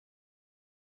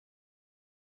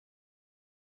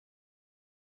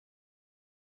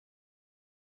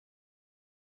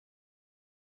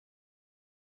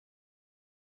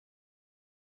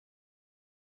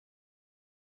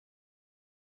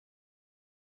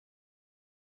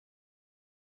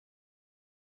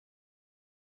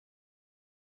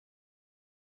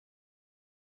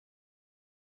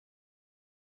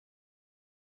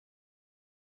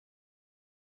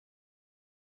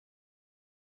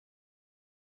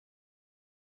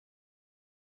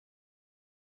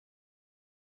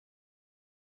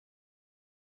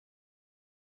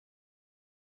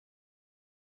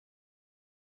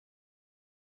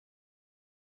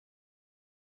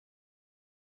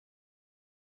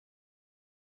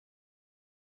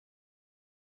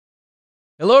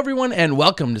Hello, everyone, and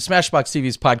welcome to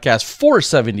SmashBoxxTV's podcast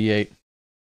 478. You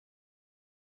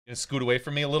gonna scoot away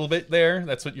from me a little bit there?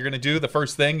 That's what you're gonna do. The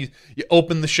first thing you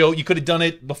open the show. You could have done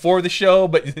it before the show,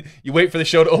 but you wait for the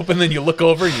show to open, then you look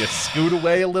over and you scoot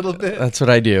away a little bit. That's what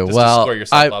I do. Just well, to square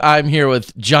yourself up. I'm here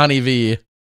with Johnny V.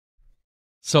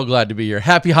 So glad to be here.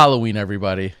 Happy Halloween,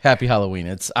 everybody. Happy Halloween.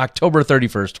 It's October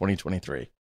 31st, 2023.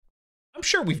 I'm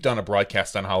sure we've done a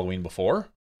broadcast on Halloween before.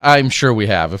 I'm sure we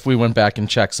have. If we went back and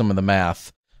checked some of the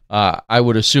math, I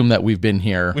would assume that we've been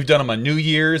here. We've done them on New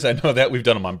Year's. I know that we've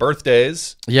done them on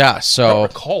birthdays. Yeah, I so don't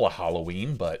recall a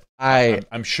Halloween, but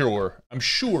I'm sure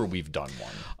we've done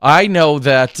one. I know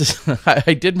that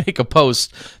I did make a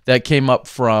post that came up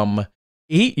from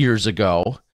 8 years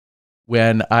ago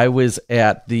when I was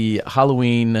at the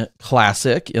Halloween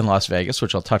Classic in Las Vegas,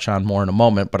 which I'll touch on more in a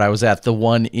moment, but I was at the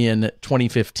one in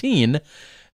 2015.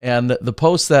 And the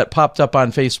post that popped up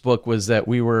on Facebook was that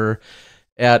we were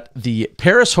at the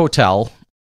Paris Hotel,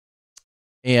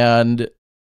 and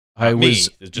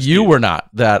you were not.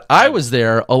 That I was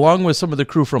there along with some of the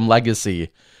crew from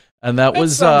Legacy, and that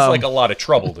was sounds like a lot of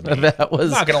trouble to me. That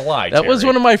was, I'm not gonna lie, that was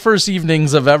one of my first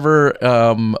evenings of ever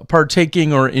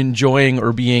partaking or enjoying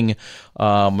or being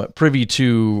privy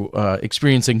to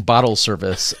experiencing bottle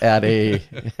service at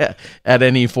at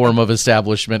any form of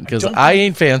establishment, because I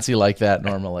ain't fancy like that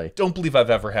normally. I don't believe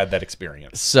I've ever had that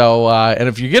experience. So, and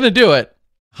if you're gonna do it,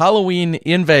 Halloween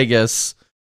in Vegas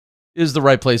is the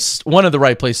right place, one of the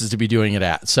right places to be doing it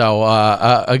at. So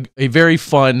a very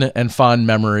fun and fond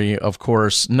memory, of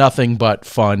course. Nothing but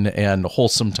fun and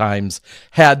wholesome times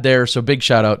had there. So big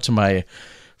shout out to my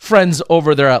friends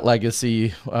over there at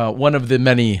Legacy. One of the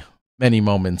many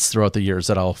moments throughout the years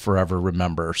that I'll forever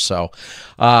remember. So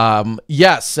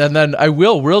yes, and then I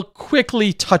will real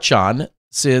quickly touch on,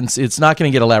 since it's not going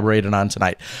to get elaborated on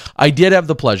tonight, I did have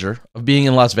the pleasure of being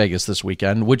in Las Vegas this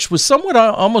weekend, which was somewhat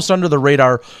almost under the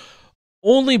radar,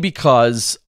 only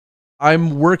because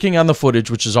I'm working on the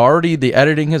footage, which is the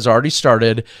editing has already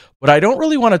started, but I don't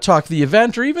really want to talk the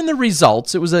event or even the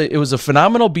results. It was a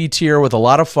phenomenal B tier with a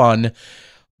lot of fun,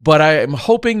 but I'm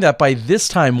hoping that by this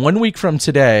time, 1 week from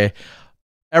today,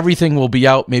 everything will be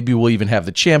out. Maybe we'll even have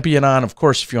the champion on. Of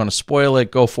course, if you want to spoil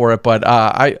it, go for it. But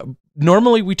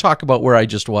normally we talk about where I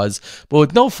just was, but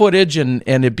with no footage and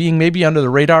it being maybe under the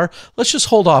radar, let's just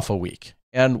hold off a week.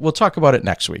 And we'll talk about it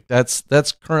next week.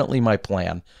 That's currently my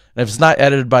plan. And if it's not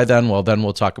edited by then, well, then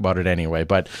we'll talk about it anyway.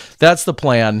 But that's the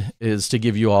plan, is to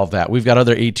give you all of that. We've got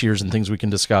other A tiers and things we can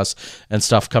discuss and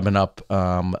stuff coming up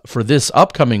for this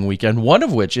upcoming weekend, one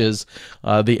of which is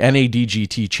the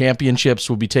NADGT Championships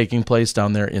will be taking place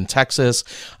down there in Texas.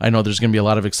 I know there's going to be a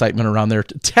lot of excitement around there.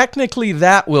 Technically,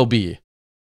 that will be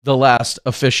the last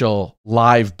official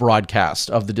live broadcast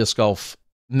of the Disc Golf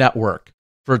Network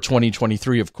for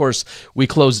 2023. Of course, we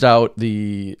closed out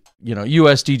the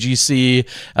USDGC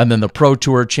and then the Pro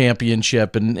Tour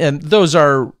Championship, and those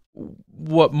are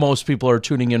what most people are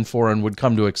tuning in for and would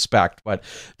come to expect. But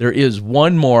there is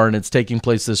one more, and it's taking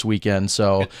place this weekend.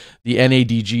 So the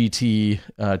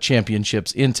NADGT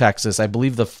Championships in Texas, I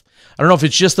believe I don't know if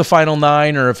it's just the final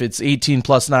 9 or if it's 18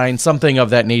 plus 9, something of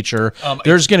that nature.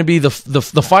 There's going to be the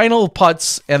final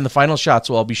putts and the final shots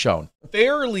will all be shown.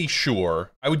 Fairly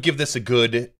sure. I would give this a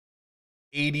good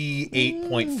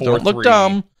 88.43% Don't look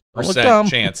dumb.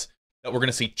 chance that we're going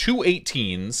to see 2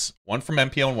 18s, one from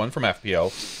MPO and one from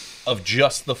FPO, of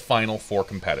just the final 4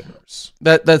 competitors.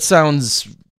 That sounds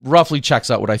roughly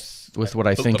checks out with what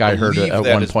I think I heard at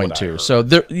one point too. So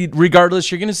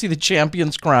regardless, you're going to see the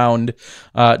champions crowned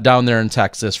down there in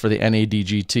Texas for the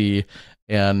NADGT,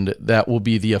 and that will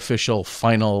be the official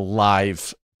final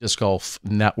live Disc Golf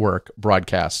Network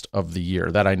broadcast of the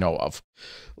year that I know of.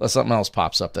 Unless something else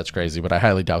pops up that's crazy, but I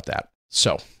highly doubt that.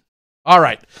 So, all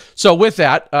right. So with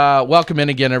that, welcome in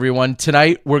again, everyone.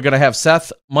 Tonight, we're going to have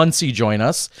Seth Munsey join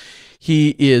us.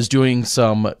 He is doing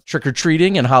some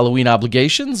trick-or-treating and Halloween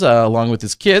obligations along with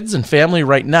his kids and family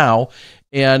right now,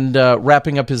 and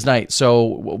wrapping up his night.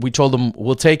 So we told him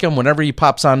we'll take him whenever he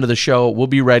pops onto the show. We'll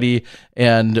be ready,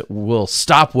 and we'll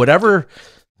stop whatever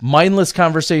mindless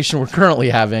conversation we're currently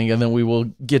having, and then we will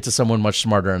get to someone much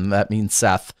smarter, and that means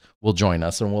Seth will join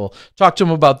us, and we'll talk to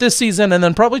him about this season, and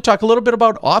then probably talk a little bit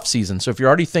about off season. So if you're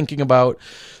already thinking about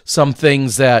some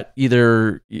things that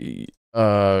either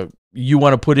you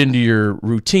want to put into your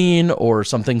routine or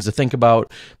some things to think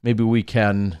about, maybe we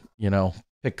can,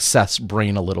 pick Seth's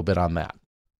brain a little bit on that.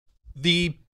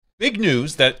 The big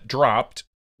news that dropped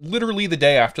literally the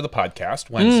day after the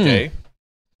podcast, Wednesday.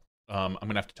 I'm going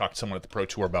to have to talk to someone at the Pro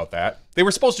Tour about that. They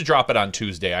were supposed to drop it on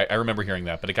Tuesday. I remember hearing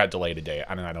that, but it got delayed a day,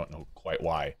 and I don't know quite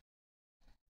why.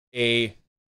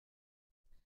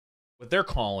 What they're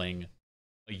calling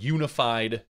a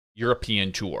unified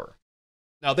European tour.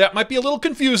 Now, that might be a little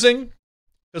confusing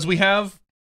because we have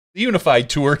the unified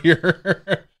tour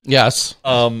here. Yes.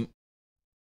 But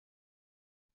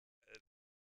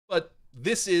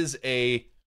this is a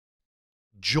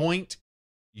joint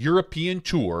European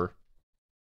tour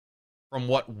from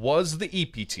what was the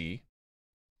EPT,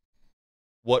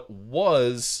 what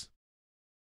was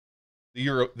the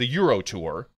Euro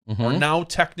Tour, are now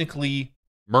technically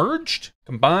merged,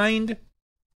 combined,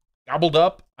 gobbled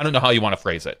up. I don't know how you want to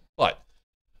phrase it, but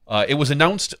it was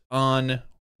announced on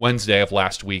Wednesday of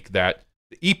last week that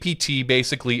the EPT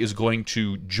basically is going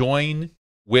to join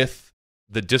with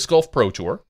the Disc Golf Pro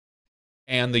Tour,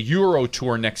 and the Euro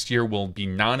Tour next year will be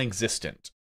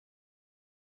non-existent.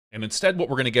 And instead, what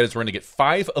we're going to get is we're going to get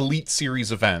 5 Elite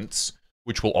Series events,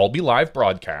 which will all be live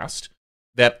broadcast,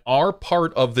 that are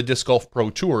part of the Disc Golf Pro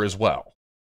Tour as well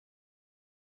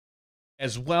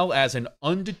as an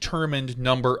undetermined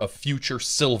number of future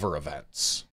Silver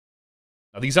events.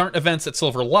 Now, these aren't events that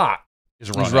Silver Lot is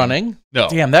running. He's running? No.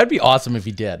 Damn, that'd be awesome if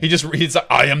he did. He's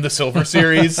I am the Silver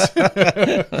Series.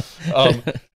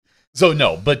 So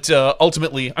no, but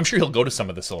ultimately, I'm sure he'll go to some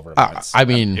of the Silver events. I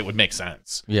mean, it would make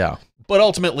sense. Yeah. But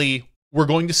ultimately, we're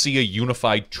going to see a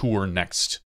unified tour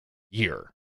next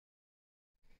year.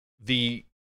 The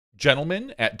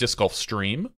gentleman at Disc Golf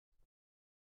Stream,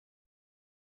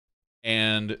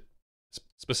 and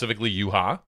specifically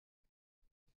Yuha,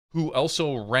 who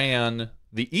also ran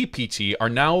the EPT, are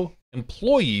now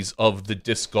employees of the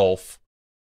Disc Golf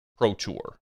Pro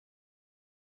Tour.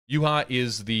 Yuha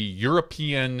is the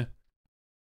European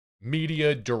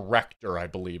media director, I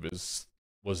believe,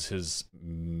 was his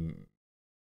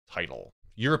title.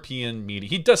 European media.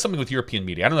 He does something with European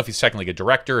media. I don't know if he's technically a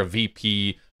director, a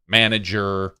VP,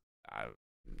 manager,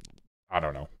 I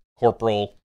don't know,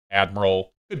 corporal,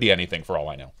 admiral, could be anything for all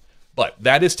I know. But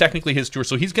that is technically his tour,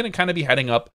 so he's going to kind of be heading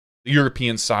up the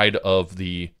European side of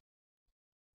the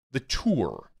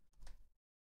tour.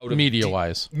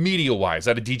 Media-wise. Media-wise,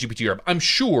 out of DGPT Europe. I'm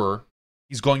sure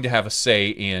he's going to have a say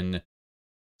in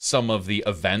some of the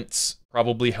events,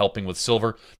 probably helping with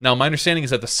Silver. Now, my understanding is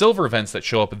that the Silver events that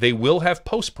show up, they will have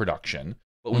post-production,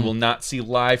 but we will not see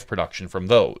live production from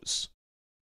those.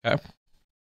 Okay.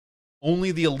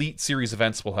 Only the Elite Series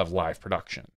events will have live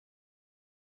production.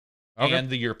 Okay. And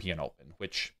the European Open,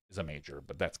 which is a major,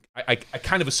 but that's I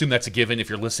kind of assume that's a given. If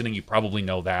you're listening, you probably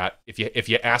know that. If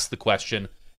you ask the question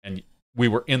and we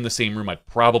were in the same room, I'd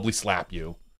probably slap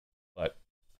you,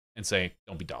 and say,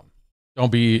 "Don't be dumb.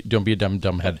 Don't be a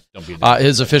dumb head." Don't be a dumb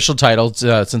his official title,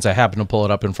 since I happen to pull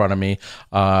it up in front of me,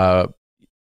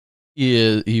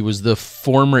 he was the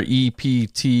former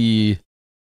EPT.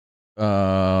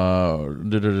 Now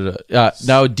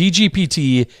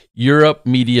DGPT Europe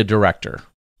Media Director.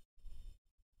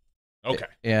 Okay.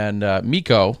 And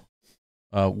Miko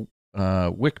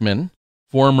Wickman,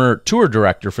 former tour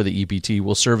director for the EPT,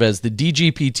 will serve as the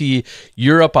DGPT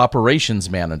Europe Operations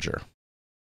Manager.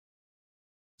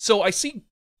 So I see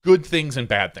good things and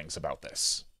bad things about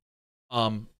this.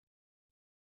 And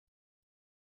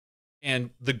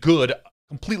the good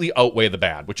completely outweigh the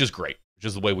bad, which is great, which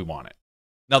is the way we want it.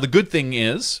 Now, the good thing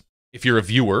is, if you're a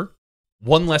viewer,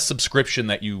 one less subscription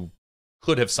that you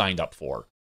could have signed up for.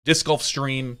 Disc Golf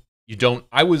Stream, you and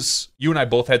I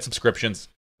both had subscriptions.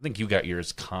 I think you got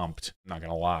yours comped, I'm not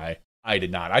going to lie. I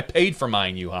did not. I paid for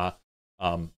mine, Yuha.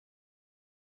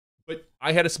 But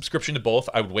I had a subscription to both.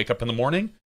 I would wake up in the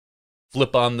morning,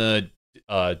 flip on the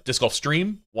Disc Golf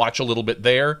Stream, watch a little bit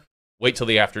there, wait till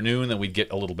the afternoon, then we'd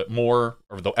get a little bit more,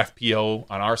 or the FPO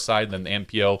on our side, then the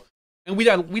MPO. And we'd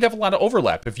have a lot of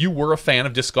overlap. If you were a fan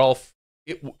of disc golf,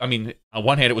 on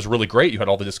one hand, it was really great. You had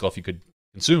all the disc golf you could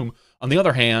consume. On the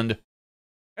other hand,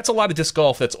 that's a lot of disc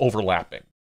golf that's overlapping.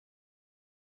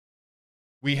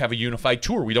 We have a unified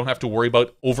tour. We don't have to worry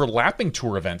about overlapping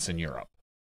tour events in Europe.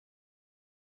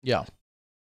 Yeah.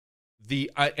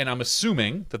 And I'm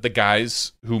assuming that the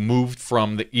guys who moved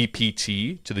from the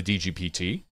EPT to the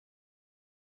DGPT,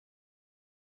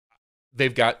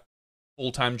 they've got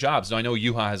full-time jobs. Now, I know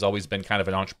Yuha has always been kind of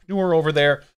an entrepreneur over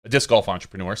there, a disc golf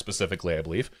entrepreneur specifically, I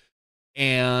believe,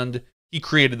 and he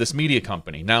created this media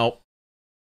company. Now,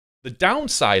 the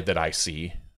downside that I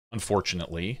see,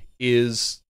 unfortunately,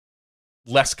 is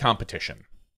less competition.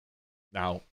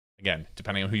 Now, again,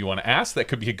 depending on who you want to ask, that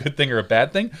could be a good thing or a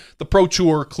bad thing. The Pro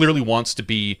Tour clearly wants to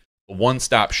be a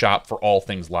one-stop shop for all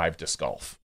things live disc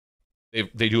golf.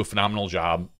 They do a phenomenal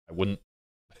job.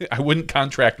 I wouldn't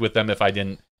contract with them if I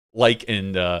didn't like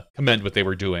and commend what they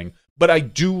were doing. But I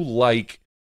do like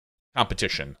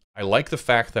competition. I like the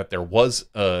fact that there was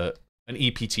an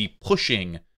EPT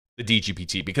pushing the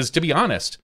DGPT, because to be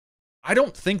honest, I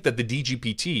don't think that the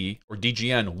DGPT or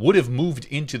DGN would have moved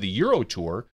into the Euro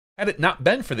Tour had it not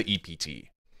been for the EPT.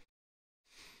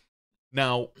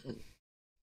 Now,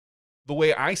 the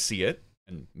way I see it,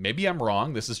 and maybe I'm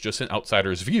wrong, this is just an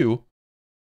outsider's view,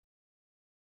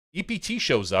 EPT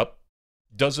shows up,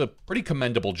 does a pretty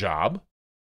commendable job.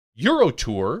 Euro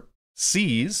Tour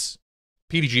sees,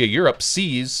 PDGA Europe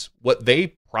sees what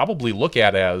they probably look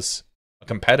at as a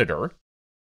competitor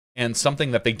and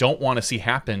something that they don't want to see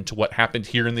happen to what happened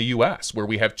here in the US, where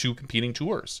we have two competing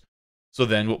tours. So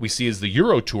then what we see is the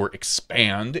Euro Tour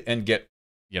expand and get,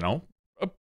 a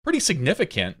pretty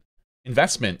significant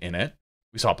investment in it.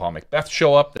 We saw Paul Macbeth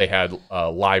show up. They had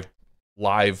live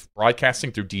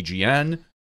broadcasting through DGN.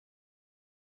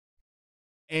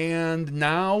 And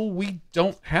now we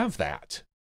don't have that.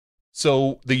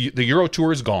 So the Euro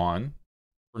Tour is gone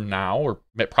for now, or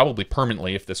probably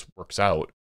permanently if this works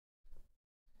out.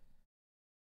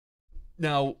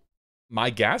 Now,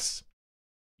 my guess,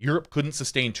 Europe couldn't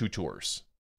sustain two tours.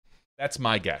 That's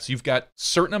my guess. You've got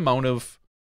certain amount of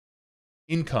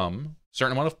income,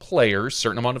 certain amount of players,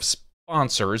 certain amount of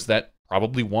sponsors that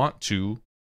probably want to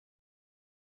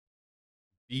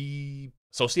be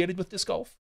associated with disc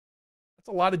golf. That's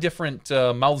a lot of different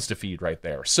mouths to feed right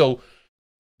there. So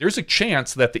there's a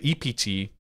chance that the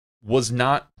EPT was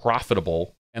not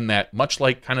profitable and that, much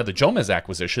like kind of the Jomez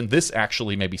acquisition, this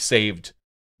actually maybe saved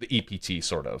the EPT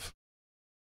sort of.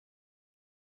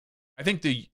 I think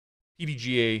the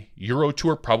PDGA Euro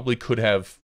Tour probably could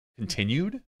have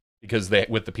continued because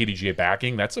with the PDGA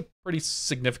backing, that's a pretty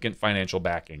significant financial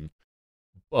backing.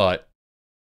 But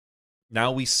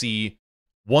now we see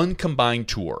one combined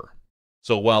tour.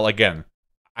 So while, again,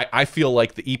 I feel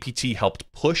like the EPT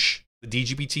helped push the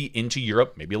DGPT into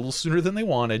Europe, maybe a little sooner than they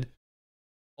wanted,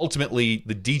 ultimately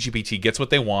the DGPT gets what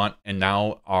they want and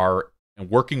now are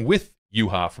working with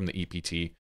UHA from the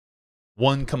EPT,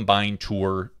 one combined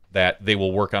tour that they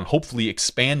will work on, hopefully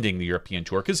expanding the European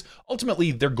tour, because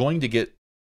ultimately they're going to get,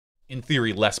 in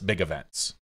theory, less big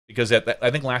events. Because I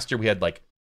think last year we had like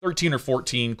 13 or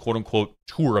 14 quote-unquote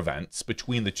tour events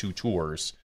between the two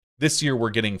tours. This year we're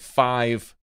getting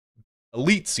 5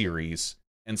 Elite Series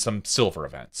and some silver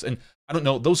events. And I don't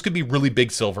know, those could be really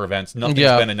big silver events. Nothing's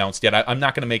been announced yet. I'm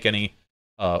not going to make any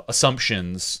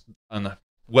assumptions on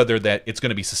whether that it's going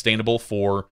to be sustainable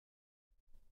for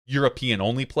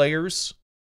European-only players.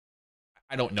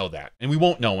 I don't know that. And we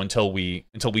won't know until we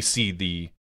see the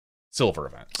silver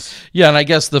events. Yeah, and I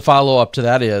guess the follow-up to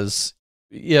that is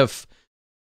if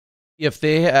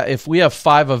we have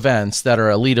 5 events that are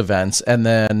elite events and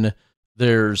then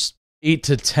there's 8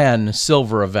 to 10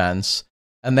 silver events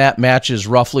and that matches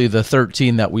roughly the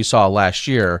 13 that we saw last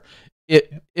year,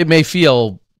 it may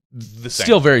feel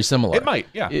still very similar. It might,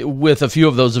 yeah. With a few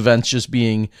of those events just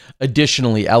being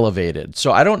additionally elevated.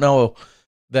 So I don't know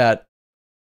that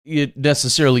it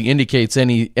necessarily indicates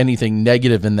anything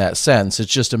negative in that sense.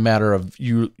 It's just a matter of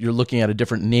you're looking at a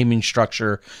different naming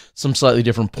structure, some slightly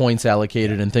different points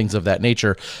allocated and things of that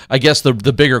nature. I guess the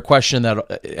bigger question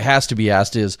that has to be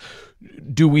asked is,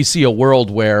 do we see a world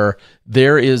where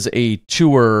there is a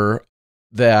tour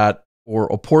that, or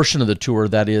a portion of the tour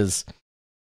that is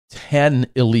 10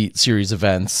 Elite Series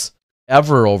events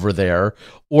ever over there,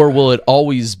 or will it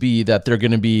always be that they're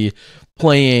going to be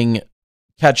playing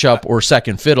catch up or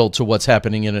second fiddle to what's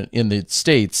happening in the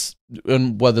States,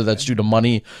 and whether that's due to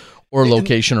money or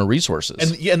location or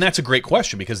resources? And that's a great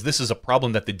question, because this is a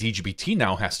problem that the DGPT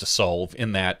now has to solve,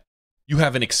 in that you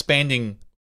have an expanding,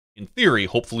 in theory,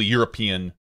 hopefully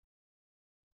European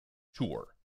tour.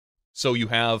 So you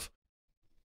have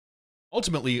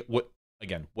ultimately what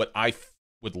I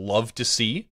would love to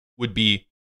see would be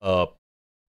a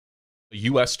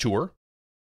US tour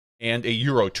and a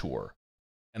Euro tour,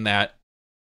 and that,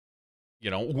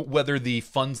 whether the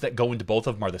funds that go into both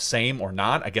of them are the same or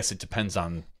not, I guess it depends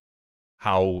on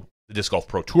how the Disc Golf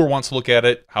Pro Tour wants to look at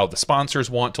it, how the sponsors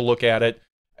want to look at it.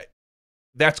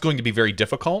 That's going to be very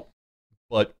difficult,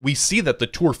 but we see that the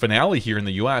tour finale here in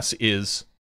the US is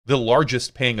the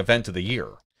largest paying event of the year.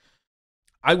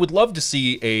 I would love to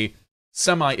see a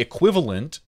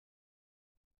semi-equivalent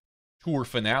tour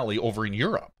finale over in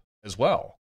Europe as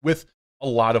well, with a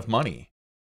lot of money.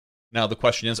 Now, the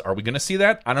question is, are we going to see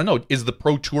that? I don't know. Is the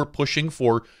Pro Tour pushing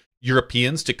for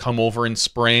Europeans to come over in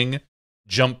spring,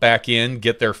 jump back in,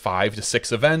 get their 5 to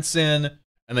 6 events in,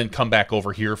 and then come back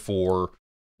over here for,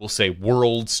 we'll say,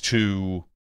 Worlds to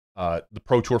the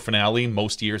Pro Tour finale?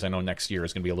 Most years, I know next year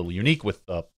is going to be a little unique with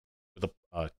the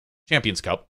Champions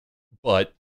Cup,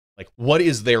 but like, what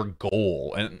is their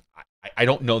goal? And I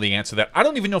don't know the answer to that. I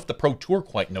don't even know if the Pro Tour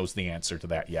quite knows the answer to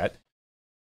that yet.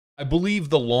 I believe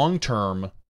the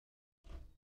long-term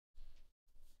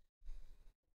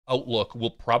outlook will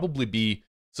probably be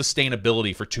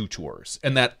sustainability for 2 tours,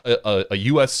 and that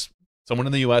someone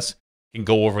in the U.S. can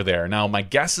go over there. Now, my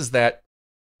guess is that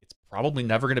it's probably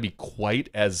never going to be quite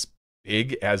as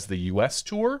big as the U.S.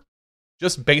 tour,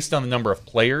 just based on the number of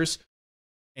players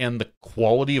and the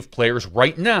quality of players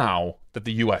right now that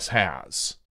the U.S.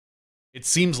 has. It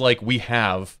seems like we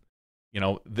have,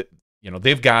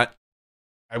 they've got,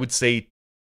 I would say,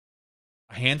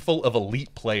 a handful of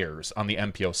elite players on the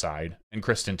MPO side, and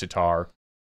Kristen Tatar,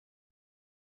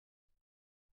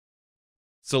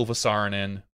 Silva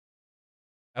Saarinen,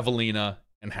 Evelina,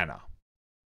 and Henna.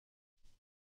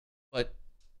 But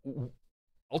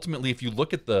ultimately, if you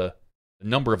look at the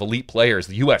number of elite players,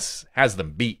 the U.S. has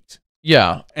them beat.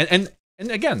 Yeah, and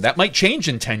again, that might change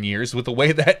in 10 years with the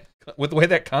way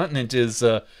that continent is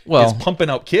pumping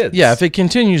out kids. Yeah, if it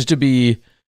continues to be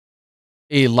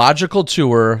a logical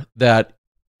tour that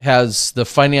has the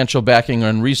financial backing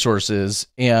and resources,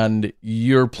 and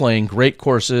you're playing great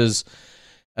courses,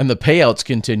 and the payouts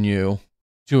continue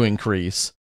to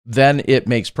increase, then it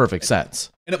makes perfect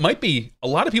sense. And it might be, a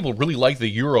lot of people really like the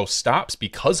Euro stops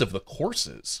because of the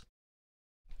courses.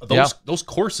 Those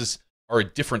courses are a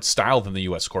different style than the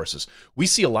U.S. courses. We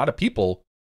see a lot of people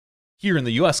here in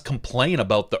the U.S. complain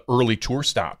about the early tour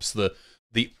stops, the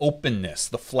openness,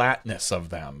 the flatness of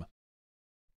them.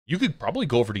 You could probably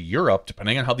go over to Europe,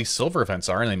 depending on how these silver events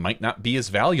are, and they might not be as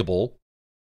valuable,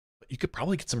 but you could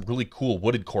probably get some really cool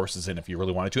wooded courses in if you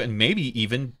really wanted to, and maybe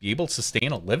even be able to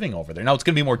sustain a living over there. Now, it's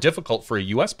going to be more difficult for a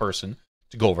U.S. person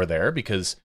to go over there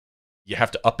because you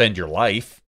have to upend your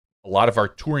life. A lot of our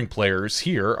touring players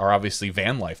here are obviously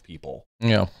van life people.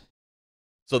 Yeah.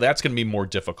 So that's going to be more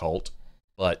difficult,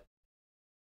 but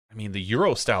I mean, the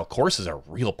Euro style courses are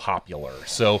real popular.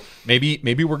 So maybe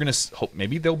we're going to hope,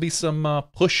 maybe there'll be some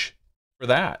push for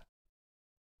that.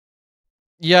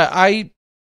 Yeah, I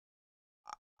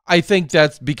think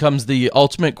that becomes the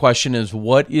ultimate question: is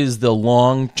what is the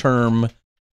long-term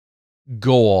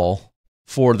goal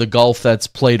for the golf that's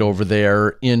played over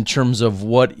there in terms of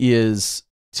what is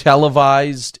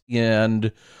televised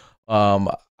and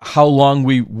how long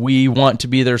we want to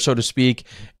be there, so to speak.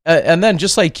 And then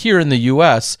just like here in the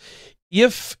U.S.,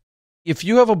 if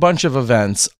you have a bunch of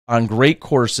events on great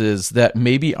courses that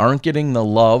maybe aren't getting the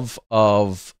love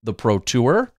of the Pro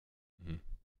Tour,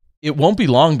 it won't be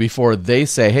long before they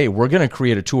say, hey, we're going to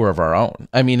create a tour of our own.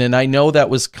 I mean, and I know that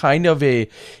was kind of a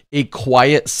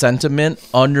quiet sentiment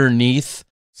underneath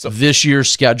this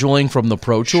year's scheduling from the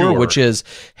Pro Tour, which is,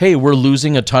 hey, we're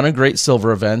losing a ton of great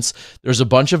silver events. There's a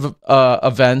bunch of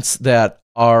events that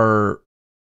are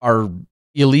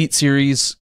Elite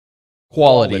Series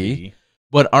quality,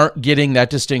 but aren't getting that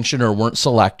distinction or weren't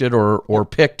selected or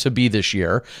picked to be this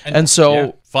year. And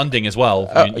so funding as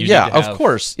well. Of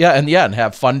course. And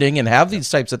have funding and have these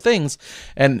types of things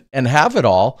and have it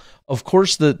all. Of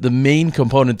course, one of the main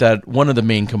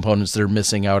components they're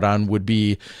missing out on would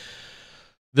be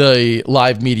the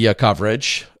live media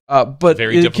coverage. But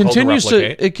it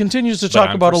continues to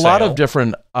talk about a lot of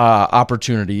different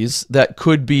opportunities that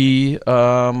could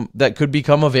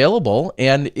become available.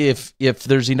 And if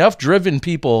there's enough driven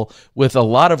people with a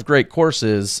lot of great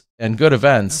courses and good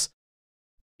events,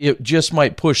 it just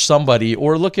might push somebody.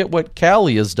 Or look at what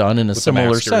Cali has done in a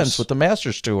similar sense with the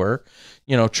Masters Tour,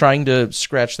 trying to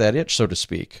scratch that itch, so to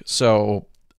speak. So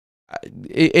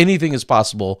anything is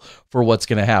possible for what's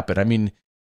going to happen. I mean,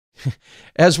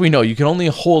 as we know, you can only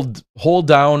hold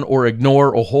down or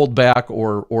ignore or hold back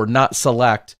or not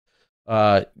select,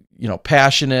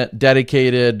 passionate,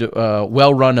 dedicated,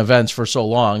 well-run events for so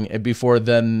long before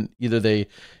then either they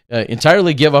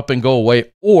entirely give up and go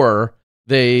away, or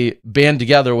they bond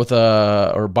together with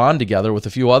a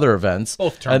few other events.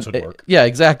 Both terms would work. Yeah,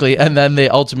 exactly. And then they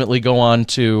ultimately go on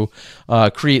to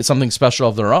create something special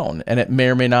of their own, and it may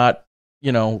or may not,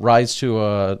 rise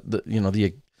to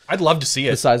the I'd love to see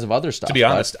it. The size of other stuff. To be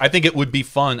honest, I think it would be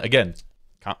fun. Again,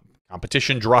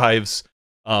 competition drives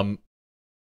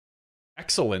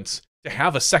excellence. To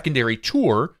have a secondary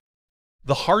tour,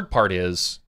 the hard part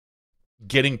is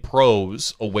getting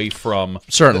pros away from...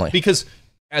 Certainly. Because,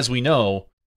 as we know,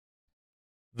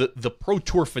 the Pro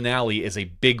Tour finale is a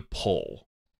big pull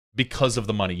because of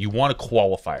the money. You want to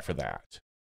qualify for that.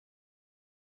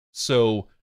 So,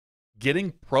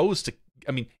 getting pros to...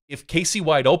 I mean, if KC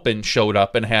Wide Open showed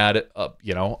up and had a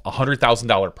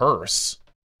 $100,000 purse,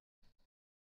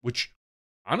 which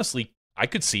honestly I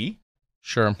could see.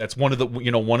 Sure. That's one of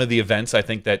the events I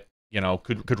think that,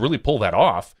 could really pull that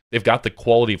off. They've got the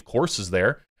quality of courses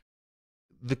there.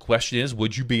 The question is,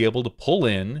 would you be able to pull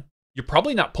in? You're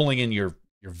probably not pulling in your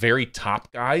very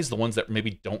top guys, the ones that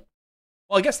maybe don't.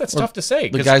 Well, I guess that's tough to say.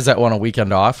 The guys that want a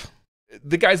weekend off.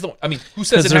 the guys don't. I mean, who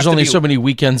says there's only so many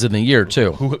weekends in the year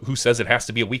too? Who says it has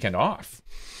to be a weekend off?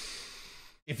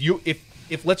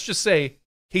 If let's just say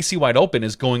KC Wide Open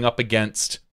is going up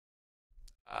against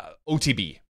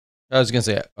OTB. I was gonna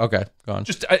say, okay, go on.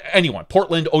 Just anyone,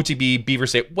 Portland, OTB, Beaver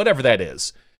State, whatever that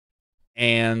is,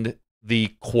 and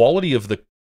the quality of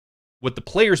what the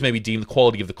players maybe deem the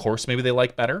quality of the course, maybe they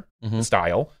like better, the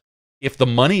style. If the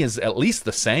money is at least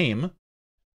the same,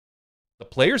 the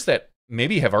players that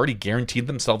maybe have already guaranteed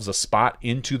themselves a spot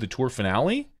into the tour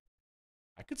finale,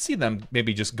 I could see them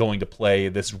maybe just going to play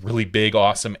this really big,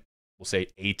 awesome, we'll say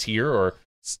A tier or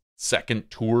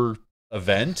second tour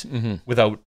event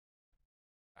without.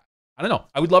 I don't know.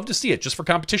 I would love to see it just for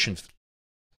competition.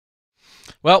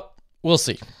 Well, we'll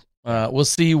see. We'll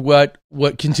see what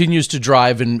continues to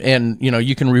drive, and you know,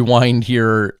 you can rewind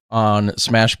here on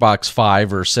SmashBoxx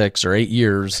 5 or 6 or 8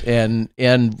 years and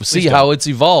see how it's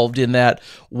evolved in that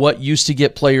what used to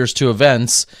get players to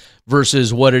events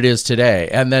versus what it is today,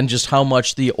 and then just how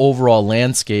much the overall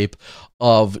landscape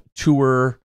of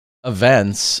tour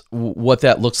events, what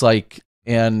that looks like.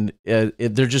 And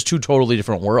they're just two totally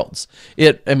different worlds.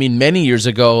 I mean, many years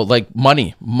ago, like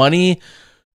money,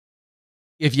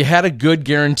 if you had a good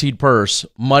guaranteed purse,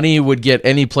 money would get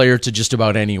any player to just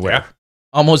about anywhere. Yeah.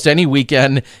 Almost any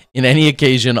weekend, in any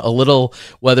occasion, a little,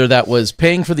 whether that was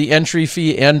paying for the entry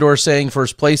fee and or saying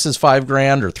first place is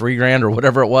 $5,000 or $3,000 or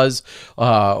whatever it was,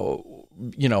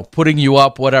 you know, putting you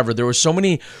up, whatever. There were so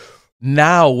many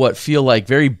now what feel like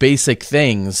very basic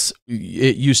things.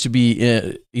 It used to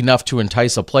be enough to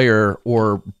entice a player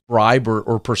or bribe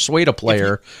or persuade a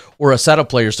player or a set of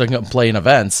players to come play in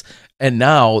events. And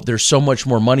now there's so much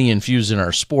more money infused in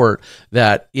our sport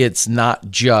that it's not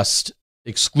just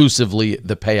exclusively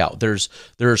the payout.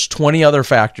 There's 20 other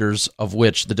factors, of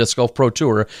which the Disc Golf Pro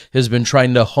Tour has been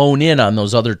trying to hone in on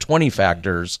those other 20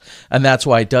 factors. And that's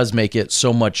why it does make it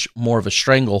so much more of a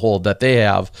stranglehold that they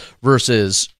have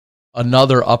versus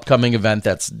another upcoming event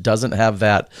that doesn't have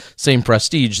that same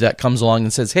prestige that comes along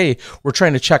and says, hey, we're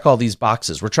trying to check all these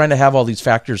boxes. We're trying to have all these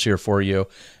factors here for you.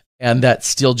 And that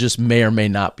still just may or may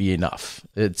not be enough.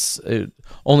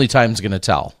 Only time's going to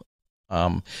tell.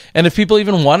 And if people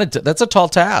even wanted to, that's a tall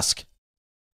task.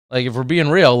 Like, if we're being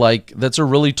real, like, that's a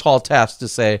really tall task to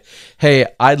say, hey,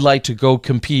 I'd like to go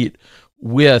compete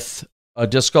with a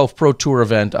Disc Golf Pro Tour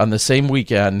event on the same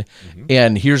weekend.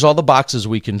 And here's all the boxes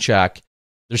we can check.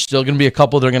 There's still going to be a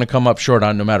couple they're going to come up short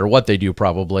on no matter what they do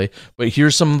probably. But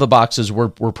here's some of the boxes we're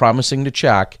promising to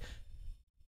check.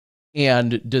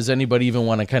 And does anybody even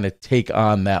want to kind of take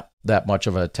on that much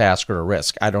of a task or a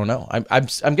risk? I don't know.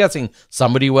 I'm guessing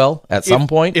somebody will at some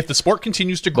point. If the sport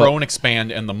continues to grow and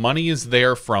expand and the money is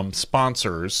there from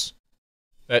sponsors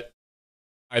that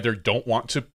either don't want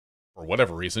to, for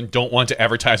whatever reason, don't want to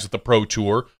advertise with the Pro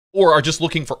Tour or are just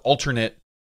looking for alternate,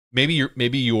 maybe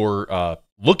you're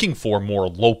looking for more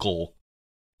local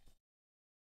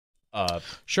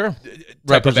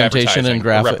representation and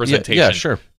graphic representation. Yeah,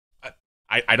 sure.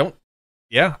 I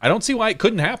don't see why it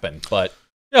couldn't happen, but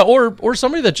yeah, or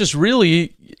somebody that just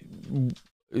really,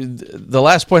 the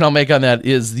last point I'll make on that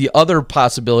is the other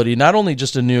possibility, not only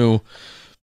just a new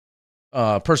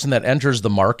person that enters the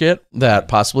market that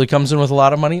possibly comes in with a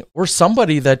lot of money, or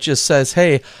somebody that just says,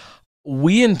 hey,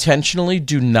 we intentionally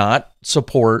do not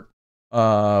support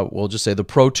we'll just say the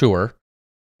Pro Tour,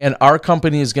 and our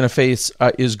company is going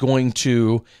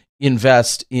to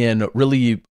invest in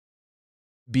really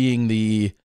being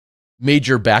the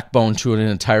major backbone to an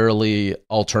entirely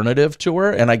alternative tour.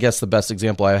 And I guess the best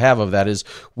example I have of that is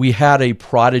we had a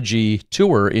Prodigy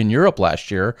tour in Europe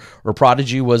last year, or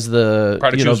Prodigy was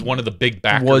was one of the big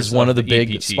backers, was one of the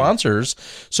big EPT sponsors.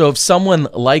 So if someone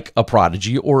like a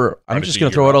Prodigy, or I'm just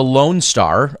going to throw out a Lone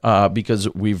Star, because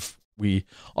we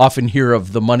often hear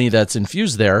of the money that's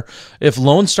infused there. If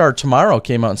Lone Star tomorrow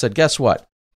came out and said, guess what?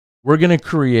 We're going to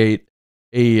create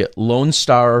a Lone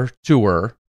Star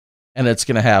tour, and it's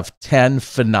going to have 10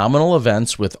 phenomenal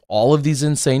events with all of these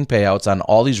insane payouts on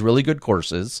all these really good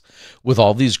courses with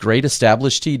all these great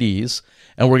established TDs,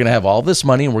 and we're going to have all this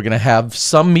money, and we're going to have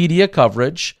some media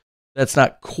coverage that's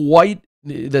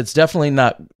that's definitely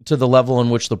not to the level in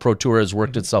which the Pro Tour has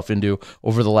worked itself into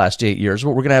over the last 8 years, but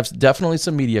we're going to have definitely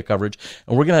some media coverage,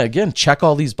 and we're going to, again, check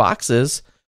all these boxes.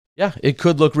 Yeah, it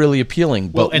could look really appealing,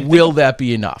 but will that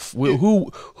be enough?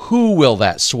 Who will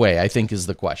that sway, I think, is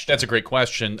the question. That's a great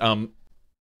question. To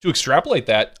extrapolate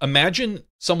that, imagine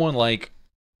someone like,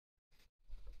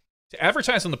 to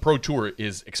advertise on the Pro Tour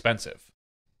is expensive.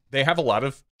 They have a lot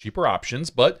of cheaper options,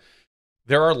 but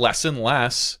there are less and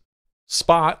less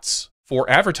spots for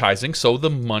advertising, so the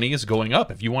money is going up.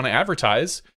 If you want to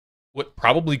advertise, what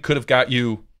probably could have got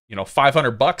you,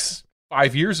 $500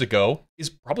 5 years ago is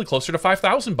probably closer to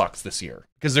 $5,000 this year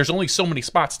because there's only so many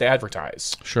spots to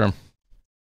advertise. Sure.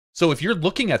 So if you're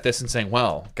looking at this and saying,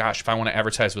 well, gosh, if I want to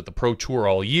advertise with the Pro Tour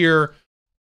all year,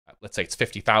 let's say it's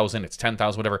 50,000, it's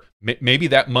 10,000, whatever, maybe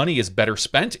that money is better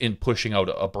spent in pushing out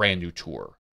a brand new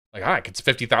tour. Like, it's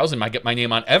 50,000, I get my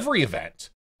name on every event.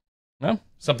 Yeah.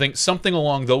 Something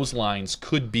along those lines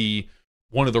could be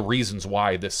one of the reasons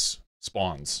why this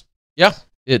spawns. Yeah.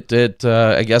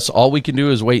 I guess all we can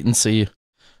do is wait and see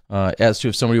as to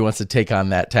if somebody wants to take on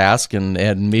that task, and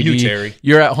maybe Terry.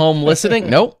 You're at home listening.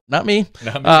 Nope, not me.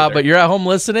 Not me but you're at home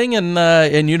listening,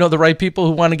 and you know the right people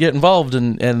who want to get involved,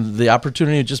 and the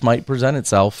opportunity just might present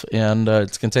itself, and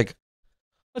it's going to take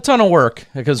a ton of work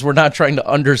because we're not trying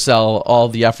to undersell all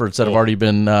the efforts that have already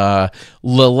been, the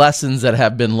lessons that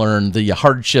have been learned, the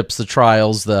hardships, the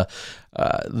trials, the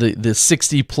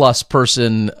 60+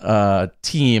 person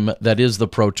team that is the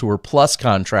Pro Tour plus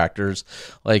contractors.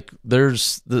 Like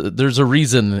there's a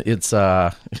reason it's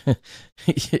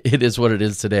it is what it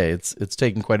is today. It's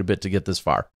taken quite a bit to get this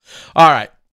far. All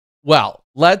right. Well,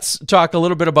 let's talk a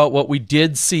little bit about what we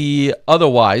did see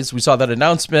otherwise. We saw that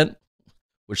announcement,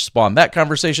 which spawned that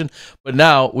conversation. But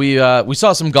now we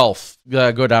saw some golf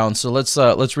go down. So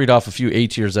let's read off a few A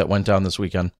tiers that went down this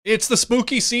weekend. It's the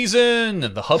spooky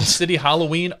season, the Hub City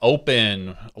Halloween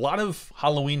Open. A lot of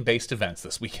Halloween-based events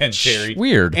this weekend, Jerry.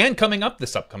 Weird. And coming up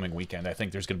this upcoming weekend. I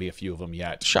think there's going to be a few of them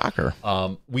yet. Shocker.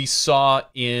 We saw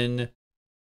in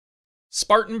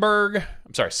Spartanburg,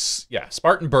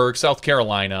 South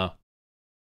Carolina,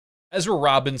 Ezra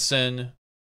Robinson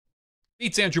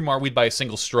beats Andrew Marweed by a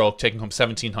single stroke, taking home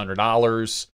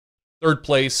 $1,700. Third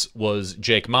place was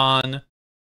Jake Mon,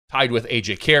 tied with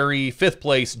AJ Carey. Fifth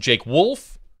place, Jake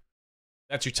Wolf.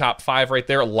 That's your top 5 right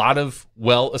there. A lot of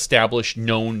well-established,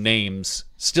 known names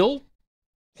still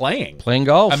playing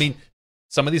golf. I mean,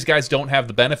 some of these guys don't have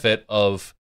the benefit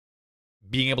of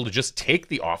being able to just take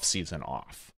the off-season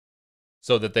off,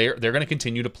 so that they're going to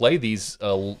continue to play these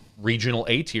regional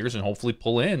A tiers and hopefully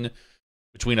pull in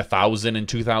between $1,000 and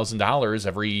 $2,000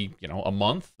 every, a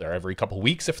month or every couple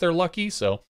weeks if they're lucky.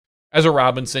 So Ezra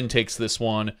Robinson takes this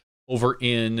one over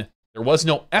in, there was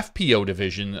no FPO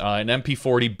division. In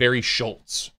MP40, Barry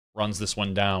Schultz runs this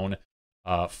one down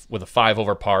with a 5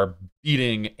 over par,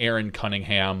 beating Aaron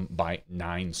Cunningham by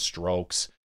 9 strokes.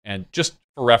 And just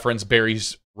for reference,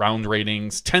 Barry's round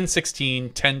ratings, 1016,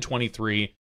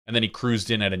 1023, and then he cruised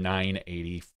in at a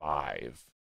 985.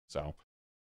 So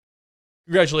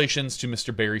congratulations to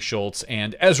Mr. Barry Schultz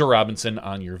and Ezra Robinson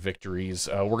on your victories.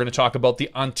 We're going to talk about the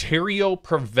Ontario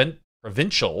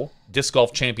Provincial Disc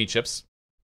Golf Championships.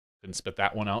 Couldn't spit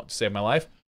that one out to save my life.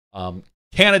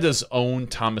 Canada's own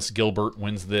Thomas Gilbert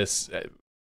wins this.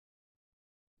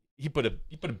 He put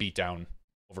a beat down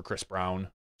over Chris Brown.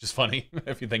 Which is funny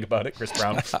if you think about it, Chris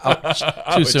Brown. Ouch.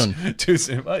 Too soon. Too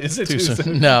soon. Is it too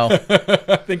soon? No.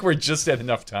 I think we're just at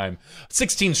enough time.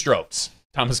 16 strokes.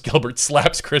 Thomas Gilbert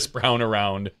slaps Chris Brown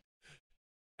around.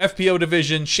 FPO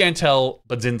division, Chantel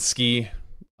Badzinski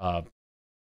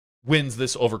wins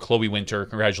this over Chloe Winter.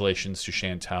 Congratulations to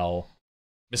Chantel.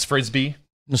 Miss Frisbee.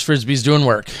 Miss Frisbee's doing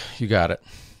work. You got it.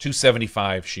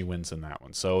 $275 she wins in that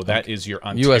one. So that is your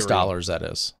Ontario. U.S. dollars, that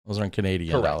is. Those aren't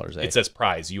Canadian Correct. dollars. Eh? It says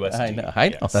prize, USD. I know.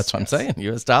 Yes, That's what I'm saying.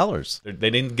 U.S. dollars.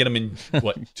 They didn't get them in,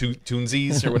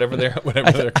 Toonsies or whatever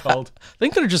they're called. I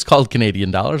think they're just called Canadian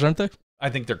dollars, aren't they?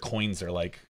 I think their coins are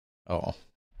like... Oh,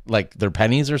 like they're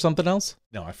pennies or something else?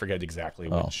 No, I forget exactly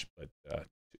which, but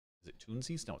is it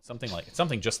Toonsies? No, it's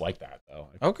something just like that, though.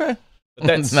 Okay. But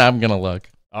that's... Now I'm going to look.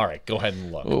 All right, go ahead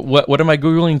and look. What am I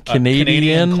Googling?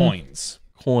 Canadian coins.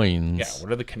 Coins. Yeah,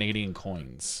 what are the Canadian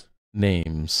coins?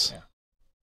 Names.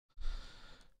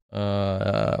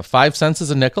 Yeah. 5 cents is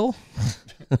a nickel.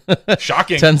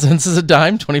 Shocking. 10 cents is a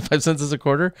dime. 25 cents is a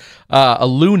quarter. A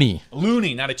loony. A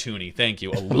loony, not a toonie. Thank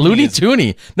you. A loony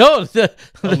toonie. No,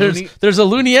 there's a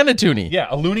loony and a toonie. Yeah,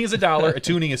 a loony is $1. A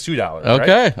toonie is $2.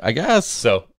 Okay, right? I guess.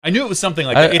 So I knew it was something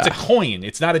like that. It's a coin.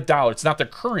 It's not $1. It's not their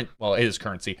current. Well, it is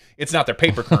currency. It's not their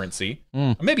paper currency.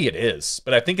 Maybe it is,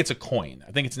 but I think it's a coin.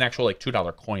 I think it's an actual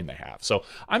 $2 coin they have. So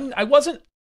I wasn't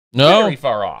very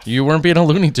far off. You weren't being a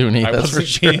loony toonie. That's for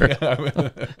sure.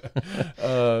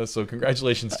 So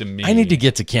congratulations to me. I need to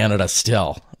get to Canada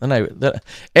still. And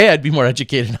I'd be more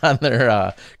educated on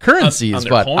their currencies, on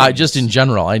their but coins. just in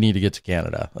general, I need to get to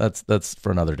Canada. That's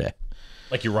for another day.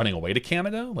 Like you're running away to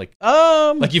Canada? Like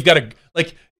you've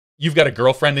got a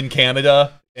girlfriend in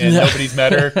Canada and nobody's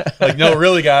met her? Like, no,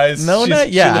 really, guys. No,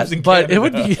 not yet. But Canada. It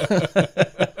would be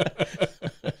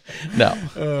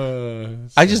No.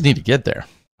 I just need to get there.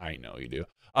 I know you do.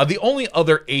 The only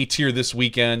other A tier this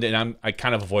weekend, and I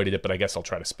kind of avoided it, but I guess I'll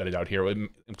try to spit it out here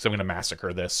because I'm going to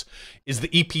massacre this, is the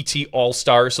EPT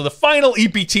All-Star. So the final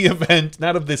EPT event,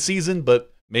 not of this season,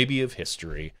 but maybe of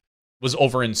history, was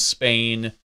over in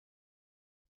Spain.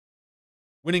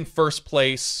 Winning first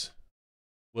place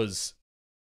was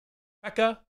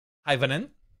Pekka Hyvänen.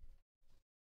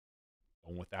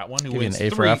 Going with that one, who wins an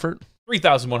A for effort.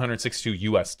 $3,162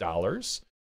 US.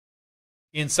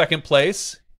 In second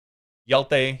place,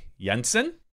 Hjalte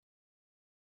Jensen.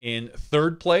 In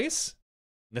third place,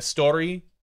 Nestori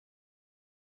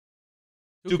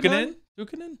Tukkanen.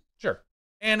 Sure.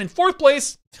 And in fourth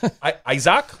place,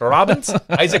 Isaac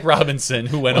Robinson,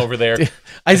 who went over there.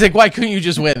 Isaac, why couldn't you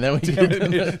just win? I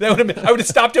would have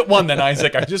stopped at one then,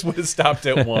 Isaac. I just would have stopped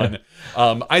at one.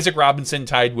 Isaac Robinson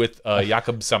tied with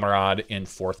Jakob Samarad in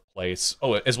fourth place.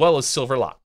 Oh, as well as Silver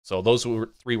Lot. So those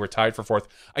three were tied for fourth.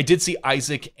 I did see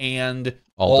Isaac and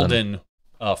Alden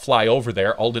fly over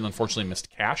there. Alden unfortunately missed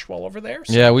cash while over there.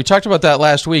 So. Yeah, we talked about that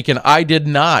last week, and I did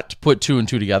not put 2 and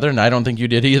 2 together, and I don't think you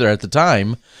did either at the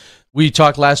time. We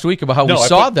talked last week about how we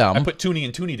saw them. I put Tooney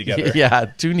and Tooney together. Yeah,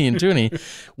 Tooney and Tooney.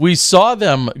 We saw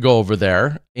them go over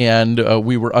there, and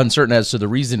we were uncertain as to the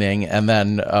reasoning. And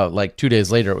then, like 2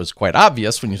 days later, it was quite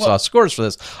obvious when you saw scores for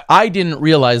this. I didn't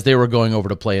realize they were going over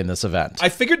to play in this event. I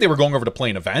figured they were going over to play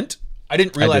an event. I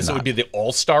didn't realize it would be the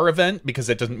All-Star event because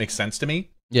that doesn't make sense to me.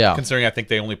 Yeah. Considering I think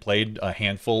they only played a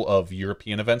handful of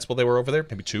European events while they were over there,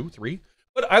 maybe 2, 3.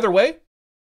 But either way,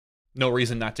 no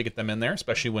reason not to get them in there,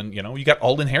 especially when, you got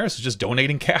Alden Harris just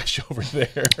donating cash over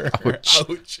there.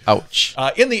 Ouch. Ouch.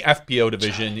 In the FPO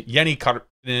division, Jenny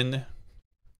Karppinen,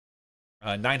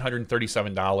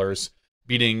 $937,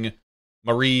 beating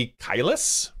Marie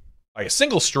Kailis by a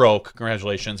single stroke.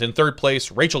 Congratulations. In third place,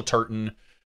 Rachel Turton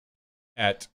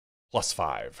at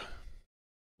 +5,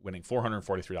 winning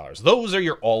 $443. Those are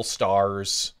your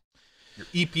All-Stars, your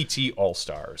EPT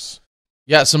All-Stars.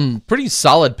 Yeah, some pretty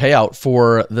solid payout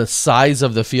for the size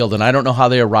of the field. And I don't know how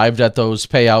they arrived at those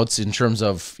payouts in terms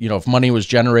of, if money was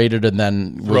generated and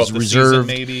then was reserved.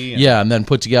 Maybe. And then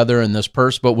put together in this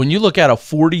purse. But when you look at a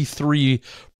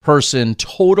 43-person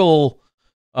total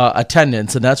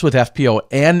attendance, and that's with FPO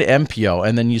and MPO,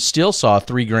 and then you still saw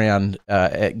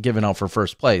 $3,000 given out for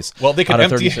first place. Well, they could out of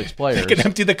 36 players. They could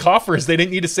empty the coffers. They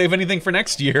didn't need to save anything for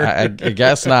next year. I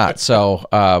guess not. So,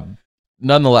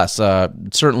 nonetheless,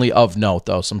 certainly of note,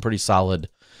 though, some pretty solid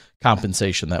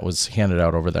compensation that was handed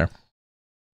out over there.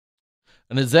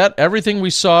 And is that everything we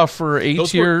saw for A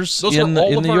tiers in the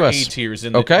U.S.? A tiers,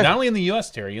 okay. Not only in the U.S.,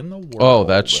 Terry, in the world. Oh,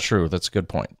 that's true. That's a good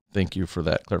point. Thank you for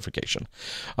that clarification.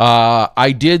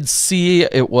 I did see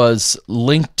it was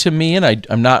linked to me, and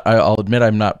I'll admit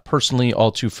I'm not personally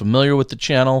all too familiar with the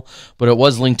channel, but it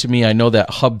was linked to me. I know that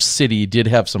Hub City did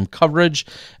have some coverage,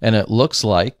 and it looks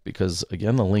like, because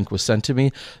again, the link was sent to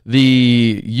me,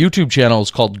 the YouTube channel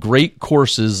is called Great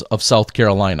Courses of South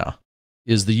Carolina.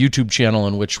 Is the YouTube channel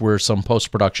in which some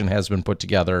post-production has been put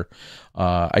together.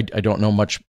 I don't know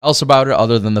much else about it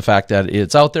other than the fact that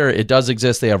it's out there. It does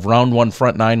exist. They have round 1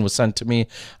 front 9 was sent to me.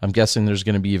 I'm guessing there's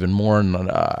going to be even more, and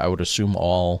I would assume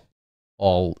all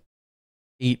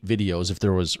 8 videos if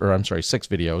there was, or I'm sorry, 6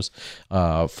 videos,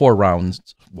 4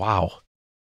 rounds. Wow.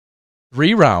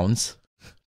 3 rounds,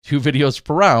 2 videos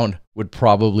per round would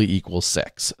probably equal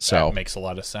 6. So that makes a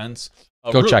lot of sense.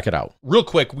 Go check it out. Real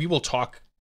quick, we will talk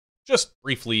just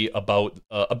briefly about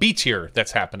a B tier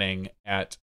that's happening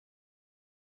at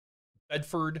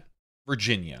Bedford,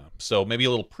 Virginia. So maybe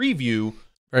a little preview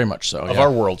very much so of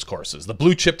our world's courses. The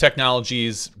Blue Chip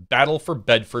Technologies Battle for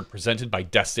Bedford presented by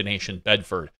Destination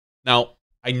Bedford. Now,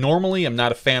 I normally am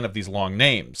not a fan of these long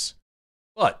names,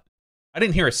 but I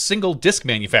didn't hear a single disc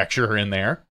manufacturer in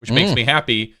there, which makes me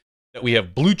happy that we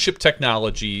have Blue Chip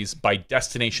Technologies by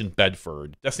Destination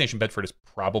Bedford. Destination Bedford is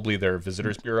probably their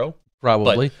visitors bureau.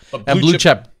 Probably. But Blue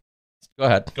Chip. Go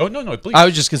ahead. No, please. I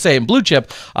was just going to say, in Blue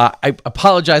Chip, I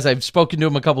apologize. I've spoken to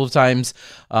him a couple of times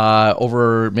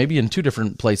over maybe in 2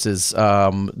 different places,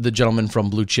 the gentleman from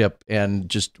Blue Chip, and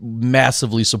just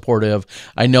massively supportive.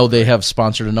 I know they have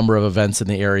sponsored a number of events in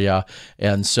the area,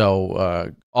 and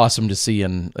so awesome to see,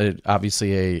 and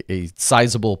obviously a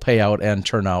sizable payout and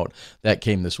turnout that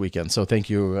came this weekend. So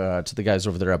thank you to the guys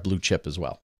over there at Blue Chip as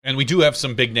well. And we do have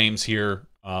some big names here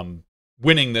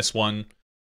winning this one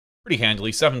pretty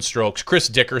handily. 7 strokes. Chris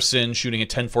Dickerson shooting a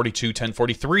 1042,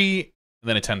 1043, and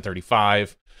then a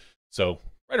 1035. So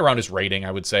right around his rating,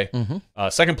 I would say.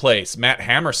 Second place, Matt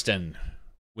Hammerston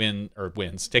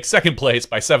wins. Takes second place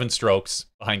by 7 strokes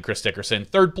behind Chris Dickerson.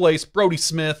 Third place, Brody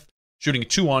Smith shooting a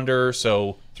 2 under,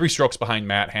 so 3 strokes behind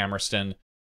Matt Hammerston,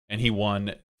 and he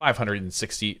won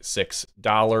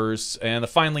 $566. And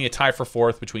finally, a tie for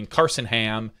fourth between Carson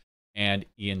Ham and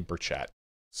Ian Burchett.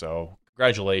 So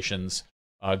congratulations.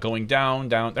 Going down.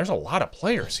 There's a lot of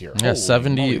players here. Yeah,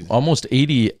 70, moly. Almost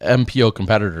 80 MPO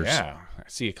competitors. Yeah, I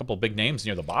see a couple of big names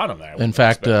near the bottom there. In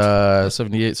fact,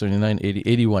 78, 79, 80,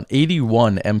 81.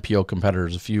 81 MPO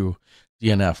competitors, a few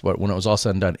DNF, but when it was all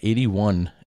said and done, 81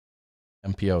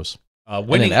 MPOs.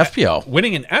 Winning an FPO.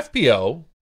 Winning an FPO,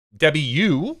 Debbie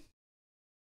Yu,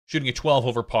 shooting a 12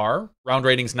 over par. Round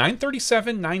ratings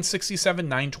 937, 967,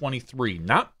 923.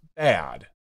 Not bad.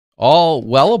 All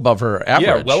well above her average.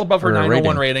 Yeah, well above her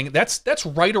 901 rating. That's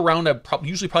right around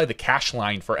usually probably the cash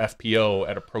line for FPO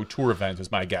at a Pro Tour event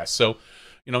is my guess. So,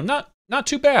 not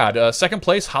too bad. Second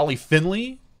place, Holly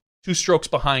Finley, 2 strokes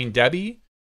behind Debbie.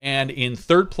 And in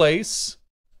third place,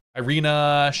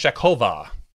 Irina Shekhova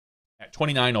at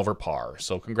 29 over par.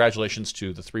 So congratulations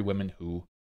to the 3 women who...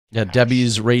 Yeah,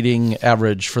 Debbie's rating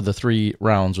average for the 3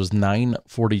 rounds was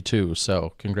 942.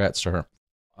 So congrats to her.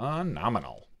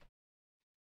 Phenomenal.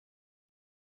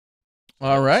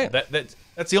 All right.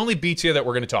 That's the only beats here that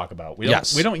we're going to talk about. We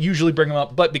don't usually bring them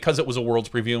up, but because it was a Worlds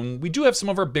preview, and we do have some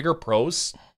of our bigger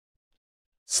pros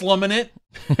slumming it,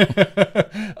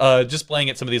 just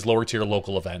playing at some of these lower tier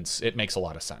local events, it makes a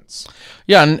lot of sense.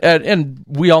 Yeah, and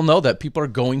we all know that people are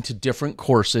going to different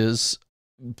courses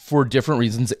for different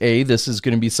reasons. This is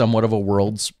going to be somewhat of a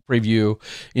Worlds preview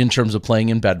in terms of playing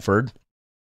in Bedford.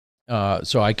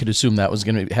 So I could assume that was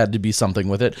had to be something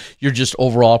with it. Your just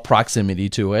overall proximity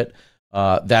to it.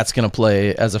 That's going to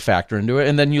play as a factor into it.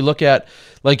 And then you look at,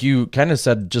 like you kind of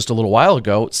said just a little while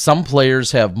ago, some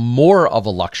players have more of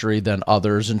a luxury than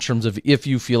others in terms of if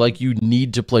you feel like you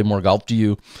need to play more golf, do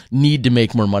you need to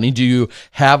make more money? Do you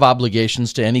have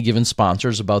obligations to any given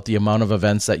sponsors about the amount of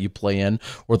events that you play in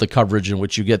or the coverage in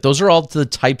which you get? Those are all the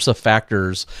types of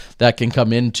factors that can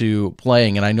come into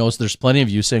playing. And I know there's plenty of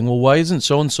you saying, well, why isn't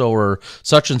so-and-so or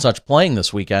such and such playing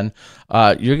this weekend?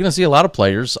 You're going to see a lot of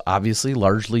players obviously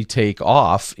largely take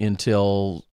off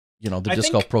until the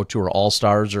Disc Golf Pro Tour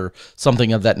All-Stars or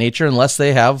something of that nature, unless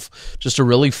they have just a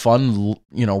really fun,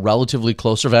 relatively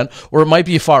close event, or it might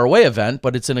be a far away event,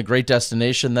 but it's in a great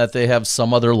destination that they have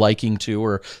some other liking to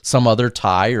or some other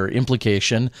tie or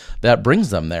implication that brings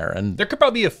them there. And there could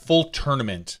probably be a full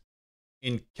tournament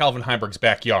in Calvin Heimberg's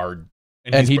backyard.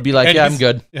 And he'd be like, I'm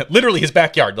good. Yeah, literally his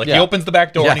backyard. He opens the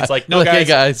back door and he's like, no, hey,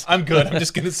 guys, I'm good. I'm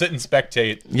just going to sit and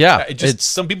spectate. Yeah.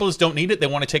 Some people just don't need it. They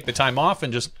want to take the time off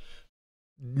and just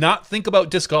not think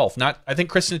about disc golf. I think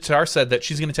Kristen Tatar said that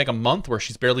she's going to take a month where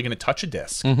she's barely going to touch a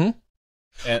disc. Mm-hmm.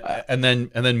 And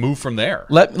then move from there.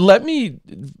 Let me,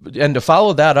 and to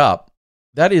follow that up,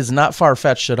 that is not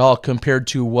far-fetched at all compared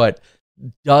to what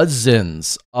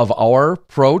dozens of our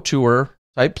Pro Tour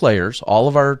type players, all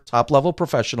of our top-level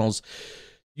professionals,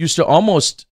 used to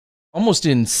almost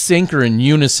in sync or in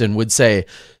unison would say,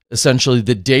 essentially,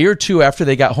 the day or two after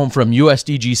they got home from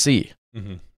USDGC,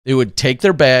 they would take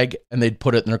their bag and they'd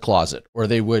put it in their closet, or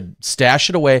they would stash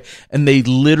it away, and they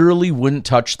literally wouldn't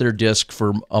touch their disc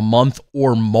for a month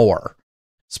or more.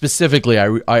 Specifically,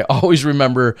 I always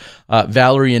remember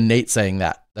Valerie and Nate saying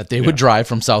that they would drive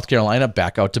from South Carolina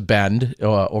back out to Bend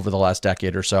over the last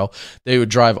decade or so. They would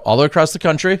drive all the way across the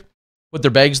country, put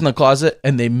their bags in the closet,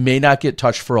 and they may not get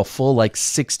touched for a full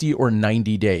 60 or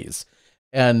 90 days.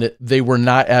 And they were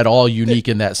not at all unique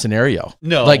in that scenario.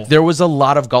 No. There was a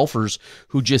lot of golfers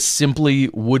who just simply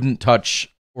wouldn't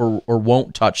touch or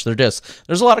won't touch their disc.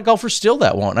 There's a lot of golfers still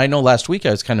that won't. I know last week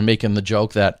I was kind of making the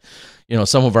joke that,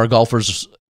 some of our golfers,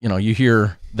 you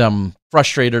hear them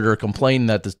frustrated or complain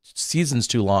that the season's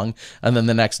too long, and then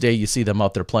the next day you see them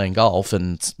out there playing golf,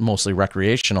 and it's mostly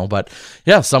recreational. But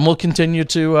yeah, some will continue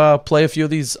to play a few of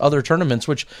these other tournaments,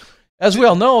 which, as we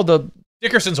all know,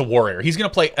 Dickerson's a warrior. He's going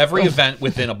to play every event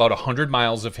within about 100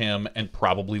 miles of him and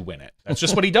probably win it. That's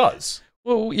just what he does.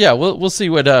 Well, yeah, we'll see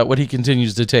what he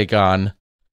continues to take on.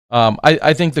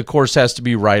 I think the course has to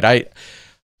be right.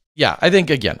 I think,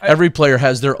 again, every player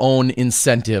has their own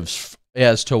incentives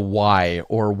as to why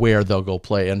or where they'll go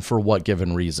play and for what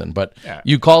given reason. But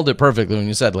you called it perfectly when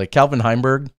you said, Calvin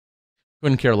Heimberg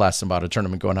couldn't care less about a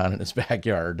tournament going on in his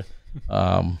backyard.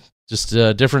 Just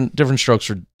different strokes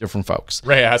for different folks.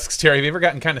 Ray asks, Terry, have you ever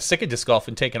gotten kind of sick of disc golf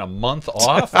and taken a month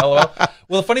off? LOL.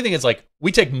 Well, the funny thing is,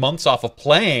 we take months off of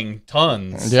playing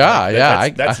tons. Yeah,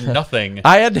 that's nothing.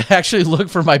 I had to actually look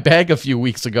for my bag a few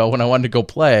weeks ago when I wanted to go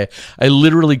play. I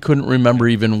literally couldn't remember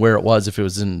even where it was, if it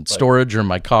was in storage or in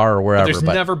my car or wherever. There's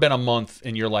never been a month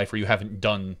in your life where you haven't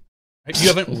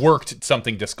worked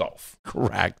something disc golf.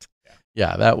 Correct.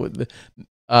 Yeah, that would...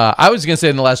 I was going to say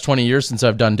in the last 20 years since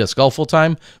I've done disc golf full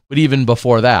time, but even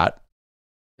before that,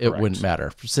 it wouldn't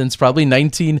matter. Since probably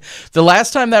the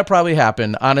last time that probably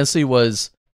happened, honestly,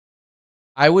 was,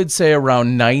 I would say,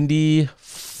 around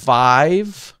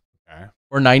 95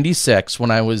 or 96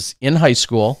 when I was in high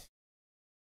school.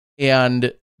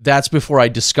 And that's before I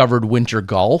discovered winter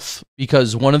golf,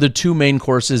 because one of the two main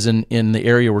courses in the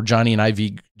area where Johnny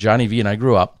V and I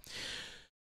grew up,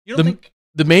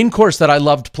 the main course that I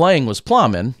loved playing was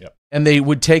Plowman. Yep. And they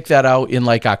would take that out in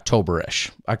like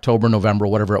October-ish, October, November,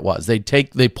 whatever it was. They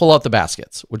pull out the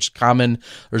baskets, which is common.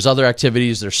 There's other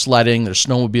activities. There's sledding. There's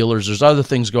snowmobilers. There's other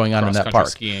things going on in that park.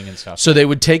 Skiing and stuff. So they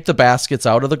would take the baskets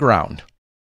out of the ground.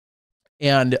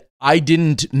 And I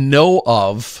didn't know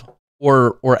of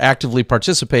or actively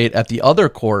participate at the other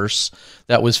course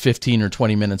that was 15 or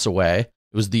 20 minutes away.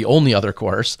 It was the only other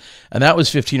course, and that was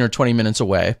 15 or 20 minutes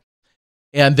away.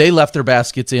 And they left their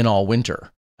baskets in all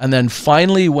winter. And then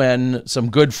finally, when some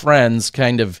good friends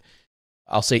kind of,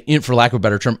 I'll say, for lack of a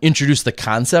better term, introduced the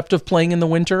concept of playing in the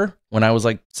winter, when I was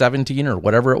like 17 or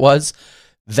whatever it was,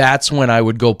 that's when I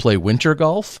would go play winter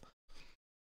golf.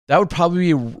 That would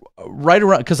probably be right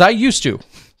around, because I used to,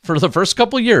 for the first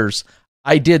couple of years,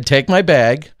 I did take my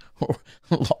bag,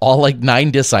 all like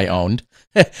 9 discs I owned,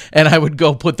 and I would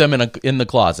go put them in the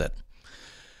closet.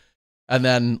 And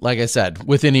then, like I said,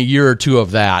 within a year or two of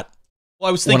that, well,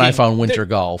 I was thinking, when I found winter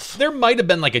golf. There might have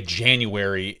been like a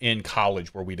January in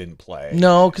college where we didn't play.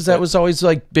 No, because that was always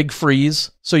like big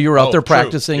freeze. So you were out there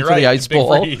practicing for the ice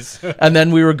bowl. And then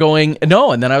we were going, and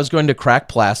then I was going to Crack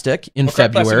Plastic in February.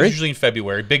 Crack Plastic was usually in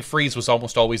February. Big Freeze was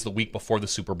almost always the week before the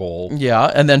Super Bowl.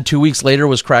 Yeah, and then 2 weeks later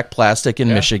was Crack Plastic in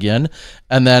Michigan.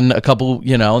 And then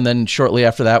and then shortly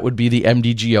after that would be the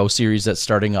MDGO series that's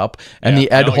starting up. And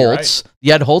the Ed Holtz. Right.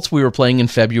 The Ed Holtz we were playing in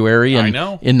February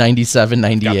in 97,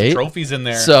 98. Got the trophies in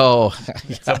there. So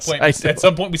at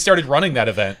some point we started running that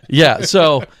event. Yeah,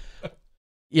 so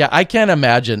yeah, I can't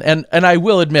imagine. And I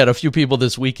will admit, a few people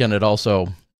this weekend had also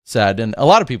said, and a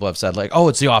lot of people have said, like, oh,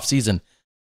 it's the off season.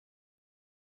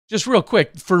 Just real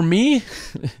quick, for me,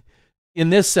 in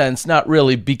this sense, not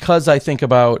really, because I think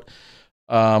about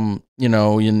being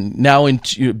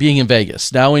in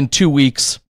Vegas. Now in 2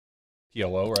 weeks,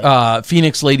 PLO, right?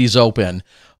 Phoenix Ladies Open.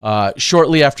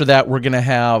 Shortly after that, we're going to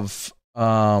have,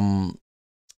 I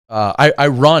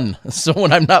run. So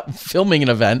when I'm not filming an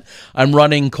event, I'm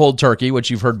running Cold Turkey,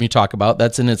 which you've heard me talk about.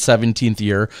 That's in its 17th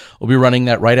year. We'll be running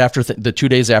that right after the 2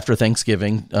 days after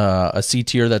Thanksgiving, a C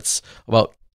tier that's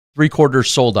about 3/4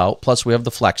 sold out. Plus we have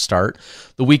the Flex Start.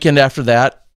 The weekend after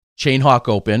that, Chain Hawk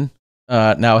Open,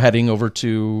 now heading over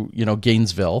to,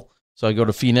 Gainesville. So I go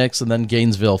to Phoenix and then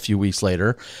Gainesville a few weeks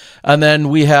later. And then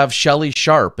we have Shelly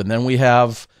Sharp, and then we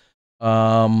have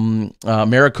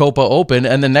Maricopa Open.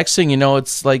 And the next thing you know,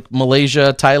 it's like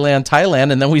Malaysia,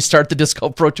 Thailand, and then we start the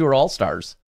Disco Pro Tour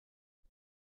All-Stars.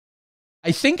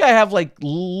 I think I have like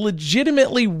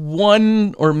legitimately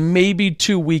 1 or maybe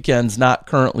 2 weekends not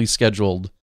currently scheduled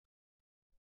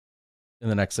in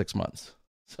the next 6 months.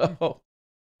 So, are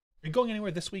you going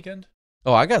anywhere this weekend?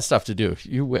 Oh, I got stuff to do.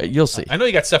 You'll see. I know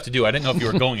you got stuff to do. I didn't know if you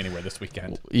were going anywhere this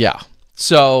weekend. Yeah.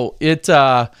 So there's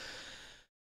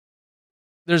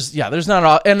not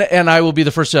all, and I will be the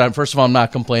first time. First of all, I'm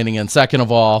not complaining, and second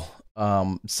of all,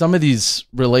 some of these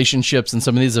relationships and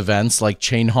some of these events, like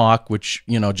Chain Hawk, which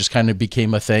just kind of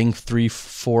became a thing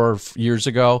 3-4 years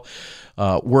ago,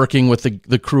 working with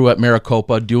the crew at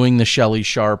Maricopa, doing the Shelly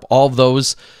Sharp, all of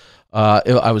those.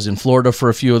 I was in Florida for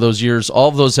a few of those years. All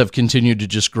of those have continued to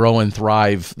just grow and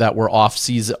thrive. That were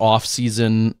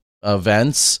off-season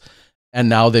events, and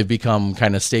now they've become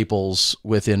kind of staples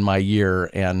within my year.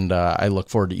 And I look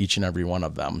forward to each and every one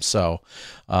of them. So,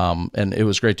 and it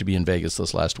was great to be in Vegas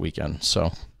this last weekend.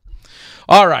 So,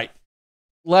 all right,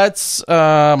 let's.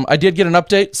 I did get an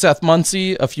update. Seth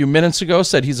Munsey a few minutes ago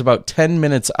said he's about 10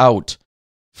 minutes out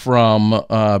from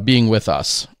being with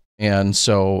us. And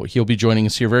so he'll be joining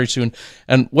us here very soon.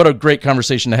 And what a great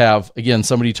conversation to have. Again,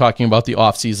 somebody talking about the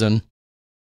off season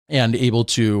and able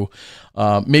to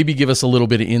maybe give us a little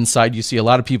bit of insight. You see a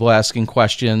lot of people asking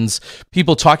questions,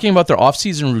 people talking about their off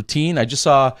season routine. I just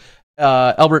saw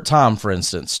Albert Tom, for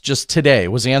instance, just today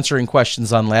was answering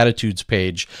questions on Latitude's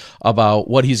page about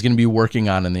what he's going to be working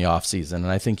on in the off season.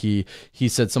 And I think he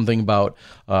said something about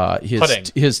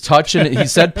his touch, and he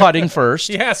said putting first.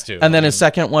 He has to. And then his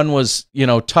second one was,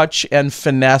 touch and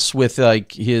finesse with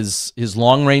like his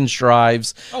long range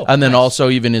drives. And then also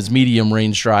even his medium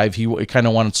range drive. He kind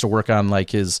of wants to work on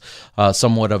like his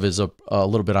somewhat of his a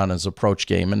little bit on his approach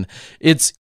game. And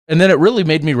then it really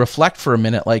made me reflect for a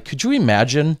minute. Like, could you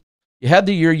imagine? You had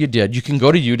the year you did. You can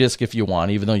go to UDisc if you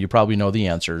want, even though you probably know the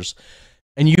answers.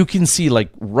 And you can see, like,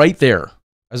 right there,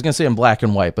 I was going to say in black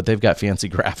and white, but they've got fancy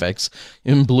graphics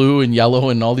in blue and yellow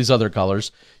and all these other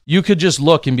colors. You could just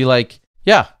look and be like,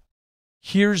 yeah,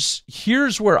 here's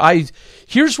where I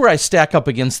stack up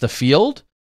against the field,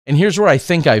 and here's where I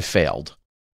think I've failed.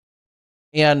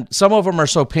 And some of them are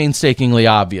so painstakingly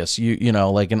obvious. You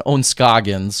know, like an Owen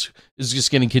Scoggins is just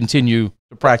going to continue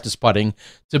to practice putting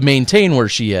to maintain where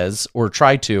she is or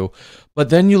try to. But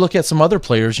then you look at some other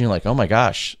players and you're like, oh my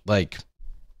gosh, like.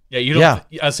 Yeah, you don't.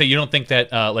 Yeah. I say you don't think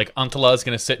that like Antala is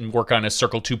going to sit and work on his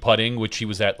circle 2 putting, which he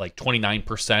was at like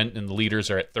 29%, and the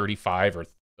leaders are at 35 or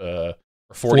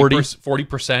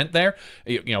 40% there.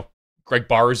 You know, Greg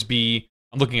Barsby.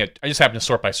 I'm looking at. I just happen to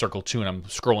sort by circle 2, and I'm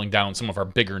scrolling down some of our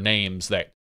bigger names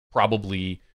that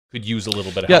probably could use a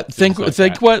little bit of help.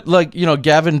 Think what, like, you know,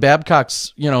 Gavin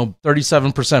Babcock's, you know,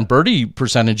 37% birdie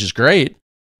percentage is great,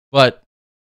 but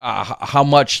how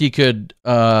much he could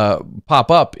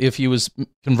pop up if he was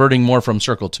converting more from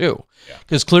circle 2.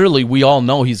 Because clearly we all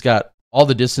know he's got all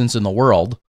the distance in the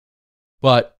world,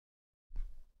 but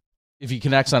if he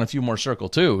connects on a few more circle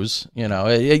 2s, you know,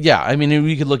 I mean,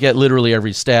 we could look at literally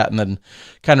every stat and then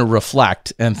kind of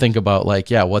reflect and think about, like,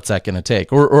 yeah, what's that going to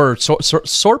take? Or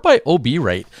sort by OB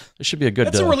rate. This should be a good.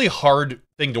 That's a really hard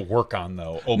thing to work on,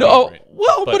 though. OB rate.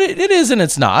 Well, but it is and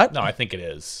it's not. No, I think it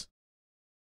is.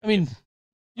 I mean,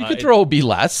 you could throw OB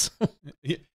less.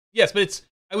 Yes, but it's.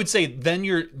 I would say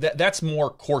then that's more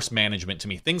course management to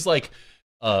me. Things like,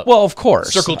 well, of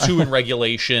course, circle 2 in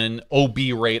regulation, OB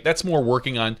rate. That's more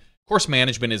working on. Course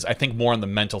management is, I think, more on the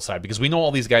mental side, because we know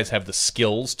all these guys have the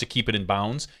skills to keep it in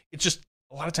bounds. It's just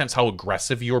a lot of times how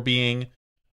aggressive you're being.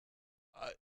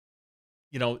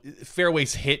 You know,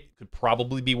 fairways hit could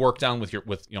probably be worked on with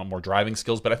more driving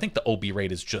skills, but I think the OB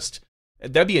rate is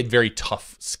that'd be a very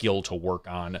tough skill to work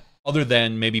on. Other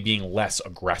than maybe being less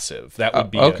aggressive, that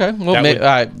would be okay.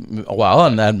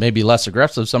 And that maybe less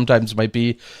aggressive sometimes might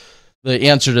be the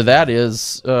answer to that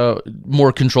is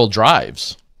more controlled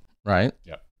drives, right?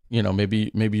 Yeah. You know, maybe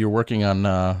you're working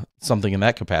on something in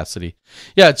that capacity.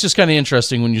 Yeah, it's just kind of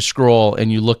interesting when you scroll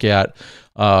and you look at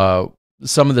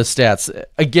some of the stats.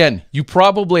 Again, you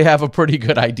probably have a pretty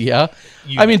good idea.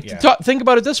 Think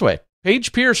about it this way.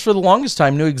 Paige Pierce, for the longest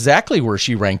time, knew exactly where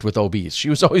she ranked with OBs. She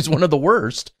was always one of the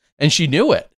worst, and she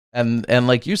knew it. And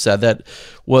like you said, that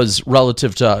was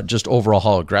relative to just overall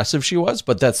how aggressive she was,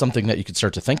 but that's something that you could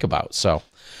start to think about. So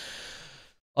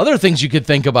other things you could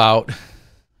think about,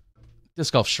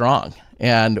 Disc Golf Strong.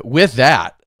 And with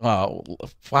that,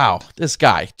 wow, this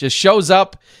guy just shows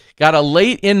up, got a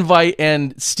late invite,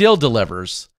 and still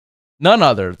delivers. None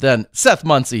other than Seth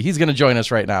Munsey. He's going to join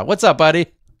us right now. What's up, buddy?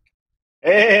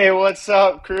 Hey, what's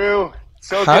up, crew?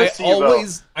 So good to see you.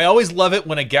 I always love it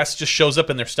when a guest just shows up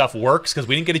and their stuff works, because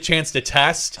we didn't get a chance to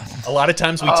test. A lot of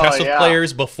times we test with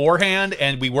players beforehand,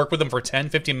 and we work with them for 10,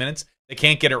 15 minutes. They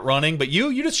can't get it running, but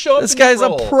you just show up. This guy's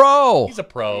a pro. He's a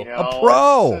pro. You know, a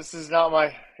pro. This is not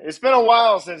my. It's been a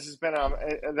while since I've been on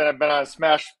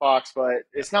SmashBoxx, but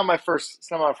it's not my first. It's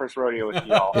not my first rodeo with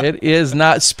y'all. It is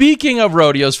not. Speaking of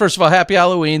rodeos, first of all, happy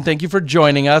Halloween! Thank you for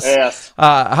joining us. Yes.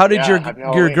 How did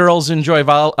your girls enjoy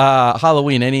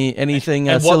Halloween?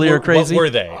 Anything silly or crazy? What were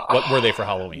they? What were they for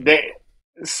Halloween?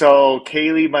 So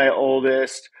Kaylee, my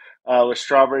oldest, was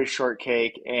strawberry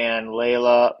shortcake, and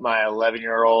Layla, my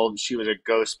 11-year-old, she was a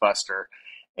Ghostbuster,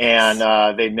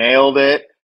 and they nailed it.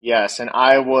 Yes, and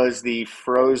I was the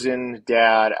frozen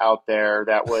dad out there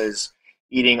that was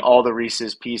eating all the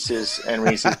Reese's Pieces and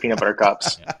Reese's Peanut Butter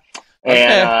Cups.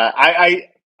 And I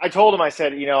told him, I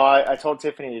said, I told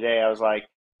Tiffany today, I was like,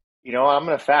 I'm going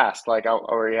to fast. Like, I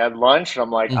already had lunch, and I'm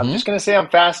like, I'm just going to say I'm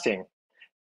fasting.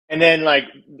 And then, like,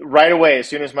 right away, as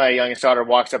soon as my youngest daughter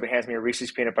walks up and hands me a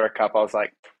Reese's Peanut Butter Cup, I was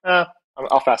like,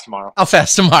 I'll fast tomorrow.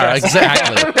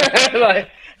 Exactly. Like,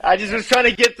 I just was trying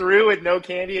to get through with no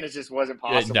candy, and it just wasn't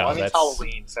possible. No, it's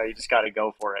Halloween, so you just got to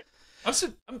go for it.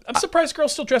 I'm surprised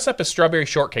girls still dress up as strawberry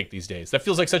shortcake these days. That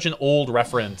feels like such an old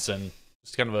reference and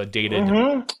just kind of a dated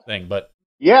thing. But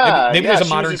maybe there's a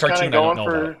modern cartoon I don't know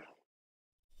about.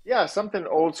 Yeah, something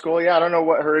old school. Yeah, I don't know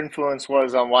what her influence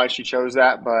was on why she chose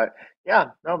that, but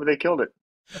but they killed it.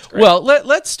 Well,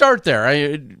 let's start there.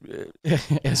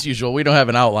 As usual, we don't have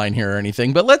an outline here or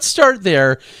anything, but let's start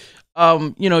there.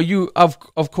 You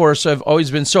of course have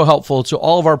always been so helpful to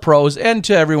all of our pros and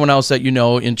to everyone else that you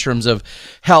know in terms of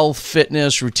health,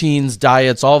 fitness, routines,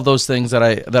 diets, all of those things that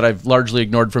I've largely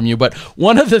ignored from you. But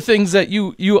one of the things that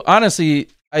you honestly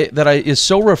is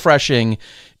so refreshing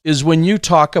is when you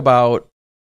talk about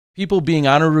people being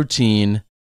on a routine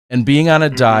and being on a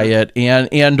diet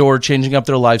and or changing up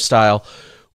their lifestyle.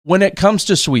 When it comes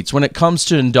to sweets, when it comes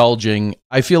to indulging,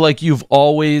 I feel like you've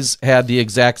always had the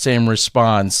exact same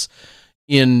response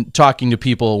in talking to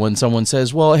people when someone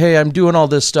says, well, hey, I'm doing all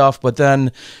this stuff, but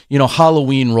then,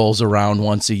 Halloween rolls around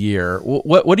once a year.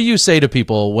 What do you say to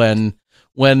people when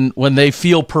they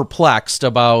feel perplexed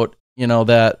about,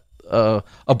 that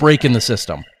a break in the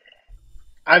system?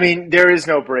 I mean, there is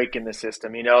no break in the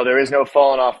system. There is no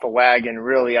falling off the wagon,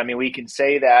 really. I mean, we can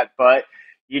say that, but,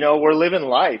 we're living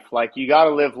life. Like, you got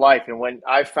to live life. And when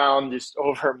I found just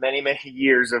over many, many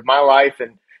years of my life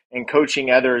and coaching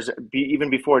others, even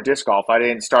before disc golf, I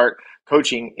didn't start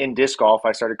coaching in disc golf.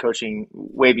 I started coaching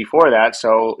way before that.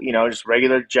 So, just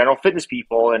regular general fitness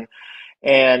people.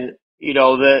 And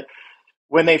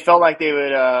when they felt like they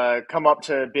would come up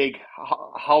to a big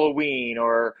Halloween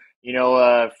or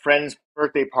a friend's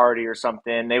birthday party or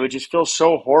something, they would just feel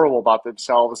so horrible about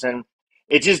themselves, and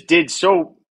it just did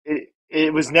so.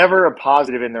 It was never a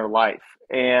positive in their life,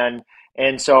 and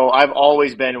so I've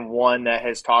always been one that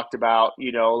has talked about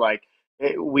like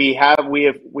we have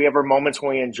our moments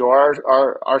when we enjoy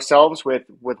ourselves with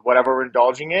whatever we're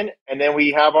indulging in, and then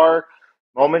we have our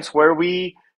moments where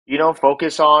we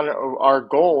focus on our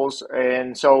goals.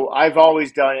 And so I've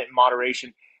always done it in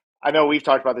moderation. I know we've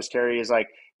talked about this, Terry, is like,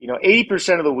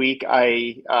 80% of the week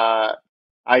I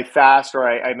fast or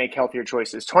I make healthier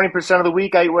choices. 20% of the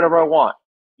week I eat whatever I want,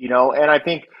 and I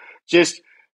think just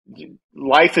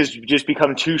life has just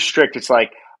become too strict. It's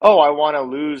like, oh, I want to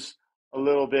lose a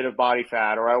little bit of body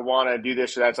fat, or I want to do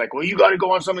this or that. It's like, well, you got to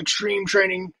go on some extreme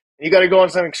training. You got to go on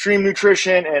some extreme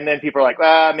nutrition, and then people are like,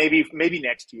 maybe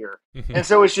next year. And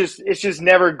so it's just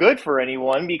never good for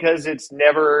anyone, because it's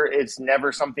never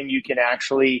something you can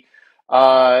actually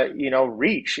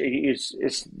reach.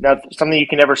 It's not something you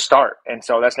can never start. And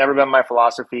so that's never been my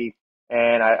philosophy,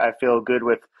 and I feel good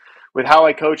with how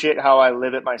I coach it, how I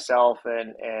live it myself,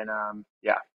 and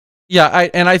yeah. Yeah,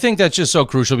 I think that's just so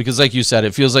crucial, because, like you said,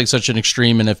 it feels like such an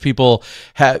extreme, and if people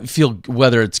feel,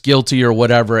 whether it's guilty or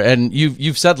whatever, and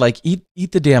you've said, like, eat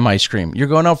the damn ice cream. You're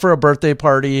going out for a birthday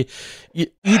party,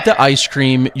 eat the ice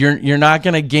cream. You're not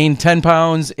going to gain 10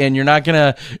 pounds, and you're not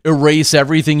going to erase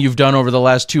everything you've done over the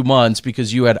last 2 months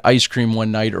because you had ice cream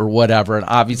one night or whatever. And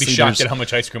obviously, be shocked at how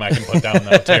much ice cream I can put down,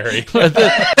 though, Terry.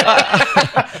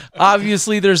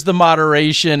 Obviously, there's the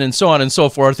moderation and so on and so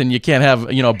forth, and you can't have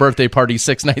a birthday party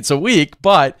 6 nights a week.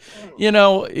 But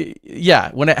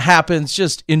yeah, when it happens,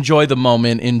 just enjoy the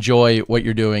moment, enjoy what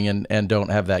you're doing, and don't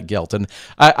have that guilt. And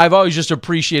I've always just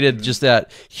appreciated just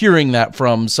that, hearing that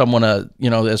from someone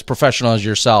as professional as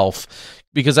yourself,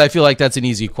 because I feel like that's an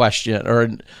easy question, or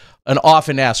an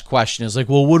often asked question is like,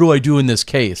 well, what do I do in this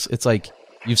case? It's like,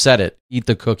 you've said it: eat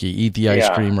the cookie, eat the ice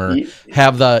cream, or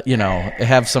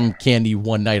have some candy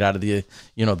one night out of the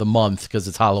the month because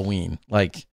it's Halloween.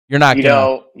 Like, you're not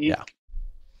gonna.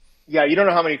 Yeah, you don't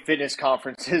know how many fitness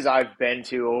conferences I've been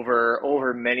to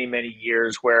over many, many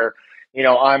years where,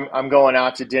 I'm going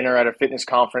out to dinner at a fitness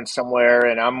conference somewhere,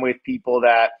 and I'm with people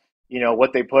that,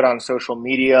 what they put on social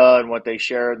media and what they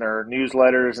share in their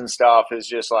newsletters and stuff is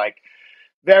just like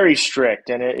very strict.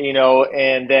 And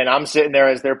and then I'm sitting there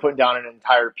as they're putting down an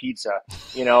entire pizza,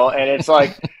 and it's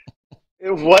like,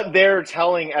 what they're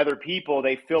telling other people,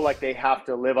 they feel like they have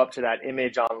to live up to that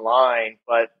image online,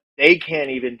 but they can't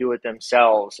even do it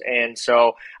themselves. And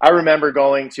so I remember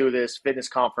going to this fitness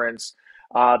conference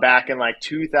back in like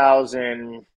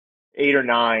 2008 or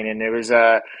 9, and it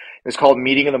was called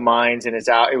Meeting of the Minds, and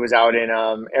it was out in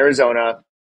Arizona.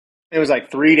 It was like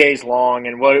 3 days long,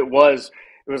 and what it was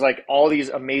like all these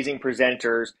amazing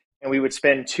presenters, and we would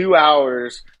spend 2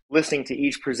 hours listening to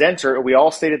each presenter. We all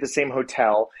stayed at the same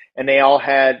hotel, and they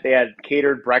had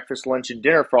catered breakfast, lunch, and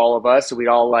dinner for all of us. So we'd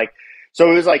all so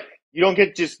it was like, you don't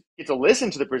get to listen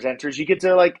to the presenters. You get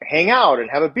to like hang out and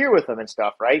have a beer with them and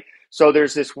stuff, right? So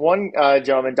there's this one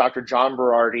gentleman, Dr. John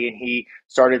Berardi, and he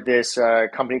started this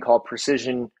company called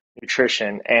Precision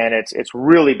Nutrition, and it's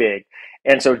really big.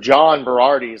 And so John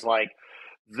Berardi is like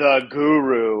the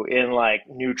guru in like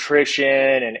nutrition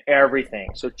and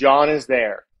everything. So John is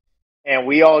there, and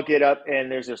we all get up,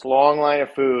 and there's this long line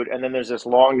of food, and then there's this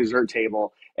long dessert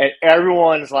table, and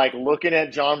everyone's like looking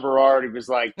at John Berardi, was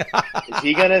like, is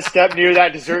he gonna step near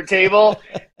that dessert table?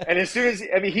 And as soon as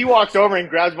he walks over and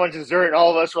grabs a bunch of dessert, and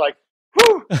all of us were like,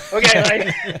 whew, okay,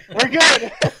 like, we're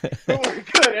good. We're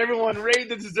good. Everyone raid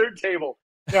the dessert table.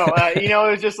 No,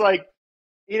 it was just like,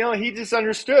 he just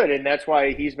understood, and that's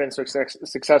why he's been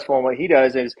successful in what he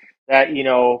does, is that,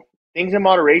 things in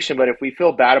moderation. But if we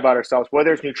feel bad about ourselves,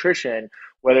 whether it's nutrition,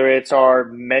 whether it's our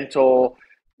mental,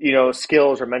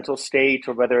 skills or mental state,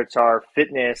 or whether it's our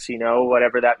fitness,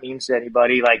 whatever that means to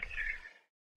anybody, like,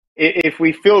 if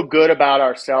we feel good about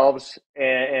ourselves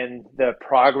and the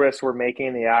progress we're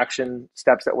making, the action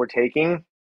steps that we're taking,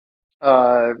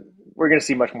 we're going to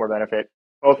see much more benefit.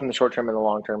 both in the short term and the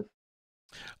long term.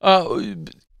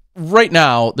 Right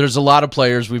now, there's a lot of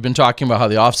players. We've been talking about how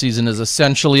the offseason is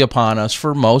essentially upon us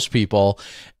for most people.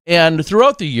 And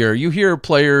throughout the year, you hear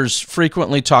players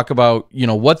frequently talk about,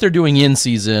 what they're doing in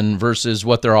season versus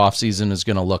what their off season is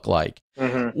going to look like.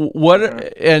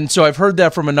 And so I've heard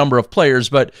that from a number of players,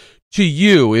 but to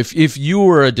you, if you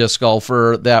were a disc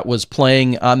golfer that was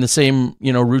playing on the same,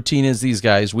 routine as these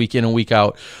guys week in and week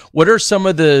out, what are some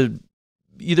of the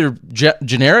either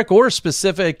generic or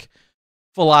specific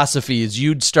philosophies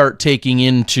you'd start taking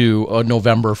into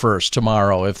November 1st,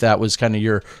 tomorrow, if that was kind of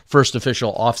your first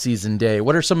official off-season day?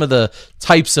 What are some of the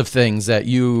types of things that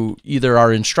you either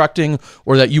are instructing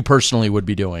or that you personally would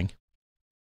be doing?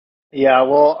 Yeah,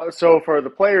 well, so for the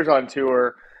players on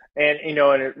tour, and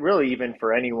and it really even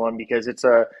for anyone, because it's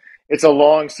a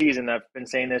long season. I've been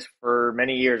saying this for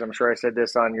many years. I'm sure I said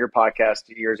this on your podcast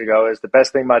years ago, is the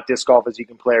best thing about disc golf is you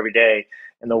can play every day.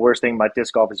 And the worst thing about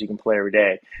disc golf is you can play every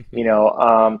day,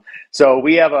 So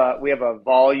we have a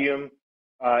volume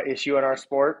issue in our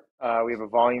sport. We have a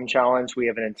volume challenge. We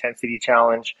have an intensity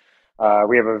challenge.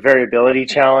 We have a variability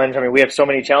challenge. I mean, we have so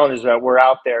many challenges that we're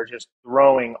out there just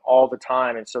throwing all the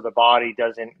time. And so the body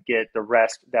doesn't get the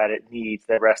rest that it needs,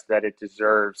 the rest that it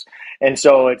deserves. And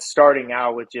so it's starting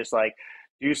out with just like,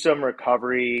 do some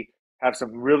recovery, have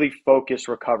some really focused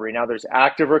recovery. Now there's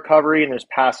active recovery and there's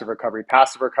passive recovery.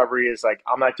 Passive recovery is like,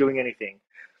 I'm not doing anything.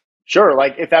 Sure.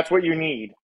 Like if that's what you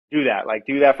need, do that. Like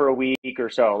do that for a week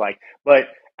or so. But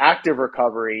active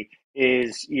recovery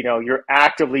is, you're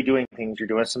actively doing things. You're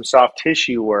doing some soft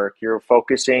tissue work. You're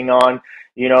focusing on,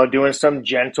 doing some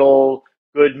gentle,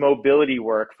 good mobility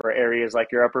work for areas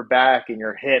like your upper back and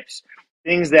your hips,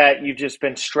 things that you've just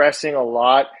been stressing a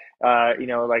lot.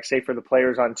 Like say for the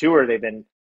players on tour, they've been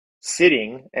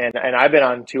sitting, and I've been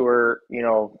on tour,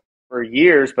 for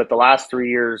years, but the last 3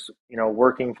 years,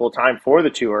 working full time for the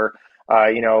tour,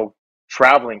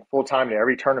 traveling full time to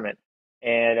every tournament.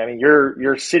 And I mean,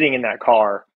 you're sitting in that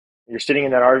car, you're sitting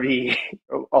in that RV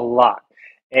a lot.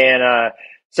 And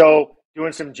so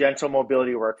doing some gentle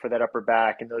mobility work for that upper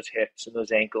back and those hips and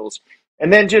those ankles.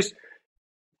 And then just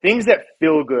things that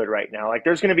feel good right now. Like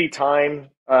there's going to be time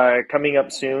coming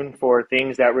up soon for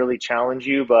things that really challenge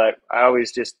you, but I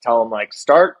always just tell them like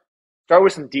start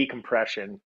with some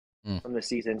decompression from the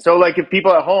season. So like if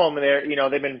people at home and they're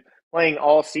they've been playing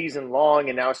all season long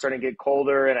and now it's starting to get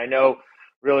colder, and I know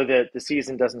really the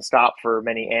season doesn't stop for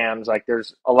many AMs. Like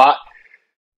there's a lot.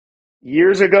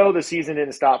 Years ago the season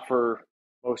didn't stop for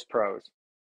most pros.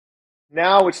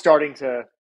 Now it's starting to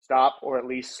stop, or at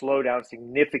least slow down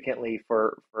significantly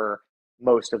for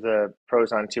most of the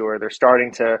pros on tour. They're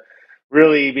starting to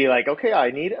really be like, okay, I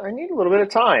need a little bit of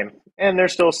time. And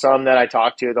there's still some that I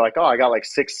talk to, they're like, oh, I got like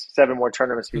 6-7 more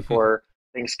tournaments before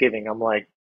Thanksgiving. I'm like,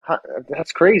 huh,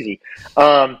 that's crazy.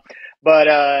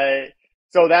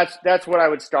 So that's what I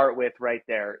would start with right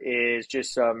there, is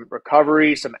just some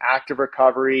recovery, some active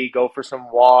recovery, go for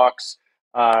some walks,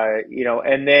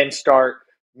 and then start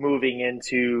moving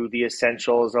into the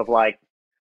essentials of like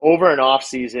over and off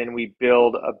season, we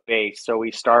build a base. So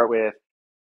we start with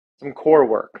some core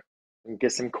work and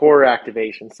get some core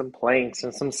activation, some planks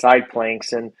and some side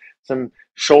planks and some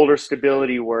shoulder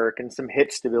stability work and some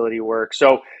hip stability work.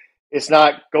 So it's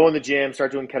not go in the gym,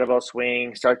 start doing kettlebell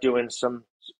swing, start doing some,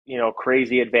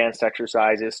 crazy advanced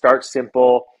exercises, start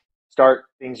simple, start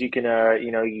things you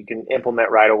can implement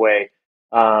right away.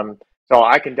 So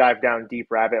I can dive down deep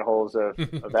rabbit holes of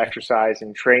exercise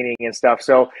and training and stuff.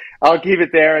 So I'll keep it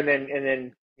there and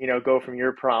then go from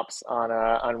your prompts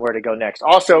on where to go next.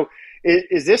 Also,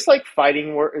 is this like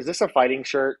fighting work? Is this a fighting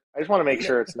shirt? I just want to make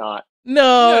sure it's not.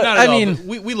 No, not at all.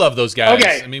 We love those guys.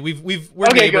 Okay. I mean, we're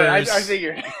okay, neighbors. good. I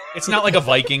figured. It's not like a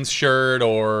Vikings shirt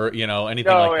or anything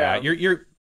like that.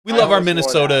 We love our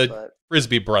Minnesota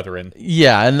Frisbee brethren.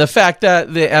 Yeah, and the fact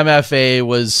that the MFA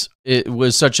was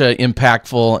such an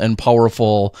impactful and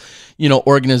powerful,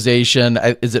 organization.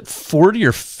 Is it 40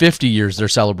 or 50 years they're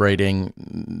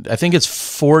celebrating? I think it's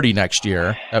 40 next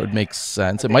year. That would make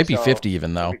sense. It might be 50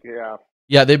 even though. Yeah.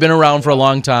 Yeah, they've been around for a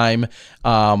long time,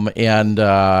 or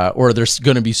they're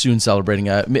going to be soon celebrating.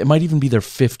 It might even be their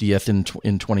 50th in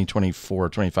 2024,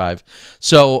 25.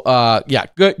 So,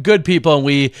 good people. And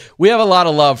we have a lot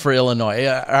of love for Illinois.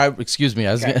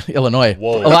 Illinois.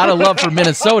 Whoa. A lot of love for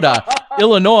Minnesota.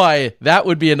 Illinois, that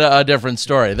would be a different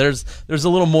story. There's a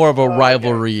little more of a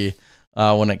rivalry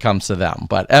when it comes to them.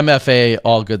 But MFA,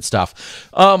 all good stuff.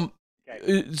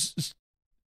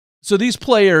 So these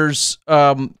players,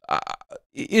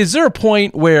 is there a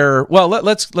point where? Well,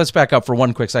 let's back up for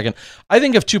one quick second. I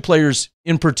think of two players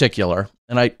in particular,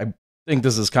 and I think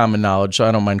this is common knowledge, so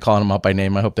I don't mind calling them out by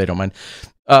name. I hope they don't mind.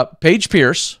 Paige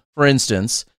Pierce, for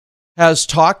instance, has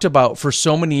talked about for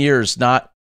so many years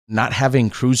not having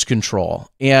cruise control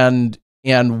and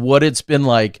what it's been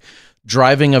like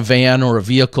driving a van or a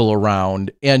vehicle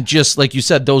around, and just like you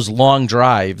said, those long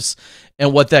drives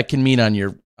and what that can mean on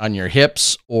your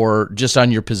hips or just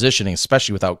on your positioning,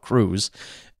 especially without cruise.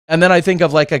 And then I think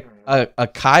of like a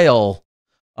Kyle,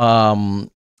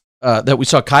 that we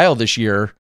saw Kyle this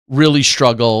year really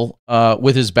struggle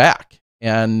with his back,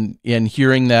 and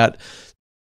hearing that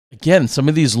again, some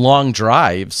of these long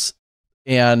drives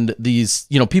and these,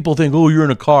 people think, oh, you're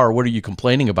in a car, what are you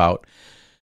complaining about?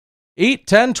 8,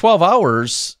 10, 12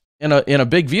 hours in a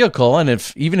big vehicle,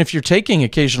 and even if you're taking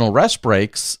occasional rest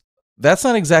breaks, that's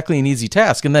not exactly an easy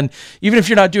task. And then even if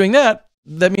you're not doing that,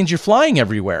 that means you're flying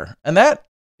everywhere, and that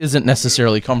isn't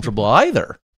necessarily comfortable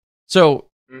either. So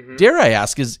dare I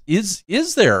ask,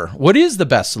 is there, what is the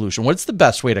best solution? What's the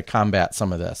best way to combat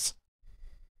some of this?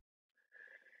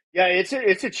 Yeah,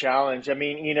 it's a challenge. I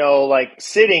mean, like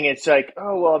sitting, it's like,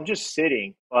 oh well, I'm just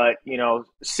sitting, but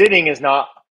sitting's like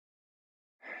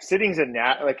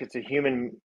it's a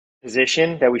human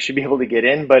position that we should be able to get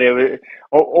in, but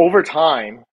over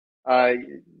time,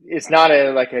 it's not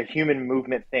like a human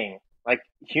movement thing. Like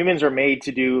humans are made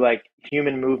to do like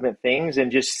human movement things,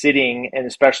 and just sitting, and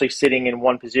especially sitting in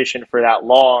one position for that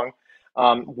long,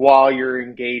 while you're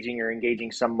engaging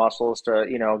some muscles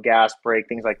to, gas, brake,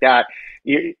 things like that.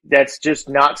 That's just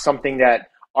not something that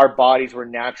our bodies were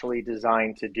naturally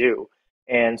designed to do.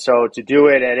 And so to do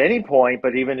it at any point,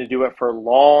 but even to do it for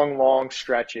long, long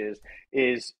stretches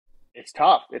it's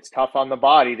tough. It's tough on the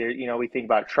body. There, we think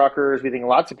about truckers, we think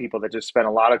lots of people that just spend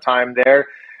a lot of time there.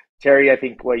 Terry, I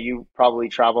think you probably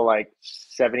travel like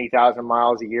 70,000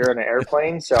 miles a year in an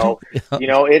airplane. So,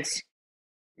 it's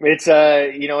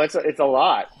a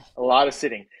lot of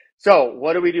sitting. So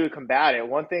what do we do to combat it?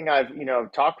 One thing I've,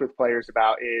 talked with players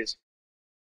about is,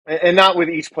 and not with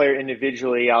each player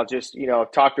individually, I'll just,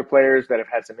 talk to players that have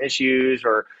had some issues,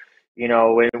 or,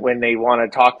 when they want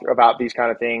to talk about these kind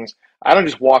of things, I don't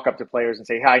just walk up to players and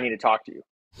say, "Hi, I need to talk to you."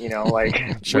 Like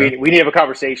Sure. we need to have a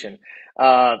conversation.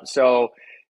 But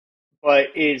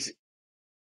is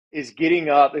getting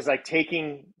up, is like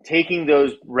taking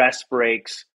those rest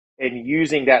breaks and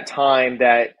using that time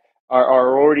that are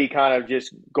already kind of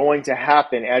just going to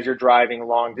happen as you're driving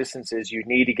long distances. You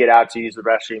need to get out to use the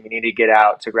restroom. You need to get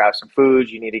out to grab some food.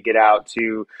 You need to get out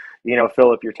to,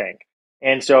 fill up your tank.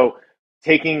 And so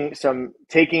taking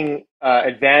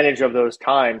advantage of those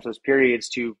times, those periods,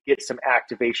 to get some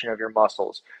activation of your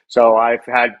muscles. So I've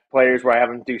had players where I have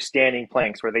them do standing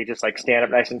planks, where they just like stand up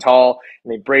nice and tall,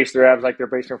 and they brace their abs like they're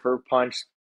bracing for a punch,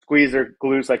 squeeze their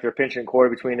glutes like they're pinching a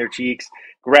cord between their cheeks,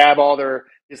 grab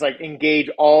just like engage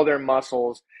all their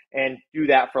muscles, and do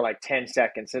that for like 10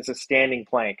 seconds. It's a standing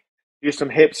plank. Do some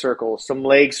hip circles, some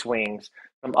leg swings,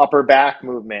 some upper back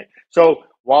movement. So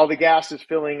while the gas is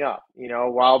filling up,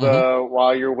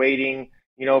 while you're waiting,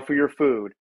 for your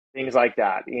food, things like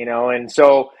that, and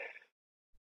so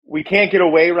we can't get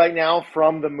away right now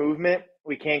from the movement.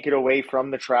 We can't get away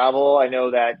from the travel. I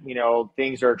know that,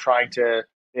 things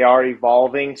they are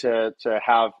evolving to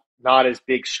have not as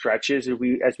big stretches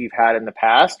as we've had in the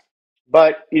past,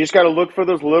 but you just got to look for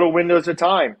those little windows of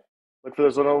time. Look for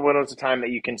those little windows of time that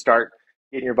you can start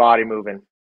getting your body moving.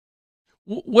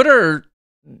 What are,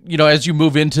 as you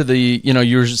move into the,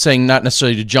 you're saying not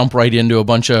necessarily to jump right into a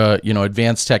bunch of,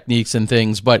 advanced techniques and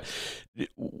things, but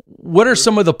what are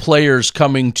some of the players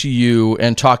coming to you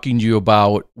and talking to you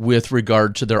about with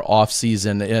regard to their off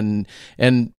season?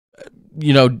 And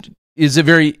is it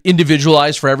very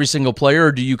individualized for every single player,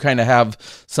 or do you kind of have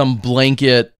some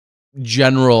blanket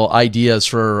general ideas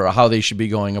for how they should be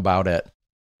going about it?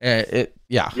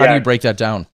 How do you break that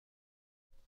down?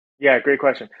 Yeah, great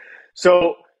question.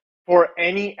 So for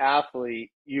any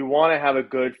athlete, you want to have a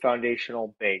good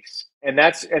foundational base. And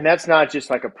that's not just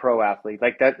like a pro athlete,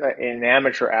 like that, an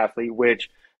amateur athlete, which,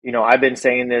 I've been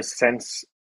saying this since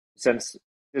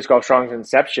Disc Golf Strong's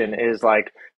inception, is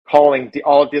like calling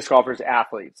all disc golfers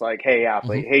athletes, like, hey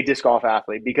athlete, hey disc golf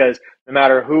athlete, because no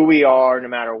matter who we are, no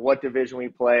matter what division we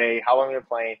play, how long we're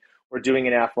playing, we're doing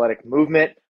an athletic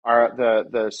movement.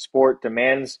 The sport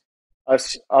demands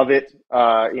us of it,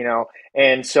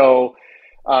 and so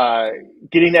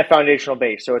getting that foundational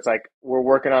base. So it's like we're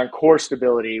working on core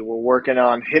stability, we're working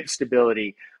on hip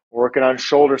stability, we're working on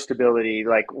shoulder stability.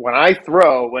 Like when I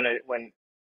throw, when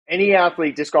any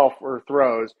athlete disc golfer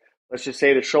throws, let's just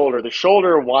say the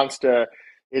shoulder wants to,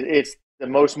 it's the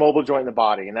most mobile joint in the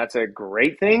body, and that's a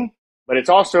great thing, but it's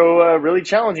also a really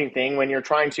challenging thing when you're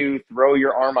trying to throw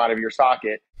your arm out of your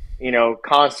socket,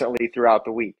 constantly throughout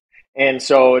the week. And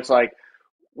so it's like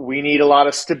we need a lot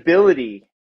of stability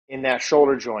in that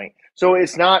shoulder joint. So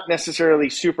it's not necessarily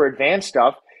super advanced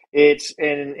stuff. It's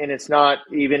not,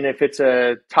 even if it's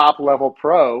a top level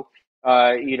pro,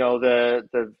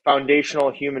 the foundational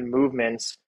human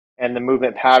movements and the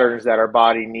movement patterns that our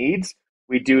body needs,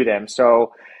 we do them.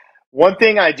 So one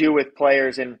thing I do with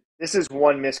players, and this is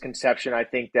one misconception I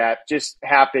think that just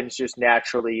happens just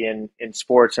naturally in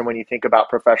sports, and when you think about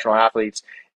professional athletes,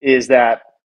 is that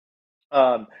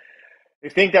they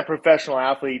think that professional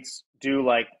athletes do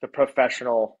like the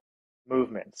professional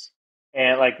movements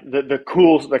and like the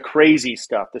cool, the crazy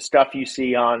stuff, the stuff you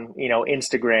see on,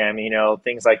 Instagram,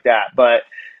 things like that. But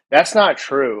that's not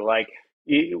true. Like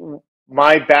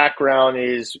my background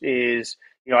is,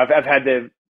 I've had a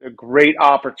great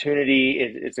opportunity.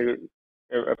 It's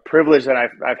a privilege that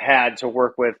I've had to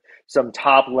work with some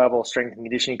top level strength and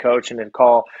conditioning coach, and then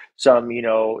call some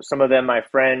of them my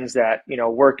friends that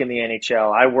work in the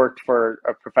NHL. I worked for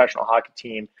a professional hockey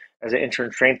team as an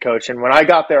interim strength coach, and when I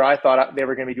got there, I thought they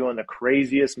were going to be doing the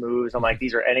craziest moves. I'm like,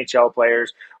 these are NHL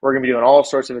players. We're going to be doing all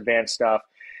sorts of advanced stuff,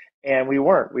 and we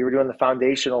weren't. We were doing the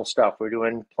foundational stuff. We were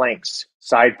doing planks,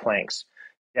 side planks,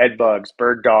 dead bugs,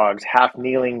 bird dogs, half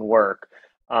kneeling work,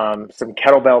 some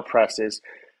kettlebell presses.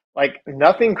 Like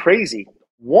nothing crazy.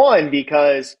 One,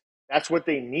 because that's what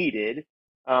they needed.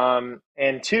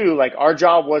 And two, like our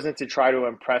job wasn't to try to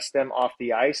impress them off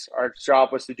the ice. Our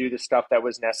job was to do the stuff that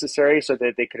was necessary so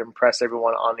that they could impress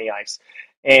everyone on the ice.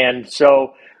 And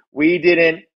so we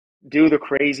didn't do the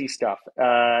crazy stuff.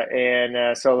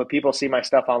 So the people see my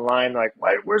stuff online, like,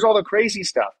 where's all the crazy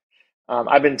stuff?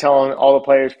 I've been telling all the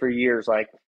players for years, like,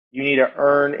 you need to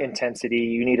earn intensity.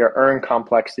 You need to earn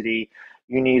complexity.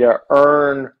 You need to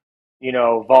earn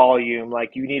volume.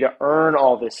 Like you need to earn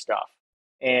all this stuff.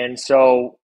 And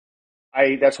so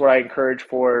that's what I encourage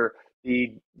for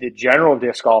the general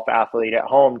disc golf athlete at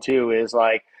home too, is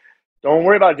like, don't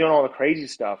worry about doing all the crazy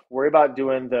stuff. Worry about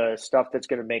doing the stuff that's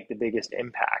going to make the biggest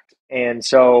impact. And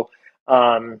so,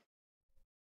 because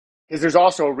there's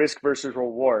also risk versus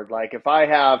reward. Like if I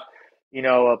have,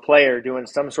 a player doing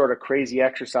some sort of crazy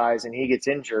exercise and he gets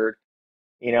injured,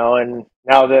 and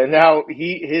now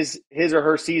his or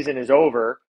her season is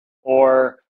over,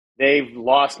 or they've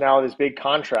lost now this big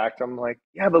contract. I'm like,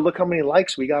 yeah, but look how many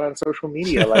likes we got on social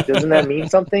media. Like, doesn't that mean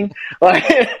something? Like,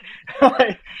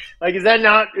 is that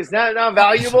not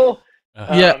valuable?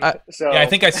 Yeah. I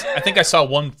think I saw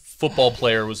one football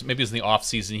player maybe it was in the off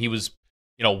season. He was,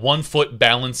 1 foot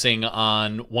balancing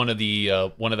on one of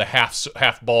the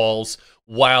half balls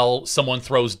while someone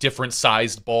throws different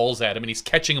sized balls at him, and he's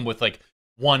catching them with like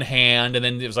one hand, and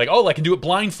then it was like, oh, I can do it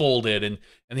blindfolded, and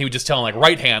he would just tell him like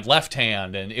right hand, left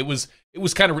hand, and it was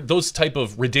kind of those type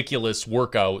of ridiculous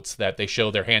workouts that they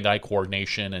show their hand-eye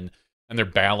coordination and their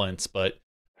balance. But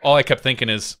all I kept thinking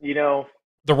is, the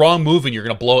wrong move and you're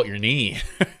gonna blow out your knee.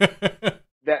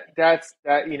 that's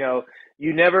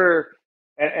you never,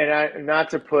 and not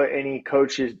to put any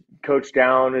coach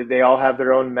down. They all have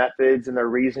their own methods and their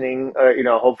reasoning,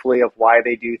 hopefully, of why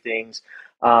they do things.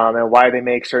 And why they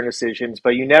make certain decisions,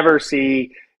 but you never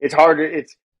see. It's hard.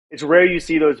 It's rare you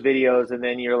see those videos, and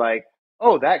then you're like,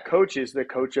 "Oh, that coach is the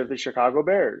coach of the Chicago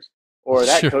Bears, or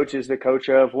that coach is the coach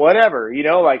of whatever."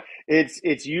 Like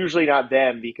it's usually not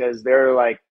them, because they're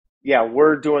like, "Yeah,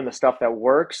 we're doing the stuff that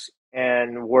works,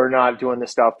 and we're not doing the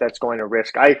stuff that's going to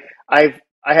risk." I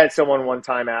had someone one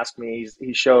time ask me.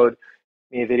 He showed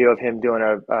me a video of him doing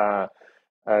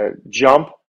a jump.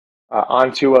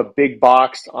 Onto a big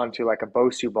box, onto like a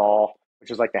Bosu ball, which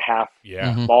is like the half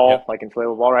ball, like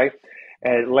inflatable ball, right?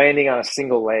 And landing on a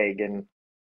single leg. And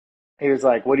he was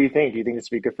like, "What do you think? Do you think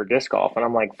this would be good for disc golf?" And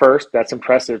I'm like, "First, that's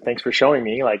impressive. Thanks for showing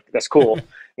me. Like, that's cool,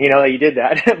 that you did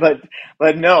that.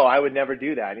 but no, I would never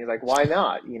do that." And he's like, "Why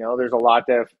not? There's a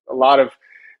lot of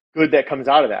good that comes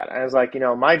out of that." And I was like,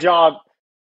 my job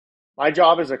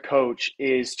as a coach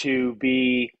is to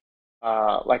be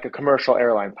like a commercial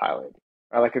airline pilot.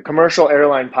 Like a commercial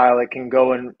airline pilot can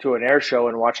go into an air show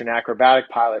and watch an acrobatic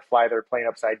pilot fly their plane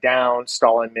upside down,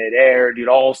 stall in midair, do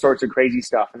all sorts of crazy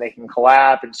stuff, and they can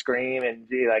clap and scream and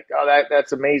be like, "Oh,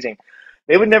 that's amazing."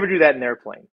 They would never do that in their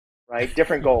plane, right?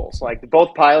 Different goals. Like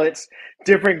both pilots,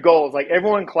 different goals. Like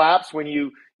everyone claps when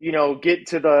you get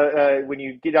to when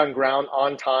you get on ground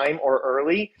on time or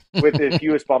early with the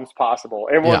fewest bumps possible.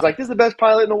 Everyone's like, "This is the best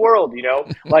pilot in the world,"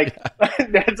 Like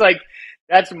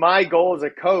that's my goal as a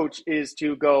coach, is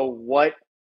to go, what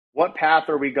path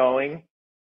are we going?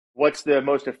 What's the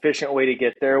most efficient way to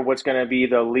get there? What's going to be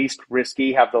the least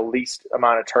risky, have the least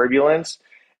amount of turbulence,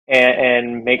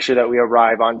 and make sure that we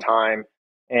arrive on time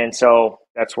And so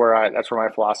that's where my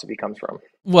philosophy comes from.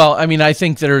 Well, I mean, I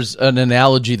think there's an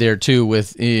analogy there too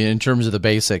with in terms of the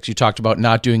basics. You talked about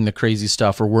not doing the crazy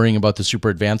stuff or worrying about the super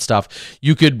advanced stuff.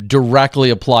 You could directly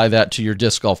apply that to your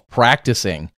disc golf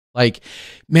practicing. Like,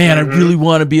 man, I really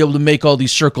want to be able to make all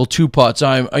these circle two putts.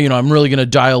 I'm really going to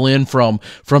dial in from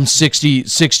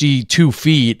 62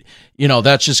 feet.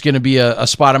 That's just going to be a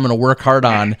spot I'm going to work hard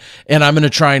on, and I'm going to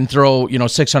try and throw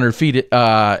 600 feet.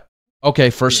 Okay,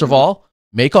 first of all,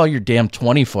 make all your damn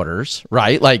 20-footers,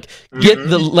 right? Like, get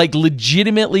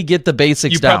legitimately get the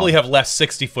basics down. You probably have less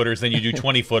 60-footers than you do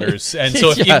 20-footers. And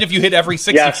so even if you hit every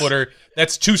 60-footer,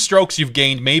 that's 2 strokes you've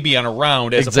gained maybe on a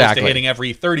round as opposed to hitting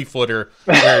every 30-footer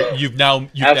where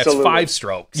that's 5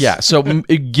 strokes. Yeah, so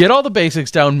get all the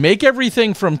basics down. Make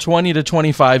everything from 20 to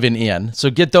 25 and in. So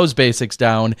get those basics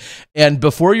down. And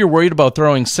before you're worried about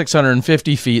throwing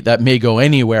 650 feet that may go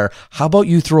anywhere, how about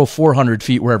you throw 400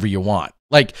 feet wherever you want?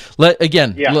 Like,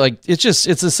 it's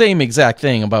the same exact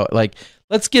thing about, like,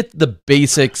 let's get the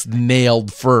basics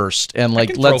nailed first, and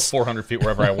like, let's throw 400 feet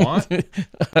wherever I want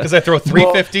because I throw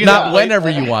 350. Not whenever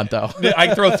you want, though.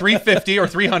 I throw 350 or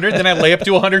 300, then I lay up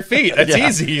to 100 feet. That's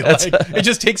easy. It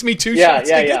just takes me 2 shots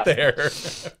to get there.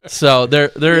 So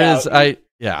there is.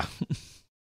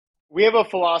 We have a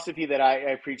philosophy that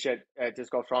I preach at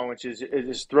Disc Golf Strong, which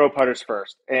is throw putters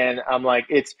first. And I'm like,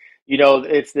 it's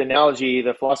the analogy,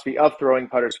 the philosophy of throwing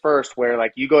putters first, where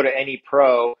like you go to any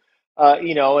pro,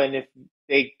 and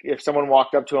if someone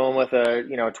walked up to them with a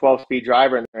 12-speed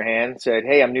driver in their hand and said,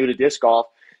 "Hey, I'm new to disc golf,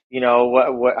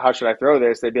 how should I throw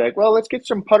this?" They'd be like, "Well, let's get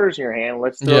some putters in your hand.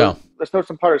 Let's throw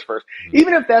some putters first."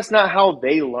 Even if that's not how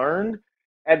they learned,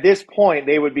 at this point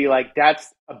they would be like,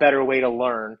 that's a better way to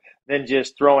learn than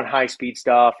just throwing high-speed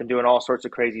stuff and doing all sorts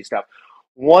of crazy stuff.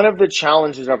 One of the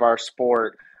challenges of our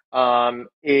sport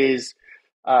is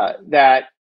that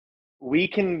we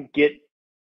can get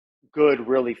good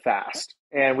really fast,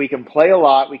 and we can play a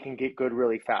lot. We can get good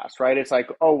really fast, right? It's like,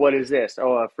 oh, what is this?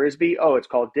 Oh, a frisbee. Oh, it's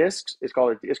called discs. It's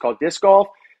called disc golf.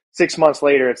 6 months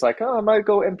later, it's like, oh, I might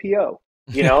go MPO.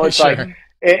 It's sure. like,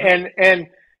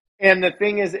 and the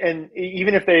thing is, and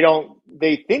even if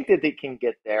they think that they can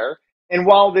get there. And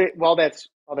while that's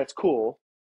cool,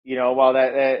 while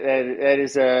that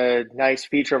is a nice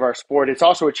feature of our sport, it's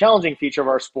also a challenging feature of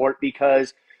our sport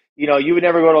because, you would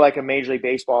never go to like a Major League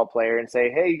Baseball player and say,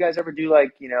 "Hey, you guys ever do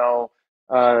like,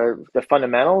 the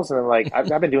fundamentals?" And I'm like, I've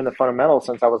been doing the fundamentals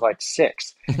since I was like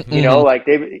 6, like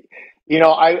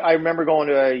I remember going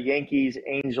to a Yankees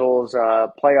Angels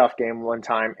playoff game one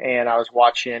time, and I was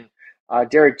watching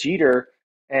Derek Jeter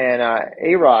and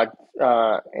A-Rod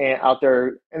and out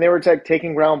there, and they were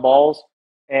taking ground balls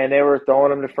and they were throwing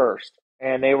them to first,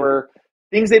 and they were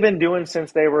things they've been doing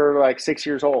since they were like 6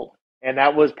 years old, and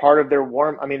that was part of their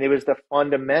it was the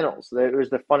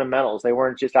fundamentals. They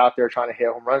weren't just out there trying to hit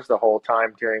home runs the whole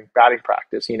time during batting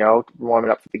practice, warming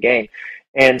up for the game.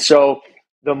 And so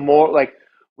the more like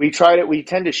we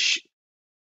tend to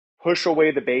push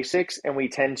away the basics, and we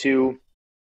tend to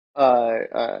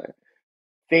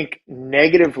think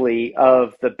negatively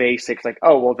of the basics, like,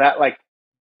 oh, well,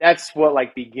 that's what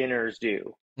like beginners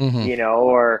do, and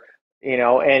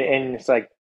it's like,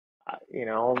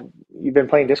 you've been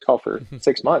playing disc golf for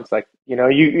 6 months, like,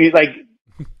 you like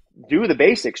do the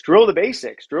basics, drill the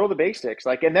basics,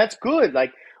 like, and that's good.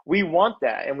 Like, we want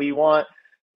that, and we want,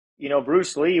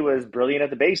 Bruce Lee was brilliant at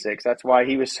the basics. That's why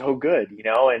he was so good,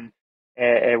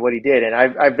 and what he did. And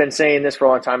I've been saying this for a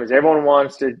long time, is everyone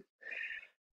wants to.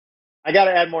 I got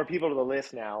to add more people to the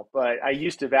list now, but I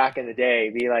used to back in the day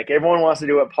be like, everyone wants to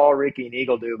do what Paul, Ricky, and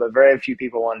Eagle do, but very few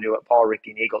people want to do what Paul, Ricky,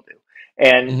 and Eagle do.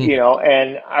 And,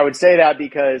 and I would say that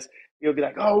because you'll be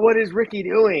like, oh, what is Ricky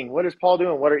doing? What is Paul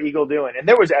doing? What are Eagle doing? And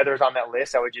there was others on that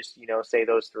list. I would just, say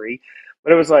those 3,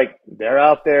 but it was like, they're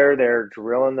out there, they're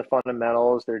drilling the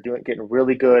fundamentals. They're getting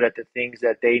really good at the things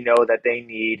that they know that they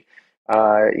need,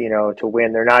 to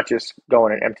win. They're not just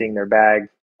going and emptying their bag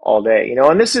all day,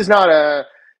 and this is not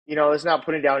it's not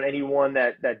putting down anyone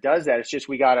that does that. It's just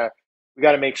we gotta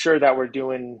make sure that we're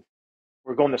going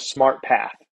the smart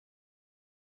path,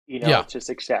 to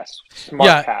success.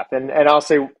 Smart path. And I'll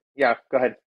say, go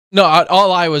ahead. No,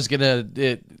 all I was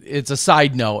it's a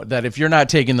side note that if you're not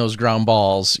taking those ground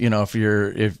balls,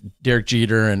 if Derek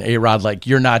Jeter and A-Rod, like,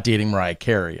 you're not dating Mariah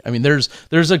Carey. I mean, there's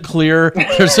a clear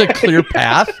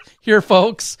path here,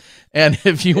 folks. And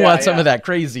if you want some of that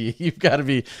crazy, you've got to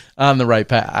be on the right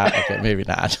path. Okay, maybe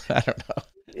not. I don't know.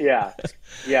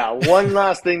 Yeah. One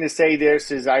last thing to say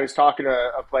this is, I was talking to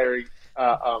a player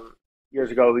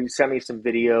years ago. He sent me some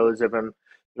videos of him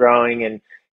throwing,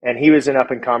 and he was an up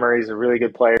and comer. He's a really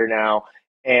good player now,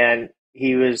 and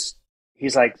he's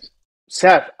like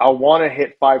Seth, I want to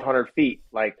hit 500 feet.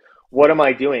 Like, what am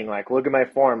I doing? Like, look at my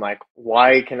form. Like,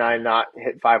 why can I not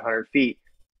hit 500 feet?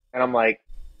 And I'm like,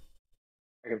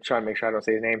 I'm trying to make sure I don't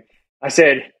say his name. I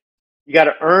said, you got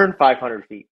to earn 500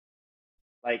 feet.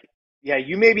 Like, yeah,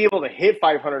 you may be able to hit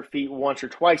 500 feet once or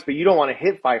twice, but you don't want to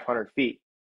hit 500 feet.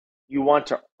 You want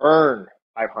to earn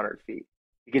 500 feet.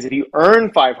 Because if you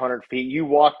earn 500 feet, you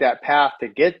walk that path to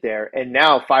get there, and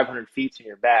now 500 feet's in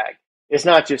your bag. It's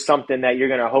not just something that you're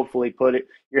going to hopefully put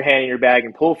your hand in your bag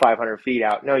and pull 500 feet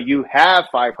out. No, you have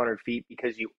 500 feet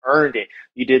because you earned it.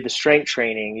 You did the strength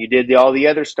training. You did all the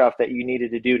other stuff that you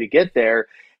needed to do to get there.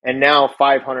 And now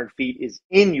 500 feet is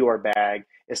in your bag.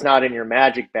 It's not in your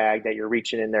magic bag that you're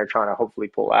reaching in there trying to hopefully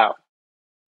pull out.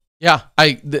 Yeah,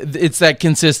 it's that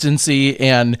consistency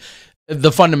and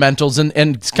the fundamentals, and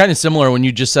it's kind of similar when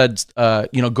you just said,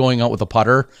 going out with a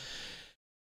putter.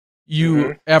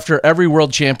 You after every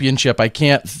world championship, I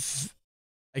can't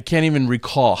even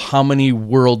recall how many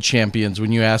world champions,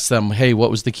 when you ask them, hey, what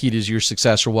was the key to your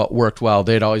success or what worked well,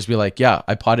 they'd always be like, yeah,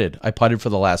 I putted for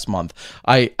the last month.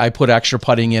 I put extra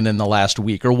putting in the last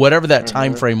week, or whatever that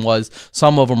time frame was.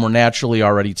 Some of them were naturally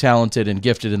already talented and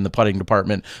gifted in the putting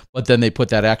department, but then they put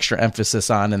that extra emphasis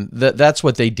on, and that's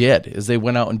what they did, is they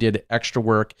went out and did extra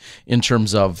work in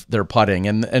terms of their putting.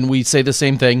 And we say the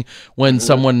same thing when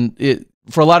someone,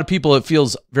 for a lot of people, it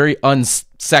feels very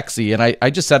unsexy. And I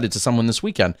just said it to someone this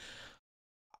weekend.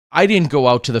 I didn't go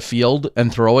out to the field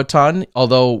and throw a ton,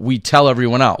 although we tell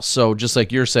everyone else. So just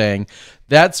like you're saying,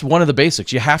 that's one of the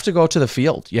basics. You have to go to the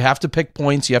field. You have to pick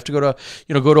points. You have to go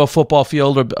to a football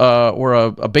field, or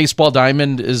a baseball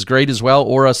diamond is great as well,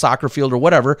 or a soccer field or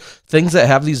whatever, things that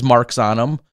have these marks on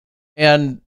them,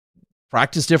 and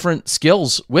practice different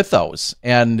skills with those.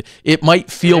 And it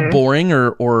might feel boring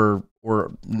or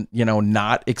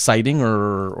not exciting,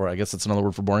 or I guess that's another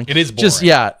word for boring. It is boring. Just,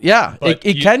 yeah.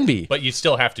 It can be. But you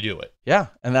still have to do it. Yeah,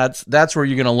 and that's where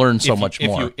you're going to learn so much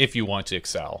more. If you want to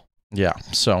excel. Yeah,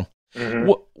 so.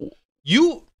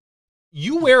 You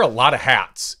wear a lot of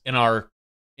hats in our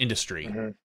industry.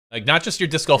 Like, not just your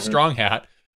disc golf strong hat.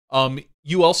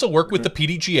 You also work with the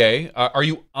PDGA. Are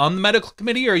you on the medical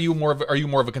committee, or are you more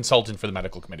of a consultant for the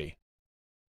medical committee?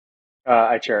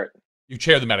 I chair it. You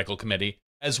chair the medical committee,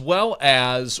 as well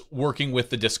as working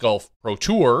with the Disc Golf Pro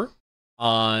Tour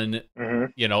on,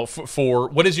 for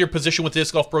what is your position with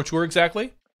Disc Golf Pro Tour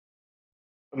exactly?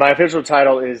 My official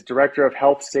title is Director of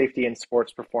Health, Safety, and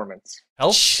Sports Performance.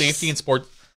 Health, Safety, and Sport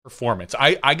Performance.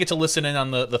 I get to listen in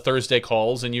on the Thursday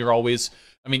calls, and you're always,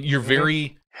 you're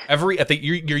very,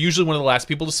 you're usually one of the last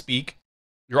people to speak.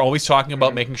 You're always talking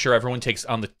about making sure everyone takes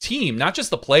on the team, not just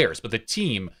the players, but the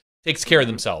team takes care of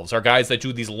themselves. Our guys that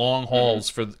do these long hauls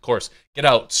for the course, get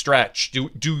out, stretch, do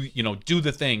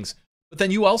the things. But then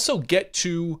you also get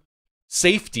to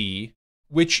safety,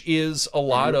 which is a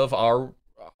lot of our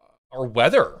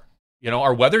weather.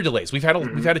 Our weather delays. We had I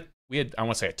want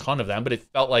to say a ton of them, but it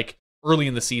felt like early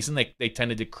in the season they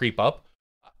tended to creep up.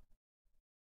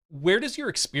 Where does your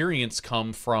experience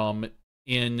come from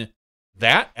in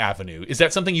that avenue? Is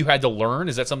that something you had to learn?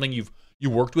 Is that something you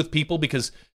worked with people?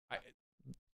 Because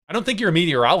I don't think you're a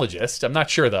meteorologist. I'm not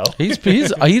sure though. He's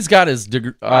got his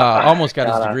degree, almost got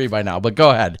his degree by now. But go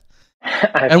ahead.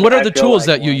 And what are the tools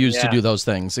that you use to do those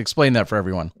things? Explain that for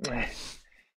everyone.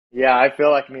 Yeah, I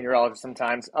feel like a meteorologist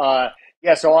sometimes.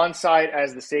 So on site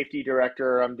as the safety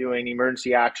director, I'm doing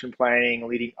emergency action planning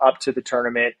leading up to the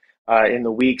tournament, in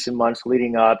the weeks and months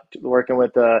leading up, working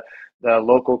with the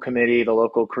local committee, the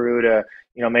local crew to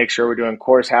make sure we're doing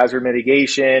course hazard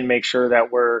mitigation, make sure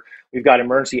that we've got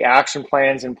emergency action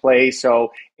plans in place.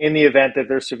 So in the event that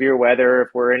there's severe weather, if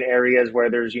we're in areas where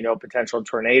there's potential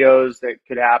tornadoes that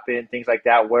could happen, things like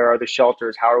that, where are the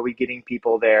shelters? How are we getting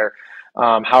people there?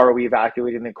 How are we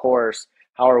evacuating the course?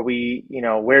 How are we,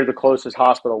 where's the closest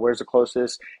hospital? Where's the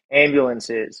closest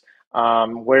ambulances?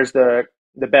 Where's the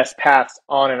best paths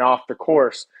on and off the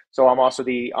course? So I'm also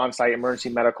the on-site emergency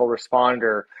medical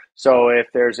responder. So if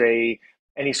there's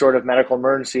any sort of medical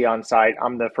emergency on site,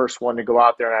 I'm the first one to go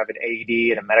out there and have an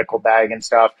AED and a medical bag and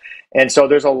stuff. And so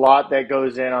there's a lot that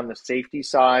goes in on the safety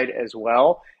side as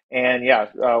well. And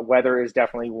weather is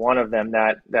definitely one of them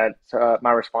that's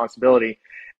my responsibility.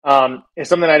 It's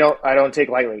something I don't take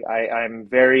lightly. I'm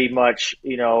very much,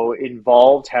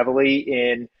 involved heavily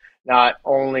in not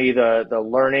only the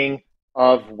learning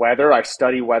of weather. I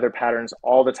study weather patterns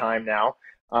all the time now.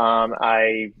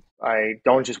 I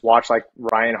don't just watch like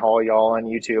Ryan Hall y'all on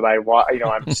YouTube.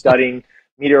 I'm studying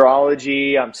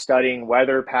meteorology. I'm studying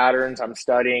weather patterns. I'm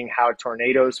studying how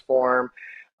tornadoes form.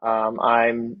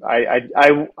 My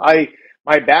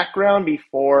background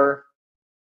before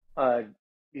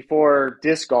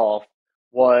disc golf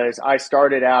was I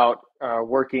started out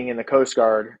working in the Coast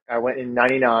Guard. I went in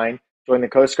 '99, joined the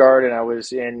Coast Guard, and I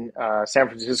was in San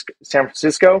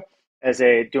Francisco as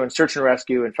doing search and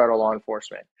rescue and federal law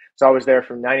enforcement. So I was there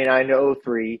from '99 to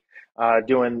 '03,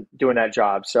 doing that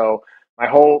job. So my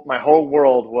whole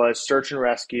world was search and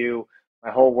rescue.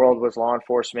 My whole world was law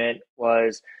enforcement,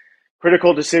 was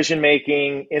critical decision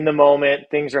making in the moment.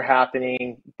 Things are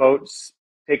happening, boats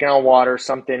taking on water,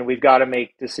 something. We've got to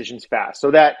make decisions fast. So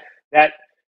that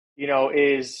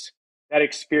is that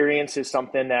experience is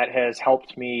something that has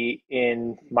helped me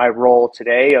in my role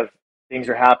today. Of things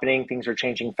are happening, things are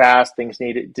changing fast,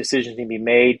 decisions need to be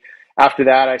made. After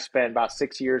that, I spent about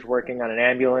 6 years working on an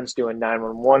ambulance, doing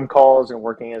 911 calls, and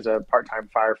working as a part-time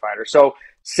firefighter. So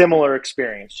similar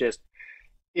experience, just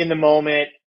in the moment,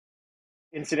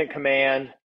 incident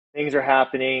command, things are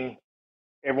happening.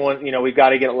 Everyone, we've got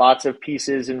to get lots of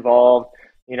pieces involved,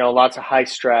 lots of high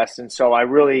stress. And so I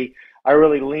really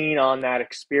lean on that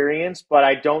experience, but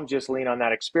I don't just lean on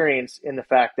that experience in the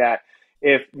fact that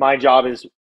if my job is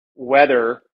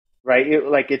weather, right?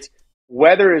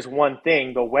 Weather is one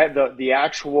thing, but the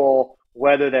actual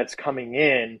weather that's coming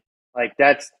in, like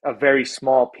that's a very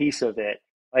small piece of it.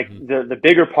 Like the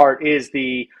bigger part is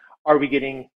are we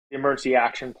getting the emergency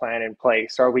action plan in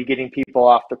place? Are we getting people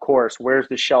off the course? Where's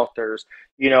the shelters?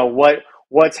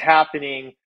 What's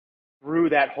happening through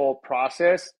that whole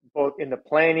process, both in the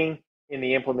planning, in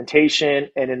the implementation,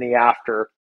 and in the after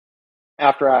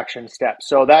action steps.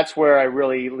 So that's where I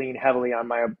really lean heavily on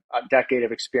my decade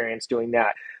of experience doing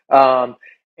that.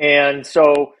 And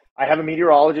so I have a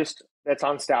meteorologist that's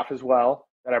on staff as well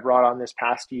that I brought on this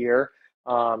past year.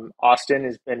 Austin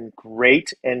has been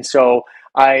great. And so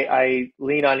I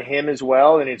lean on him as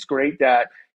well. And it's great that,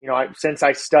 since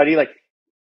I study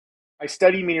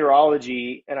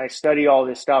meteorology and I study all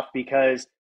this stuff because,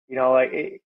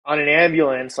 on an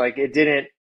ambulance,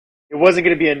 it wasn't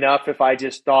going to be enough if I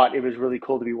just thought it was really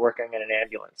cool to be working in an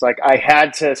ambulance. Like I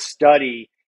had to study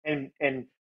and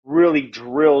really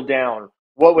drill down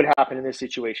what would happen in this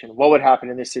situation, what would happen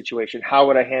in this situation, how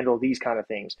would I handle these kind of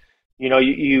things.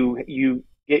 You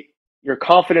get your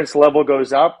confidence level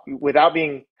goes up without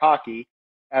being cocky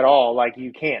at all. Like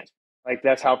you can't. Like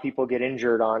that's how people get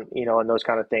injured on, and those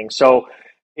kind of things. So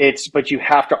but you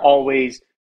have to always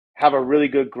have a really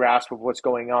good grasp of what's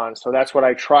going on. So that's what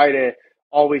I try to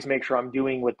always make sure I'm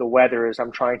doing with the weather is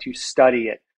I'm trying to study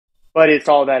it, but it's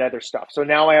all that other stuff. So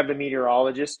now I have the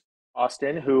meteorologist,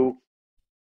 Austin, who,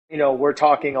 we're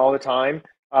talking all the time.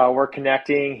 We're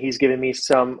connecting. He's giving me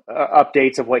some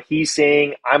updates of what he's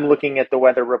seeing. I'm looking at the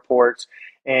weather reports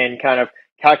and kind of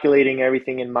calculating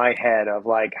everything in my head of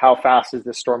like, how fast is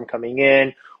the storm coming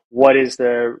in? What is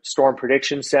the storm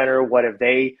prediction center? What have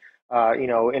they,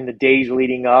 in the days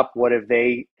leading up, what have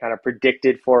they kind of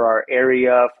predicted for our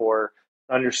area, for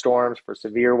thunderstorms, for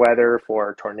severe weather,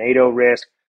 for tornado risk,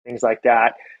 things like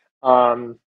that.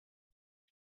 And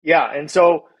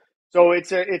so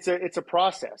it's a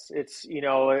process. It's,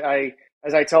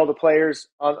 as I tell the players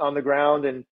on the ground,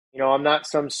 and, I'm not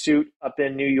some suit up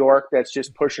in New York that's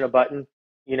just pushing a button.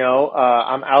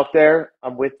 I'm out there,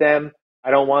 I'm with them.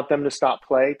 I don't want them to stop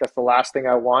play. That's the last thing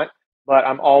I want, but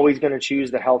I'm always going to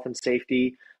choose the health and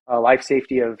safety, life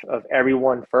safety of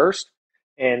everyone first.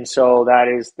 And so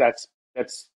that's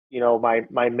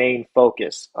my main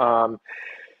focus. Where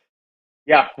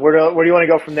do you want to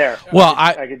go from there? Well,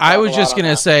 I was just going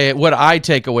to say what I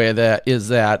take away that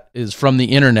is from the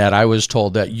internet. I was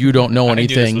told that you don't know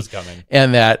anything,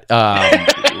 and that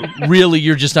really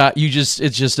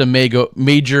it's just a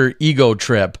major ego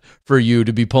trip for you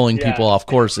to be pulling people off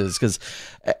courses, because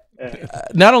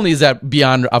not only is that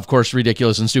beyond, of course,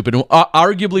 ridiculous and stupid,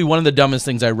 arguably one of the dumbest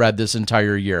things I read this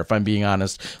entire year, if I'm being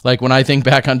honest. Like when I think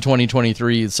back on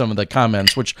 2023, some of the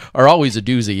comments, which are always a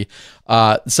doozy,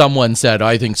 someone said,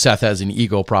 I think Seth has an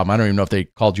ego problem. I don't even know if they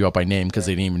called you out by name because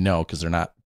they didn't even know, because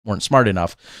weren't smart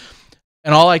enough.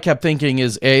 And all I kept thinking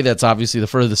is, A, that's obviously the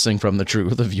furthest thing from the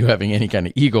truth of you having any kind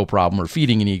of ego problem or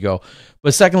feeding an ego.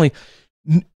 But secondly,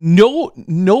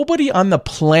 nobody on the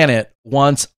planet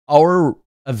wants our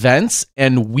events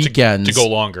and weekends to go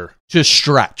longer, to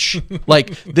stretch.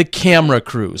 Like the camera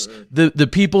crews, the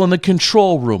people in the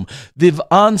control room, the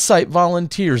on-site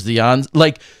volunteers, the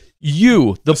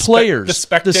players, the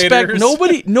spectators.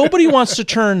 Nobody wants to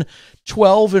turn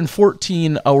 12 and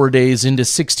 14 hour days into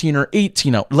 16 or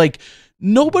 18 hours. Like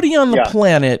nobody on the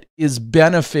planet is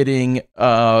benefiting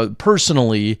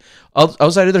personally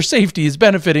outside of their safety, is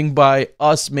benefiting by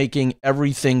us making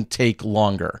everything take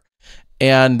longer.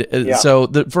 And so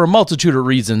for a multitude of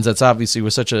reasons, that's obviously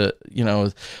was such a,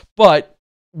 but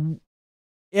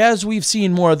as we've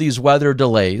seen more of these weather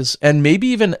delays and maybe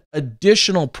even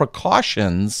additional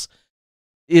precautions,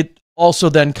 it also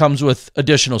then comes with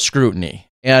additional scrutiny.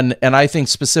 And I think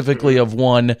specifically of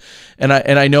one, and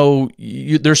I know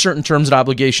there's certain terms and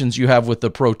obligations you have with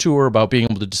the Pro Tour about being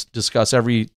able to discuss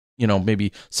every,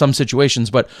 maybe some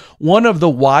situations, but one of the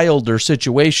wilder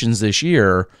situations this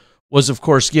year was, of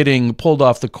course, getting pulled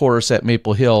off the course at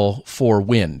Maple Hill for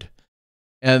wind.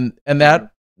 And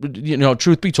that,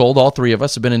 truth be told, all three of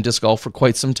us have been in disc golf for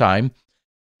quite some time.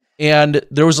 And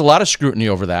there was a lot of scrutiny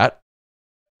over that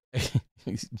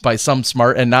by some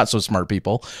smart and not so smart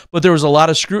people. But there was a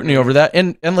lot of scrutiny over that.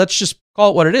 And let's just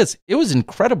call it what it is. It was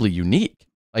incredibly unique.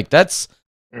 Like that's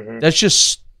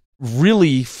just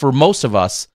really, for most of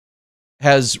us,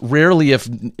 has rarely, if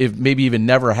maybe even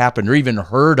never happened or even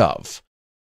heard of.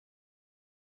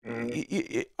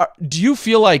 Do you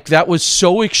feel like that was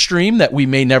so extreme that we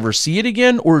may never see it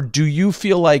again, or do you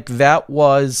feel like that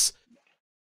was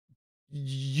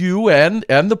you and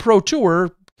the Pro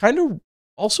Tour kind of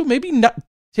also maybe not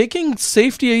taking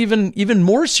safety even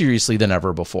more seriously than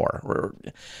ever before? Or,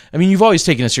 I mean, you've always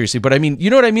taken it seriously, but I mean, you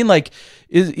know what I mean? Like,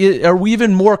 are we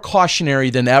even more cautionary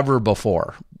than ever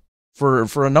before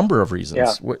for a number of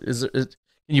reasons? Yeah. Can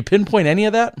you pinpoint any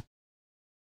of that?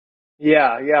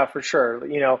 Yeah, for sure.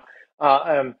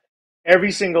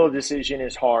 Every single decision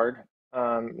is hard.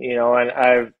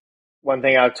 And one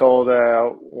thing I've told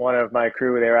one of my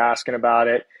crew, they were asking about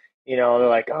it. They're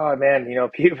like, "Oh man,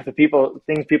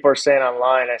 things people are saying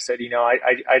online." I said,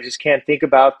 I just can't think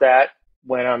about that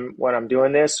when I'm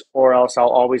doing this, or else I'll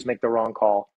always make the wrong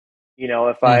call.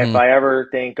 If I ever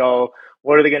think, "Oh,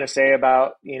 what are they going to say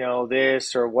about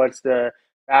this, or what's the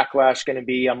backlash going to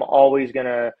be?" I'm always going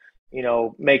to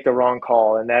make the wrong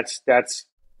call. And that's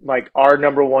like our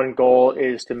number one goal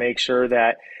is to make sure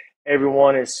that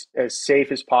everyone is as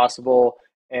safe as possible,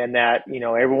 and that,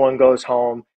 everyone goes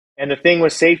home. And the thing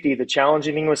with safety, the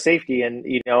challenging thing with safety, and,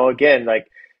 again, like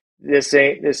this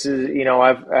is,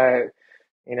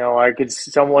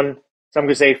 some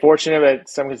could say fortunate, but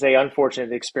some could say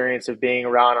unfortunate experience of being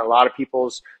around a lot of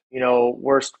people's,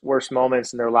 worst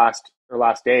moments in their last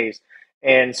days.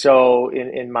 And so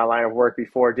in my line of work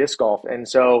before disc golf. And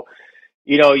so,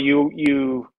 you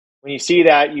when you see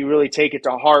that, you really take it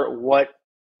to heart what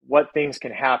things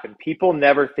can happen. People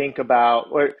never think about,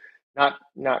 or not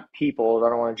people, I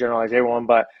don't want to generalize everyone,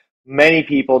 but many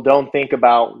people don't think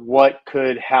about what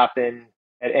could happen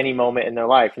at any moment in their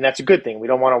life. And that's a good thing. We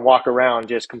don't want to walk around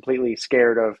just completely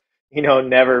scared of,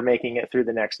 never making it through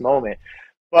the next moment.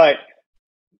 But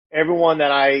everyone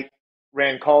that I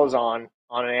ran calls on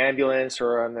an ambulance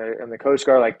or on the Coast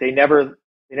Guard, like they never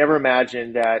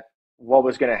imagined that what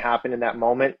was going to happen in that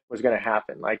moment was going to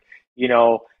happen. Like,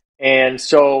 and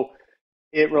so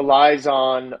it relies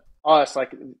on us,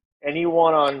 like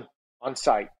anyone on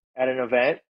site at an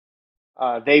event,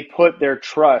 they put their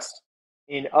trust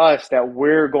in us that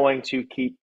we're going to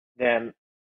keep them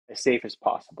as safe as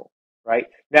possible. Right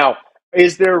now,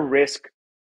 is there risk?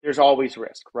 There's always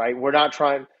risk, right? We're not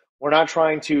trying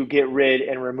to get rid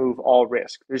and remove all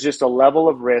risk. There's just a level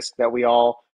of risk that we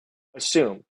all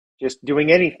assume just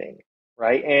doing anything,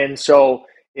 right? And so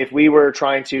if we were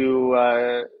trying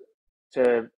to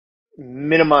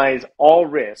minimize all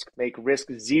risk, make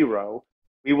risk zero,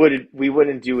 we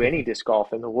wouldn't do any disc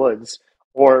golf in the woods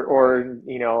or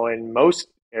in most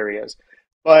areas.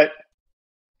 But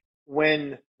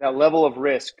when that level of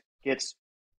risk gets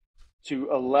to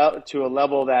a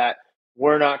level that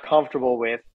we're not comfortable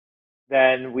with,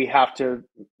 then we have to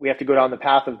go down the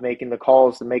path of making the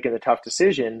calls and making the tough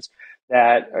decisions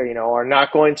that are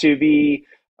not going to be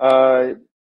they're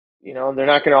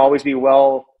not going to always be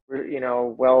well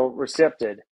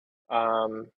received,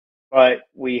 but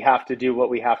we have to do what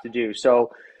we have to do.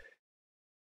 So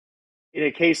in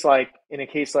a case like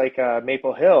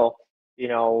Maple Hill,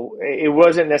 it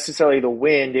wasn't necessarily the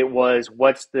wind. It was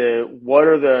what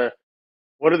are the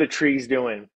trees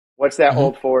doing? What's that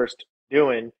old forest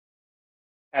doing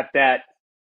at that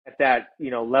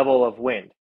level of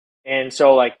wind? And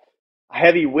so like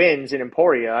heavy winds in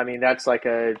Emporia, I mean, that's like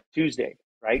a Tuesday,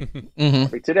 right?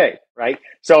 Every today, right?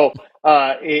 So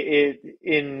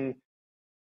in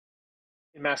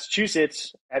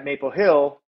Massachusetts at Maple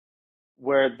Hill,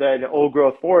 where the old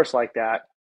growth forest like that,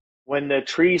 when the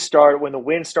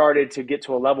wind started to get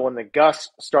to a level, and the gusts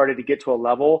started to get to a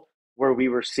level where we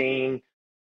were seeing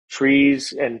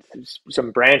trees and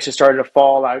some branches starting to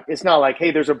fall out. It's not like,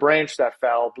 hey, there's a branch that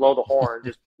fell, blow the horn.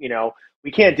 Just,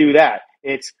 we can't do that.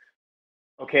 It's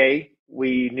okay.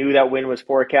 We knew that wind was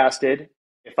forecasted.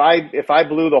 If I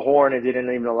blew the horn and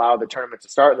didn't even allow the tournament to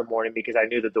start in the morning because I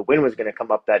knew that the wind was going to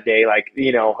come up that day, like,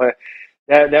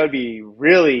 that would be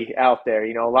really out there.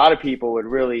 A lot of people would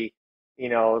really,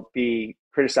 be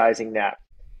criticizing that.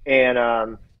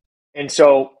 And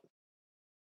so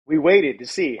we waited to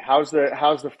see how's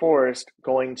the forest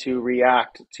going to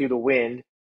react to the wind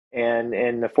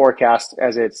and the forecast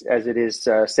as it is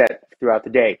set throughout the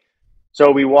day.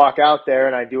 So we walk out there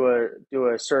and I do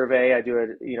a survey. I do a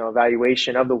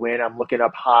evaluation of the wind. I'm looking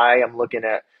up high. I'm looking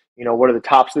at what are the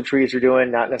tops of the trees are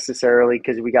doing. Not necessarily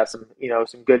because we got some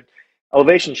some good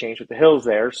elevation change with the hills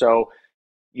there. So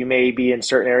you may be in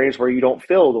certain areas where you don't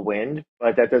feel the wind,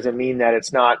 but that doesn't mean that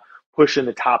it's not pushing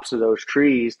the tops of those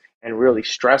trees and really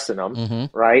stressing them,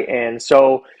 Mm-hmm. right? And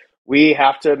so we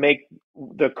have to make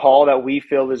the call that we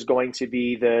feel is going to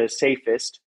be the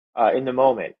safest in the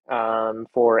moment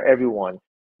for everyone.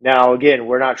 Now, again,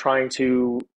 we're not trying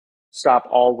to stop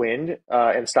all wind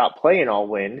and stop playing all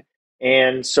wind.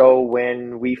 And so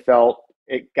when we felt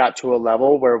it got to a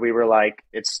level where we were like,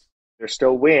 there's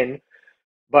still wind,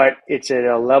 but it's at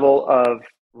a level of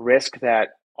risk that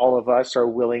all of us are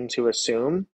willing to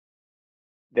assume,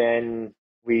 then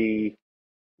we,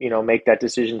 make that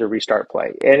decision to restart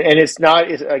play. And it's not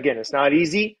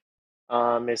easy.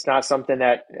 It's not something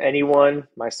that anyone,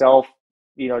 myself,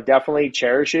 definitely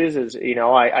cherishes. Is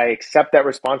I accept that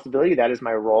responsibility. That is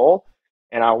my role,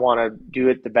 and I want to do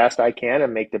it the best I can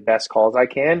and make the best calls I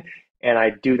can. And I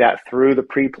do that through the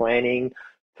pre-planning,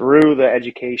 through the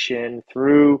education,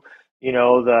 through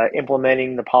the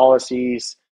implementing the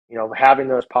policies, having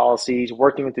those policies,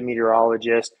 working with the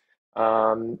meteorologist,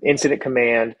 incident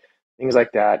command, things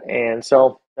like that. And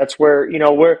so that's where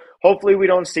we're hopefully we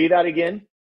don't see that again.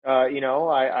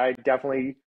 I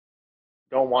definitely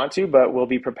don't want to, but we'll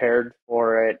be prepared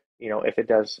for it. If it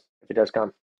does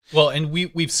come. Well, and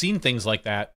we've seen things like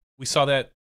that. We saw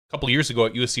that a couple of years ago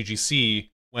at USCGC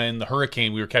when the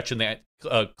hurricane. We were catching that,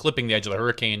 clipping the edge of the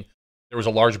hurricane. There was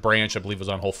a large branch, I believe it was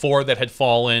on hole 4, that had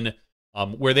fallen,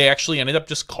 where they actually ended up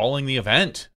just calling the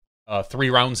event 3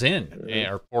 rounds in,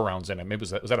 or 4 rounds in. Maybe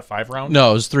was that a 5 round?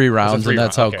 No, it was 3 rounds, and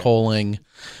that's how okay. Coling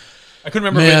I couldn't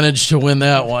remember managed to win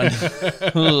that one.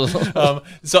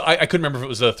 So I couldn't remember if it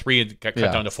was a 3 and got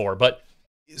cut down to 4. But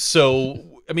so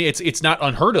I mean, it's not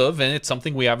unheard of, and it's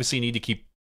something we obviously need to keep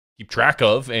track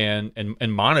of and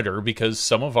monitor, because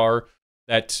some of our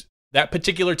that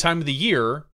particular time of the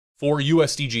year for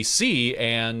USDGC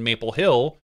and Maple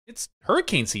Hill, it's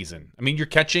hurricane season. I mean, you're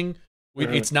catching.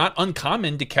 It's not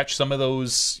uncommon to catch some of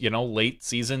those, late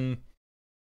season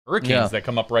hurricanes that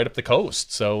come up right up the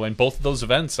coast. So, and both of those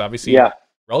events, obviously,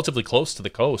 relatively close to the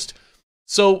coast.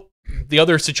 So, the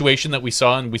other situation that we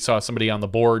saw, and we saw somebody on the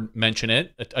board mention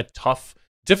it, a tough,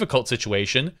 difficult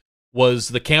situation, was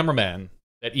the cameraman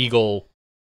that Eagle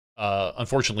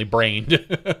unfortunately brained.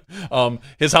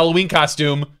 His Halloween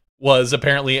costume was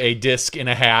apparently a disc in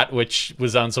a hat, which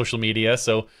was on social media.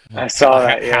 So I saw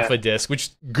that, half a disc,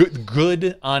 which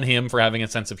good on him for having a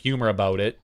sense of humor about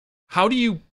it. How do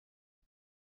you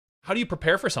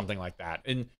prepare for something like that?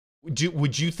 And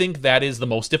would you think that is the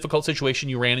most difficult situation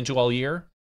you ran into all year,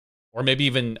 or maybe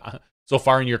even so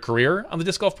far in your career on the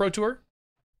Disc Golf Pro Tour?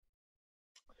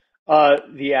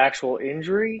 The actual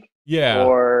injury,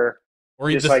 or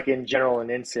just like in general, an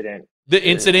incident. The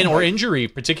incident or injury,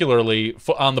 particularly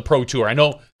on the Pro Tour. I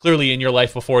know clearly in your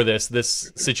life before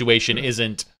this situation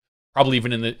isn't probably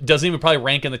even doesn't even probably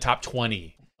rank in the top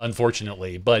 20,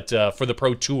 unfortunately. But for the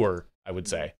Pro Tour, I would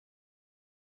say.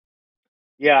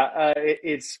 Yeah,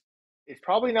 it's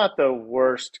probably not the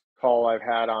worst call I've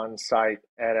had on site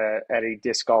at a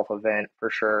disc golf event for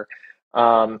sure.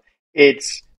 It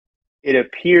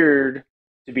appeared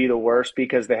to be the worst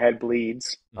because the head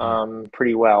bleeds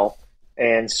pretty well.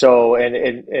 And so,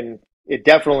 and it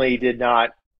definitely did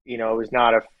not, it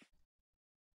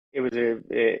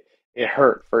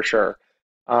hurt for sure.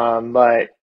 But,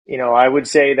 I would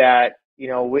say that,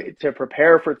 to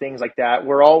prepare for things like that,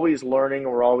 we're always learning,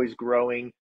 we're always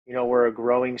growing, we're a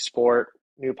growing sport,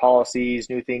 new policies,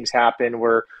 new things happen.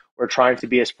 We're trying to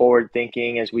be as forward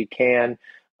thinking as we can,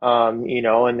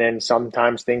 and then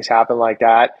sometimes things happen like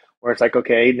that where it's like,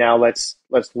 okay, now let's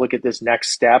look at this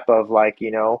next step of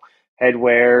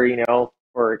headwear,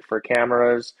 for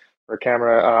cameras, for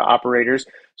camera operators.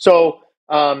 So,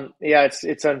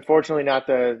 it's unfortunately not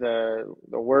the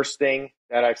worst thing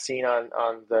that I've seen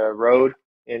on the road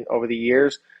over the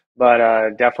years,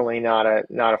 but definitely not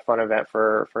a fun event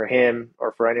for him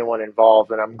or for anyone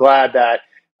involved. And I'm glad that,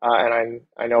 and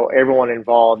I know everyone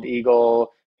involved,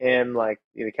 Eagle, him, like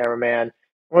the cameraman,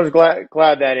 I was glad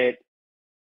that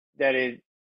it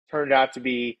turned out to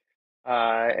be,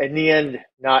 in the end,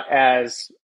 not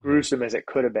as gruesome as it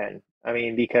could have been. I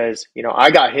mean, because,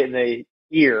 I got hit in the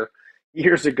ear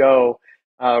years ago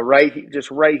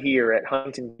just right here at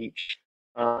Huntington Beach,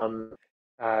 um,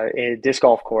 in a disc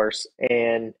golf course,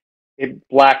 and it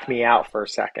blacked me out for a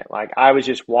second. Like I was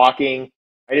just walking.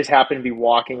 I just happened to be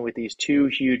walking with these two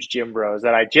huge gym bros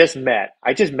that I just met.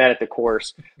 I just met at the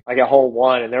course, like at hole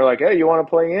one, and they're like, "Hey, you want to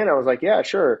play in?" I was like, "Yeah,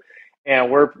 sure."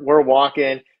 And we're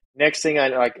walking. Next thing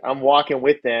I'm walking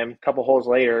with them. A couple holes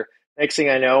later, next thing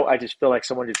I know, I just feel like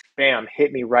someone just bam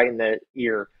hit me right in the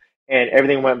ear, and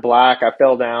everything went black. I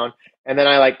fell down, and then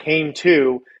I like came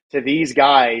to these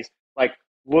guys like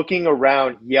looking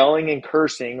around, yelling and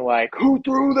cursing, like "Who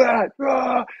threw that?"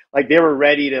 Ah! Like they were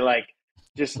ready to like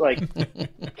just like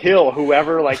kill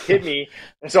whoever like hit me.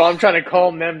 And so I'm trying to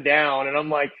calm them down, and I'm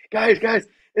like, guys,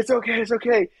 it's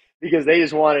okay, because they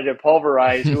just wanted to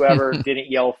pulverize whoever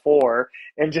didn't yell for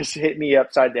and just hit me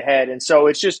upside the head. And so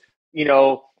it's just,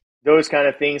 those kind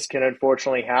of things can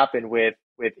unfortunately happen with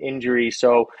injury.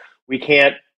 So we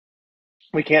can't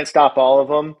stop all of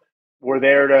them. We're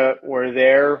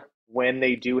there when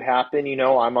they do happen.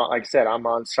 Like I said, I'm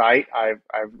on site. I've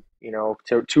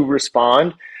to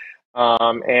respond.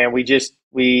 And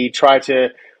we try to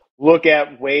look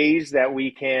at ways that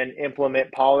we can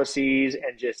implement policies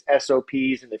and just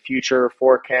SOPs in the future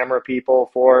for camera people.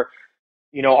 For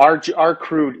our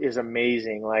crew is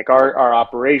amazing. Like our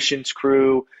operations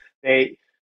crew,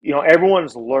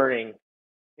 everyone's learning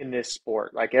in this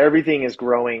sport. Like everything is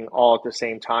growing all at the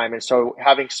same time, and so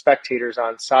having spectators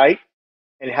on site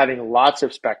and having lots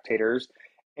of spectators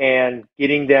and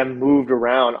getting them moved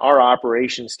around. Our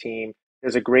operations team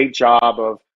does a great job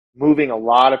of moving a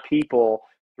lot of people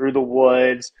through the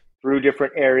woods, through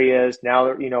different areas.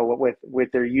 Now,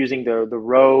 with they're using the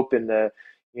rope and the,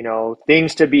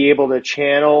 things to be able to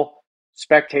channel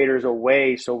spectators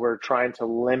away. So we're trying to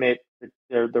limit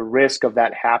the risk of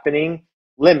that happening.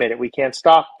 Limit it. We can't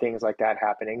stop things like that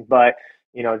happening, but,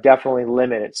 definitely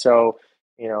limit it. So,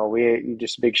 we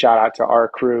just a big shout out to our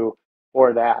crew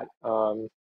for that.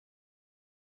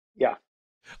 Yeah.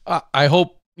 I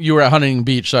hope you were at Huntington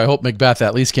Beach, so I hope Macbeth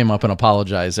at least came up and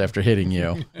apologized after hitting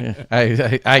you. I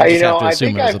just have to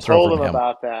assume it was a throw from him.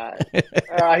 I think I've told him about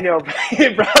that. I know,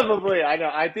 probably. I know.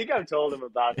 I think I've told him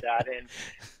about that,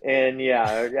 and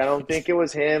yeah, I don't think it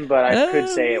was him, but I could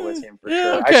say it was him for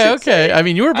sure. Okay. I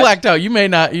mean, you were blacked out. You may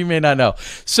not know.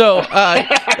 So,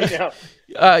 I know.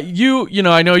 I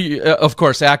know you, of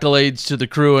course, accolades to the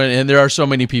crew, and there are so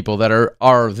many people that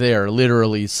are there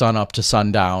literally sun up to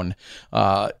sundown.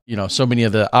 So many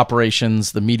of the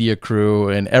operations, the media crew,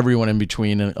 and everyone in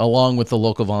between, and along with the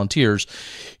local volunteers.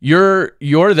 You're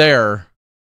there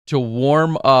to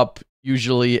warm up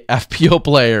usually FPO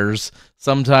players,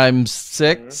 sometimes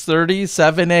 6:30,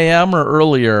 7 a.m. or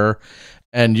earlier.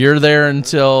 And you're there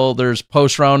until there's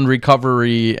post-round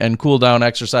recovery and cool-down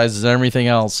exercises and everything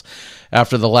else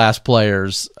after the last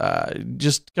players.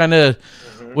 Just kind of,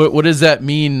 what does that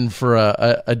mean for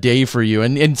a day for you?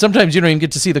 And sometimes you don't even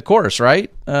get to see the course,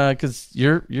 right? Because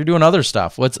you're doing other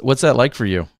stuff. What's that like for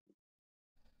you?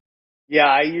 Yeah,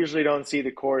 I usually don't see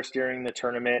the course during the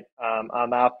tournament.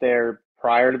 I'm out there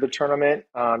prior to the tournament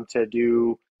to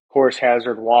do course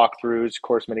hazard walkthroughs,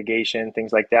 course mitigation,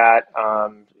 things like that,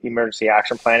 emergency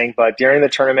action planning. But during the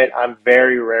tournament, I'm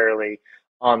very rarely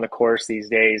on the course these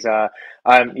days.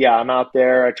 I'm out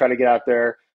there. I try to get out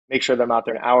there, make sure that I'm out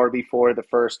there an hour before the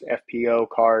first FPO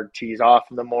card tees off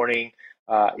in the morning.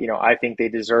 I think they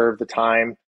deserve the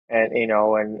time,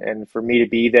 and for me to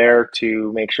be there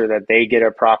to make sure that they get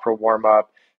a proper warm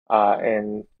up.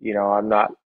 I'm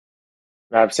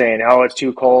not saying, oh, it's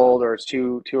too cold or it's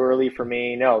too early for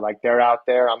me. No, like they're out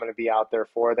there. I'm going to be out there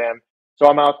for them. So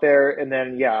I'm out there, and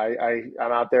then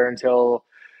I'm out there until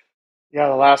the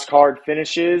last card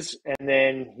finishes, and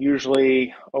then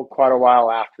usually quite a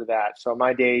while after that. So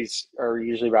my days are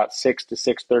usually about 6 to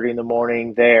 6:30 in the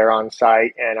morning there on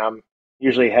site, and I'm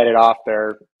usually headed off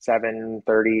there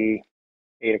 7:30,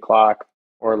 8 o'clock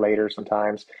or later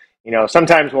sometimes.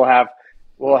 Sometimes we'll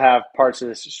have parts of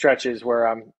the stretches where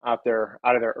I'm out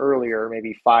of there earlier,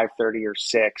 maybe 5:30 or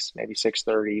 6, maybe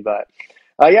 6:30. But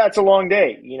it's a long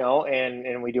day,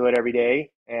 and we do it every day.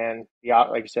 And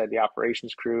like you said, the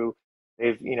operations crew,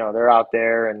 they're out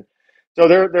there, and so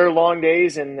they're long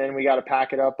days. And then we got to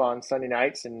pack it up on Sunday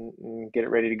nights and get it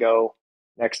ready to go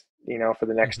next, for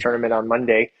the next tournament on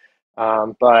Monday.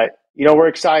 But we're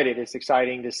excited. It's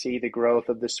exciting to see the growth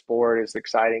of the sport. It's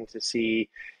exciting to see,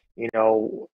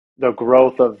 the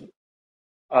growth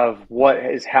of what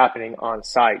is happening on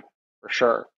site for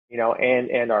sure,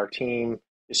 and our team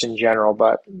just in general.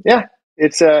 But yeah,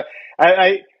 it's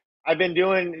I've been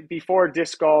doing before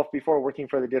working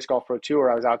for the Disc Golf Pro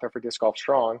Tour. I was out there for Disc Golf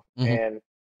Strong, and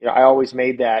I always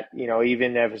made that,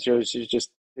 even if it was just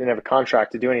didn't have a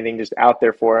contract to do anything, just out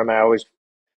there for them. I always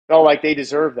felt like they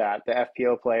deserve that, the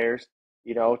FPO players,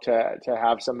 to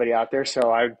have somebody out there.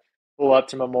 So I'd pull up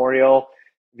to Memorial,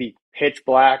 be pitch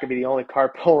black, I'd be the only car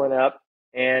pulling up,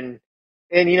 and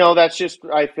that's just,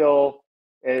 I feel,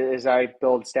 as I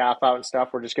build staff out and stuff,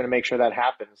 we're just going to make sure that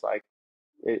happens. Like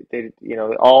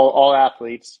all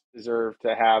athletes deserve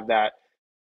to have that,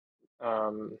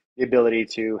 the ability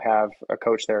to have a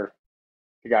coach there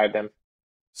to guide them.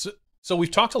 So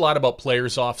we've talked a lot about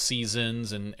players' off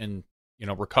seasons and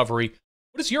recovery.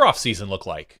 What does your off season look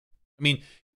like? I mean,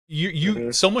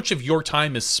 you so much of your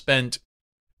time is spent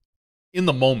in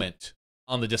the moment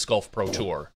on the Disc Golf Pro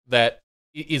Tour. That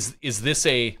is this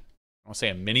I don't want to say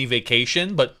a mini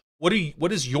vacation, but what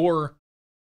is your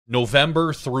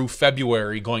November through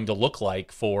February going to look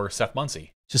like for Seth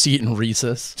Munsey? Just eating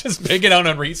Reese's. Just pigging out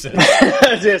on Reese's.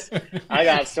 I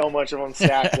got so much of them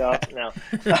stacked up now.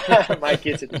 My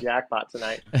kid's hit the jackpot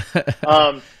tonight.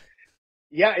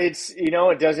 Yeah,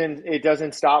 it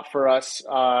doesn't stop for us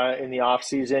in the off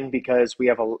season, because we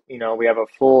have a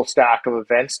full stack of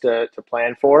events to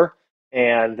plan for,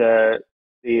 and the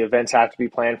events have to be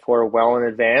planned for well in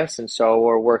advance. And so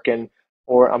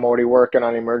I'm already working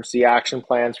on emergency action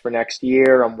plans for next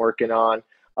year. I'm working on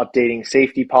updating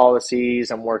safety policies.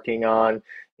 I'm working on,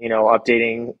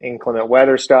 updating inclement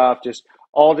weather stuff, just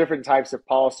all different types of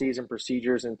policies and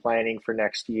procedures and planning for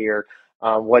next year.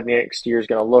 What next year is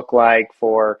going to look like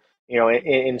for,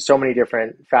 in so many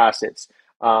different facets.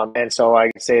 And so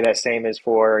I say that same as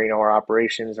for, our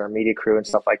operations, our media crew and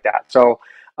stuff like that. So,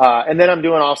 and then I'm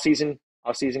doing off-season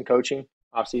coaching,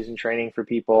 off-season training for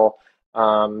people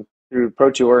through Pro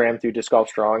Tour and through Disc Golf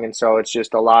Strong. And so it's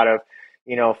just a lot of,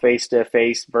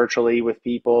 face-to-face virtually with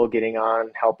people, getting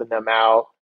on, helping them out,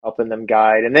 helping them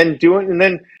guide, and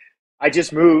then I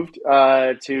just moved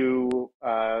to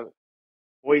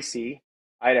Boise,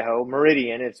 Idaho,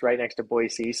 Meridian. It's right next to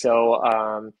Boise. So,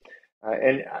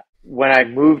 and when I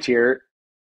moved here,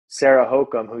 Sarah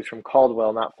Hokum, who's from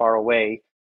Caldwell, not far away,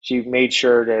 she made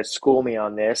sure to school me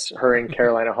on this, her and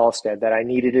Carolina Halstead, that I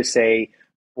needed to say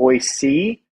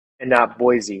Boise and not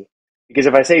Boise. Because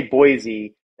if I say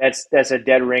Boise, that's a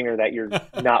dead ringer that you're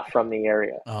not from the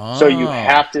area. Oh. So you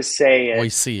have to say it.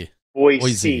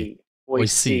 Boise.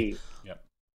 Yep.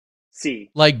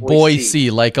 C. Like Boise,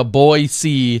 like a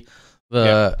Boise.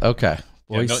 Okay.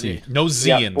 Boise. Yeah, no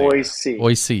Z in there.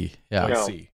 Boise. Yeah.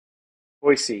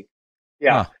 Boise.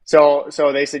 Yeah. Huh.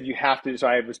 So they said you have to. So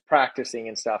I was practicing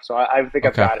and stuff. So I think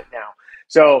I've got it now.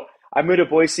 So I moved to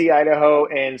Boise, Idaho,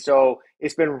 and so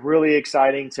it's been really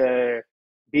exciting to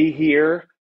be here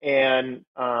and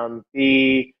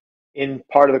be in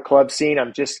part of the club scene. I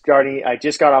just got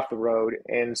off the road.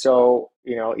 And so,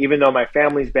 even though my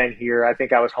family's been here, I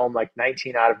think I was home like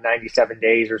 19 out of 97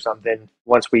 days or something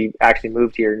once we actually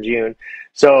moved here in June.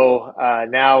 So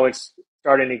now it's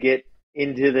starting to get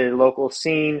into the local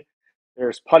scene.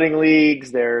 There's putting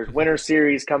leagues, there's winter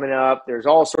series coming up, there's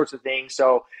all sorts of things.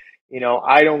 So,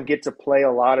 I don't get to play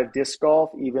a lot of disc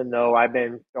golf, even though I've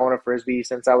been throwing a Frisbee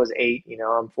since I was 8.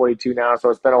 I'm 42 now, so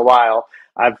it's been a while.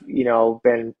 I've,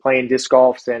 been playing disc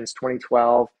golf since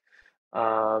 2012.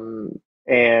 And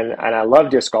I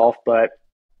love disc golf, but,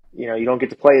 you don't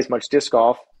get to play as much disc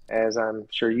golf as I'm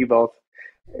sure you both,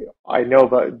 I know,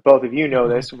 but both of you know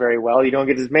this very well. You don't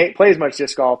get to play as much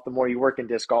disc golf the more you work in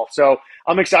disc golf. So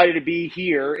I'm excited to be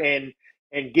here and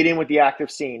get in with the active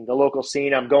scene, the local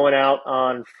scene. I'm going out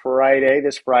on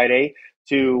this Friday,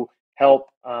 to help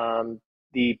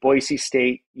the Boise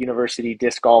State University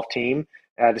disc golf team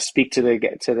to speak to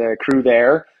the crew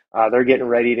there. They're getting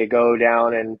ready to go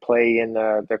down and play in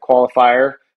the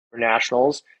qualifier for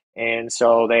nationals. And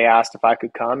so they asked if I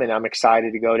could come, and I'm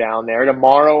excited to go down there.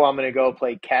 Tomorrow I'm going to go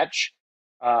play catch.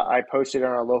 I posted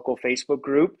on our local Facebook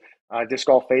group, disc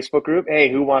golf Facebook group.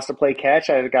 Hey, who wants to play catch?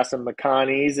 I got some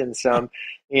Macanis and some,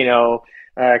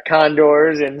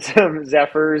 Condors and some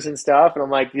Zephyrs and stuff. And I'm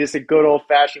like, just a good old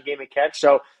fashioned game of catch.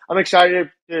 So I'm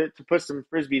excited to put some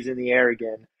Frisbees in the air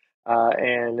again.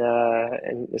 And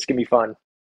it's going to be fun.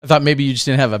 I thought maybe you just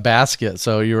didn't have a basket,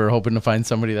 so you were hoping to find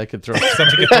somebody that could throw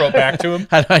somebody could throw it back to him.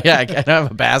 I don't have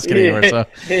a basket anywhere. So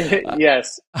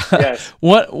yes.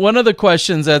 One of the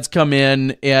questions that's come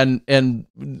in, and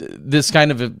this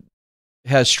kind of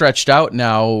has stretched out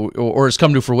now, or has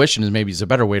come to fruition, is maybe is a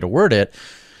better way to word it.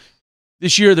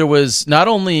 This year there was not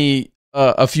only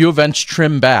a few events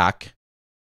trimmed back,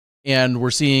 and we're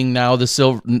seeing now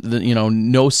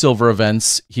no silver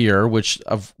events here, which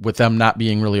with them not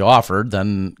being really offered,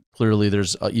 then clearly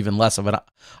there's even less of an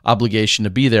obligation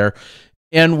to be there.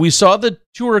 And we saw the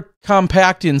tour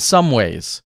compact in some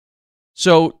ways.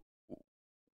 So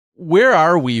where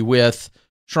are we with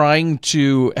trying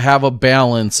to have a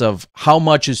balance of how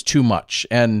much is too much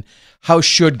and how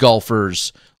should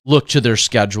golfers look to their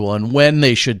schedule and when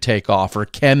they should take off or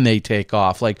can they take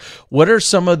off. Like, what are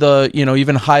some of the,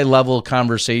 even high level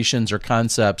conversations or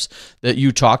concepts that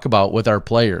you talk about with our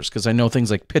players? Because I know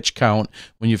things like pitch count,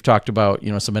 when you've talked about,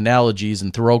 some analogies,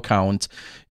 and throw count,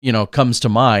 comes to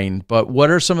mind. But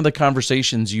what are some of the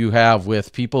conversations you have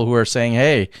with people who are saying,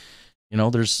 hey,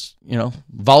 there's,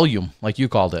 volume, like you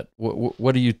called it.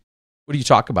 What do you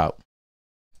talk about?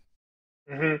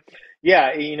 Mm-hmm.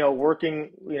 Yeah, working,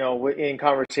 in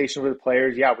conversation with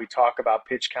players, yeah, we talk about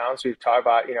pitch counts. We've talked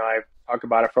about, I've talked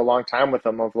about it for a long time with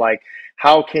them of like,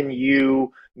 how can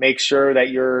you make sure that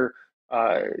you're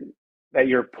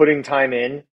putting time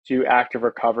in to active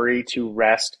recovery, to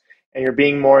rest, and you're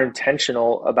being more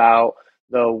intentional about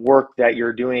the work that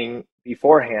you're doing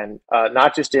beforehand,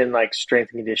 not just in like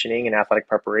strength and conditioning and athletic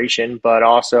preparation, but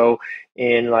also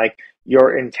in like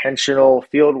your intentional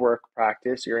field work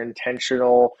practice, your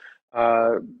intentional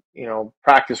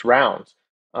practice rounds.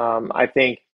 I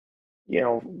think,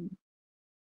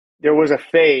 there was a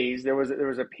phase, there was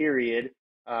a period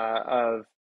of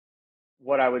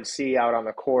what I would see out on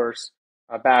the course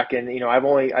back in,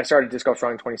 I started disc golf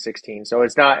throwing in 2016, so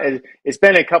it's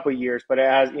been a couple of years, but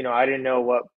as I didn't know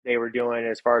what they were doing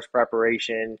as far as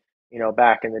preparation,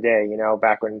 back in the day,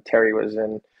 back when Terry was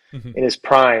in his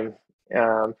prime,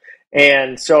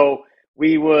 and so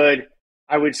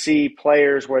I would see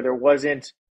players where there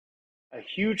wasn't a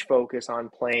huge focus on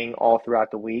playing all throughout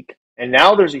the week. And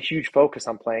now there's a huge focus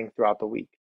on playing throughout the week.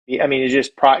 I mean, it's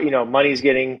just, money's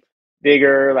getting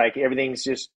bigger. Like everything's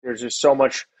there's just so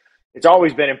much. It's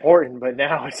always been important, but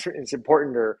now it's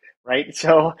importanter, right?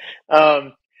 So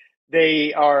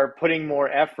they are putting more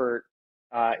effort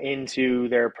into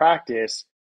their practice,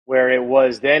 where it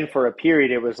was then for a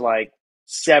period, it was like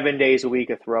 7 days a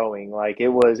week of throwing. Like it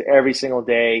was every single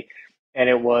day. And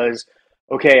it was,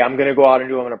 okay, I'm going to go out and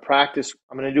I'm going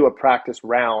to do a practice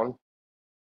round,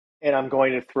 and I'm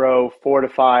going to throw 4 to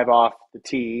 5 off the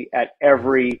tee at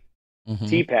every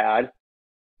tee pad,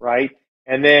 right?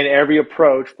 And then every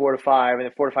approach, 4 to 5, and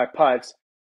then 4 to 5 putts.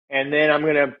 And then I'm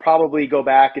going to probably go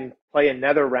back and play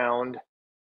another round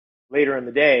later in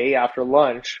the day after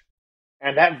lunch.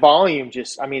 And that volume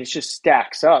it just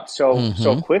stacks up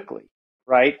so quickly,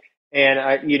 right? And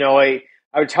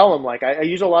I would tell them, like, I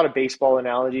use a lot of baseball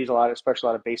analogies, especially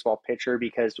a lot of baseball pitcher,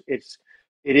 because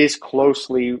it is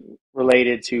closely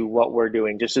related to what we're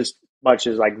doing, just as much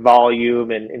as like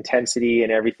volume and intensity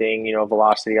and everything,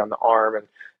 velocity on the arm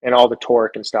and all the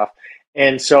torque and stuff.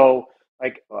 And so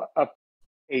like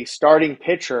a starting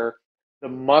pitcher, the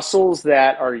muscles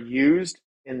that are used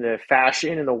in the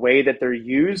fashion and the way that they're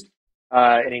used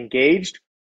and engaged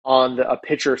on a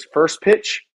pitcher's first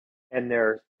pitch and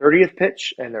their 30th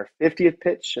pitch and their 50th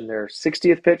pitch and their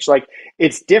 60th pitch, like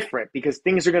it's different because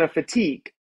things are going to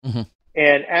fatigue.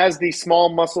 And as these small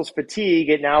muscles fatigue,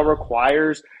 it now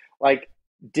requires like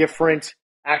different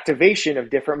activation of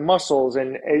different muscles.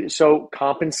 And so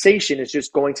compensation is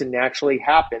just going to naturally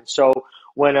happen. So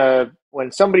when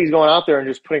somebody's going out there and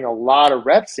just putting a lot of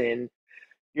reps in,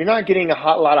 you're not getting a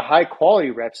lot of high quality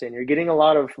reps in. You're getting a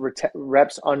lot of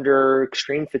reps under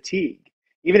extreme fatigue.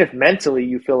 Even if mentally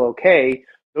you feel okay,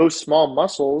 those small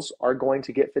muscles are going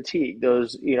to get fatigued.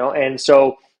 And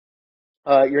so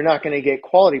you're not going to get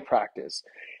quality practice.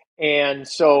 And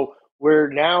so we're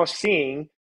now seeing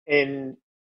in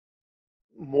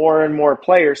more and more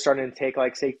players starting to take,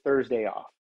 like, say, Thursday off.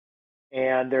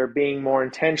 And they're being more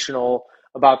intentional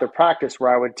about their practice,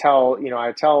 where I tell,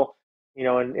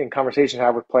 in conversations I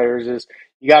have with players is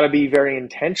you got to be very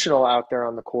intentional out there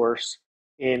on the course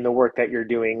in the work that you're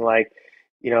doing. Like,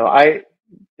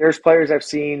 there's players I've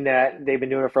seen that they've been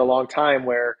doing it for a long time,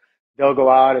 where they'll go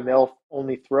out and they'll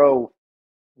only throw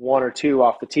 1 or 2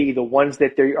 off the tee, the ones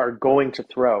that they are going to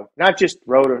throw, not just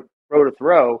throw to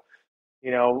throw.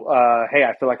 Hey,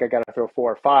 I feel like I got to throw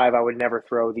 4 or 5. I would never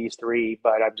throw these 3,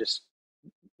 but I'm just,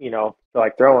 feel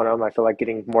like throwing them. I feel like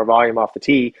getting more volume off the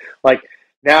tee. Like,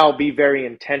 now be very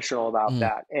intentional about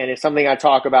that. And it's something I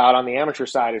talk about on the amateur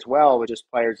side as well, with just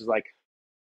players, is like,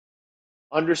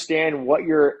 understand what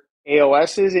your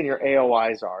AOSs and your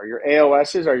AOIs are. Your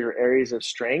AOSs are your areas of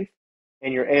strength,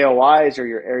 and your AOIs are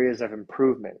your areas of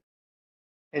improvement.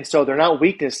 And so they're not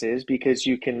weaknesses, because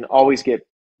you can always get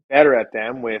better at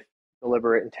them with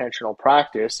deliberate, intentional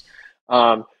practice.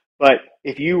 But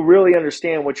if you really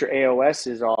understand what your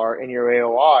AOSs are and your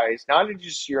AOIs, not in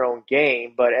just your own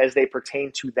game, but as they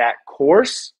pertain to that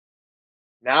course,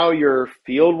 now your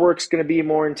field work's going to be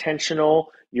more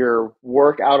intentional. Your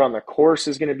work out on the course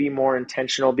is going to be more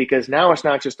intentional, because now it's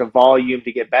not just a volume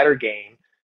to get better game,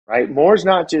 right? More's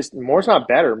not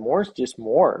better. More's just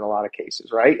more in a lot of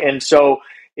cases, right? And so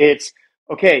it's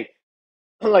okay.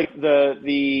 Like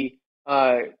the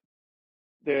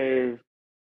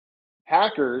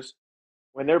Packers,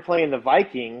 when they're playing the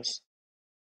Vikings,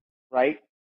 right?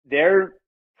 They're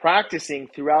practicing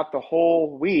throughout the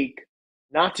whole week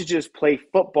not to just play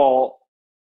football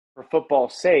for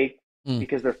football's sake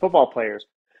because they're football players.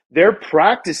 They're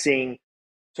practicing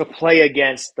to play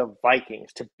against the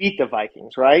Vikings, to beat the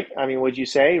Vikings, right? I mean, would you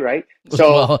say, right?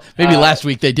 So well, maybe last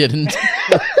week they didn't.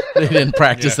 They didn't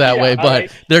practice that way,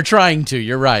 but they're trying to.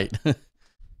 You're right.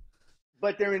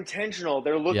 But they're intentional.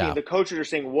 They're looking. Yeah. The coaches are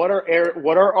saying, what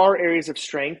are our areas of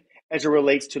strength as it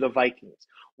relates to the Vikings?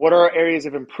 What are our areas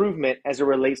of improvement as it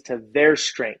relates to their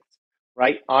strength,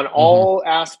 right? On all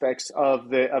aspects of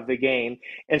the game.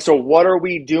 And so what are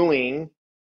we doing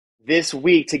this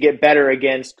week to get better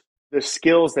against the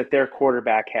skills that their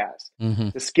quarterback has,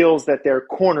 the skills that their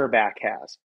cornerback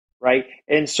has, right?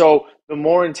 And so the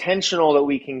more intentional that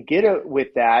we can get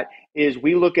with that is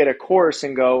we look at a course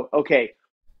and go, okay,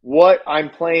 what I'm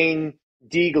playing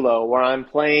D-Glow or I'm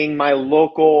playing my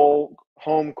local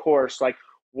home course, like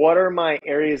what are my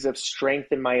areas of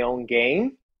strength in my own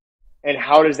game? And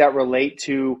how does that relate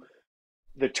to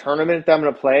the tournament that I'm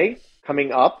going to play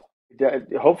coming up?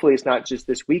 Hopefully it's not just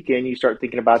this weekend. You start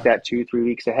thinking about that 2-3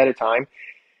 weeks ahead of time.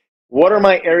 What are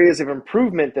my areas of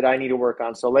improvement that I need to work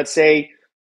on? So let's say,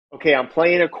 okay, I'm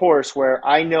playing a course where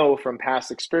I know from past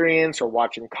experience or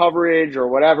watching coverage or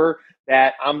whatever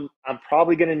that I'm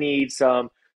probably going to need some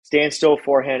standstill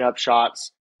forehand up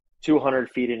shots 200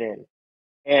 feet and in.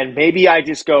 And maybe I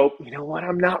just go, you know what?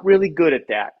 I'm not really good at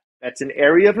that. That's an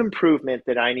area of improvement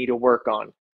that I need to work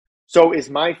on. So is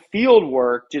my field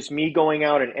work just me going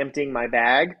out and emptying my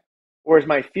bag? Or is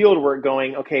my field work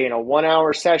going, okay, in a 1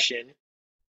 hour session,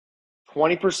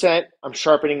 20% I'm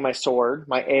sharpening my sword,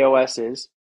 my AOSs.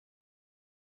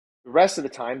 The rest of the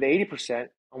time, the 80%,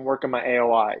 I'm working my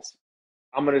AOIs.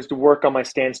 I'm going to work on my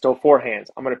standstill forehands.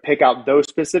 I'm going to pick out those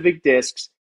specific discs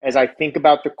as I think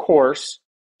about the course,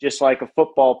 just like a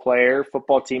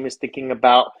football team is thinking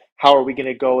about how are we going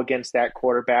to go against that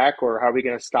quarterback or how are we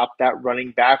going to stop that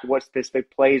running back? What specific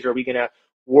plays are we going to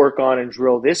work on and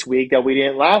drill this week that we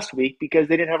didn't last week because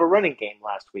they didn't have a running game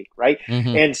last week, right?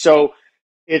 And so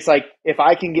it's like if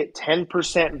I can get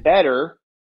 10% better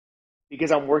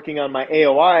because I'm working on my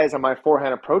AOIs on my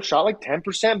forehand approach shot, like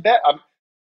 10% better,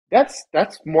 that's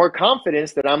more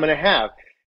confidence that I'm going to have.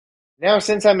 Now,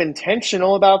 since I'm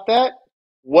intentional about that,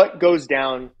 what goes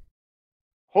down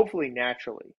hopefully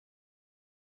naturally?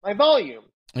 My volume.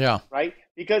 Yeah. Right?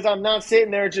 Because I'm not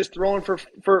sitting there just throwing for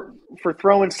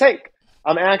throwing sake.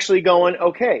 I'm actually going,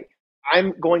 okay,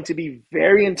 I'm going to be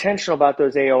very intentional about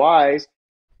those AOIs.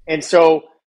 And so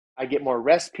I get more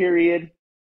rest period.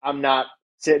 I'm not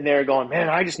sitting there going, man,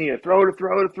 I just need to throw. And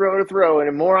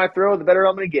the more I throw, the better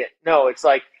I'm going to get. No, it's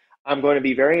like I'm going to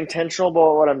be very intentional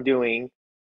about what I'm doing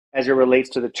as it relates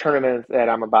to the tournament that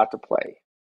I'm about to play.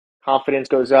 Confidence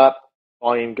goes up,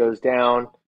 volume goes down,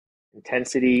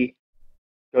 intensity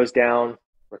goes down,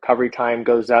 recovery time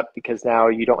goes up because now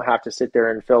you don't have to sit there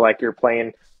and feel like you're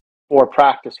playing 4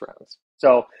 practice rounds.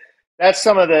 So that's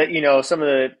some of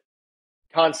the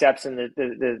concepts and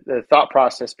the thought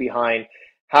process behind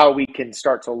how we can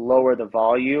start to lower the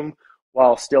volume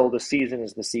while still the season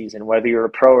is the season. Whether you're a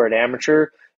pro or an amateur,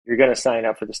 you're going to sign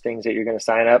up for the things that you're going to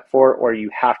sign up for, or you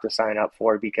have to sign up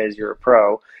for because you're a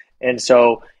pro. And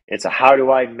so it's how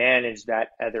do I manage that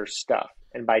other stuff?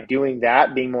 And by doing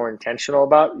that, being more intentional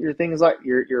about your things like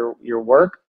your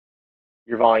work,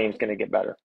 your volume is going to get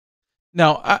better.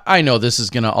 Now, I know this is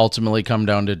going to ultimately come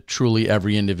down to truly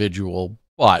every individual,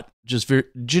 but just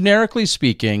generically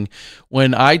speaking,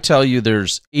 when I tell you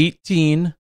there's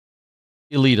 18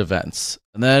 elite events,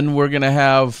 and then we're going to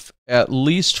have at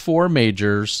least 4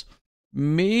 majors,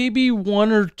 maybe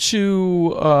 1 or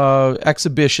 2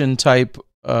 exhibition type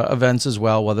events as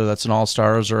well, whether that's an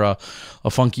All-Stars or a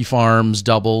Funky Farms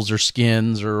doubles or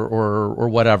skins or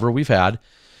whatever we've had.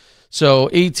 So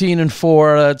 18 and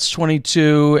 4, that's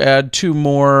 22. Add 2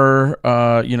 more,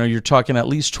 you're talking at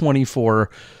least 24.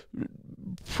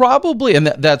 Probably, and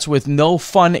that's with no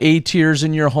fun A tiers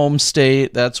in your home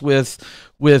state. That's with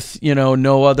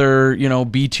no other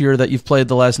B tier that you've played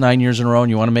the last 9 years in a row and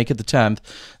you want to make it the 10th.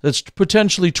 That's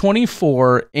potentially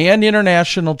 24 and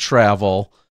international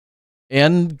travel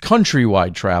and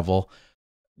countrywide travel.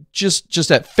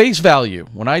 Just at face value,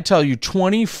 when I tell you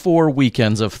 24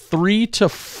 weekends of 3 to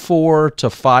 4 to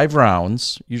 5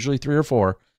 rounds, usually 3 or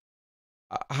 4,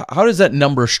 how does that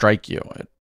number strike you?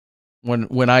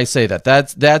 When I say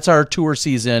that's our tour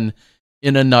season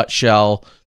in a nutshell.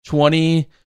 24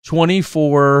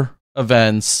 24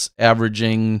 events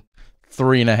averaging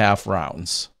 3.5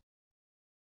 rounds.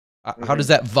 How does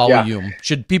that volume?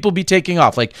 Should people be taking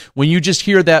off? Like when you just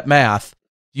hear that math,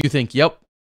 do you think, yep,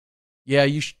 yeah,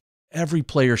 every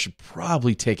player should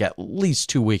probably take at least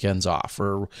 2 weekends off,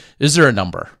 or is there a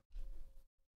number?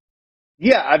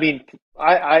 Yeah, I mean,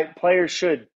 I players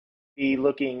should be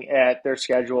looking at their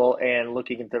schedule and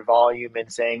looking at their volume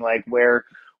and saying like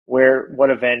what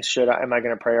events am I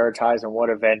going to prioritize and what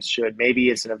events should. Maybe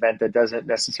it's an event that doesn't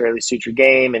necessarily suit your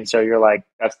game, and so you're like,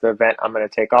 that's the event I'm going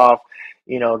to take off.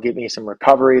 Give me some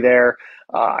recovery there.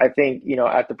 I think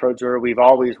at the Pro Tour we've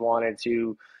always wanted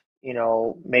to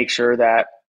make sure that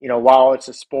while it's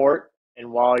a sport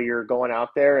and while you're going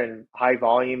out there and high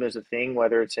volume is a thing,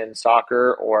 whether it's in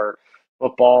soccer or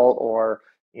football or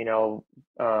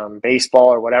baseball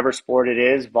or whatever sport it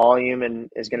is, volume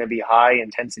is going to be high,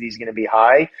 intensity is going to be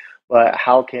high. But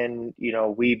how can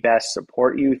we best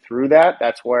support you through that?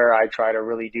 That's where I try to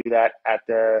really do that at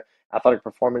the athletic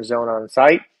performance zone on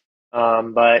site.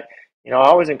 But I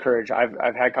always encourage.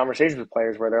 I've had conversations with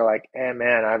players where they're like, "Hey,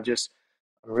 man, I'm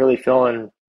really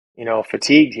feeling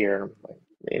fatigued here."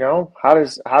 How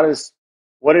does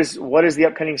what does the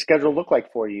upcoming schedule look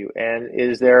like for you? And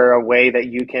is there a way that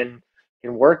you can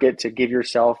work it to give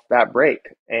yourself that break?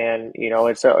 And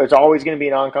it's always going to be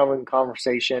an ongoing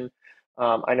conversation.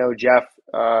 I know Jeff,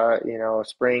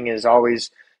 Spring is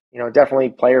always, definitely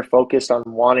player focused on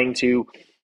wanting to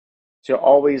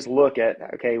always look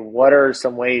at, okay, what are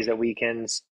some ways that we can,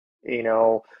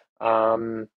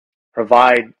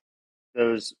 provide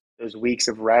those weeks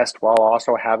of rest while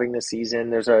also having the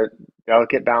season. There's a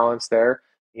delicate balance there,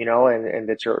 and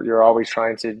that you're always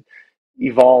trying to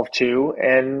evolve to,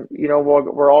 and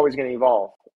we're always going to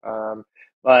evolve.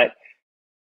 But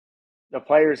the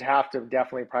players have to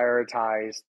definitely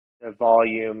prioritize the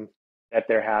volume that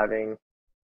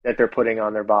they're putting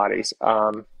on their bodies.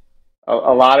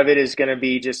 A lot of it is going to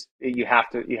be just you have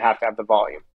to have the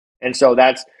volume, and so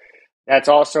that's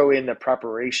also in the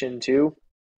preparation too.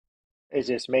 Is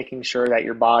just making sure that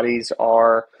your bodies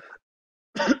are,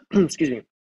 excuse me,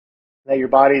 that your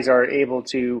bodies are able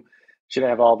to. Shouldn't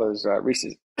have all those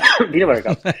Reese's peanut butter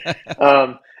cups.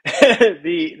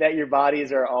 That your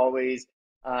bodies are always,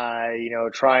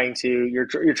 trying to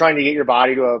you're trying to get your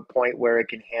body to a point where it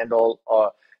can handle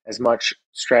as much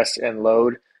stress and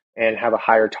load and have a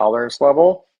higher tolerance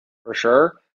level for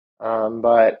sure.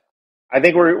 But I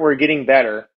think we're getting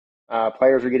better.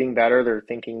 Players are getting better. They're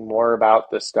thinking more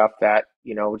about the stuff that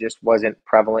just wasn't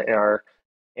prevalent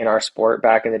in our sport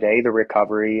back in the day, the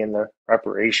recovery and the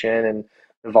preparation and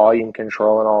the volume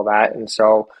control and all that. And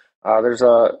so there's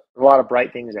a lot of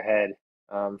bright things ahead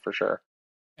for sure.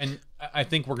 And I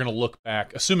think we're going to look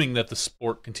back, assuming that the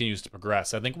sport continues to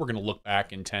progress, I think we're going to look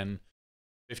back in 10,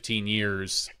 15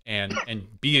 years and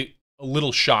be a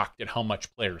little shocked at how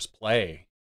much players play.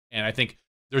 And I think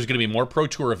there's going to be more Pro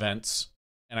Tour events,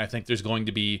 and I think there's going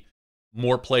to be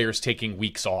more players taking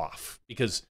weeks off,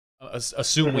 because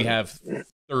assume we have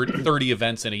 30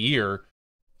 events in a year,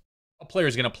 a player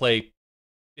is going to play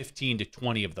 15 to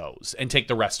 20 of those and take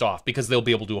the rest off because they'll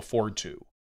be able to afford to.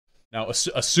 Now,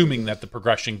 assuming that the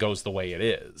progression goes the way it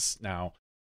is now,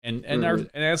 and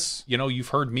as you've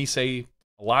heard me say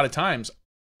a lot of times,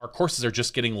 our courses are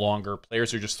just getting longer.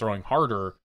 Players are just throwing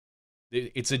harder.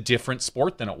 It's a different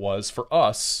sport than it was for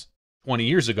us 20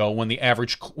 years ago when the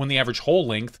average hole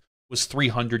length was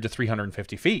 300 to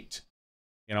 350 feet.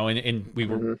 And we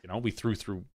were, we threw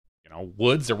through,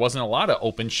 woods. There wasn't a lot of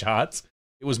open shots.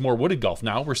 It was more wooded golf.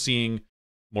 Now we're seeing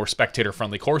more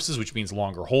spectator-friendly courses, which means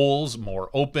longer holes, more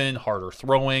open, harder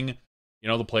throwing.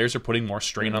 The players are putting more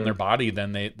strain on their body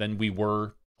than we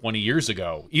were 20 years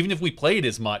ago. Even if we played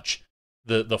as much,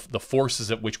 the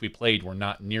forces at which we played were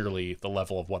not nearly the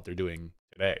level of what they're doing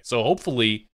today. So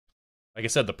hopefully, like I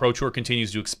said, the Pro Tour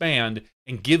continues to expand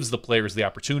and gives the players the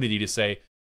opportunity to say,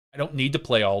 I don't need to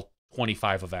play all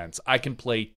 25 events. I can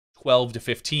play 12 to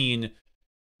 15,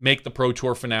 make the Pro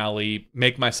Tour finale,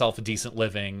 make myself a decent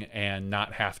living, and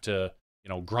not have to,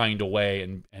 grind away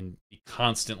and be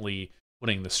constantly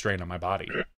putting the strain on my body.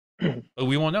 But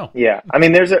we won't know. Yeah, I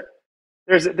mean, there's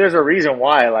a reason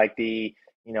why, like the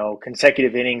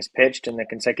consecutive innings pitched and the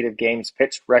consecutive games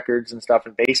pitched records and stuff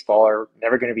in baseball are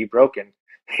never going to be broken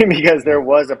because there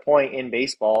was a point in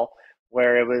baseball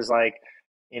where it was like,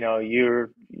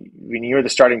 when you're the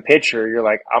starting pitcher, you're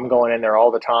like, I'm going in there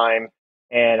all the time.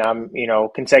 And I'm,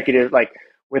 consecutive, like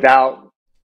without,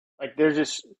 like there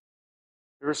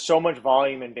was so much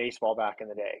volume in baseball back in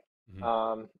the day.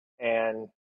 And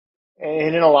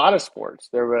in a lot of sports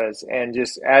there was, and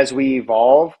just as we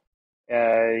evolve,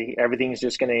 everything's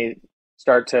just going to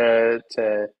start to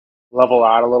level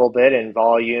out a little bit, and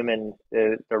volume and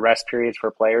the rest periods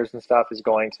for players and stuff is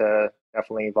going to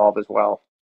definitely evolve as well.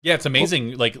 Yeah, it's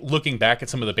amazing. Like looking back at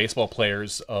some of the baseball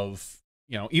players of,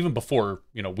 even before,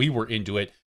 we were into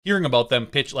it, hearing about them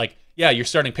pitch, like, yeah, your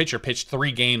starting pitcher pitched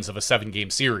 3 games of a 7-game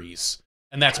series.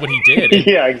 And that's what he did. And,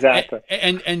 yeah, exactly.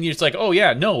 And it's like, oh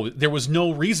yeah, no, there was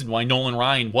no reason why Nolan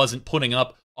Ryan wasn't putting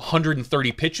up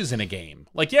 130 pitches in a game.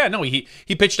 Like, yeah, no, he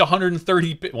pitched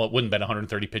 130. Well, it wouldn't have been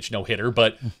 130 pitch no hitter,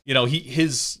 but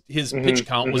his pitch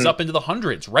count was up into the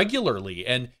hundreds regularly,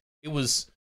 and it was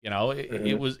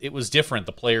it was different.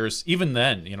 The players, even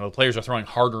then, the players are throwing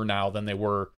harder now than they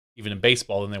were even in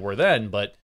baseball than they were then.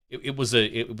 But it was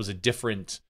a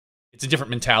different. It's a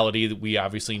different mentality that we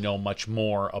obviously know much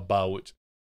more about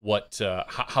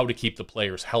how to keep the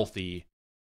players healthy.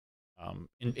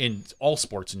 In all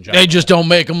sports in general. They just don't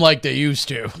make them like they used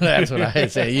to. That's what I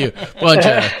say. You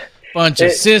bunch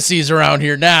of sissies around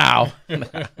here now.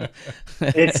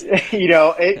 It's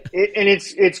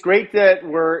it's great that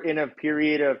we're in a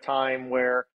period of time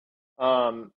where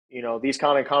these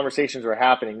kind of conversations are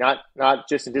happening, not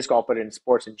just in disc golf but in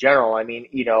sports in general. I mean,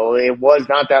 it was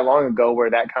not that long ago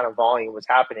where that kind of volume was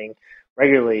happening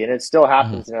regularly, and it still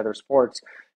happens in other sports.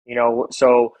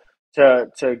 So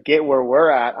to get where we're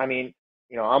at, I mean,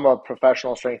 I'm a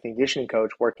professional strength and conditioning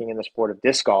coach working in the sport of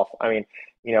disc golf. I mean,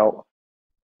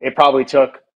 it probably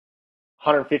took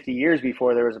 150 years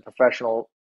before there was a professional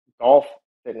golf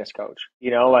fitness coach,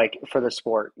 like for the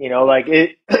sport, like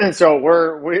it. So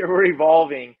we're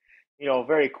evolving,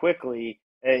 very quickly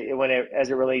as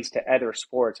it relates to other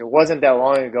sports. It wasn't that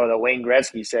long ago that Wayne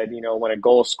Gretzky said,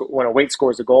 when a weight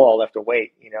scores a goal, I'll lift a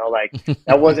weight, like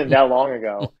that wasn't that long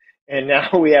ago. And now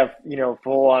we have,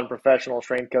 full-on professional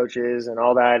strength coaches and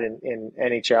all that in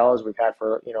NHL, as we've had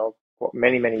for,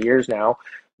 many, many years now.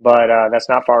 But that's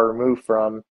not far removed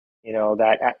from,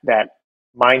 that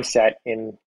mindset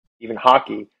in even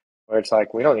hockey, where it's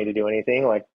like, we don't need to do anything.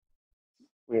 Like,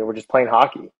 we're just playing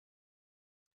hockey.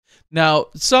 Now,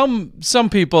 some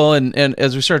people, and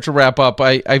as we start to wrap up,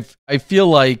 I feel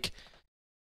like,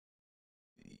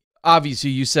 obviously,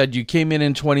 you said you came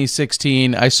in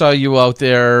 2016. I saw you out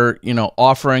there,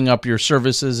 offering up your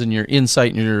services and your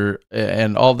insight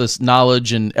and all this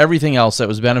knowledge and everything else that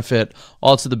was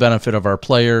all to the benefit of our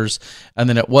players. And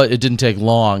then it didn't take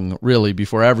long, really,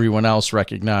 before everyone else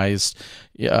recognized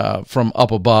from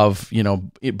up above,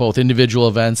 both individual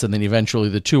events and then eventually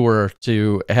the tour,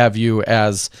 to have you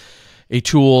as a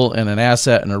tool and an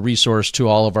asset and a resource to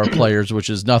all of our players, which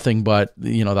is nothing but,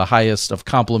 the highest of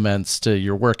compliments to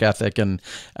your work ethic and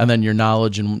then your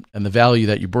knowledge and the value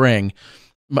that you bring.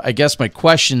 I guess my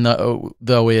question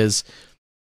though is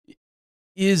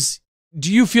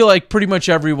do you feel like pretty much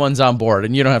everyone's on board?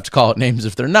 And you don't have to call it names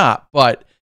if they're not, but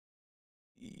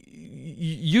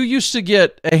you used to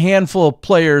get a handful of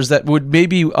players that would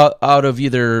maybe out of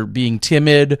either being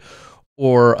timid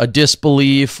or a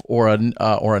disbelief or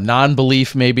a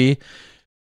non-belief, maybe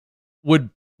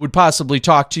would possibly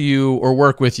talk to you or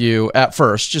work with you at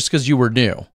first just because you were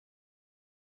new.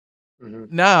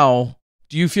 Now,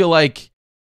 do you feel like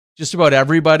just about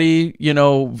everybody,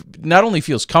 not only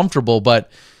feels comfortable,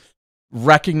 but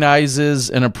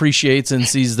recognizes and appreciates and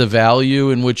sees the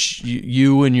value in which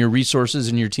you and your resources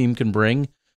and your team can bring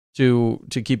to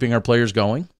keeping our players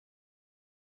going?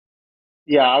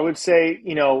 Yeah, I would say,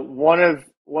 one of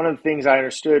the things I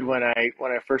understood when I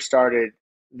first started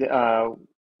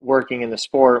working in the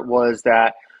sport was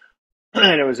that,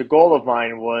 and it was a goal of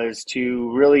mine, was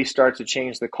to really start to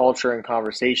change the culture and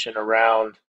conversation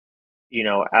around,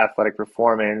 athletic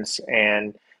performance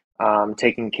and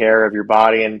taking care of your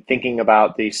body and thinking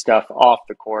about the stuff off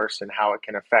the course and how it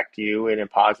can affect you in a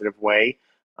positive way.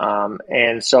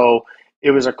 And so it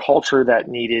was a culture that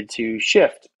needed to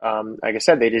shift. Like I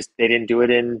said, they didn't do it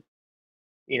in,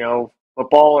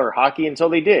 football or hockey until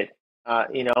they did,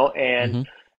 and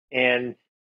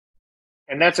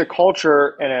that's a culture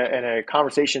and a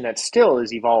conversation that still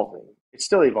is evolving. It's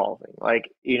still evolving.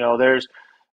 Like, there's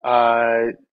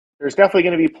definitely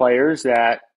going to be players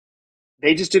that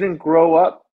they just didn't grow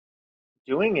up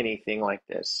doing anything like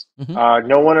this.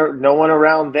 No one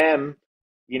around them,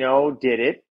 did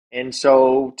it. And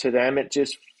so to them, it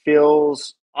just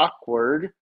feels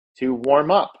awkward to warm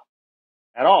up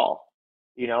at all,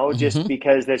 just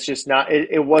because that's just not,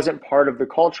 it wasn't part of the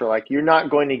culture. Like, you're not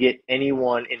going to get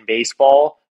anyone in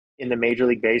baseball, in the Major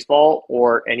League Baseball,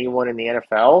 or anyone in the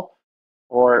NFL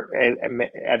or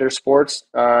other sports,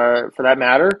 for that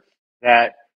matter,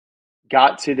 that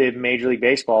got to the Major League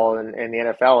Baseball and the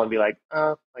NFL and be like,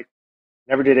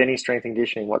 never did any strength and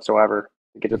conditioning whatsoever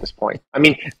to get to this point. I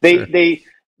mean, they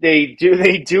they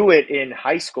do it in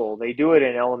high school. They do it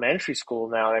in elementary school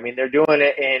now. I mean, they're doing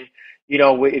it in,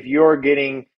 if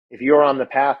you're on the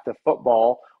path to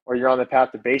football, or you're on the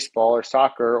path to baseball or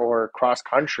soccer or cross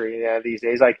country these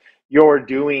days, like, you're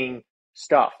doing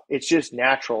stuff. It's just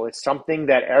natural. It's something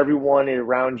that everyone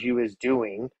around you is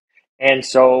doing. And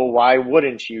so why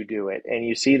wouldn't you do it? And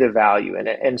you see the value in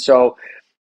it. And so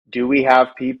do we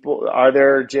have people, are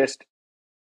there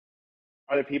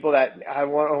people that I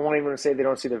won't even say they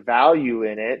don't see the value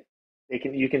in it.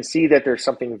 You can see that there's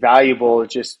something valuable.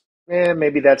 It's just,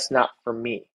 maybe that's not for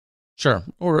me. Sure.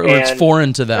 Or it's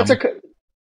foreign to them.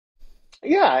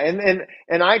 Yeah.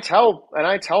 And I tell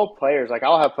players, like,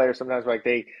 I'll have players sometimes, like,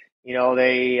 they get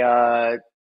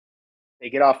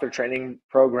off their training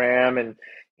program, and,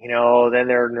 then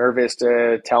they're nervous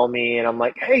to tell me, and I'm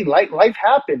like, hey, life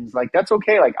happens. Like, that's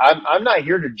okay. Like, I'm not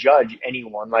here to judge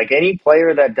anyone. Like, any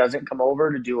player that doesn't come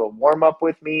over to do a warm up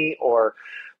with me or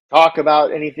talk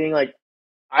about anything, like,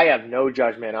 I have no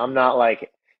judgment. I'm not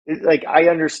like I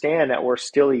understand that we're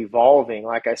still evolving.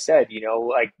 Like I said,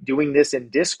 like, doing this in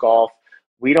disc golf,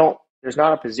 there's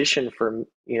not a position for,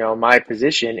 my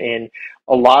position in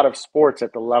a lot of sports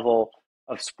at the level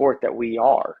of sport that we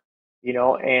are,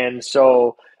 and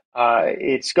so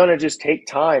it's going to just take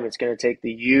time. It's going to take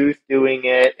the youth doing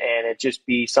it, and it just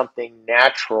be something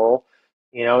natural,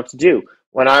 to do.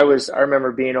 I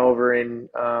remember being over in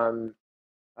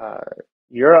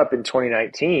Europe in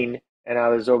 2019, and I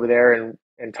was over there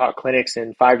and taught clinics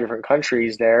in 5 different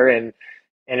countries there, and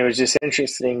it was just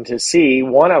interesting to see.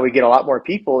 One, I would get a lot more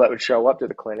people that would show up to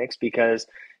the clinics because,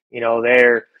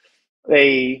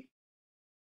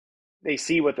 they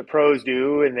see what the pros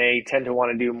do, and they tend to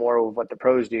want to do more of what the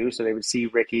pros do. So they would see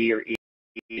Ricky or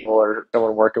Eagle or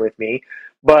someone working with me.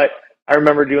 But I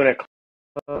remember doing a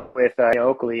clinic with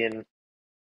Oakley in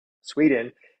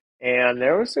Sweden, and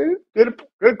there was a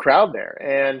good crowd there.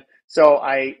 And so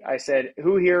I said,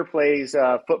 who here plays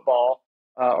football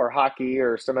or hockey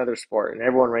or some other sport? And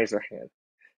everyone raised their hand.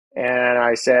 And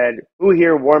I said, who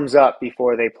here warms up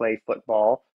before they play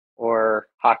football or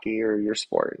hockey or your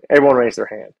sport? Everyone raised their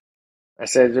hand. I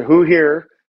said, who here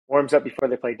warms up before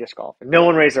they play disc golf? And no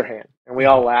one raised their hand. And we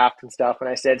all laughed and stuff. And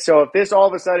I said, so if this all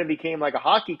of a sudden became like a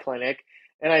hockey clinic,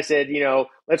 and I said,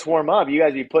 let's warm up. You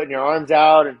guys be putting your arms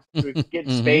out and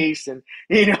getting space and,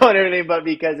 and everything. But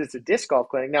because it's a disc golf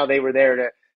clinic, now they were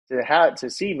there to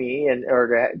see me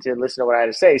or to listen to what I had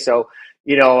to say. So,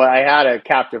 I had a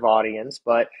captive audience,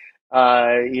 but,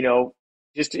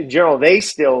 just in general, they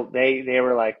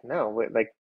were like, no,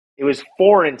 like, it was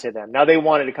foreign to them. Now they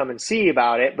wanted to come and see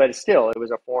about it, but still, it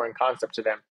was a foreign concept to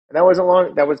them. And that wasn't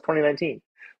long. That was 2019,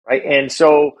 right? And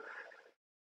so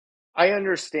I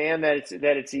understand that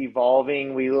it's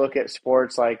evolving. We look at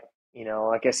sports like,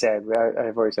 like I said,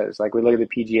 I've already said, it's like we look at the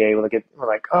PGA. We're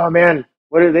like, oh man,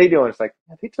 what are they doing? It's like,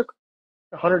 they took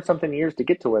 100-something years to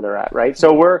get to where they're at, right?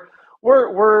 So we're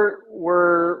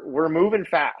moving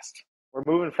fast. We're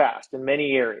moving fast in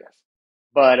many areas,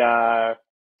 but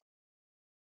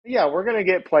yeah, we're going to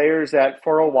get players that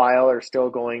for a while are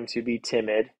still going to be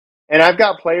timid. And I've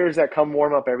got players that come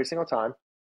warm up every single time.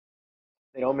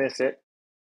 They don't miss it.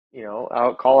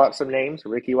 I'll call out some names.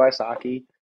 Ricky Wysocki,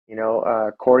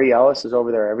 Corey Ellis is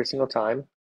over there every single time.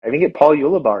 I even get Paul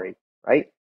Ulibarri, right?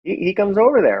 He comes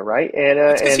over there, right?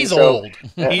 And because he's old.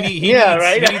 He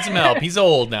needs some help. He's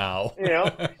old now.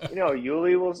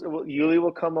 Yuli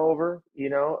will come over.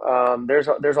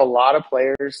 There's a lot of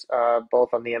players,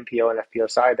 both on the MPO and FPO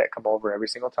side, that come over every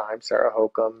single time. Sarah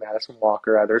Hokum, Madison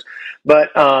Walker, others. But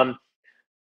and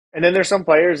then there's some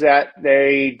players that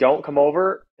they don't come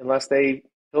over unless they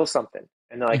feel something,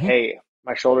 and they're like, hey,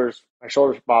 my shoulders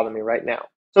bother me right now.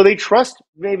 So they trust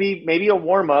maybe a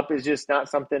warm up is just not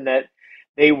something that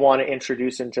they want to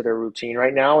introduce into their routine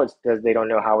right now. It's because they don't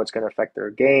know how it's going to affect their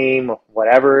game,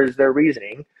 whatever is their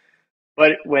reasoning.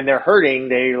 But when they're hurting,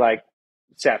 they're like,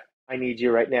 Seth, I need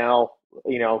you right now.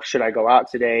 Should I go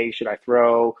out today? Should I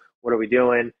throw? What are we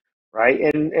doing? Right.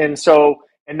 And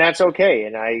that's okay.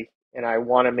 And I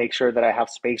want to make sure that I have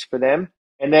space for them.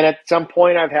 And then at some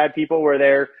point I've had people where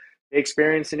they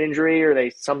experience an injury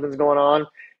or something's going on.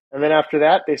 And then after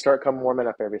that, they start coming warming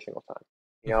up every single time,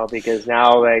 because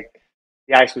now the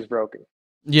ice was broken.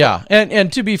 Yeah.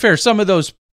 And to be fair, some of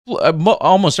those,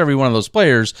 almost every one of those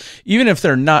players, even if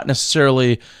they're not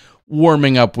necessarily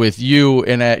warming up with you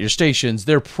and at your stations,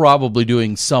 they're probably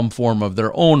doing some form of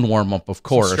their own warm up, of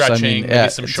course. Stretching, maybe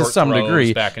some short to some throws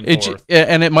degree, back and forth.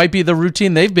 And it might be the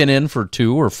routine they've been in for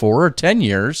 2 or 4 or 10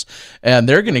 years, and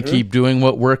they're going to keep doing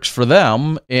what works for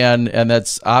them. And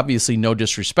that's obviously no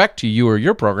disrespect to you or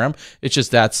your program. It's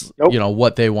just that's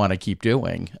what they want to keep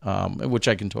doing, which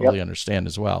I can totally understand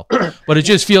as well. But it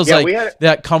just feels like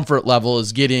that comfort level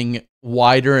is getting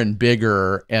wider and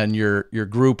bigger, and your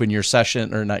group and your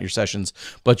session, or not your sessions,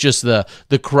 but just the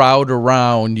crowd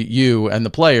around you and the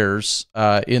players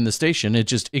in the station,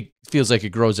 it feels like it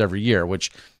grows every year, which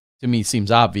to me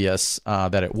seems obvious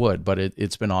that it would, but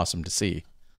it's been awesome to see.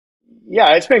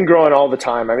 Yeah, it's been growing all the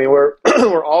time. I mean, we're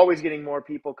we're always getting more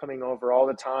people coming over all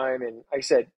the time, and like I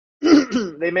said,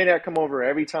 they may not come over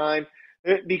every time,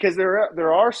 because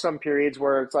there are some periods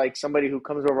where it's like somebody who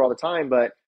comes over all the time,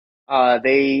 but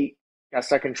they got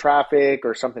stuck in traffic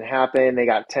or something happened. They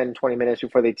got 10, 20 minutes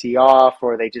before they tee off,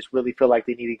 or they just really feel like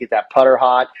they need to get that putter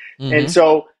hot. And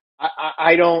so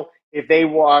I don't, if they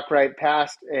walk right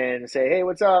past and say, hey,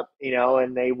 what's up?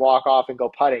 And they walk off and go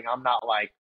putting, I'm not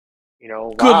like,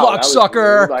 wow, good luck,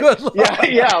 sucker. Like, good luck.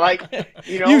 Yeah. Like,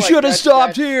 you like should have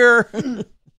stopped here.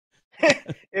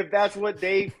 If that's what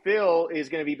they feel is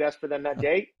going to be best for them that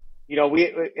day.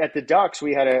 We at the Ducks,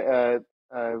 we had a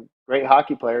great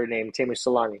hockey player named Teemu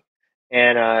Solani.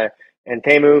 And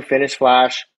Teemu finished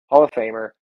Flash, Hall of Famer,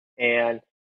 and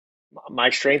my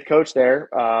strength coach there,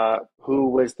 who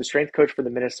was the strength coach for the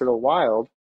Minnesota Wild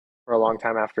for a long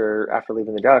time after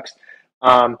leaving the Ducks,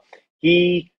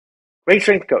 he great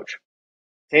strength coach.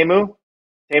 Teemu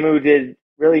did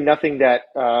really nothing that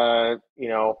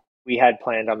we had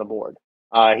planned on the board.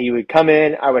 He would come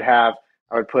in. I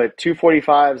would put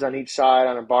 245s on each side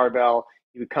on a barbell.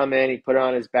 He would come in. He'd put it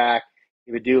on his back.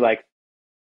 He would do like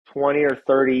 20 or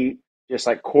 30 just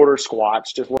like quarter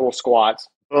squats, just little squats.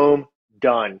 Boom,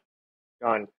 done.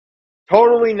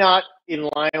 Totally not in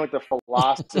line with the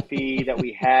philosophy that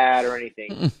we had or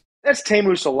anything. That's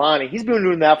Teemu Solani. He's been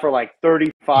doing that for like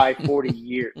 35, 40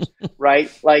 years,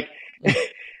 right? Like,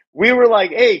 we were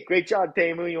like, hey, great job,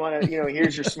 Teemu. You want to,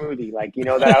 here's your smoothie. Like,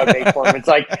 that I would make for him. It's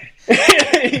like,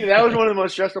 that was one of the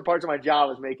most stressful parts of my job,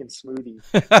 was making smoothies,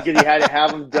 because you had to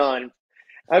have them done.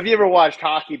 Have you ever watched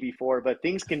hockey before? But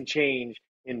things can change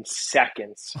in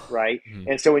seconds, right?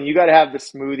 And so when you got to have the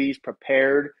smoothies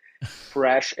prepared,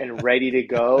 fresh, and ready to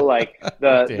go, like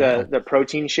the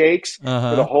protein shakes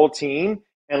for the whole team,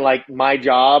 and like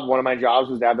one of my jobs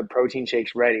was to have the protein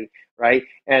shakes ready, right?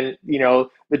 And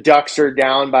the Ducks are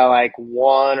down by like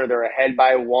 1, or they're ahead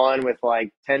by 1 with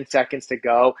like 10 seconds to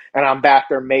go, and I'm back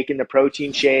there making the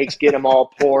protein shakes, getting them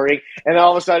all pouring, and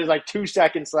all of a sudden it's like 2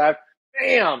 seconds left,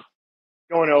 bam,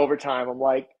 going to overtime. I'm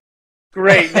like,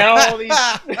 great. Now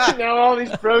all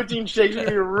these protein shakes are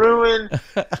gonna be ruined.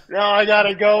 Now I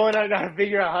gotta go and I gotta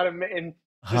figure out how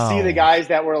to see the guys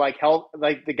that were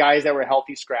the guys that were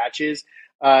healthy scratches.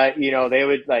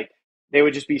 They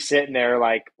would just be sitting there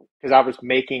like, because I was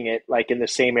making it like in the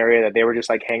same area that they were just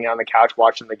like hanging on the couch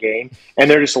watching the game, and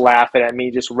they're just laughing at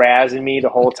me, just razzing me the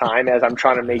whole time as I'm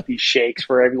trying to make these shakes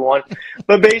for everyone.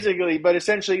 But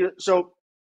essentially, so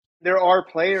there are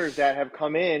players that have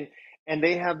come in and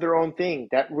they have their own thing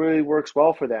that really works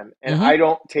well for them. And I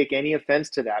don't take any offense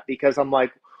to that, because I'm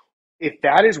like, if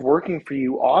that is working for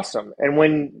you, awesome. And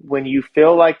when you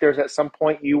feel like there's at some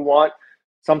point you want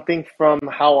something from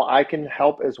how I can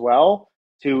help as well,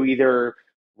 to either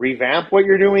revamp what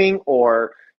you're doing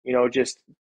or, just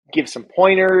give some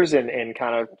pointers and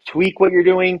kind of tweak what you're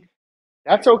doing,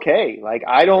 that's okay. Like,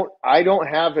 I don't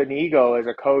have an ego as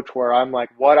a coach where I'm like,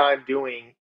 what I'm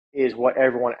doing is what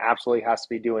everyone absolutely has to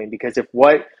be doing. Because if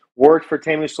what worked for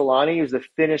Teemu Solani is the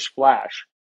finished Flash,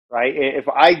 right? If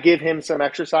I give him some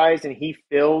exercise and he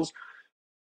feels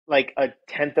like a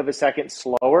 1/10 of a second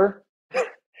slower,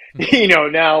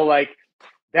 now like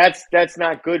that's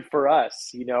not good for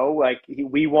us. Like,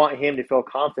 we want him to feel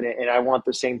confident, and I want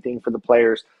the same thing for the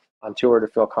players on tour to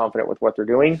feel confident with what they're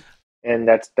doing, and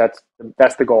that's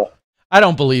the goal. I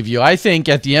don't believe you. I think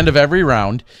at the end of every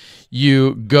round,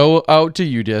 you go out to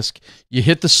UDisc, you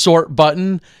hit the sort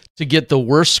button to get the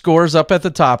worst scores up at the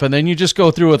top, and then you just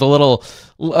go through with a little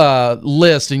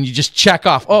list, and you just check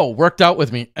off, oh, worked out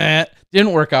with me,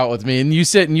 didn't work out with me, and you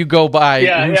sit and you go by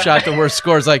who shot the worst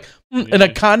scores, like, in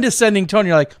a condescending tone,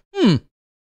 you're like, and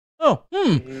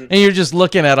you're just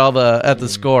looking at all the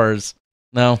scores.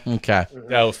 No, okay,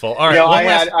 that was full. All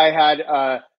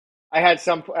right, I had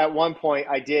some at one point.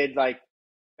 I did, like,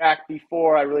 back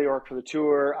before I really worked for the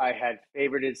tour, I had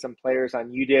favorited some players on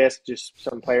UDisc, just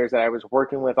some players that I was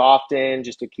working with often,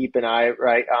 just to keep an eye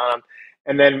right on them.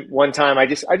 And then one time I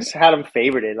just had them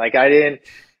favorited. Like, I didn't,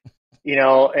 you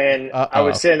know, and I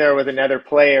was Uh-oh. sitting there with another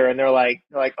player, and they're like,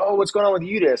 "Oh, what's going on with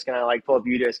UDisc?" And I like pull up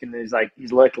UDisc, and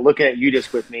he's like looking at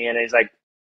UDisc with me, and he's like,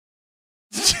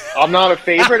 "I'm not a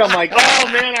favorite." I'm like, "Oh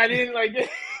man, I didn't like."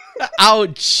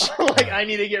 Ouch. I'm like, I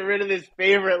need to get rid of this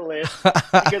favorite list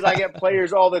because I get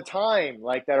players all the time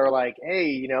like that are like, "Hey,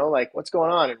 you know, like what's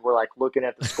going on?" And we're like looking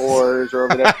at the scores or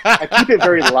over there. I keep it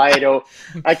very light.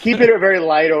 I keep it very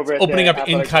light over at Opening the up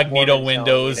Athletic incognito Performance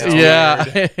windows. Zone, you know?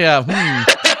 Yeah, yeah.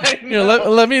 I You know, know.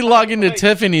 let me log into Like-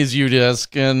 Tiffany's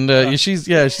UDisc, and she's.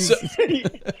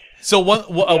 So one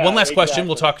last question. exactly.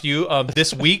 We'll talk to you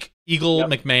this week. Eagle Yep.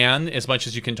 McMahon, as much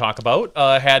as you can talk about,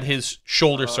 had his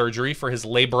shoulder surgery for his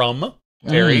labrum.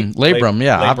 Terry, labrum,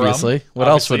 yeah, labrum, obviously. What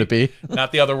else would it be?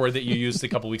 Not the other word that you used a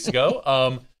couple weeks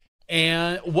ago.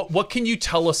 And what can you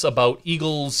tell us about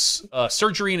Eagle's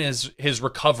surgery and his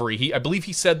recovery? I believe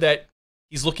he said that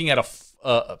he's looking at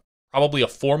probably a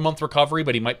 4-month recovery,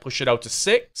 but he might push it out to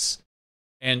 6.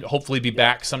 And hopefully be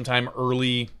back sometime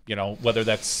early, you know, whether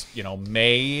that's, you know,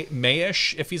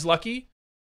 May-ish if he's lucky.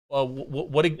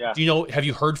 Do you know, have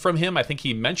you heard from him? I think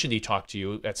he mentioned he talked to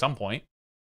you at some point.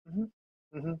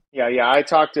 Yeah. I've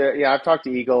talked to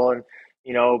Eagle, and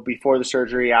you know, before the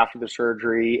surgery, after the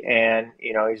surgery, and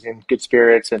you know, he's in good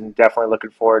spirits and definitely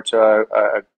looking forward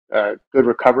to a good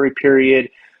recovery period.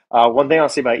 One thing I'll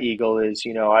say about Eagle is,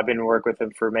 you know, I've been working with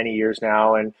him for many years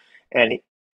now, and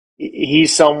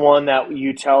he's someone that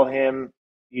you tell him,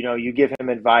 you know, you give him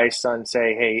advice on,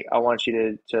 say, hey, I want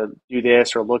you to do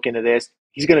this or look into this.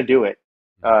 He's going to do it.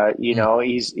 You know,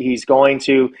 he's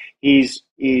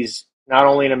not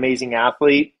only an amazing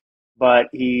athlete, but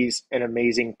he's an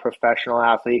amazing professional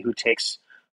athlete who takes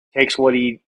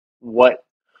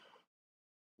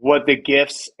what the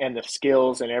gifts and the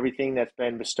skills and everything that's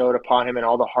been bestowed upon him and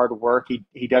all the hard work,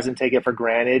 he doesn't take it for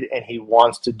granted, and he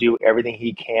wants to do everything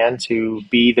he can to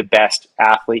be the best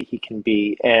athlete he can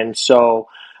be. And so,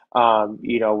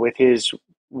 you know,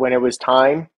 when it was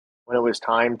time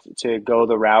to go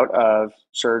the route of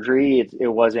surgery, it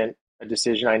wasn't a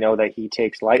decision I know that he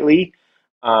takes lightly.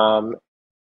 And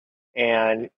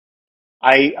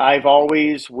I've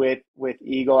always with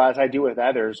Eagle, as I do with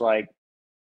others, like,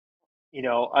 you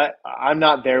know, I'm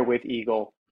not there with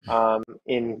Eagle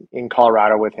in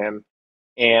Colorado with him,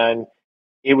 and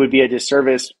it would be a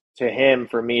disservice to him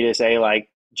for me to say, like,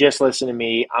 just listen to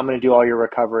me. I'm going to do all your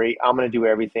recovery. I'm going to do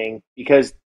everything,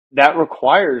 because that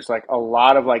requires like a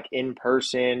lot of like in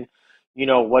person, you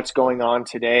know, what's going on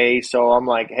today. So I'm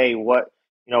like, hey, what,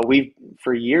 you know, we've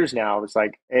for years now, it's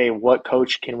like, hey, what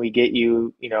coach can we get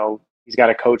you? You know, he's got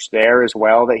a coach there as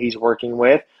well that he's working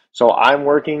with. So I'm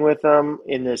working with them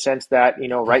in the sense that, you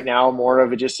know, right now more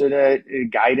of just a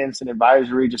guidance and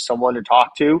advisory, just someone to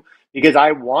talk to, because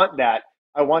I want that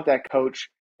coach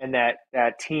and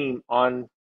that team on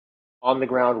the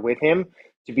ground with him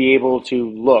to be able to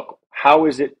look, how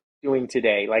is it doing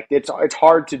today? Like it's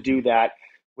hard to do that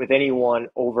with anyone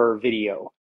over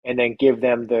video and then give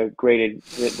them the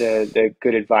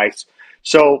good advice.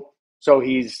 So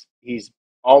he's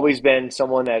always been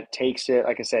someone that takes it,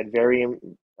 like I said, very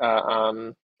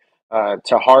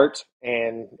to heart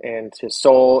and to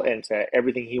soul and to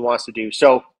everything he wants to do.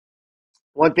 So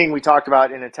one thing we talked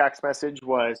about in a text message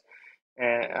was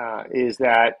is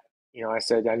that, you know, I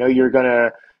said, I know you're going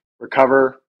to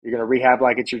recover, you're going to rehab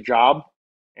like it's your job.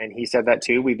 And he said that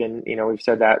too. We've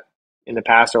said that in the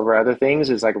past over other things,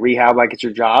 is like rehab like it's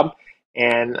your job.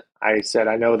 And I said,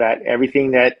 I know that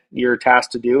everything that you're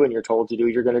tasked to do and you're told to do,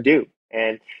 you're going to do.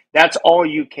 And that's all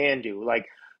you can do. Like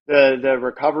the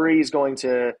recovery is going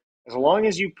to, as long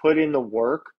as you put in the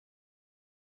work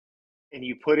and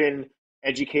you put in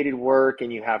educated work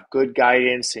and you have good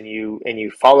guidance and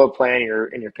you follow a plan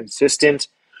and you're consistent,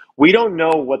 we don't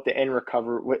know what the end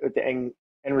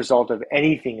result of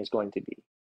anything is going to be.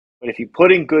 But if you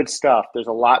put in good stuff, there's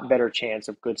a lot better chance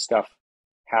of good stuff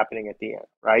happening at the end,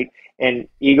 right? And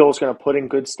Eagle's going to put in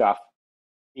good stuff.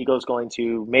 Eagle's going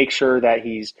to make sure that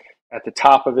he's at the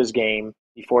top of his game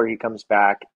before he comes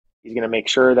back. He's going to make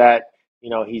sure that, you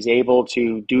know, he's able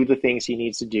to do the things he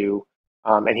needs to do.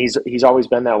 And he's always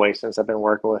been that way since I've been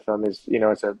working with him. Is, you know,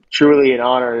 it's a truly an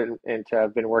honor and to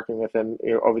have been working with him,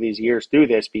 you know, over these years through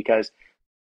this, because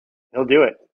he'll do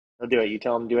it. He'll do it. You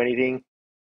tell him to do anything,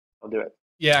 he'll do it.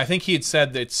 Yeah, I think he had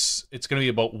said that it's going to be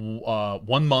about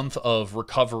 1 month of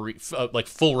recovery, like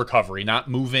full recovery, not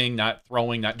moving, not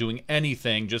throwing, not doing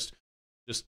anything, just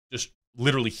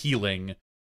literally healing.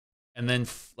 And then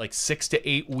like 6 to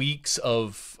 8 weeks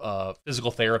of physical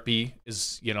therapy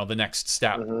is, you know, the next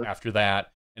step after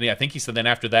that. And I think he said then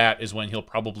after that is when he'll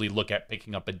probably look at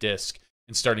picking up a disc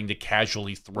and starting to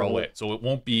casually throw it. So it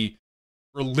won't be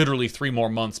for literally 3 more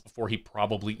months before he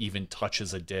probably even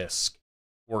touches a disc.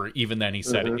 Or even then, he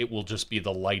said it will just be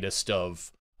the lightest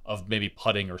of maybe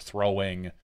putting or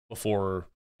throwing before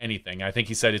anything. I think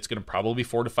he said it's going to probably be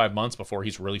 4 to 5 months before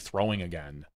he's really throwing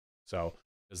again. So,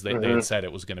 because they had said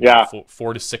it was going to be a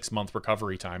 4 to 6 month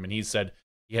recovery time, and he said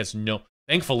he has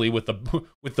thankfully with the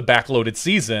backloaded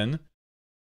season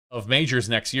of majors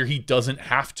next year, he doesn't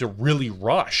have to really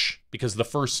rush, because the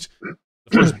first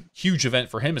huge event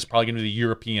for him is probably going to be the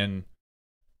European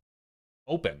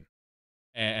Open,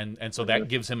 and so that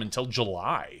gives him until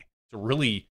July to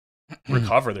really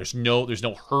recover. There's no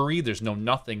hurry, there's no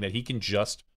nothing, that he can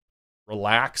just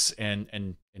relax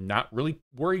and not really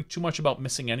worry too much about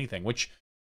missing anything, which,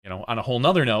 on a whole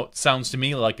nother note, sounds to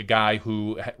me like a guy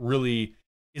who really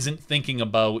isn't thinking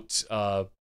about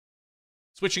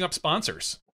switching up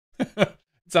sponsors. It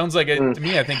sounds like it to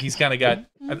me. I think he's kind of got.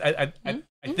 I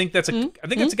think that's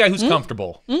a guy who's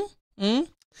comfortable.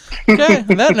 Okay.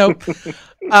 On that note,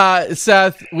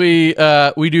 Seth, we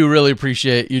do really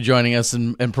appreciate you joining us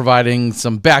and providing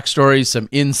some backstory, some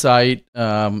insight,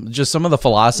 just some of the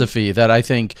philosophy that I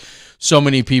think so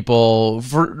many people,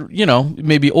 for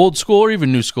maybe old school or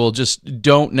even new school, just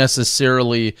don't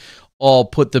necessarily all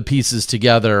put the pieces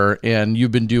together. And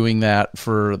you've been doing that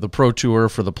for the Pro Tour,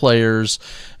 for the players,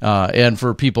 and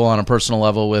for people on a personal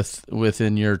level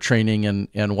within your training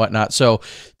and whatnot. So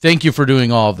thank you for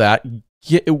doing all of that.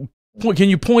 Can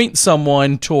you point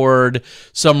someone toward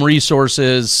some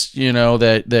resources,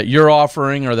 that you're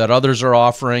offering or that others are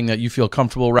offering that you feel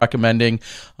comfortable recommending?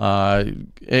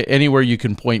 Anywhere you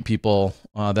can point people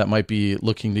that might be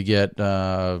looking to get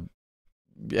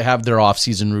have their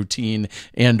off-season routine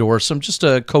and/or some just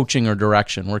a coaching or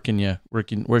direction. Where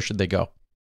should they go?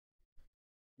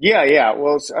 Yeah.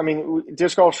 Well,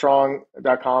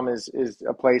 discgolfstrong.com is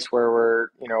a place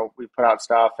where we put out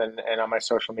stuff, and on my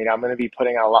social media, I'm going to be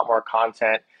putting out a lot more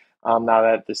content now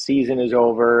that the season is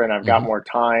over and I've got more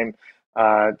time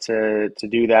to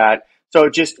do that.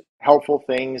 So just helpful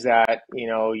things that,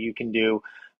 you can do.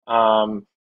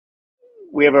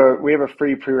 We have a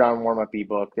free pre-round warm-up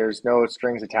ebook. There's no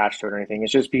strings attached to it or anything.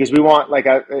 It's just because we want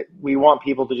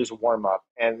people to just warm up.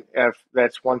 And if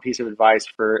that's one piece of advice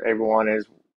for everyone is,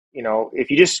 if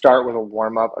you just start with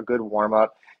a good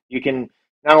warm-up, you can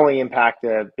not only impact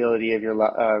the ability of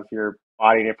your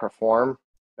body to perform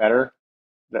better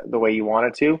the way you want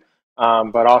it to,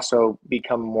 but also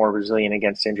become more resilient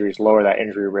against injuries, lower that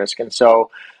injury risk. And so,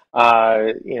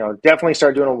 definitely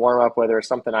start doing a warm-up, whether it's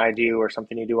something I do or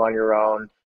something you do on your own,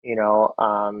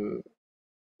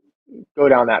 go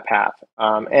down that path.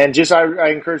 And just,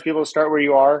 I encourage people to start where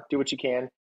you are, do what you can.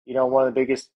 One of the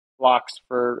biggest blocks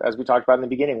as we talked about in the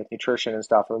beginning with nutrition and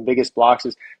stuff, one of the biggest blocks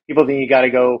is people think you got to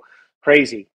go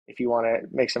crazy if you want to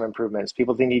make some improvements.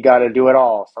 People think you got to do it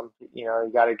all.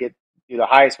 You got to do the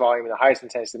highest volume, the highest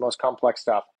intensity, the most complex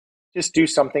stuff. Just do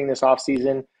something this off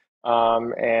season.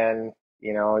 And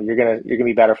you're gonna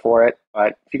be better for it.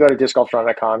 But if you go to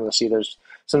discgolfstrong.com, you'll see there's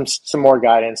some more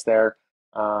guidance there.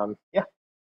 Yeah.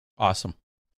 Awesome.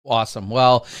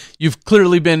 Well, you've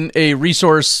clearly been a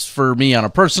resource for me on a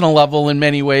personal level in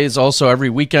many ways. Also, every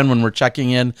weekend when we're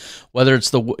checking in, whether it's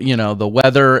the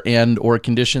weather and or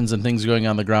conditions and things going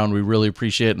on the ground, we really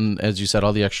appreciate it. And as you said,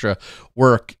 all the extra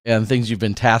work and things you've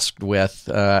been tasked with.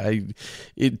 To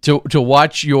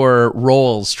watch your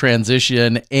roles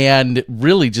transition and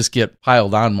really just get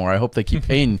piled on more. I hope they keep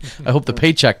paying. I hope the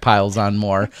paycheck piles on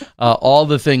more. All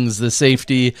the things, the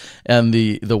safety and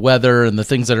the weather and the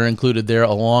things that are included there,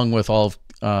 along with all of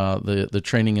the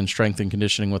training and strength and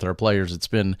conditioning with our players. It's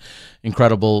been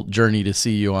incredible journey to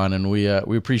see you on, and we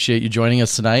appreciate you joining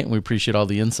us tonight, and we appreciate all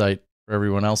the insight for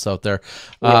everyone else out there.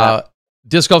 Yeah.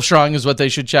 Disc Golf Strong is what they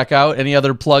should check out. Any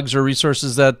other plugs or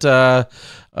resources that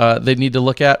they need to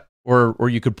look at, or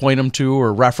you could point them to,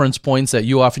 or reference points that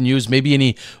you often use? Maybe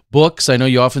any books. I know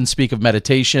you often speak of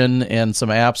meditation and some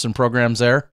apps and programs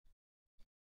there.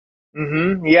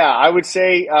 Yeah, I would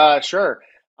say sure.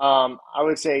 I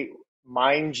would say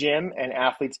Mind Gym and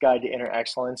Athlete's Guide to Inner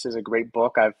Excellence is a great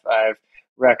book. I've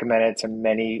recommended to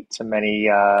many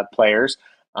players.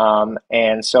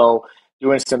 And so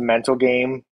doing some mental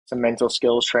game, some mental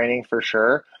skills training for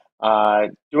sure.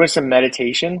 Doing some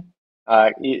meditation.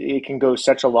 It can go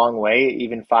such a long way.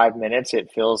 Even 5 minutes,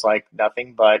 it feels like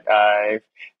nothing. But if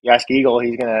you ask Eagle,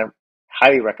 he's going to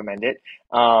highly recommend it.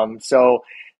 So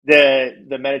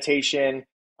the meditation,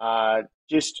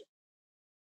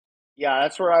 yeah,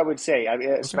 that's where I would say.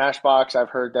 Smashbox, I've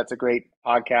heard that's a great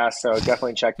podcast, so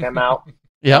definitely check them out.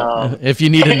 Yeah, if you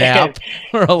need a nap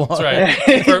or a long... That's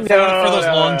right. For those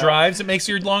long drives, it makes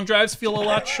your long drives feel a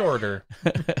lot shorter.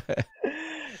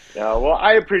 Well,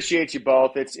 I appreciate you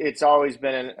both. It's always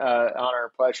been an honor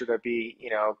and pleasure to be,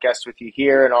 guest with you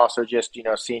here, and also just,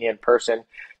 seeing you in person.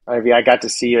 I got to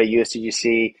see you at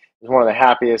USDGC. It was one of the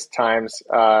happiest times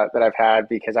that I've had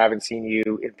because I haven't seen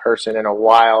you in person in a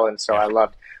while, and so I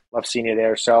loved seeing you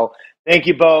there. So thank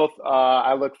you both.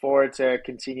 I look forward to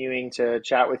continuing to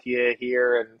chat with you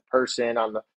here in person,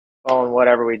 on the phone,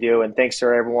 whatever we do. And thanks to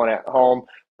everyone at home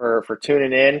for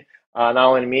tuning in. Not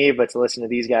only to me, but to listen to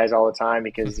these guys all the time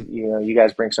because you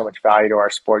guys bring so much value to our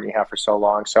sport and you have for so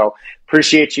long. So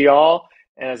appreciate you all.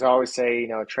 And as I always say,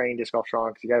 train disc golf strong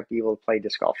because you got to be able to play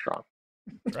disc golf strong.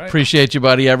 Right. Appreciate you,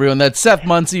 buddy. Everyone. That's Seth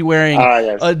Munsey wearing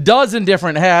a dozen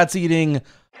different hats, eating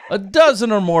a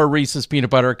dozen or more Reese's peanut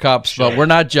butter cups. But we're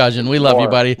not judging. We love you,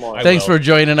 buddy. Thanks for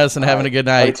joining us and having a good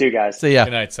night. You too, guys. See ya.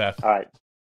 Good night, Seth. All right.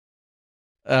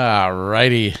 All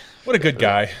righty. What a good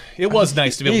guy. It was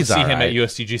nice to be able to see him at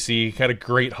USDGC. Got a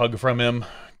great hug from him.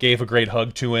 Gave a great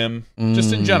hug to him.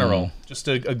 Just in general. Just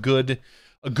a good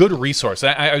resource.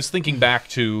 I was thinking back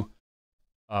to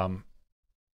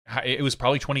it was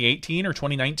probably 2018 or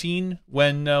 2019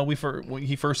 when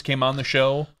he first came on the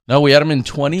show. No, we had him in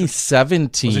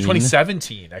 2017. Was it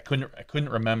 2017? I couldn't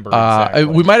remember exactly.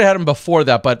 We might have had him before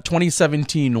that, but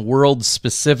 2017 World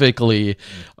specifically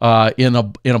in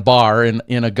a bar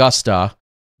in Augusta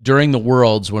during the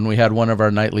Worlds when we had one of our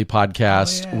nightly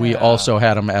podcasts. We also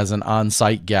had him as an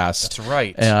on-site guest. That's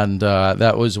right. And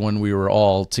that was when we were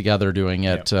all together doing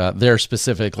it there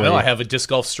specifically. I have a Disc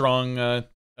Golf Strong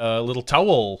little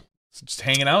towel just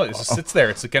hanging out. It just sits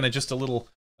there. It's kind of just a little,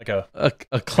 like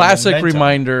a classic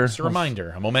reminder. Just a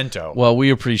reminder, a memento. Well, we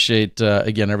appreciate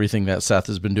again everything that Seth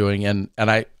has been doing, and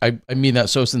I mean that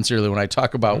so sincerely when I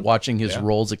talk about watching his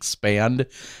roles expand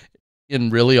in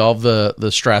really all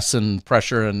the stress and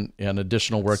pressure and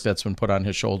additional work that's been put on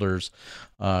his shoulders.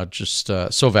 Just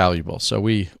so valuable. So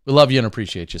we love you and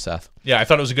appreciate you, Seth. Yeah, I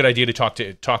thought it was a good idea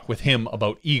to talk with him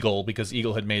about Eagle because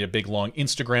Eagle had made a big long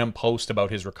Instagram post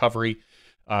about his recovery.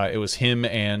 It was him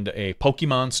and a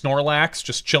Pokemon Snorlax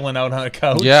just chilling out on a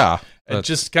couch. Yeah. And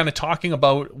just kind of talking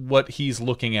about what he's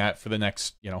looking at for the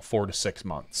next 4 to 6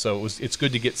 months. So it's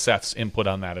good to get Seth's input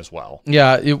on that as well.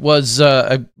 Yeah, it was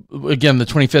again the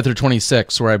 25th or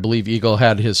 26th where I believe Eagle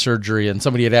had his surgery, and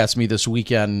somebody had asked me this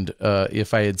weekend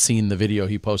if I had seen the video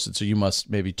he posted. So you must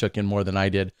maybe took in more than I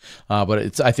did,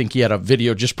 but I think he had a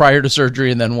video just prior to surgery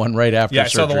and then one right after. Yeah, I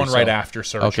surgery, saw the one right after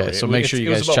surgery. Okay, so make sure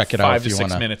you guys check it out. 5 to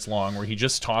 6 minutes long, where he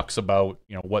just talks about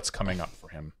what's coming up for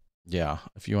him. Yeah,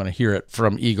 if you want to hear it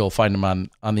from Eagle, find him on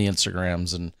the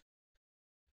Instagrams. And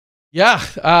yeah,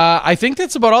 I think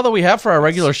that's about all that we have for our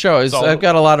regular show. I've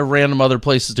got a lot of random other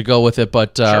places to go with it,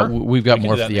 but we've got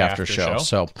more for the after show.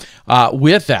 So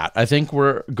with that, I think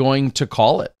we're going to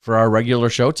call it for our regular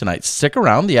show tonight. Stick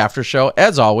around, the after show.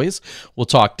 As always, we'll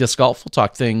talk disc golf. We'll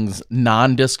talk things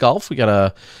non-disc golf. We got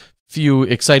a few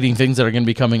exciting things that are going to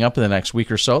be coming up in the next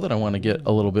week or so that I want to get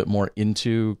a little bit more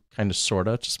into, kind of, sort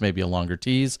of, just maybe a longer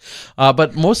tease.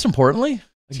 But most importantly,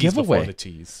 a giveaway. The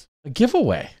tease. A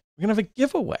giveaway. We're going to have a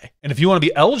giveaway. And if you want to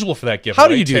be eligible for that giveaway, how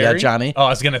do you do that, Johnny? Oh, I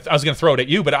was gonna throw it at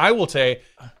you, but I will tell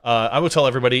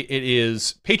everybody it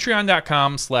is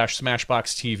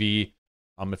patreon.com/SmashBoxxTV.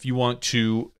 If you want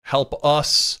to help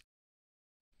us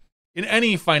in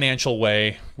any financial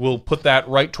way, we'll put that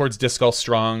right towards Disc Golf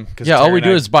Strong. Yeah, all we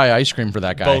do is buy ice cream for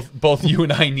that guy. Both you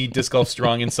and I need Disc Golf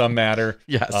Strong in some matter.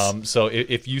 Yes. So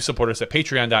if you support us at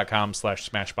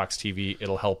patreon.com/SmashBoxxTV,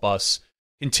 it'll help us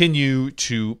continue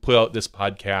to put out this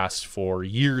podcast for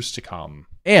years to come.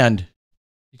 And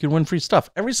you can win free stuff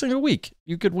every single week.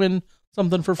 You could win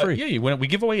something for free. Yeah, we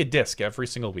give away a disc every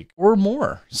single week. Or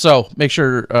more. So make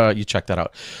sure you check that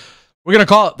out. We're going to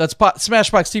call it. That's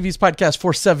SmashBoxxTV's podcast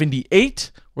 478.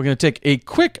 We're going to take a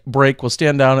quick break. We'll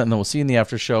stand down, and then we'll see you in the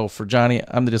after show. For Johnny,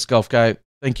 I'm the Disc Golf Guy.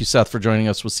 Thank you, Seth, for joining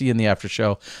us. We'll see you in the after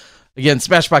show. Again,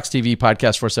 SmashBoxxTV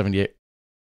podcast 478.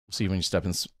 We'll see you when you step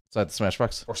inside the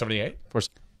Smashbox. 478.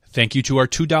 Thank you to our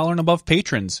 $2 and above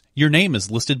patrons. Your name is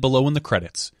listed below in the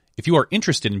credits. If you are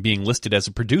interested in being listed as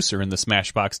a producer in the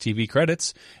SmashBoxxTV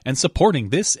credits and supporting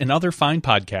this and other fine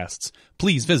podcasts,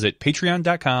 please visit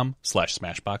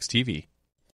patreon.com/SmashBoxxTV.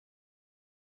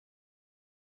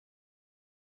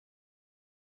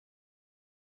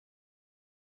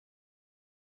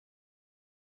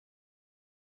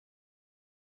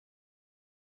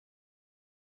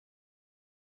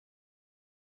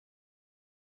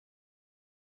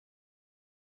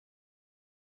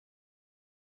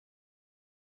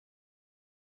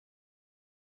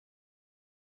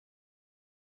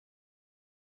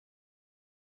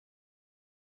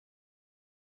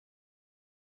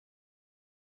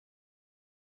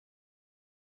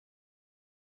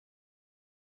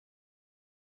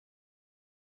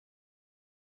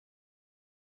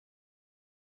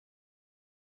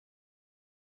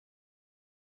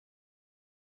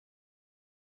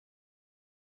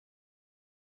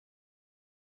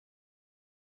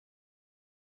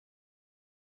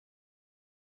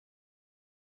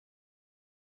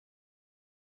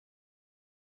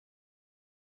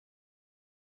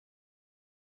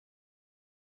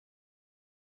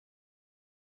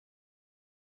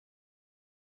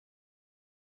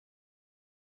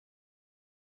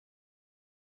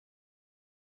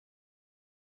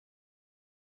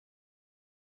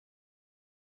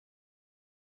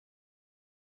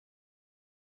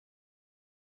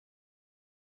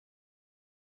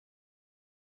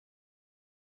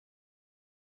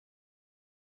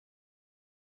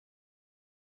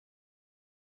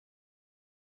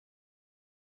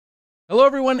 Hello,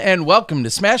 everyone, and welcome to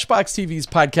SmashBoxx TV's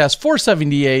podcast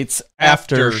 478's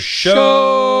After Show.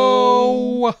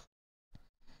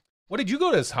 What did you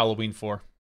go to this Halloween for?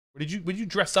 What did you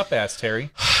dress up as, Terry?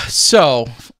 So,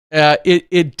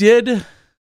 it did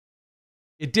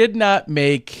not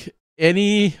make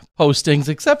any postings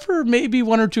except for maybe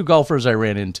one or two golfers I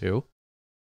ran into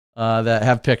that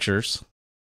have pictures.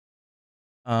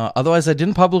 Otherwise, I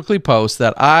didn't publicly post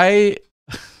that I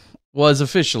was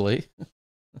officially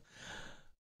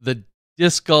the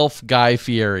disc golf Guy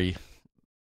Fieri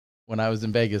when I was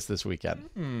in Vegas this weekend.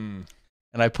 And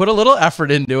I put a little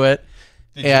effort into it.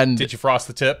 Did you frost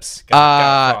the tips?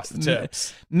 Gotta frost the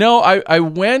tips. No, I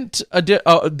went.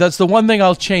 That's the one thing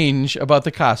I'll change about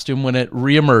the costume when it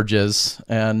reemerges.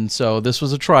 And so this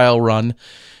was a trial run.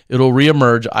 It'll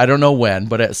reemerge. I don't know when,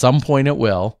 but at some point it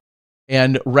will.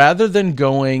 And rather than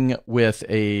going with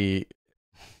a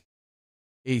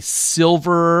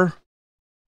silver,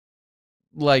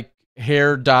 like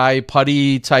hair dye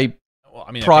putty type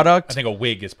product, I think a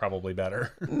wig is probably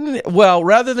better. Well,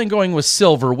 rather than going with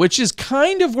silver, which is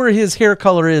kind of where his hair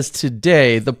color is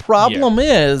today, the problem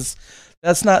is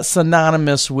that's not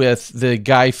synonymous with the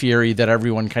Guy Fieri that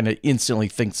everyone kind of instantly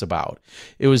thinks about.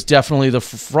 It was definitely the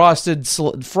frosted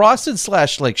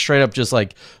slash like straight up just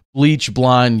like bleach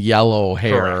blonde yellow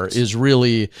hair. Correct. is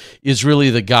really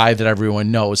the guy that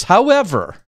everyone knows.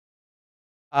 However,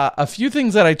 a few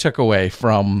things that I took away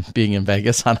from being in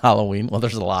Vegas on Halloween. Well,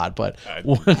 there's a lot, but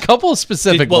a couple of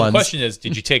specific ones. The question is,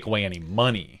 did you take away any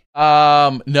money?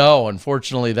 No,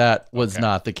 unfortunately, that was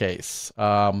not the case.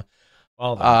 I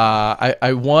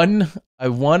won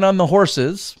on the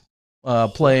horses.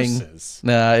 Playing.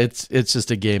 Nah, it's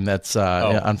just a game that's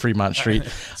on Fremont Street.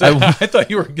 I thought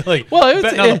you were like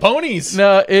betting on the ponies.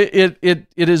 No, it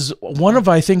is one of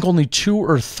I think only 2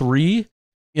 or 3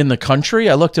 in the country.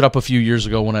 I looked it up a few years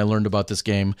ago when I learned about this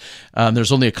game.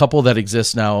 There's only a couple that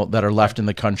exist now that are left in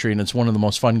the country, and it's one of the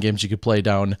most fun games you could play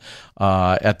down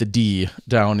at the D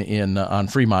down on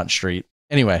Fremont Street.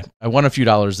 Anyway, I won a few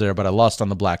dollars there, but I lost on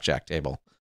the blackjack table.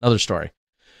 Another story.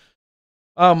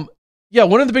 Yeah,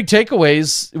 one of the big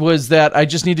takeaways was that I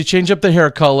just need to change up the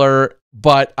hair color,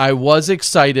 but I was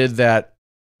excited that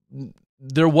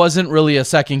there wasn't really a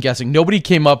second guessing. Nobody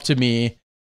came up to me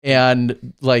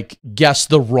and like guessed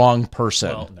the wrong person.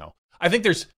 Well, no. I think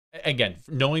there's, again,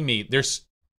 knowing me, there's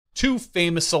 2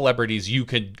 famous celebrities you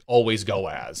could always go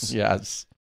as. Yes.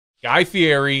 Guy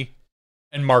Fieri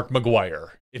and Mark McGuire.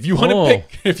 If you want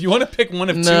to pick one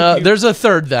of 2. No, there's a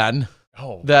third then.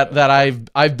 That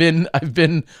I've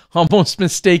been almost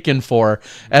mistaken for,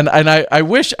 and I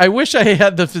wish I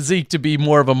had the physique to be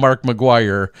more of a Mark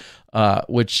McGuire,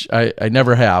 which I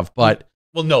never have. But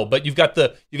but you've got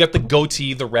the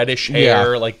goatee, the reddish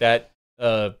hair, like that.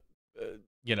 Who's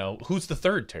the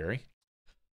third, Terry?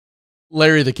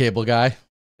 Larry the Cable Guy.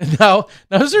 Now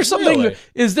is there something? Really?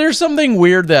 Is there something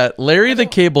weird that Larry the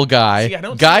Cable Guy,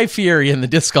 Guy Fieri, and the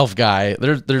disc golf guy?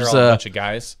 There's all a bunch of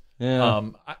guys. Yeah.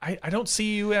 I don't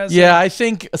see you as I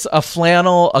think a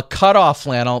flannel, a cutoff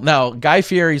flannel. Now, Guy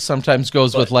Fieri sometimes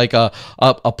goes with like a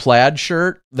plaid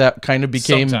shirt that kind of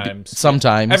became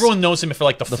sometimes. Everyone knows him for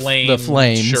like the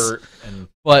flames shirt.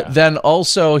 But then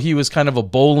also he was kind of a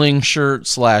bowling shirt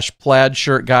 / plaid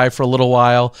shirt guy for a little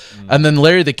while. And then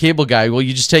Larry the Cable Guy, well,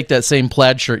 you just take that same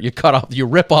plaid shirt, you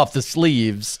rip off the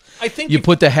sleeves. I think you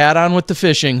put the hat on with the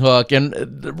fishing hook, and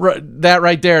that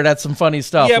right there, that's some funny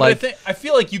stuff. Yeah, but I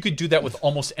feel like you could do that with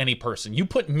almost any person. You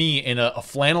put me in a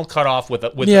flannel cutoff with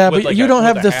but you don't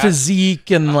have the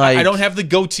physique and I don't have the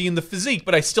goatee and the physique,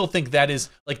 but I still think that is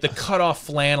like the cutoff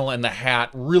flannel and the hat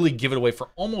really give it away for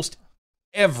almost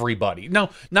everybody.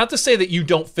 Now, not to say that you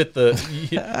don't fit the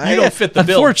you don't fit the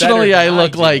bill. Unfortunately, I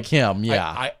look like him.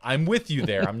 Yeah, I'm with you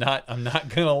there. I'm not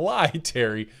gonna lie,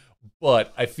 Terry.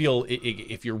 But I feel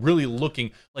if you're really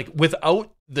looking, like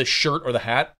without the shirt or the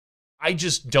hat, I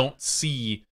just don't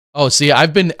see. Oh, see,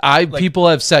 people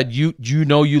have said you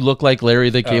look like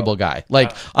Larry the Cable Guy.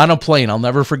 Like on a plane, I'll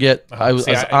never forget. I was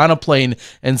on a plane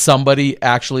and somebody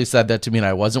actually said that to me, and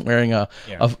I wasn't wearing a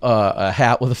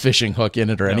hat with a fishing hook in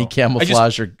it or any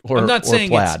camouflage or I'm not saying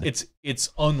plaid. It's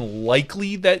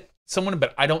unlikely that someone,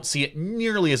 but I don't see it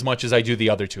nearly as much as I do the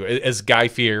other two, as Guy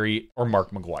Fieri or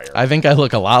Mark McGuire. I think I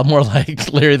look a lot more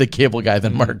like Larry the Cable Guy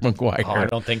than Mark McGuire. Oh, I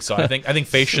don't think so. I think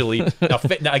facially,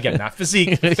 again, not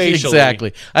physique, facially.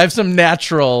 Exactly. I have some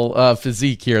natural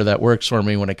physique here that works for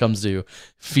me when it comes to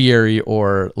Fieri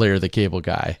or Larry the Cable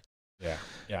Guy.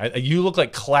 Yeah, you look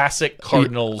like classic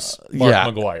Cardinals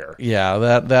Mark McGuire. Yeah,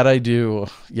 that I do.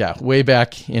 Yeah, way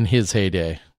back in his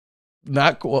heyday.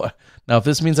 Not cool. Now, if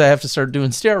this means I have to start doing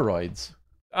steroids,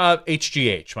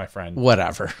 HGH, my friend.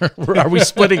 Whatever. Are we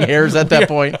splitting hairs at that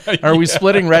point? Are we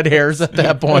splitting red hairs at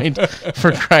that point?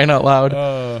 For crying out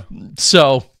loud.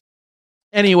 So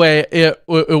anyway, it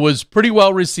was pretty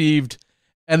well received.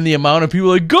 And the amount of people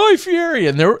like Guy Fieri,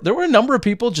 and there were a number of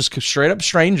people, just straight up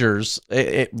strangers.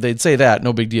 They'd say that,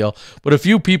 no big deal. But a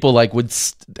few people like would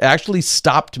actually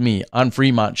stopped me on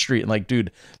Fremont Street and like,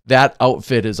 dude, that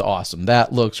outfit is awesome.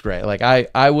 That looks great. Like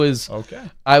I was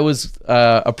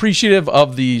appreciative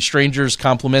of the strangers'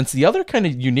 compliments. The other kind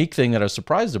of unique thing that I was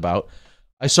surprised about,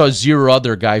 I saw 0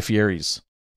 other Guy Fieris.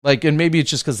 Like, and maybe it's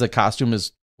just because the costume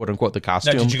is, quote unquote, the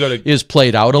costume is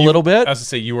played out a little bit. I was to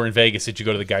say, you were in Vegas. Did you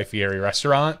go to the Guy Fieri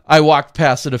restaurant? I walked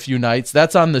past it a few nights.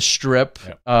 That's on the Strip,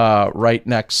 right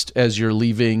next as you're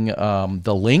leaving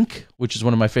the Link, which is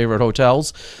one of my favorite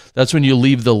hotels. That's when you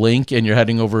leave the Link and you're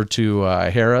heading over to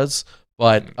Harrah's.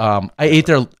 But I ate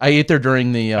there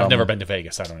during the. I've never been to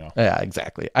Vegas. I don't know. Yeah,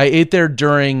 exactly. I ate there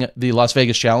during the Las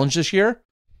Vegas Challenge this year.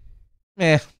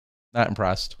 Not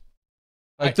impressed.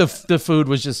 Like the food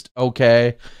was just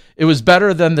okay. It was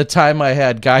better than the time I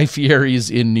had Guy Fieri's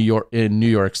in New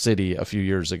York City a few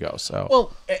years ago. So,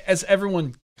 well, as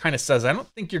everyone kind of says, I don't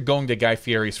think you're going to Guy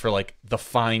Fieri's for like the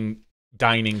fine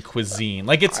dining cuisine.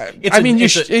 Like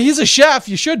he's a chef.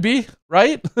 You should be,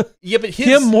 right? Yeah, but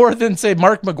him more than say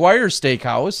Mark McGuire's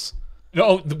Steakhouse.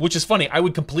 No, which is funny. I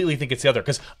would completely think it's the other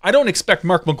because I don't expect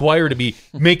Mark McGuire to be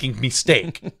making me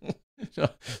steak.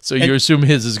 So you assume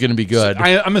his is going to be good.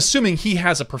 I'm assuming he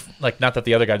has not that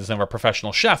the other guy doesn't have a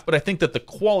professional chef, but I think that the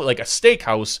quality, like a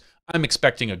steakhouse, I'm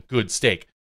expecting a good steak.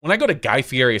 When I go to Guy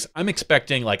Fieri's, I'm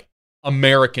expecting like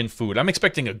American food. I'm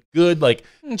expecting a good like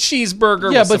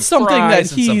cheeseburger. Yeah, with but some something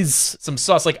fries that he's some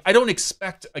sauce. Like I don't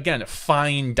expect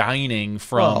fine dining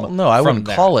from. Well, no, I wouldn't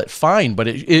call it fine, but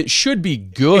it should be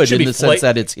good in the sense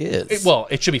that it's his.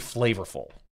 It should be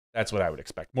flavorful. That's what I would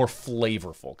expect. More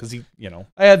flavorful, because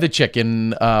I had the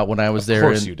chicken when I was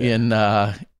there in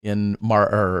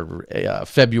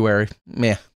February. Meh.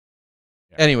 Yeah.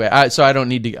 Anyway, so I don't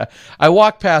need to. I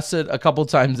walked past it a couple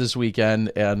times this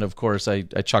weekend, and of course, I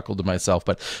chuckled to myself.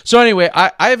 But so anyway,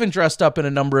 I haven't dressed up in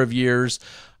a number of years.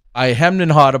 I hemmed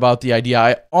and hawed about the idea.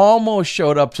 I almost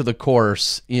showed up to the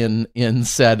course in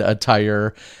said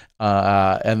attire,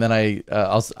 and then I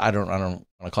don't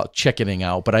want to call it chickening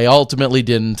out, but I ultimately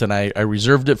didn't, and I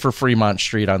reserved it for Fremont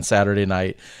Street on Saturday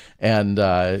night, and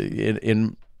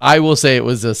I will say it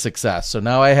was a success. So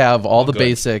now I have all the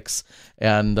basics,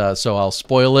 and so I'll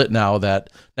spoil it now that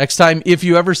next time, if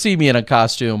you ever see me in a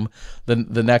costume, then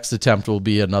the next attempt will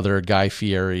be another Guy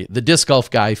Fieri, the disc golf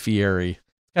Guy Fieri,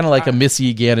 kind of like a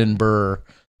Missy Gannon Burr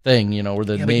thing, where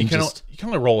the name you can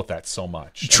only roll with that so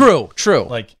much. True.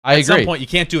 Like I agree. At some point, you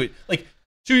can't do it. Like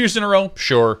 2 years in a row,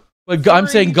 sure. But I'm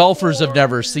saying golfers have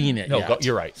never seen it yet. No,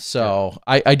 you're right. So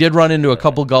I did run into a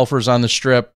couple golfers on the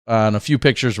Strip, and a few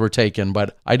pictures were taken,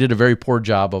 but I did a very poor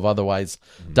job of otherwise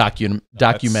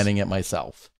documenting it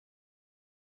myself.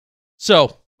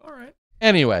 So, all right.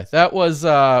 Anyway, that was.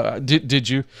 Did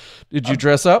you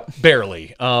dress up?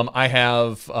 Barely.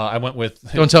 I went with.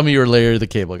 Don't tell me you were Larry the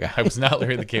Cable Guy. I was not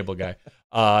Larry the Cable Guy.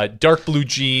 Dark blue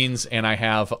jeans, and I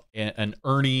have an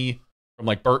Ernie. From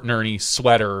like Bert and Ernie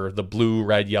sweater, the blue,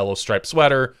 red, yellow striped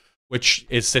sweater, which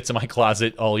sits in my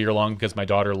closet all year long because my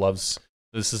daughter loves.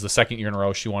 This is the second year in a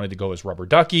row she wanted to go as Rubber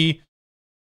Ducky,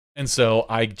 and so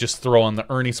I just throw on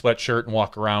the Ernie sweatshirt and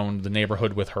walk around the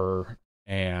neighborhood with her,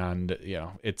 and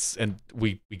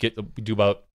we do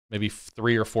about maybe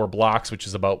 3 or 4 blocks, which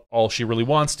is about all she really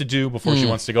wants to do before she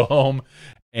wants to go home,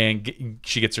 and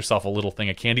she gets herself a little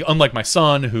thing of candy. Unlike my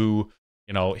son, who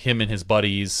him and his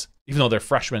buddies. Even though they're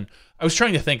freshmen, I was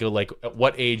trying to think of like at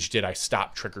what age did I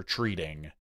stop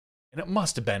trick-or-treating, and it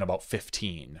must have been about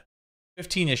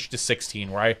 15-ish to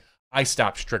 16, where I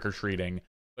stopped trick-or-treating,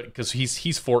 but because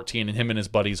he's 14 and him and his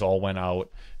buddies all went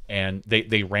out and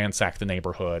they ransacked the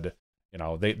neighborhood.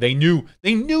 They knew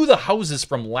the houses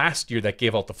from last year that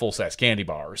gave out the full-size candy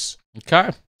bars.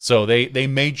 Okay, so they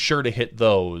made sure to hit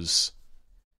those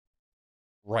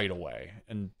right away.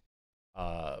 And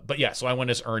but yeah, so I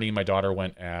went as Ernie, my daughter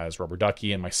went as Rubber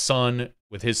Ducky, and my son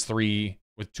with 2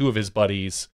 of his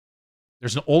buddies.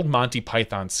 There's an old Monty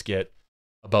Python skit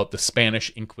about the Spanish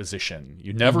Inquisition.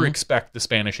 You never expect the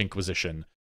Spanish Inquisition,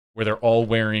 where they're all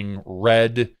wearing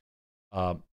red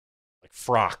like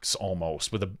frocks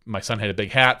almost. My son had a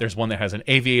big hat. There's one that has an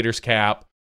aviator's cap,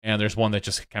 and there's one that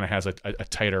just kind of has a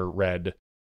tighter red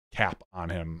cap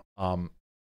on him.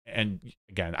 And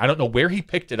again, I don't know where he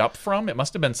picked it up from. It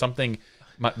must have been something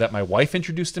that my wife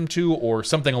introduced him to, or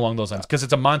something along those lines, because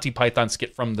it's a Monty Python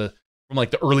skit from like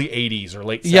the early 80s or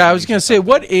late 70s. Yeah, I was going to say,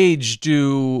 what age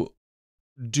do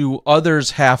do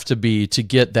others have to be to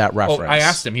get that reference? Oh, I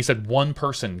asked him. He said one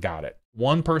person got it.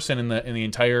 One person in the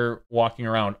entire walking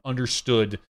around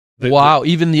understood. Wow.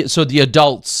 Even the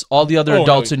adults, all the other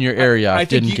adults in your area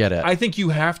didn't get it. I think you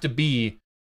have to be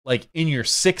like in your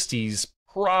 60s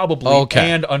probably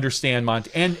and understand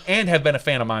Monty and have been a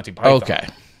fan of Monty Python. Okay.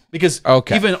 Because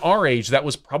even our age, that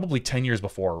was probably 10 years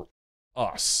before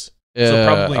us. So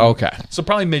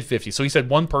probably mid-50s. So he said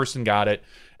one person got it,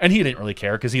 and he didn't really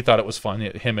care because he thought it was fun.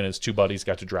 Him and his two buddies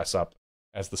got to dress up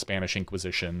as the Spanish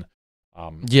Inquisition.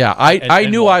 I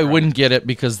knew I wouldn't get it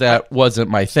because that wasn't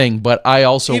my thing, but I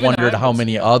also wondered how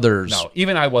many others. No,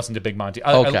 even I wasn't a big Monty.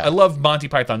 I love Monty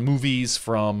Python movies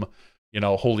from,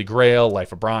 Holy Grail,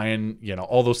 Life of Brian,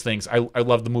 all those things. I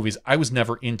love the movies. I was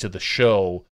never into the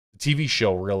show, the TV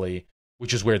show, really,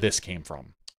 which is where this came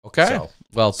from. Okay.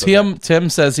 Tim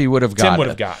says he would have gotten it. Tim would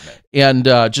have gotten it.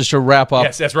 And just to wrap up.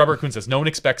 Yes, as Robert Kuhn says, no one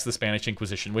expects the Spanish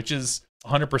Inquisition, which is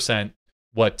 100%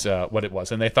 what it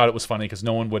was. And they thought it was funny because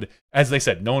no one would, as they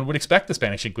said, no one would expect the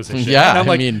Spanish Inquisition. Yeah, and I'm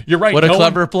like, you're right. What a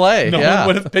clever play. No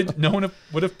one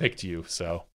would have picked you.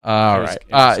 So. All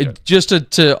right. Just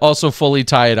to also fully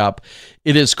tie it up,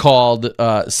 it is called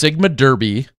Sigma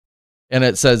Derby. And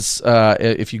it says,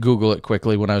 if you Google it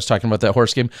quickly, when I was talking about that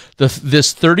horse game, this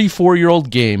 34-year-old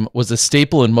game was a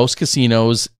staple in most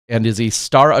casinos and is a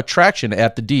star attraction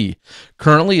at the D.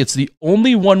 Currently, it's the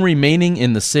only one remaining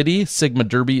in the city. Sigma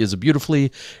Derby is a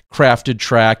beautifully crafted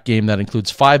track game that includes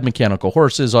 5 mechanical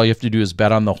horses. All you have to do is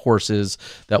bet on the horses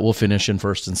that will finish in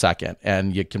first and second.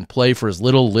 And you can play for as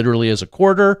little, literally, as a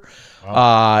quarter.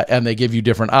 Wow. And they give you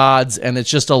different odds. And it's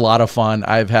just a lot of fun.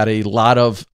 I've had a lot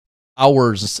of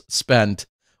hours spent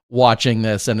watching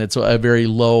this, and it's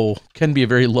can be a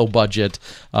very low budget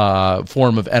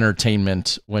form of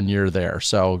entertainment when you're there.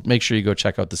 So make sure you go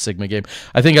check out the Sigma game.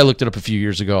 I think I looked it up a few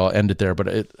years ago. I'll end it there,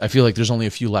 but I feel like there's only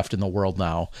a few left in the world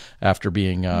now after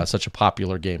being such a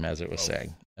popular game, as it was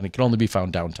saying, and it can only be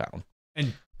found downtown.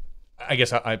 And I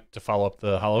guess to follow up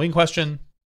the Halloween question,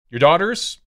 your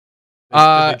daughters, did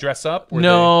they dress up?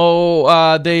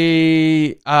 No,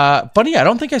 they funny, I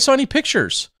don't think I saw any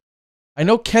pictures. I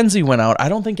know Kenzie went out. I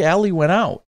don't think Allie went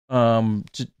out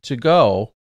to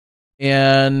go.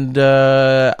 And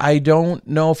I don't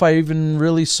know if I even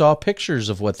really saw pictures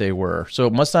of what they were. So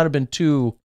it must not have been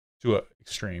too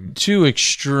extreme. Too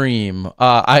extreme.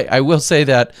 I will say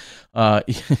that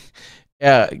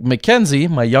Mackenzie,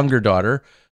 my younger daughter,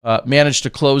 managed to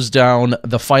close down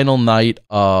the final night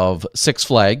of Six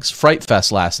Flags Fright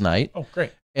Fest last night. Oh,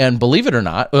 great. And believe it or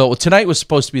not, well, tonight was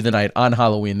supposed to be the night on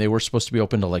Halloween. They were supposed to be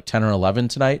open to like 10 or 11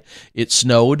 tonight. It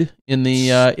snowed in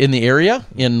the area,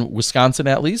 in Wisconsin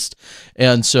at least.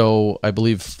 And so I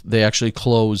believe they actually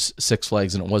closed Six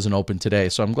Flags and it wasn't open today.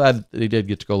 So I'm glad they did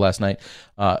get to go last night.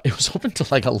 It was open till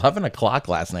like 11 o'clock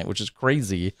last night, which is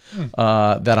crazy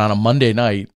that on a Monday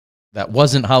night, that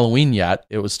wasn't Halloween yet.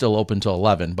 It was still open till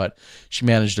 11, but she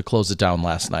managed to close it down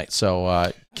last night.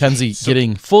 So Kenzie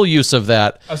getting full use of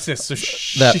that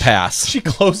pass. She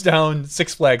closed down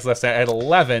Six Flags last night at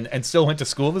 11 and still went to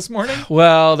school this morning?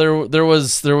 Well, there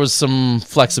was some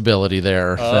flexibility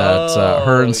there that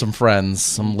her and some friends,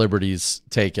 some liberties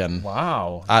taken.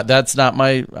 Wow. That's not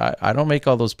I don't make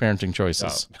all those parenting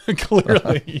choices. No.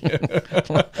 Clearly.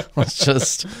 let's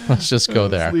just go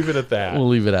there. Let's leave it at that. We'll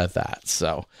leave it at that.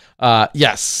 So,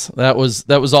 yes, that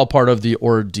was all part of the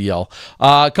ordeal.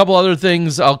 A couple other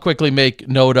things I'll quickly make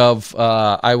note of.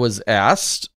 I was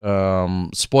asked,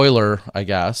 spoiler, I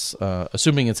guess,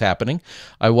 assuming it's happening,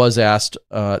 I was asked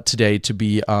today to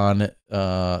be on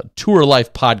Tour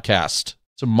Life podcast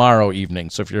tomorrow evening.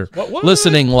 So if you're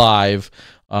listening live,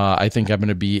 I think I'm going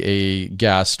to be a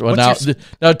guest. Well,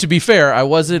 now to be fair, I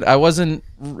wasn't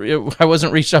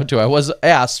reached out to. I was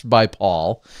asked by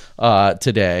Paul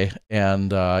today,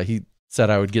 and he said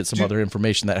I would get some other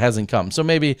information that hasn't come. So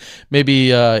maybe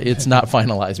it's not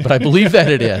finalized, but I believe that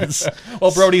it is.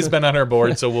 Well, Brody's been on our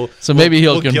board, so maybe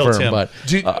he'll confirm. But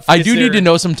I do need to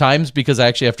know sometimes because I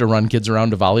actually have to run kids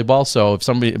around to volleyball. So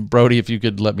Brody, if you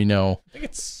could let me know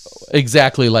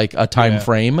exactly like a time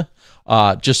frame.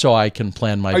 Just so I can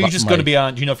plan my. Are you just going to be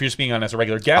on? Do you know if you're just being on as a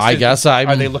regular guest? I guess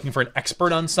Are they looking for an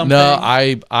expert on something? No,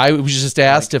 I was just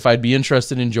asked if I'd be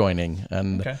interested in joining,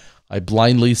 and I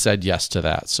blindly said yes to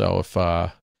that. So if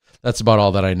that's about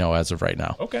all that I know as of right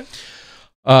now. Okay.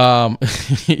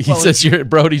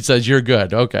 Brody says you're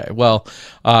good. Okay. Well,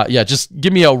 just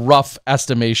give me a rough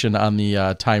estimation on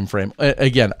the time frame.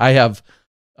 Again, I have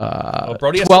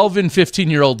 12 and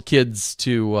 15-year-old kids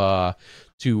to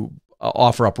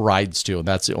offer up rides to, and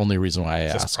that's the only reason why I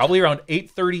asked. It's probably around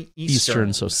 8:30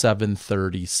 Eastern, so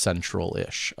 7:30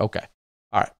 Central-ish. Okay.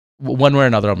 All right. One way or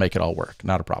another, I'll make it all work.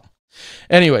 Not a problem.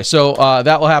 Anyway, so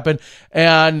that will happen.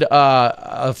 And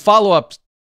a follow-up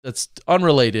that's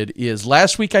unrelated is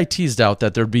last week I teased out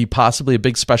that there'd be possibly a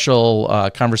big special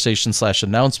conversation /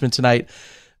 announcement tonight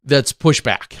that's pushed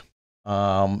back.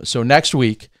 So next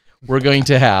week we're going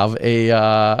to have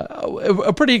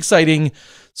a pretty exciting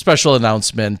special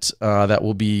announcement that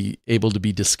will be able to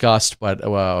be discussed,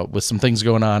 but with some things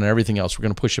going on and everything else, we're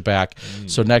going to push it back.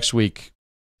 So next week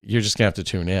you're just going to have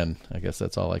to tune in. I guess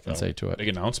that's all I can say to it. Big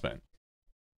announcement.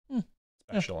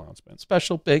 Special announcement.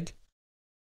 Special,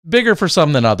 bigger for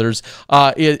some than others.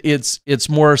 It's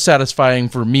more satisfying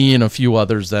for me and a few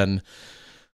others than,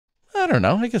 I don't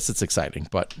know. I guess it's exciting,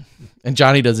 and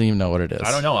Johnny doesn't even know what it is.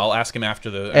 I don't know. I'll ask him after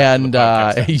the. And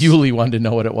Yuli wanted to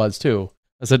know what it was too.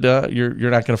 I said, you're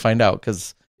not going to find out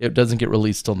because it doesn't get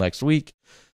released till next week.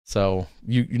 So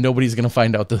nobody's going to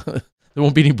find out. There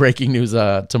won't be any breaking news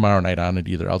tomorrow night on it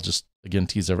either. I'll just again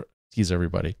tease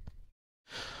everybody.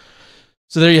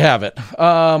 So there you have it.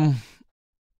 I'm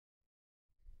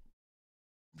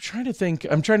trying to think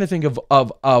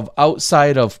of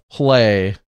outside of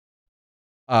play.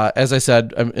 As I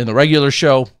said, I'm in the regular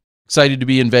show. Excited to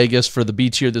be in Vegas for the B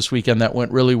tier this weekend. That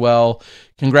went really well.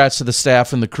 Congrats to the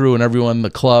staff and the crew and everyone, the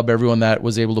club, everyone that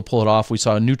was able to pull it off. We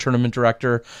saw a new tournament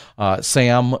director.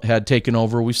 Sam had taken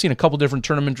over. We've seen a couple different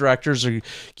tournament directors are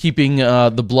keeping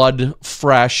the blood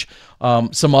fresh.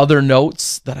 Some other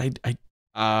notes that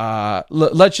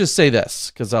let's just say this,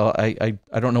 because I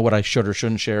don't know what I should or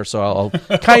shouldn't share, so I'll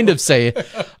kind of say.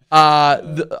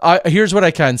 Here's what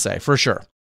I can say for sure: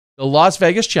 the Las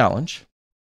Vegas Challenge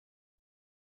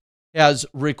has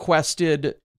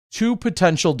requested 2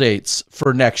 potential dates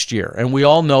for next year, and we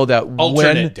all know that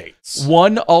dates.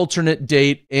 One alternate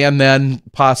date, and then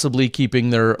possibly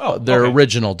keeping their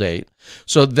original date.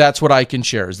 So that's what I can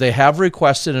share. Is they have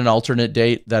requested an alternate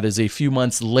date that is a few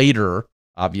months later,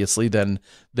 obviously, than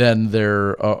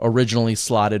their originally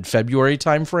slotted February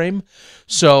timeframe.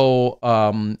 So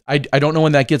I don't know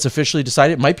when that gets officially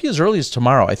decided. It might be as early as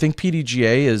tomorrow. I think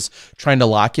PDGA is trying to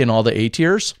lock in all the A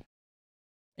tiers.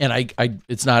 And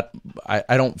I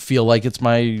don't feel like I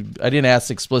didn't ask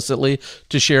explicitly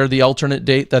to share the alternate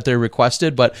date that they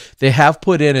requested, but they have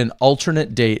put in an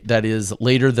alternate date that is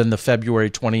later than the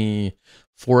February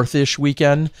 24th-ish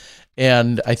weekend.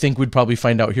 And I think we'd probably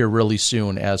find out here really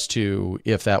soon as to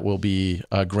if that will be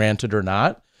granted or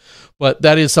not. But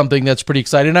that is something that's pretty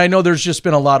exciting. I know there's just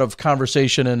been a lot of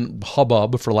conversation and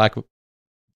hubbub, for lack of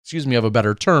a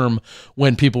better term,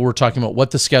 when people were talking about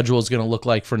what the schedule is going to look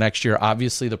like for next year.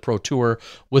 Obviously, the Pro Tour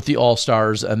with the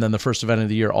All-Stars, and then the first event of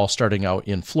the year all starting out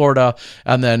in Florida,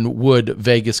 and then would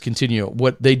Vegas continue?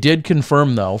 What they did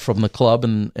confirm, though, from the club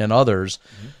and others,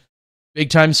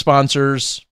 big-time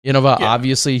sponsors, Innova,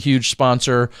 obviously a huge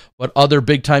sponsor, but other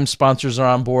big-time sponsors are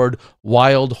on board.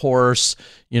 Wild Horse,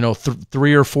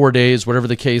 3 or 4 days, whatever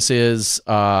the case is,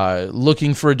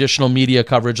 looking for additional media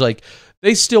coverage. Like,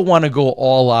 they still want to go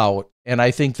all out, and I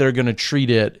think they're going to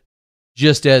treat it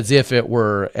just as if it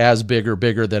were as big or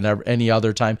bigger than any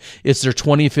other time. It's their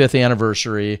 25th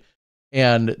anniversary,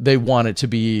 and they want it to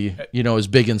be, as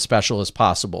big and special as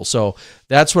possible. So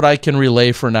that's what I can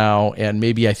relay for now, and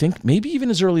maybe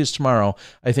even as early as tomorrow,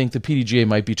 I think the PDGA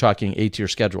might be talking A-tier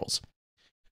schedules.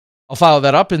 I'll follow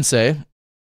that up and say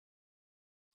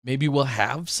maybe we'll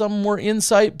have some more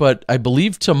insight, but I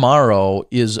believe tomorrow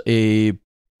is a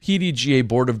PDGA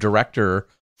Board of Director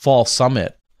Fall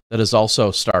Summit that is also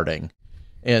starting.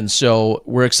 And so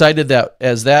we're excited that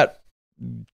as that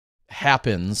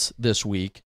happens this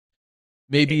week,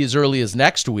 maybe as early as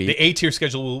next week. The A-tier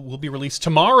schedule will be released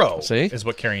tomorrow, is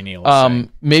what Carrie Neal is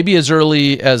saying. Maybe as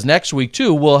early as next week,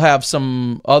 too, we'll have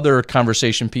some other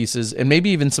conversation pieces and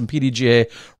maybe even some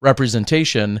PDGA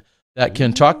representation that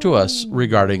can talk to us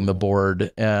regarding the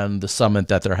board and the summit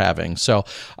that they're having. So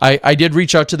I did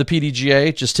reach out to the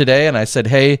PDGA just today, and I said,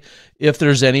 hey, if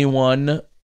there's anyone,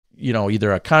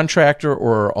 either a contractor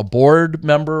or a board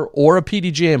member or a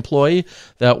PDGA employee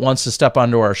that wants to step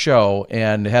onto our show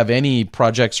and have any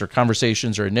projects or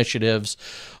conversations or initiatives,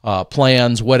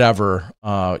 plans, whatever,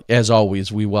 as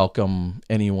always, we welcome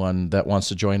anyone that wants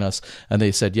to join us. And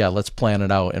they said, yeah, let's plan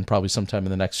it out, and probably sometime in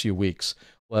the next few weeks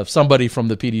we'll have somebody from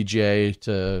the PDGA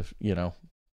to,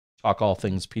 talk all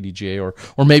things PDGA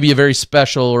or maybe a very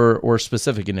special or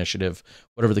specific initiative,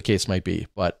 whatever the case might be.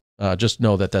 But just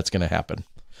know that that's going to happen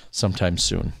sometime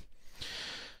soon.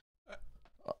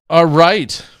 All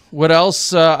right. What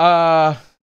else? Yeah.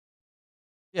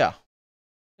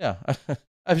 I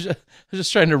was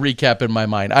just trying to recap in my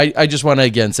mind. I just want to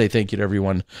again say thank you to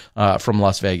everyone from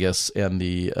Las Vegas, and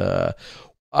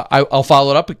I'll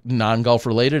follow it up, non-golf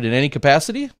related in any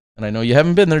capacity, and and I know you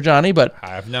haven't been there, Johnny, but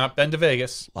I have not been to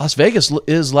Vegas. Las Vegas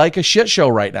is like a shit show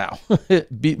right now.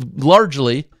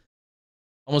 Largely,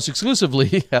 almost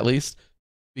exclusively, at least,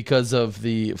 because of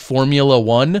the Formula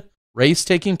One race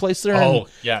taking place there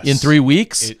in 3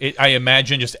 weeks. I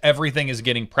imagine just everything is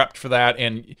getting prepped for that,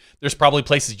 and there's probably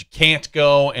places you can't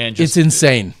go, and just, it's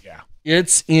insane. Yeah.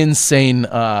 It's insane.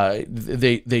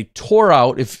 They tore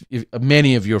out, if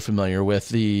many of you are familiar with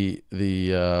the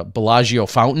Bellagio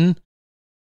fountain.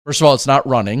 First of all, it's not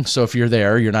running, so if you're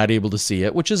there, you're not able to see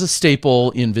it, which is a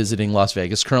staple in visiting Las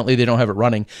Vegas. Currently, they don't have it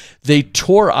running. They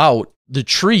tore out the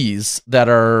trees that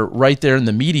are right there in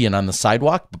the median on the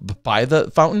sidewalk by the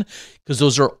fountain, because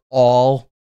those are all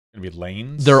going to be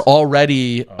lanes. They're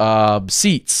already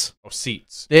seats. Oh,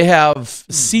 seats. They have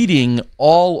seating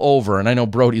all over, and I know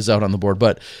Brody's out on the board,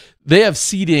 but they have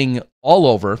seating all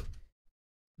over.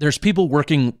 There's people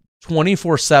working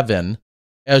 24/7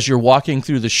 as you're walking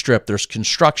through the strip. There's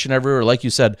construction everywhere. Like you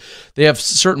said, they have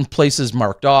certain places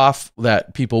marked off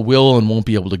that people will and won't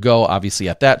be able to go, obviously,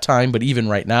 at that time. But even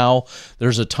right now,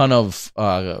 there's a ton of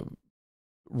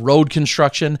road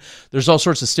construction. There's all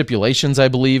sorts of stipulations, I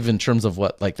believe, in terms of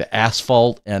what, like the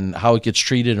asphalt and how it gets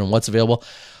treated and what's available.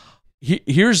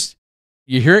 You're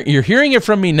hearing it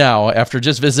from me now after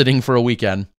just visiting for a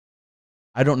weekend.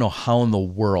 I don't know how in the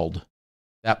world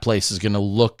that place is going to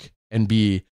look and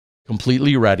be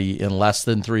completely ready in less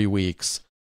than 3 weeks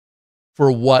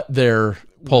for what they're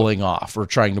pulling off or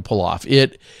trying to pull off.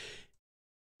 If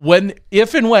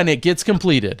and when it gets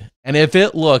completed, and if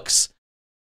it looks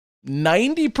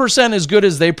 90% as good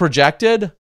as they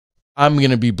projected, I'm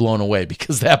going to be blown away,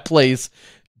 because that place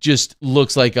just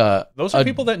looks like those are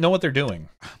people that know what they're doing.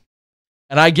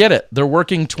 And I get it. They're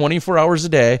working 24 hours a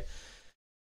day.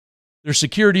 They're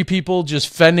security people just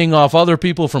fending off other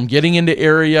people from getting into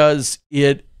areas.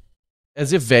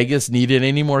 As if Vegas needed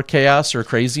any more chaos or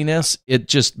craziness. It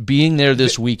just being there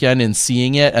this weekend and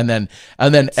seeing it, and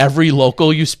then every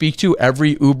local you speak to,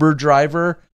 every Uber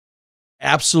driver,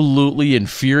 absolutely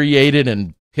infuriated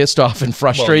and pissed off and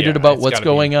frustrated about what's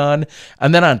going on.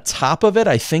 And then on top of it,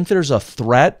 I think there's a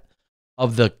threat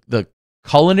of the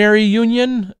culinary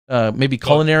union, maybe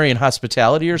culinary and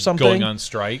hospitality or something, going on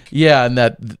strike. Yeah, and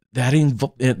that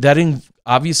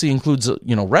obviously includes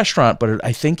restaurant, but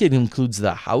I think it includes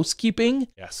the housekeeping.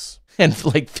 Yes. And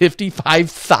like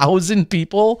 55,000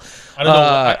 people. I don't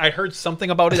know. I heard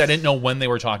something about it. I didn't know when they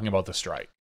were talking about the strike.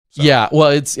 So. Yeah,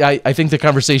 well, I think the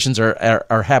conversations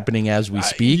are happening as we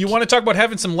speak. You want to talk about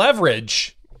having some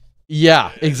leverage?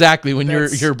 Yeah, exactly. When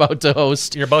you're about to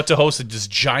host, this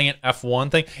giant F1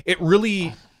 thing.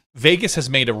 Vegas has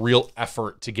made a real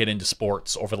effort to get into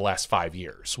sports over the last 5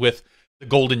 years with the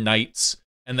Golden Knights,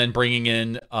 and then bringing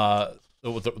in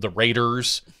the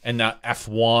Raiders, and now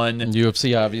F1, and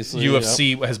UFC, obviously.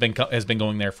 UFC has been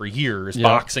going there for years. Yep.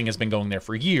 Boxing has been going there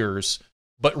for years.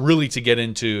 But really,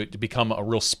 to become a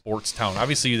real sports town.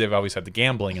 Obviously, they've always had the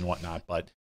gambling and whatnot, but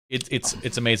it's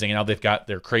amazing. And now they've got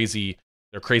their crazy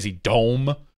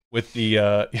dome with the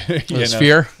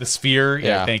sphere. The sphere.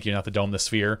 Yeah, thank you. Not the dome, the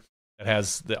sphere that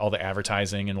has all the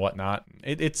advertising and whatnot.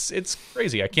 It's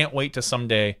crazy. I can't wait to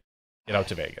someday get out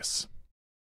to Vegas.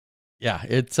 Yeah,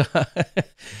 it's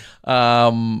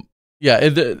I don't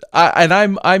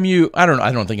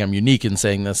think I'm unique in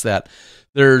saying this, that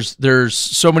there's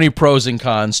so many pros and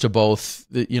cons to both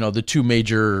the two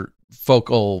major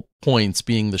focal points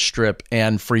being the Strip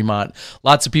and Fremont.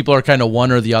 Lots of people are kind of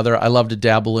one or the other. I love to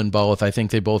dabble in both. I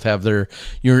think they both have their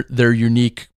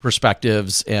unique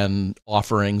perspectives and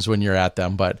offerings when you're at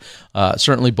them, but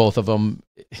certainly both of them.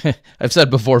 I've said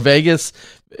before, Vegas,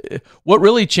 what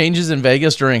really changes in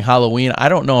Vegas during Halloween, I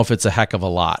don't know if it's a heck of a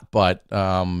lot, but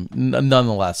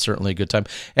nonetheless, certainly a good time.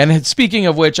 And speaking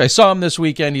of which, I saw him this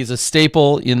weekend. He's a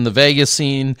staple in the Vegas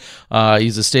scene.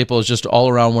 He's a staple. He's just all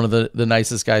around one of the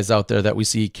nicest guys out there that we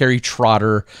see. Kerry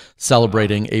Trotter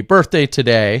celebrating a birthday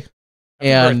today.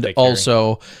 And birthday,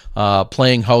 also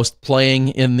playing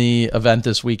in the event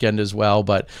this weekend as well.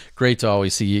 But great to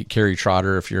always see Kerry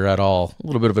Trotter. If you're at all a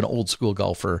little bit of an old school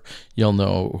golfer, you'll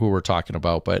know who we're talking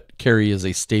about. But Kerry is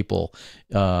a staple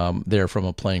there from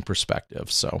a playing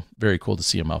perspective. So very cool to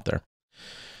see him out there.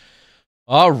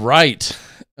 All right.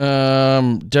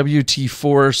 WT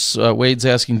Force, Wade's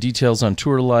asking details on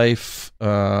tour life.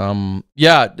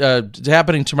 It's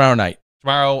happening tomorrow night.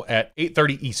 Tomorrow at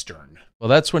 8:30 Eastern. Well,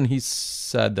 that's when he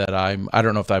said that I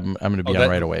don't know if I'm going to be on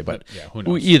right away, but who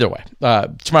knows? Either way,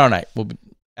 tomorrow night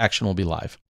action will be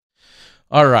live.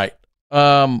 All right.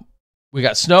 We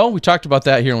got snow. We talked about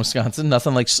that here in Wisconsin.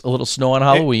 Nothing like a little snow on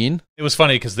Halloween. It was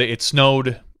funny because it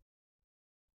snowed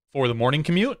for the morning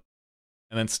commute,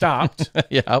 and then stopped,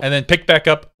 Yeah. and then picked back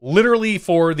up literally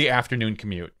for the afternoon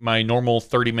commute. My normal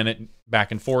 30-minute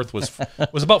back and forth was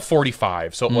about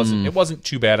 45, so it wasn't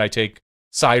too bad. I take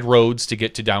side roads to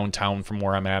get to downtown from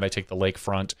where I'm at. I take the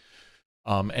lakefront.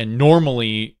 And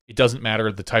normally it doesn't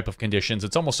matter the type of conditions.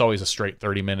 It's almost always a straight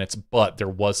 30 minutes, but there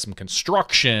was some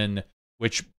construction,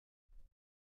 which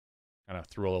kind of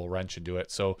threw a little wrench into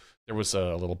it. So there was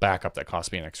a little backup that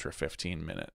cost me an extra 15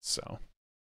 minutes. So.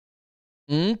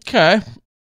 Okay. Is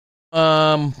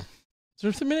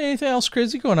there been anything else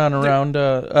crazy going on around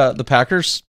the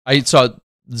Packers? I saw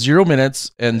 0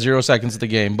 minutes and 0 seconds of the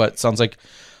game, but it sounds like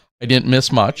I didn't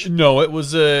miss much. No, it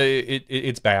was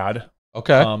it's bad.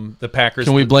 Okay. The Packers.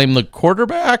 Can we blame the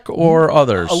quarterback or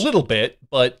others? A little bit,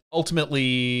 but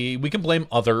ultimately we can blame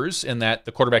others in that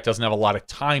the quarterback doesn't have a lot of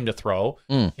time to throw.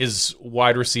 His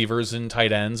wide receivers and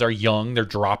tight ends are young. They're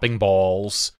dropping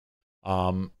balls.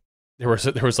 There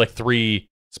was like 3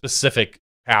 specific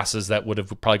passes that would have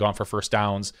probably gone for first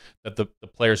downs that the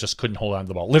players just couldn't hold on to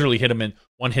the ball. Literally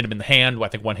one hit him in the hand. I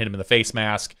think one hit him in the face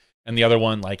mask, and the other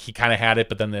one, like, he kind of had it,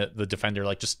 but then the defender,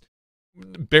 like, just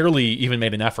barely even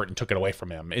made an effort and took it away from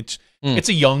him. It's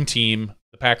a young team.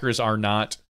 The Packers are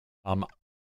not.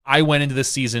 I went into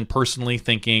this season personally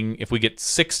thinking if we get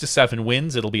 6 to 7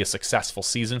 wins, it'll be a successful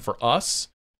season for us.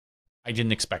 I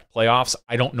didn't expect playoffs.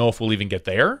 I don't know if we'll even get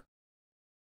there.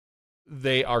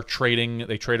 They are trading.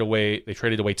 They traded away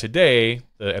today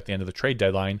at the end of the trade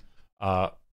deadline.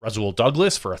 Rasul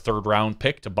Douglas for a 3rd-round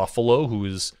pick to Buffalo,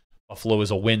 Buffalo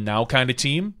is a win now kind of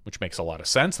team, which makes a lot of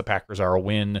sense. The Packers are a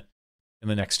win in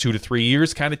the next 2 to 3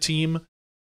 years kind of team.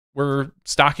 We're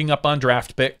stocking up on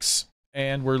draft picks,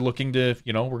 and we're looking to,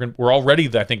 we're already,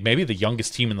 I think, maybe the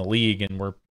youngest team in the league, and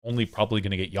we're only probably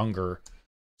going to get younger.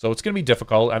 So it's going to be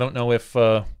difficult. I don't know if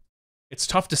it's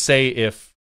tough to say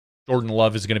if Jordan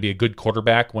Love is going to be a good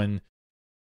quarterback when,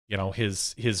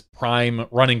 his prime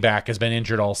running back has been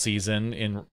injured all season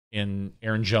in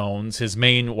Aaron Jones. His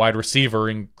main wide receiver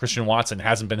in Christian Watson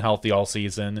hasn't been healthy all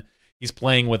season. He's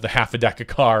playing with a half a deck of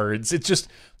cards. It's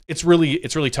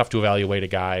really tough to evaluate a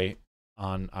guy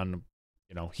on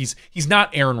he's not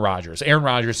Aaron Rodgers. Aaron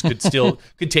Rodgers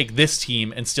could take this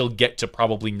team and still get to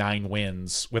probably 9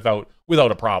 wins without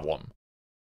a problem.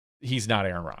 He's not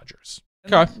Aaron Rodgers.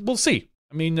 Okay. We'll see.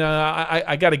 I mean,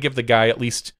 I got to give the guy at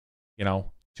least 2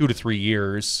 to 3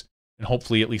 years and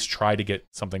hopefully at least try to get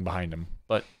something behind him.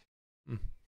 But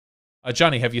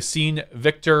Johnny, have you seen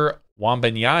Victor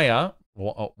Wembanyama?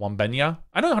 Wembanyama?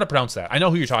 I don't know how to pronounce that. I know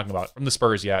who you're talking about from the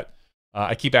Spurs yet.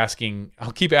 I'll keep asking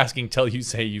till you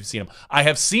say you've seen him. I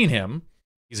have seen him.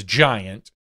 He's a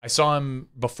giant. I saw him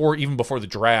even before the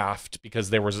draft because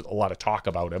there was a lot of talk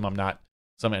about him. I'm not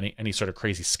any sort of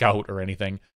crazy scout or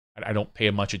anything. I don't pay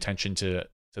much attention to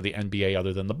the NBA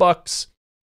other than the Bucks.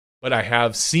 But I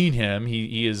have seen him.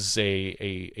 He is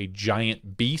a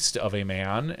giant beast of a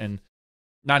man, and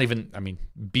not even,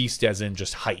 beast as in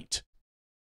just height.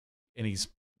 And he's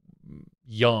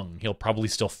young. He'll probably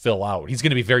still fill out. He's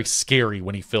going to be very scary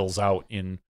when he fills out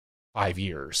in 5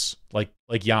 years. Like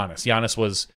Giannis. Giannis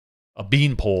was a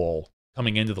beanpole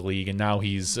coming into the league, and now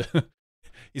he's a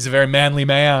very manly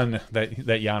man, that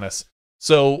Giannis.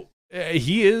 So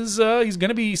he's going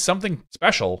to be something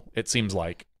special, it seems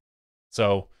like.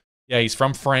 So yeah, he's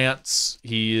from France.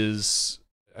 He is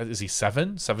he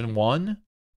 7'1",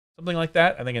 something like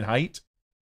that, I think, in height.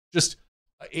 Just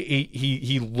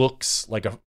he looks like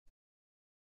in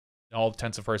all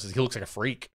intents and purposes, he looks like a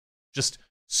freak. Just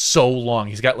so long.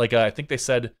 He's got I think they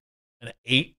said an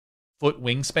 8-foot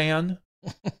wingspan,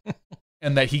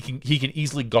 and that he can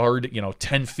easily guard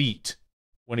 10 feet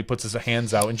when he puts his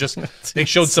hands out. And just they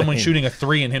showed someone shooting a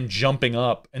 3 and him jumping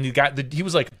up, and he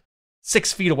was like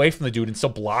 6 feet away from the dude and still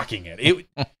blocking it.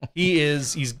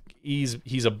 He's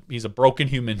a broken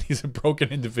human. He's a broken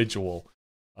individual.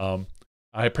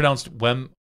 I pronounced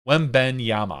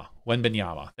Wembanyama.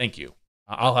 Thank you.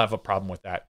 I'll have a problem with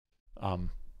that.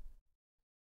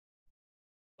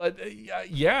 But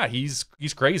yeah, he's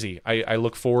crazy. I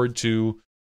look forward to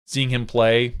seeing him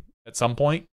play at some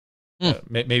point.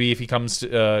 Maybe if he comes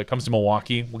to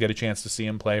Milwaukee, we'll get a chance to see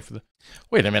him play for the.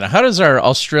 Wait a minute. How does our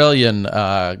Australian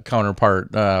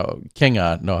counterpart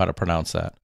Kinga know how to pronounce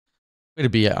that? Way to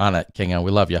be on it, Kinga.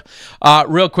 We love you.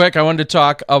 Real quick, I wanted to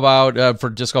talk about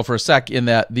for a sec in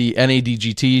that the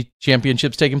NADGT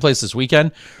championships taking place this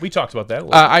weekend. We talked about that.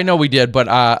 I know we did, but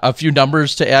a few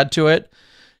numbers to add to it.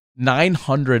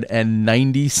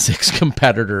 996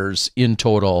 competitors in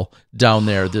total down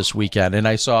there this weekend. And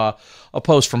I saw a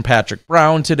post from Patrick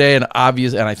Brown today, and I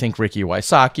think Ricky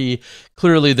Wysocki.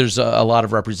 Clearly there's a lot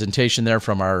of representation there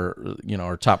from our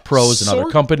top pros and other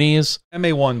companies.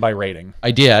 MA1 by rating.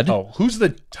 I did. Oh, who's the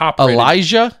top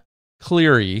Elijah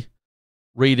Cleary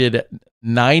rated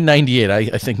 998. I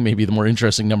think maybe the more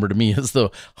interesting number to me is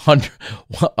the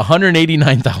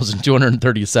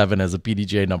 189,237 as a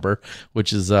PDGA number,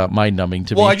 which is mind-numbing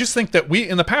to me. Well, I just think that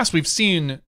in the past we've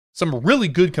seen some really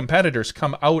good competitors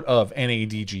come out of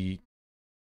NADGT.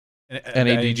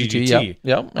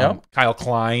 Yep. Kyle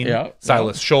Klein,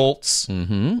 Silas Schultz,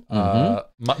 Micah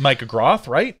Groth,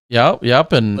 right?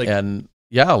 Yep, and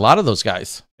a lot of those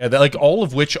guys. Yeah, all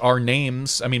of which are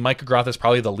names. I mean, Micah Groth is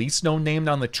probably the least known name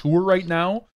on the tour right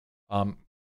now.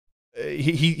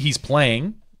 He's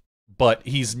playing, but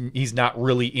he's not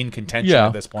really in contention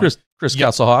at this point. Chris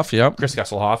Kesselhoff,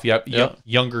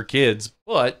 younger kids,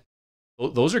 but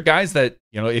those are guys that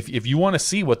if you want to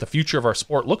see what the future of our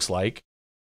sport looks like,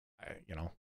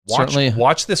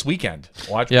 watch this weekend.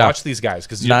 Watch these guys,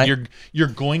 because you're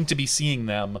going to be seeing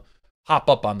them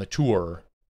pop up on the tour.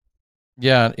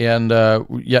 Yeah, and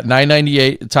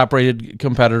 998 top-rated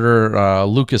competitor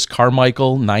Lucas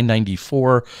Carmichael,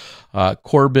 994,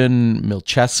 Corbin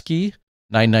Milcheski,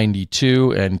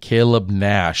 992, and Caleb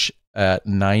Nash at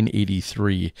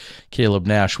 983. Caleb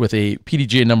Nash with a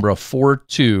PDGA number of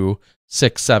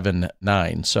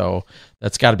 42679. So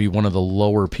that's got to be one of the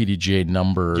lower PDGA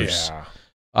numbers. Yeah.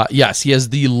 Yes, he has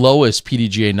the lowest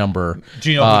PDGA number.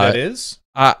 Do you know who that is?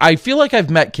 I feel like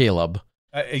I've met Caleb.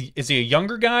 Is he a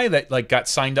younger guy that got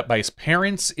signed up by his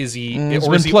parents? Is he? He's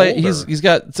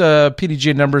got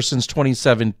PDGA numbers since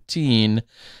 2017,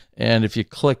 and if you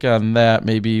click on that,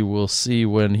 maybe we'll see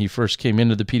when he first came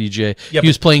into the PDGA. He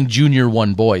was playing Junior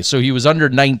 1 boy, so he was under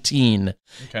 19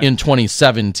 in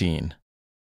 2017.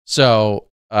 So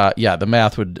the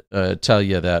math would tell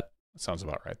you that. Sounds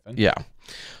about right then. Yeah.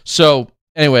 So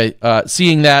anyway,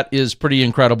 seeing that is pretty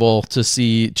incredible to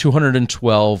see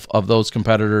 212 of those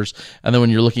competitors. And then when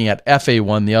you're looking at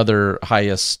FA1, the other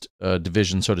highest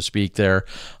division, so to speak, there,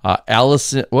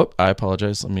 Allison, I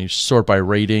apologize. Let me sort by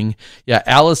rating. Yeah,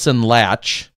 Allison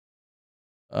Latch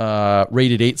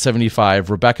rated 875.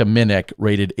 Rebecca Minnick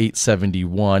rated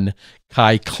 871.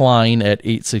 Kai Klein at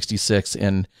 866.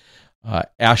 And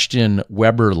Ashton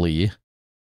Weberly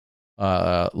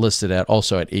listed at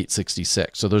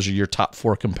 866. So those are your top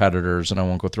 4 competitors, and I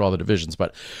won't go through all the divisions,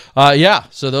 but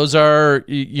so those are,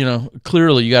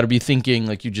 clearly you got to be thinking,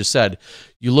 like you just said,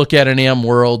 you look at an AM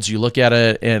Worlds, you look at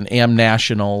an AM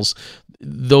Nationals,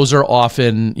 those are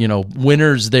often,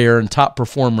 winners there and top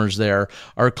performers there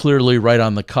are clearly right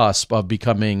on the cusp of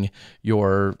becoming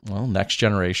your, next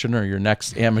generation or your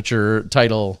next amateur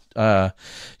title.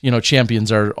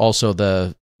 Champions are also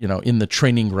the, in the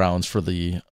training grounds for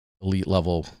the elite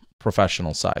level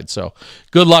professional side. So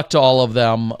good luck to all of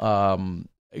them.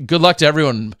 Good luck to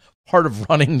everyone part of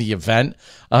running the event,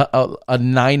 a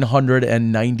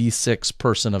 996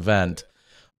 person event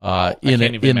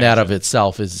in that of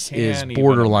itself is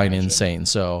borderline insane.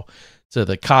 So to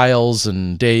the Kyles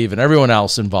and Dave and everyone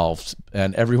else involved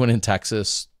and everyone in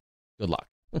Texas, good luck.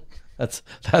 That's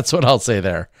what I'll say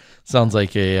there. Sounds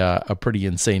like a pretty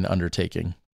insane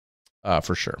undertaking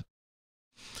for sure.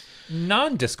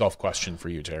 Non-disc golf question for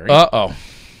you, Terry. Uh-oh.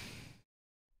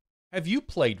 Have you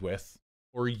played with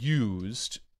or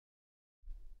used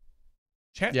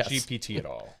ChatGPT at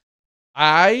all?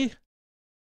 I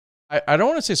don't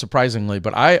want to say surprisingly,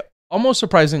 but I almost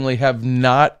surprisingly have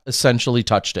not essentially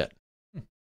touched it,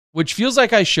 which feels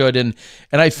like I should. And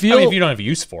I feel... if you don't have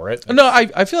use for it. No,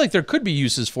 I feel like there could be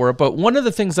uses for it, but one of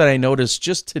the things that I noticed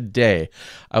just today,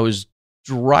 I was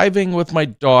driving with my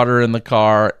daughter in the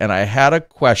car, and I had a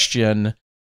question.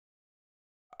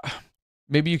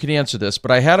 Maybe you can answer this,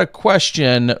 but I had a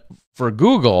question for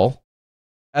Google,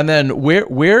 and then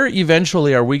where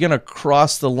eventually are we going to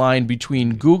cross the line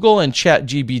between Google and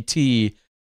ChatGPT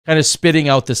kind of spitting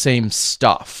out the same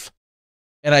stuff?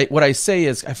 And what I say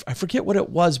is, I forget what it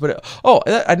was, but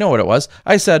I know what it was.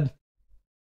 I said,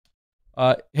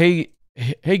 hey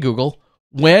Google,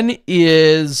 when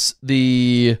is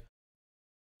the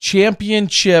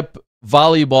championship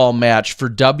volleyball match for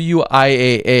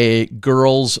WIAA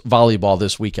girls volleyball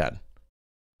this weekend?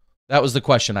 That was the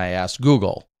question I asked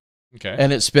Google. Okay.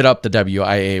 And it spit up the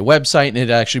WIAA website, and it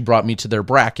actually brought me to their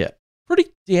bracket. Pretty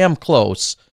damn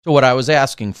close to what I was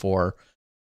asking for.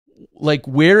 Like,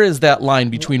 where is that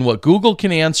line between what Google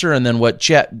can answer and then what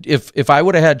if I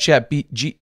would have had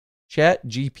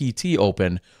ChatGPT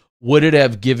open, would it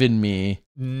have given me?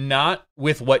 Not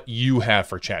with what you have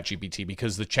for ChatGPT,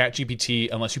 because the ChatGPT,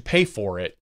 unless you pay for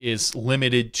it, is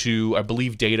limited to, I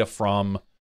believe, data from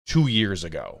 2 years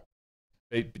ago.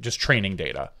 Just training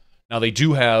data. Now, they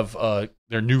do have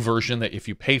their new version that if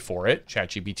you pay for it,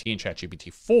 ChatGPT and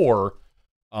ChatGPT 4,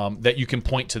 that you can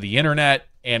point to the internet,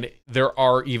 and there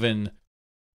are even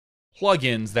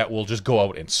plugins that will just go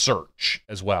out and search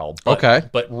as well.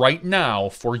 But right now,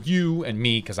 for you and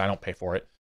me, because I don't pay for it,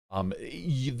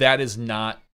 that is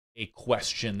not a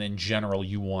question in general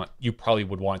you probably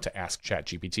would want to ask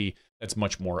ChatGPT. That's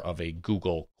much more of a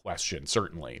Google question,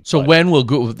 certainly. So when will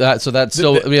Google that? So that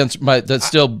still that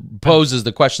still poses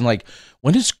the question, like,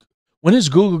 when is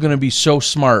Google going to be so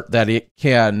smart that it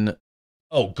can?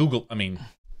 Oh, Google. I mean,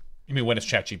 you mean when is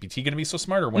ChatGPT going to be so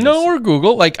smart, or when? Or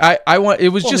Google. Like I want. It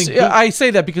was I say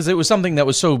that because it was something that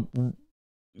was so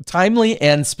timely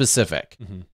and specific,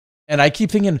 and I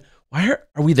keep thinking, why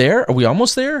are we there? Are we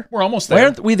almost there? We're almost there. Why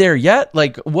aren't we there yet?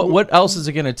 Like, what else is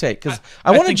it going to take? Because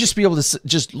I want to just be able to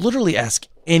just literally ask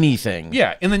anything.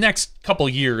 Yeah, in the next couple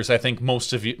of years, I think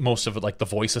most of it, like the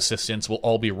voice assistants, will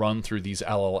all be run through these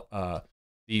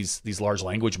these large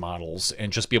language models,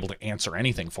 and just be able to answer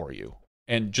anything for you,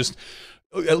 and just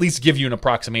at least give you an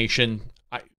approximation.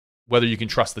 Whether you can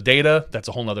trust the data, that's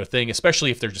a whole nother thing.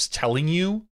 Especially if they're just telling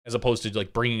you, as opposed to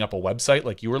like bringing up a website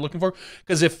like you were looking for.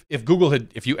 Because if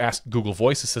you asked Google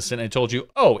Voice Assistant and it told you,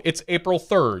 oh, it's April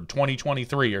 3rd,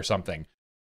 2023 or something,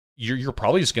 you're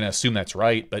probably just going to assume that's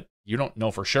right, but you don't know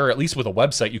for sure. At least with a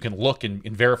website, you can look and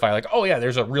verify, like, oh yeah,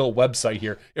 there's a real website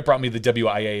here. It brought me the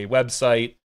WIA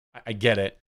website. I get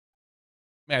it.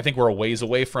 Man, I think we're a ways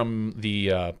away from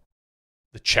the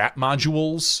chat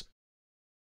modules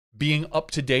being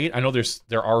up to date. I know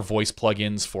there are voice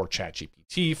plugins for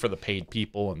ChatGPT for the paid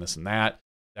people and this and that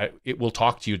it will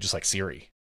talk to you just like Siri.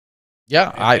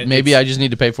 Yeah, I just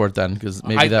need to pay for it then, because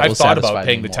maybe that will satisfy me more. I've thought about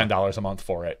paying the $10 a month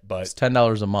for it, but it's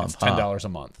 $10 a month. It's $10 a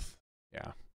month.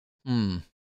 Yeah.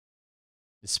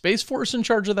 Is Space Force in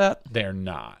charge of that? They're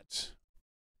not.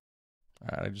 All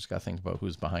right, I just got to think about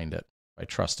who's behind it. I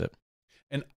trust it.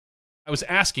 And I was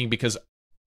asking because,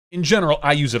 in general,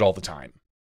 I use it all the time.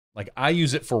 Like, I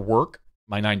use it for work,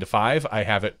 my 9 to 5. I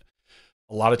have it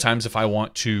a lot of times if I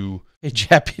want to. Hey,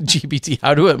 ChatGPT,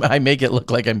 how do I make it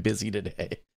look like I'm busy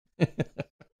today?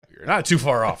 You're not too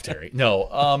far off, Terry.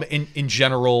 No, in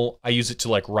general, I use it to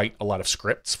like write a lot of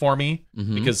scripts for me,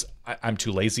 because I'm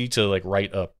too lazy to like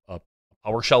write a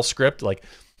PowerShell script. Like,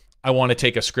 I want to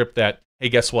take a script that, hey,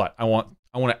 guess what? I want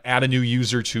to add a new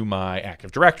user to my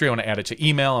Active Directory. I want to add it to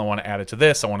email. I want to add it to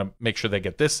this. I want to make sure they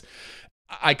get this.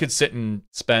 I could sit and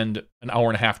spend an hour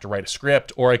and a half to write a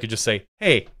script, or I could just say,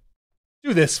 hey,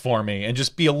 do this for me, and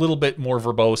just be a little bit more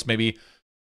verbose, maybe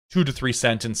 2 to 3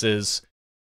 sentences,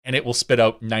 and it will spit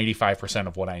out 95%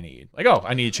 of what I need. Like, oh,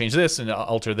 I need to change this and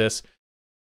alter this.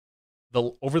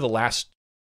 Over the last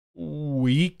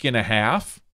week and a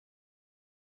half,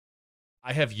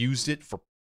 I have used it for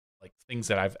like things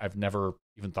that I've never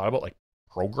even thought about, like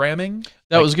programming.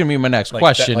 That was going to be my next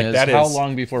question. How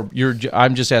long before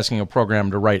I'm just asking a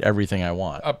program to write everything I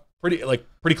want?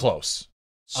 Pretty close.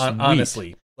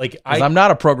 Honestly, like I'm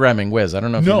not a programming whiz. I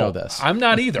don't know if you know this. I'm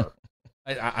not either.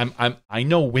 I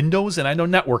know Windows and I know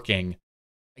networking.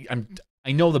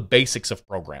 I know the basics of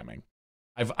programming.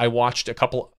 I watched a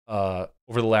couple over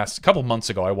the last couple months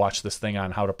ago. I watched this thing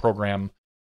on how to program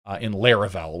in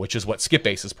Laravel, which is what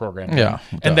Skipbase is programming. Yeah,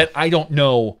 and that I don't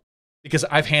know, because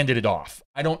I've handed it off.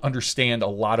 I don't understand a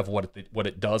lot of what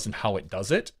it does and how it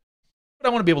does it, but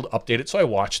I want to be able to update it. So I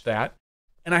watched that,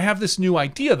 and I have this new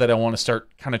idea that I want to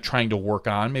start kind of trying to work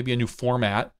on, maybe a new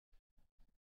format.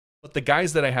 But the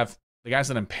guys that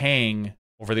I'm paying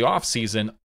over the off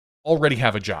season already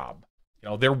have a job.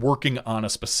 They're working on a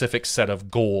specific set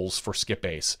of goals for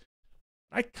Skipbase.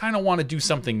 I kind of want to do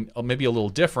something maybe a little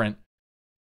different.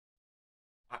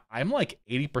 I'm like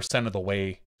 80% of the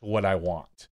way to what I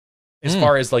want, as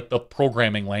far as like the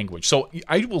programming language. So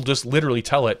I will just literally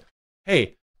tell it,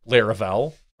 hey,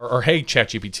 Laravel, or hey,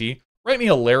 ChatGPT, write me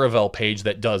a Laravel page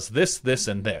that does this, this,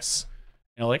 and this.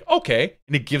 And I'm like, okay.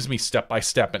 And it gives me step by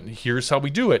step, and here's how we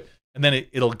do it. And then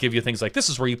it'll give you things like, this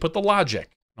is where you put the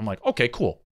logic. I'm like, okay,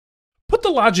 cool. Put the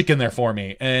logic in there for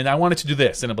me. And I want it to do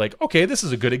this. And I'm like, okay, this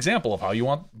is a good example of how you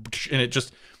want. And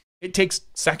it takes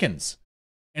seconds.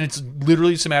 And it's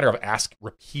literally just a matter of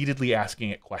repeatedly asking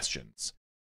it questions.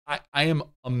 I am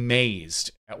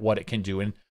amazed at what it can do.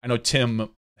 And I know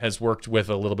Tim has worked with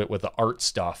a little bit with the art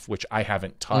stuff, which I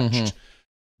haven't touched.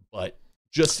 But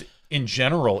just in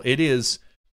general, it's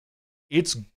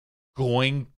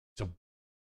going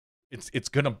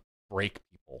to break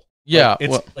people. Yeah.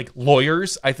 Like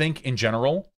lawyers, I think, in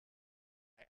general,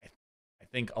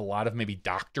 think a lot of maybe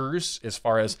doctors, as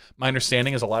far as my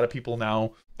understanding is, a lot of people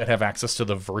now that have access to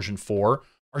the version 4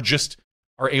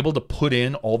 are able to put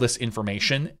in all this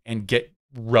information and get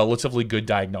relatively good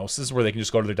diagnosis where they can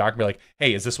just go to their doctor and be like,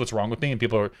 hey, is this what's wrong with me? And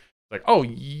people are like, oh,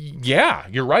 yeah,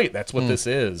 you're right. That's what this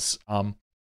is. A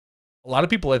lot of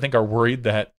people, I think, are worried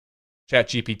that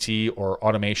ChatGPT or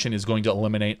automation is going to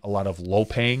eliminate a lot of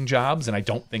low-paying jobs, and I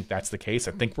don't think that's the case.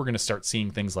 I think we're going to start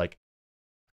seeing things like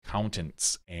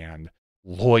accountants and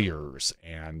lawyers,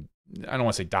 and I don't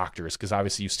want to say doctors, because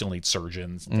obviously you still need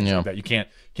surgeons and things like that. You can't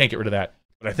get rid of that.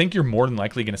 But I think you're more than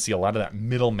likely going to see a lot of that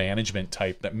middle management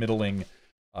type, that middling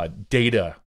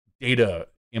data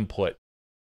input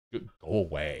go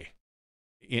away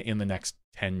in the next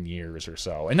 10 years or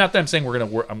so. And not that I'm saying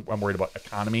I'm worried about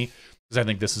economy, because I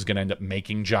think this is going to end up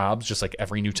making jobs, just like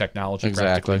every new technology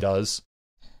practically does.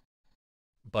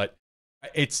 But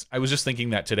I was just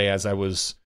thinking that today as I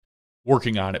was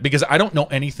working on it, because I don't know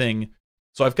anything.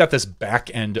 So I've got this back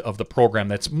end of the program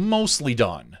that's mostly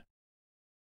done.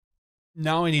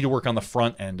 Now I need to work on the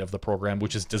front end of the program,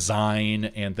 which is design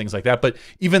and things like that. But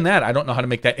even that, I don't know how to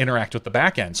make that interact with the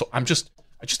back end. So I just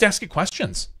ask it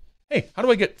questions. Hey, how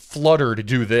do I get Flutter to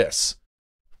do this?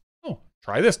 Oh,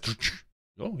 try this.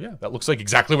 Oh yeah, that looks like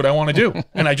exactly what I want to do.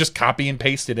 And I just copy and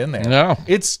paste it in there. No.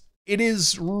 It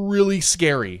is really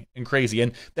scary and crazy.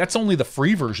 And that's only the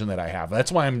free version that I have.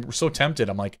 That's why I'm so tempted.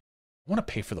 I'm like, I want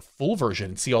to pay for the full version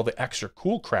and see all the extra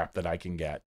cool crap that I can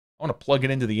get. I want to plug it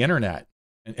into the internet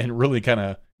and really kind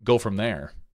of go from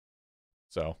there.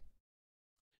 So,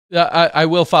 yeah, I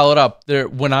will follow it up there.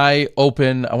 When I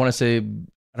open, I want to say,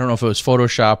 I don't know if it was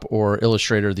Photoshop or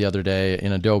Illustrator the other day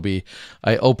in Adobe.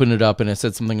 I opened it up and it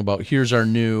said something about, here's our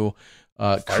new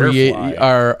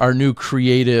our new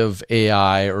creative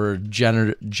AI or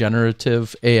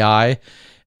generative AI,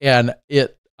 and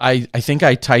I think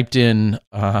I typed in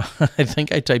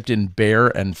bear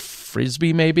and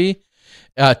frisbee maybe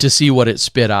to see what it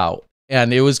spit out.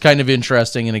 And it was kind of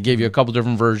interesting, and it gave you a couple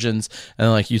different versions.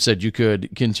 And like you said, you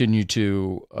could continue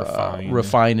to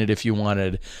refine it if you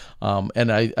wanted.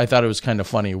 And I thought it was kind of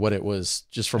funny what it was,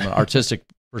 just from an artistic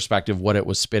perspective, what it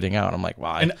was spitting out. I'm like,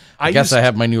 wow, I guess I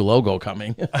have my new logo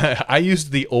coming. I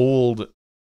used the old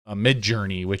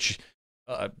Midjourney, which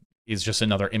is just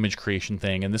another image creation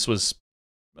thing. And this was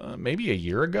maybe a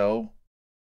year ago,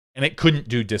 and it couldn't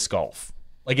do disc golf.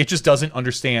 Like, it just doesn't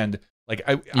understand. Like,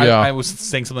 I was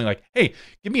saying something like, hey,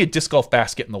 give me a disc golf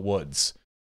basket in the woods.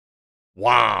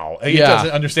 Wow. It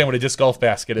doesn't understand what a disc golf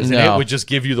basket is. And it would just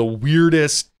give you the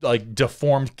weirdest, like,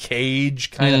 deformed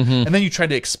cage kind of. And then you try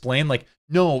to explain, like,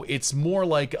 no, it's more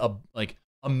like a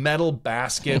metal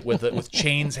basket with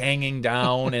chains hanging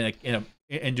down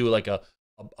and do like a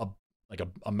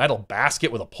metal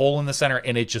basket with a pole in the center.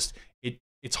 And it's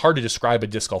hard to describe a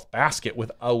disc golf basket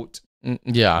without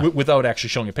actually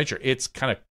showing a picture. It's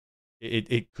kind of,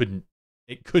 it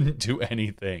couldn't do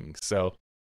anything. So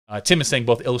Tim is saying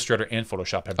both Illustrator and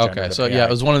Photoshop have generative Okay, so AI. it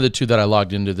was one of the two that I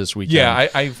logged into this weekend. Yeah,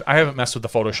 I haven't messed with the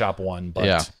Photoshop one,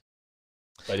 but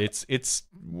it's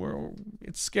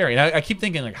scary. And I keep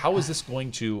thinking, like, how is this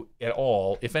going to at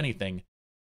all, if anything,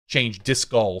 change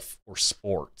disc golf or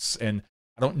sports? And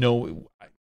I don't know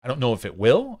if it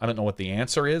will. I don't know what the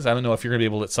answer is. I don't know if you're going to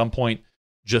be able to, at some point,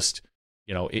 just,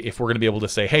 if we're going to be able to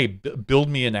say, hey, build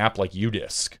me an app like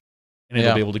Udisc. And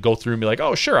it'll be able to go through and be like,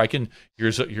 oh, sure, I can,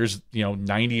 here's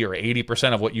 90 or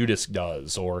 80% of what Udisc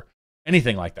does, or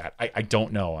anything like that. I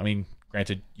don't know. I mean,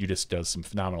 granted, Udisc does some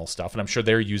phenomenal stuff, and I'm sure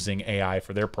they're using AI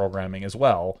for their programming as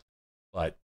well.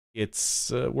 But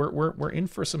it's we're in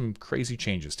for some crazy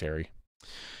changes, Terry.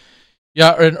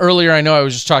 Yeah, and earlier I know I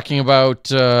was just talking about,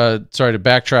 sorry to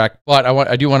backtrack, but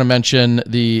I do want to mention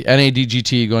the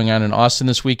NADGT going on in Austin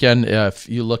this weekend. If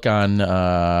you look on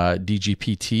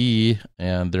DGPT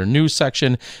and their news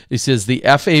section, it says the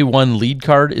FA1 lead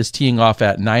card is teeing off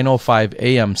at 9:05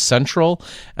 a.m. Central,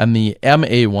 and the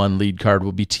MA1 lead card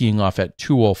will be teeing off at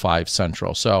 2:05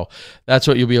 Central. So that's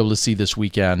what you'll be able to see this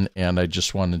weekend, and I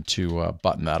just wanted to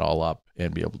button that all up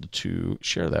and be able to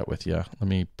share that with you. Let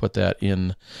me put that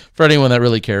in for anyone that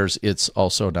really cares. It's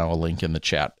also now a link in the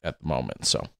chat at the moment.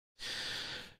 So,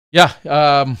 yeah,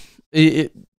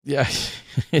 it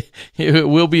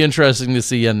will be interesting to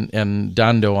see. And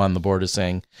Dondo on the board is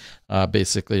saying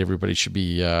basically everybody should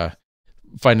be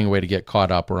finding a way to get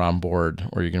caught up or on board,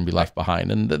 or you're going to be left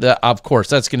behind. And of course,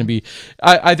 that's going to be.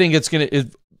 I think it's going to.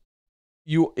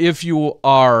 If you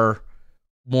are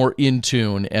more in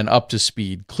tune and up to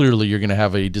speed, clearly you're going to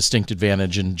have a distinct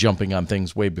advantage in jumping on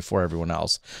things way before everyone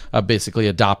else. Basically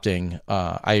adopting,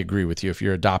 I agree with you, if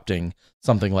you're adopting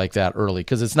something like that early,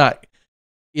 because it's not,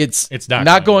 it's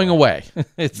not going away.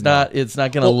 It's not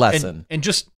going to lessen. And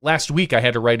just last week, I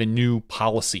had to write a new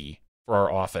policy for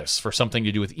our office for something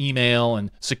to do with email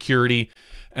and security.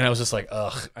 And I was just like,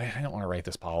 ugh, I don't want to write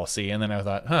this policy. And then I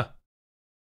thought, let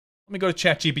me go to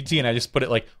ChatGPT, and I just put it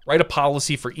like, write a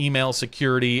policy for email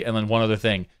security, and then one other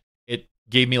thing. It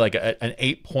gave me like an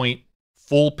 8-point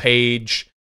full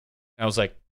page. And I was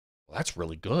like, well, that's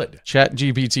really good.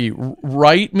 ChatGPT,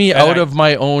 write me out of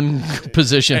my own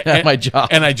position at my job.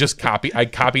 And I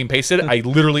copy and pasted it. I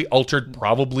literally altered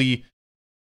probably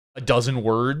a dozen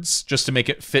words just to make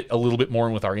it fit a little bit more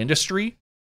in with our industry.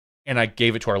 And I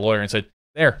gave it to our lawyer and said,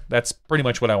 there, that's pretty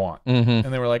much what I want. Mm-hmm.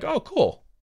 And they were like, oh, cool.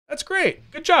 That's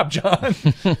great. Good job, John.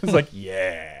 I was like,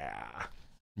 yeah.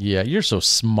 Yeah, you're so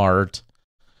smart.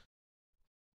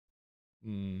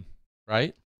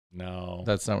 Right? No.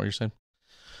 That's not what you're saying?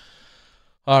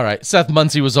 All right. Seth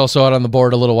Munsey was also out on the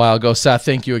board a little while ago. Seth,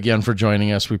 thank you again for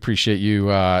joining us. We appreciate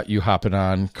you you hopping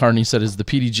on. Carney said, is the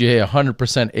PDGA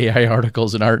 100% AI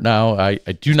articles and art now? I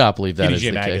do not believe that is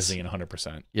the Magazine, case.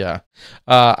 100%. Yeah.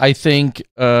 I think,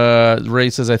 Ray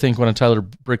says, I think one of Tyler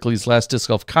Brickley's last disc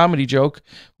golf comedy joke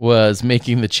was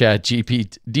making the chat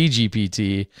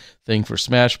DGPT thing for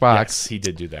Smashbox. Yes, he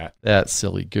did do that. That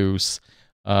silly goose.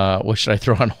 What should I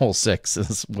throw on hole 6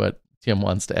 is what Tim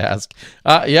wants to ask.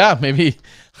 Yeah, maybe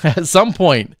at some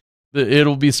point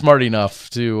it'll be smart enough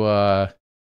to,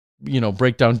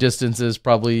 break down distances.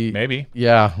 Probably, maybe.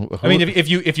 Yeah. I mean, if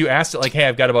you asked it like, hey,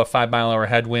 I've got about 5 mile an hour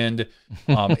headwind,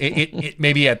 it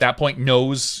maybe at that point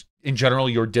knows in general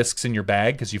your discs in your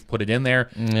bag because you've put it in there.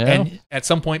 Yeah. And at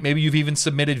some point, maybe you've even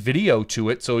submitted video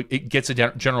to it, so it gets a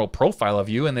general profile of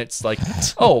you, and it's like,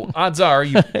 oh, odds are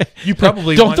you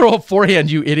probably don't throw a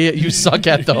forehand, you idiot. You suck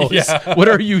at those. Yeah. What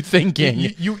are you thinking?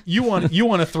 You want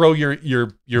to throw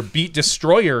your beat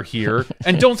destroyer here,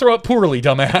 and don't throw it poorly,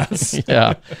 dumbass.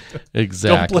 Yeah,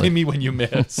 exactly. Don't blame me when you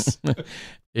miss.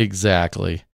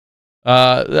 Exactly.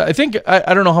 I think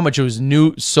I don't know how much it was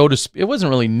new. It wasn't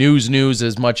really news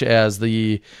as much as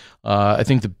the. I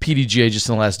think the PDGA just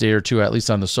in the last day or two, at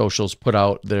least on the socials, put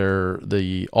out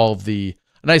all of the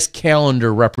nice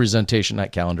calendar representation,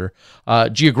 not calendar,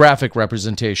 geographic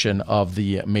representation of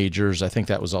the majors. I think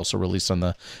that was also released on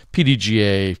the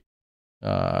PDGA,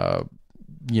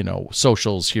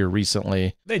 socials here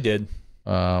recently. They did.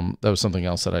 That was something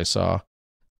else that I saw.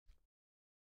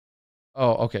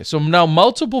 Oh, okay. So now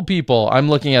multiple people. I'm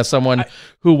looking at someone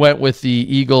who went with the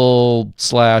Eagle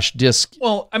 / disc.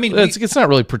 Well, I mean, it's not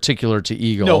really particular to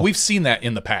Eagle. No, we've seen that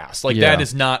in the past. Like that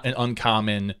is not an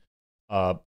uncommon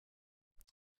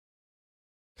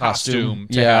costume.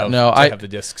 To have the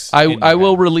discs. I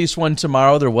will release one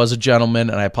tomorrow. There was a gentleman,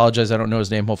 and I apologize, I don't know his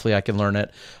name. Hopefully, I can learn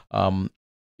it.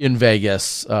 In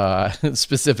Vegas,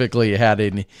 specifically had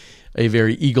a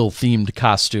very Eagle-themed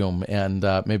costume, and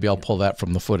maybe I'll pull that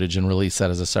from the footage and release that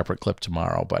as a separate clip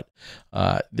tomorrow. But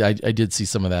I did see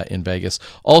some of that in Vegas.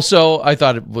 Also, I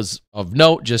thought it was of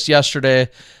note just yesterday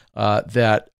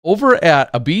that over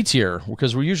at a B tier,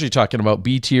 because we're usually talking about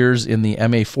B tiers in the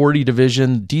MA40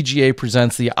 division, DGA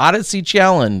presents the Odyssey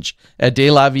Challenge at De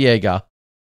La Viega.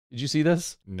 Did you see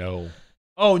this? No.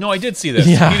 Oh, no, I did see this.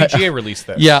 Yeah. PDGA released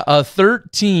this. Yeah, a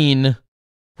 13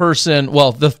 person,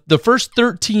 well, the first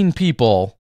 13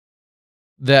 people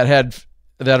that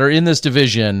are in this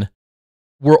division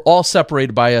were all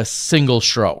separated by a single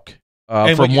stroke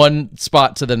from one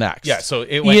spot to the next. Yeah, so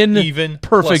it went in even,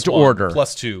 perfect +1, order.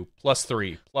 +2,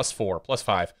 +3, +4,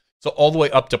 +5. So all the way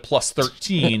up to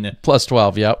 +13.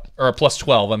 +12, yep. Or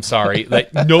 +12, I'm sorry.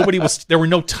 Like there were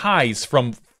no ties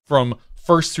from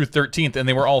first through 13th, and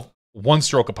they were all one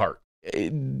stroke apart.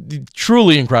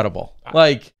 Truly incredible.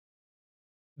 Like,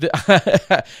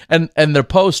 and their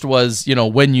post was,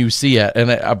 when you see it,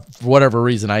 and for whatever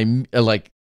reason, it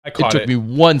took me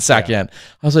 1 second. Yeah.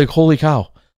 I was like, holy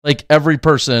cow. Like, every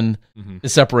person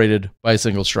is separated by a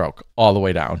single stroke all the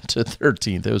way down to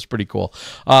 13th. It was pretty cool.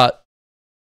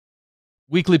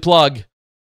 Weekly plug.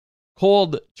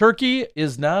 Cold Turkey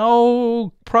is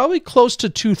now probably close to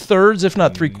 2/3, if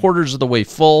not 3/4 of the way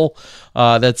full.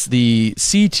 That's the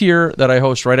C tier that I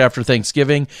host right after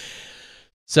Thanksgiving.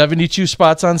 72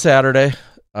 spots on Saturday,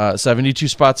 72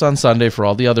 spots on Sunday for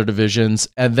all the other divisions.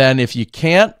 And then if you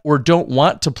can't or don't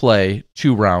want to play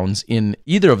 2 rounds in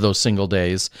either of those single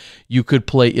days, you could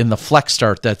play in the Flex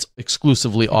Start that's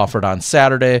exclusively offered on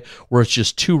Saturday, where it's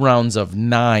just 2 rounds of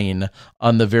 9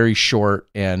 on the very short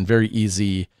and very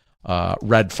easy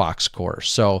Red Fox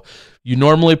course. So you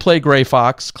normally play Gray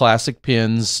Fox, classic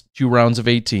pins, 2 rounds of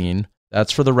 18.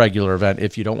 That's for the regular event.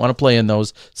 If you don't want to play in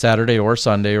those Saturday or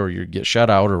Sunday, or you get shut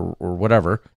out or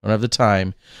whatever, don't have the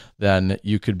time, then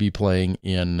you could be playing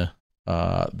in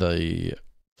the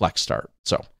flex start.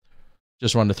 So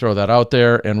just wanted to throw that out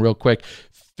there. And real quick,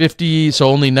 50, so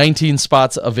only 19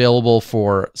 spots available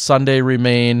for Sunday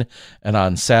remain. And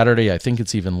on Saturday, I think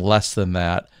it's even less than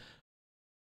that.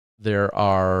 There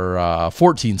are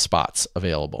 14 spots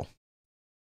available.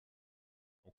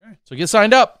 Okay. So get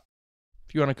signed up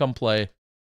if you want to come play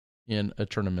in a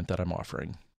tournament that I'm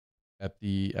offering at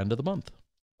the end of the month.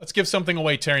 Let's give something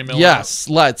away, Terry Miller. Yes,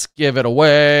 let's give it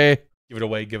away. Give it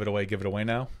away, give it away, give it away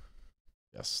now.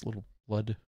 Yes, little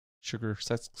blood, sugar,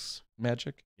 sex,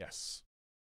 magic. Yes.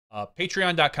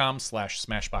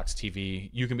 Patreon.com/SmashBoxxTV.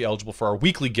 You can be eligible for our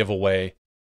weekly giveaway.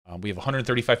 We have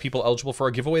 135 people eligible for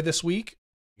our giveaway this week.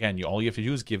 Again, all you have to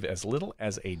do is give as little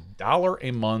as $1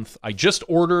 a month. I just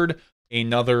ordered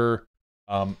another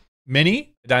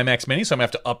mini, a Dynamax Mini, so I'm going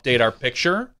to have to update our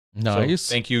picture. Nice.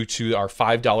 So thank you to our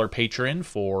 $5 patron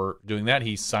for doing that.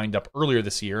 He signed up earlier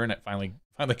this year, and it finally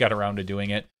got around to doing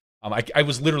it. I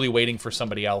was literally waiting for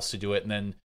somebody else to do it, and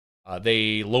then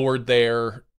they lowered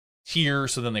their tier,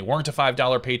 so then they weren't a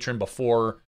 $5 patron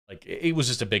before. Like, it was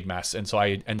just a big mess, and so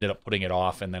I ended up putting it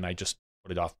off, and then I just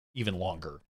put it off even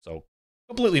longer. So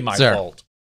completely my fault.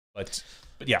 But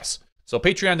yes. So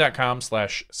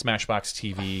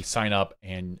patreon.com/SmashBoxxTV, sign up,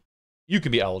 and you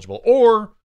can be eligible.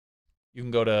 Or you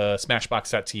can go to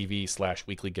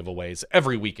smashbox.tv/weekly giveaways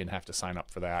every week and have to sign up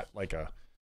for that like a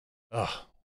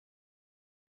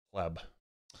pleb.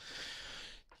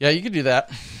 Yeah, you can do that.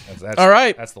 That's, all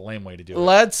right. That's the lame way to do it.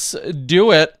 Let's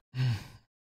do it.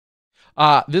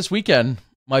 This weekend,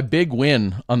 my big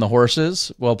win on the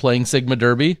horses while playing Sigma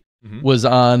Derby was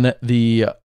on the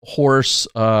horse,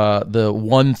 the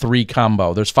 1-3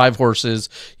 combo. There's 5 horses.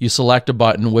 You select a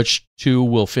button, which 2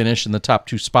 will finish in the top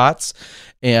 2 spots.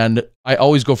 And I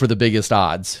always go for the biggest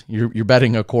odds. You're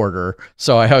betting a quarter,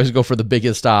 so I always go for the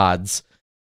biggest odds.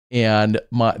 And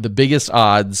the biggest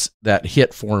odds that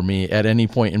hit for me at any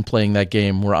point in playing that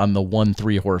game were on the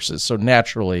 1-3 horses. So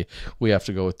naturally, we have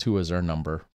to go with 2 as our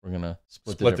number. We're gonna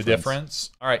split the difference.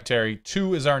 All right, Terry.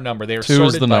 2 is our number. They are 2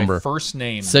 sorted is the by number. First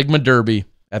name. Sigma Derby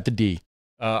at the D.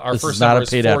 Our this first is not number a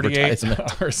paid is 48.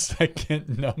 advertisement. Our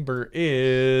second number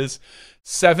is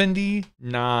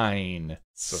 79.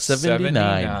 So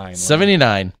 79.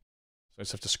 79. So I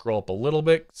just have to scroll up a little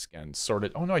bit. Again,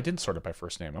 sorted. Oh no, I didn't sort it by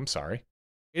first name. I'm sorry.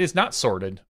 It is not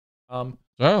sorted. Well,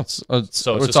 it's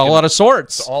so it's all out of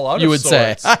sorts. It's all out you of would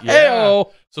sorts. say. Yeah.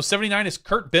 So 79 is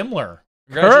Kurt Bimler.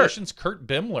 Congratulations, Kurt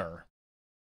Bimler.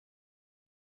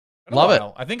 Love it.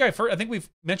 I think we've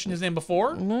mentioned his name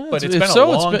before, No, but it's been a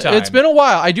long time. It's been a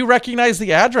while. I do recognize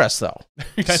the address, though.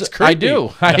 That's creepy. I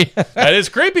do. That is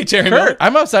creepy, Terry. Kurt,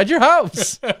 I'm outside your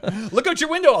house. Look out your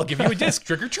window. I'll give you a disc.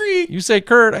 Trick or treat. You say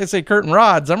Kurt. I say Kurt and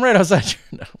Rods. I'm right outside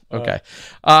your. No. Okay.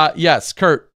 Yes,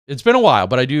 Kurt. It's been a while,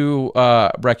 but I do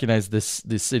recognize this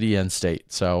city and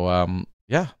state. So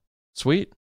yeah,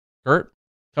 sweet, Kurt,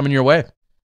 coming your way.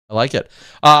 I like it.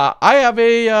 I have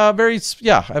a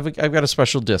I've got a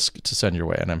special disc to send your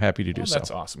way, and I'm happy to do so.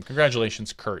 That's awesome.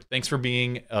 Congratulations, Kurt. Thanks for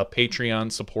being a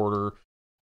Patreon supporter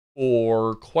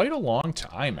for quite a long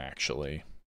time, actually.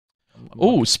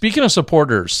 Oh, speaking of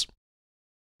supporters,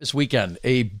 this weekend,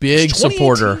 a big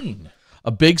supporter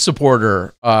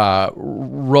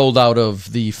rolled out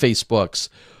of the Facebooks.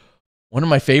 One of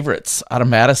my favorites out of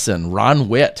Madison, Ron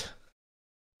Witt,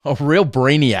 a real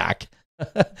brainiac.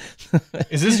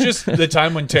 Is this just the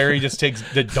time when Terry just takes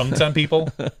the dunks on people?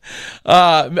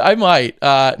 I might.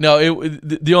 No,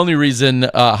 the only reason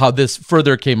how this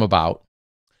further came about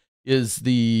is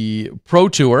the Pro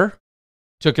Tour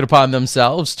took it upon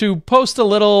themselves to post a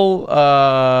little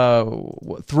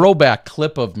throwback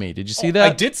clip of me. Did you see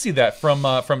that? I did see that from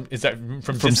Disc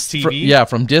TV? Yeah,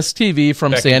 from Disc TV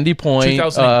from Back Sandy Point,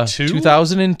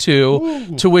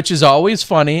 2002, to which is always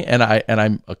funny, and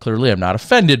I'm clearly I'm not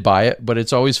offended by it, but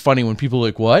it's always funny when people are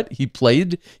like, "What? He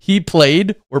played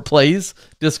or plays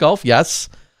disc golf?" Yes,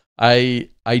 I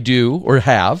do or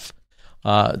have.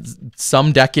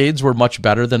 Some decades were much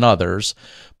better than others,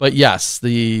 but yes,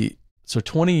 So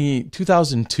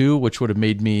 2002, which would have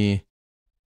made me,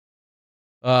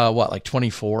 like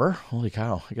 24? Holy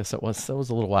cow! I guess that was a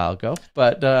little while ago,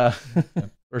 but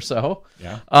or so.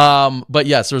 Yeah. But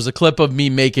yes, there was a clip of me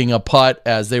making a putt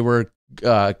as they were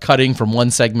cutting from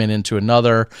one segment into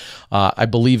another. I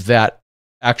believe that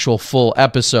actual full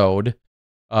episode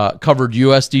covered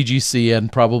USDGC and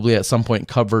probably at some point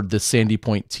covered the Sandy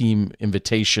Point Team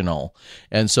Invitational,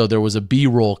 and so there was a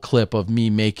B-roll clip of me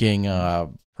making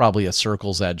probably a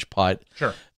circle's edge putt.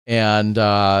 Sure. And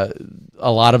a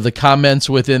lot of the comments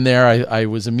within there, I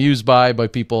was amused by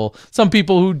people. Some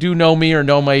people who do know me or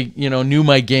knew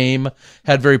my game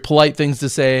had very polite things to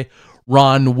say.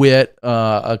 Ron Witt,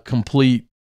 a complete,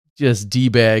 just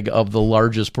D-bag of the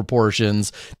largest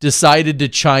proportions, decided to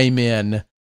chime in,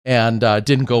 and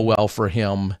didn't go well for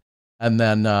him. And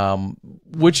then,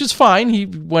 which is fine. He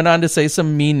went on to say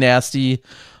some mean, nasty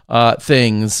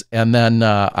things. And then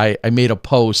I made a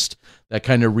post that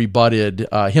kind of rebutted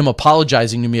him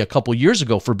apologizing to me a couple years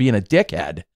ago for being a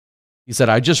dickhead. He said,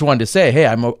 I just wanted to say, hey,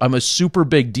 I'm a super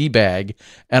big D-bag,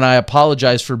 and I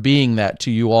apologize for being that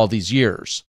to you all these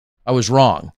years. I was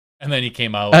wrong. And then he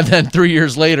came out. And then 3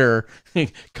 years later, he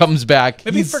comes back.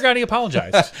 Maybe he forgot he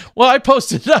apologized. Well, I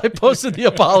posted the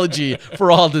apology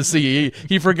for all to see.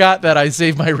 He forgot that I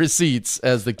saved my receipts,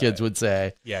 as the kids would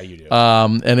say. Yeah, you do.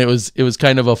 And it was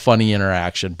kind of a funny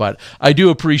interaction. But I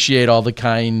do appreciate all the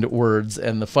kind words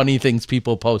and the funny things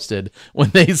people posted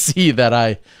when they see that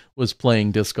I was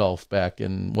playing disc golf back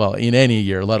in any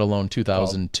year, let alone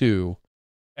 2002.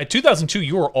 At 2002,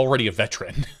 you were already a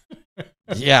veteran.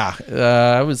 Yeah,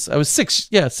 I was 6,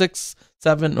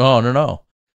 7. Oh no.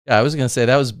 Yeah, I was gonna say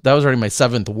that was already my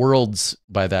 7th Worlds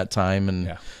by that time,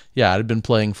 and yeah, I'd been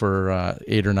playing for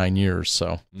 8 or 9 years.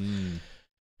 So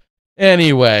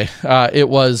anyway, it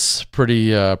was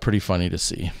pretty funny to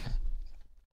see.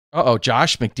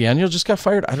 Josh McDaniel just got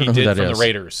fired. I don't know who that is. He did from the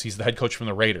Raiders. He's the head coach from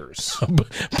the Raiders.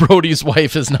 Brody's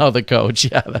wife is now the coach.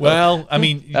 Yeah. Well, I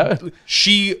mean,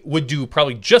 she would do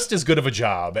probably just as good of a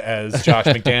job as Josh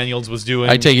McDaniels was doing.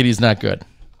 I take it he's not good.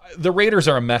 The Raiders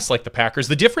are a mess like the Packers.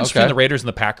 The difference between the Raiders and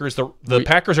the Packers, the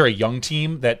Packers are a young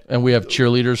team and we have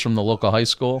cheerleaders from the local high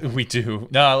school. We do.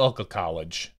 No, local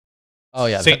college. Oh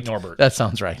yeah, St. Norbert. That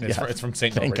sounds right. It's from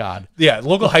St. Norbert. Thank God. Yeah,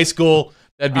 local high school.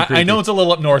 That'd be creepy. I know it's a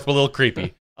little up north, but a little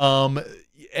creepy.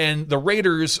 And the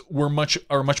Raiders are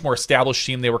a much more established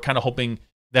team. They were kind of hoping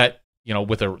that,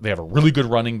 they have a really good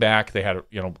running back. They had,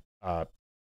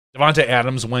 Devonta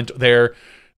Adams went there.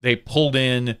 They pulled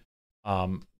in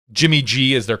Jimmy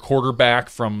G as their quarterback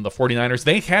from the 49ers.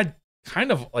 They had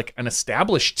kind of like an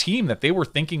established team that they were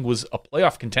thinking was a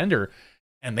playoff contender,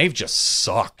 and they've just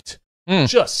sucked.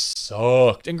 Just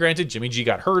sucked. And granted, Jimmy G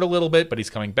got hurt a little bit, but he's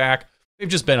coming back. They've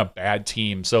just been a bad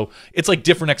team. So it's like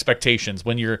different expectations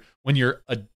when you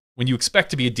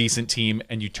expect to be a decent team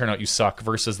and you turn out you suck,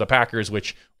 versus the Packers,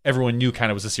 which everyone knew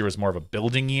kind of was this year was more of a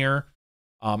building year,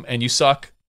 and you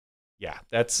suck. Yeah,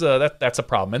 that's a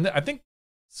problem. And I think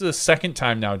it's the second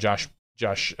time now Josh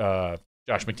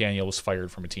McDaniel was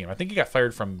fired from a team. I think he got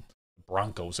fired from the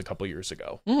Broncos a couple years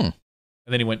ago, and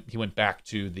then he went back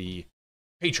to the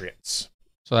Patriots.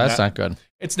 So that's not good.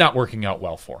 It's not working out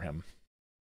well for him.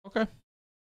 Okay.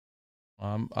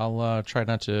 I'll try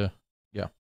not to. Yeah.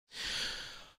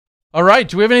 All right.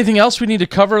 Do we have anything else we need to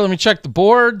cover? Let me check the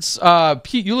boards.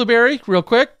 Pete Ulibarri, real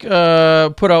quick,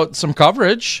 put out some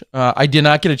coverage. I did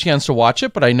not get a chance to watch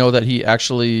it, but I know that he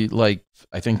actually,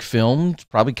 I think, filmed,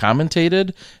 probably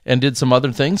commentated, and did some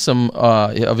other things, some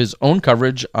of his own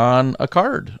coverage on a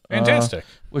card. Fantastic.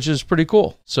 Which is pretty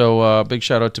cool. So big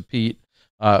shout out to Pete.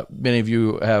 Many of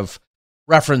you have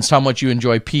referenced how much you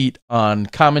enjoy Pete on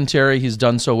commentary. He's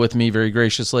done so with me very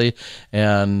graciously,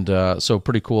 and so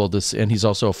pretty cool. And he's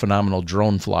also a phenomenal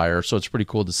drone flyer, so it's pretty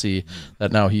cool to see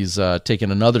that now he's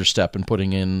taken another step in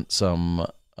putting in some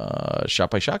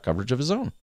shot-by-shot coverage of his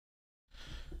own.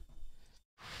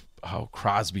 Oh,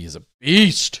 Crosby is a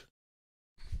beast.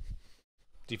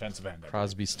 Defensive end.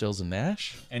 Crosby, Stills, and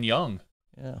Nash? And Young.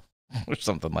 Yeah. Or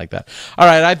something like that. All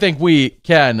right, I think we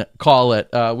can call it.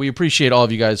 We appreciate all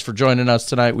of you guys for joining us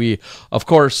tonight. We, of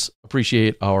course,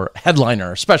 appreciate our headliner,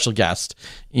 our special guest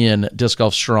in Disc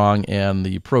Golf Strong and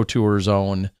the Pro Tour's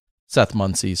own Seth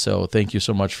Munsey. So thank you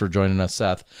so much for joining us,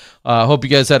 Seth. Hope you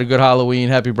guys had a good Halloween.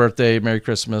 Happy birthday, Merry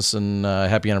Christmas, and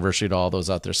happy anniversary to all those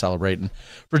out there celebrating.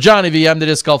 For Johnny V, I'm the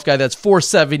Disc Golf Guy. That's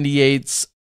 478's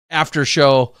After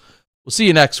Show. We'll see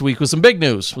you next week with some big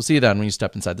news. We'll see you then when you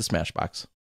step inside the Smash Box.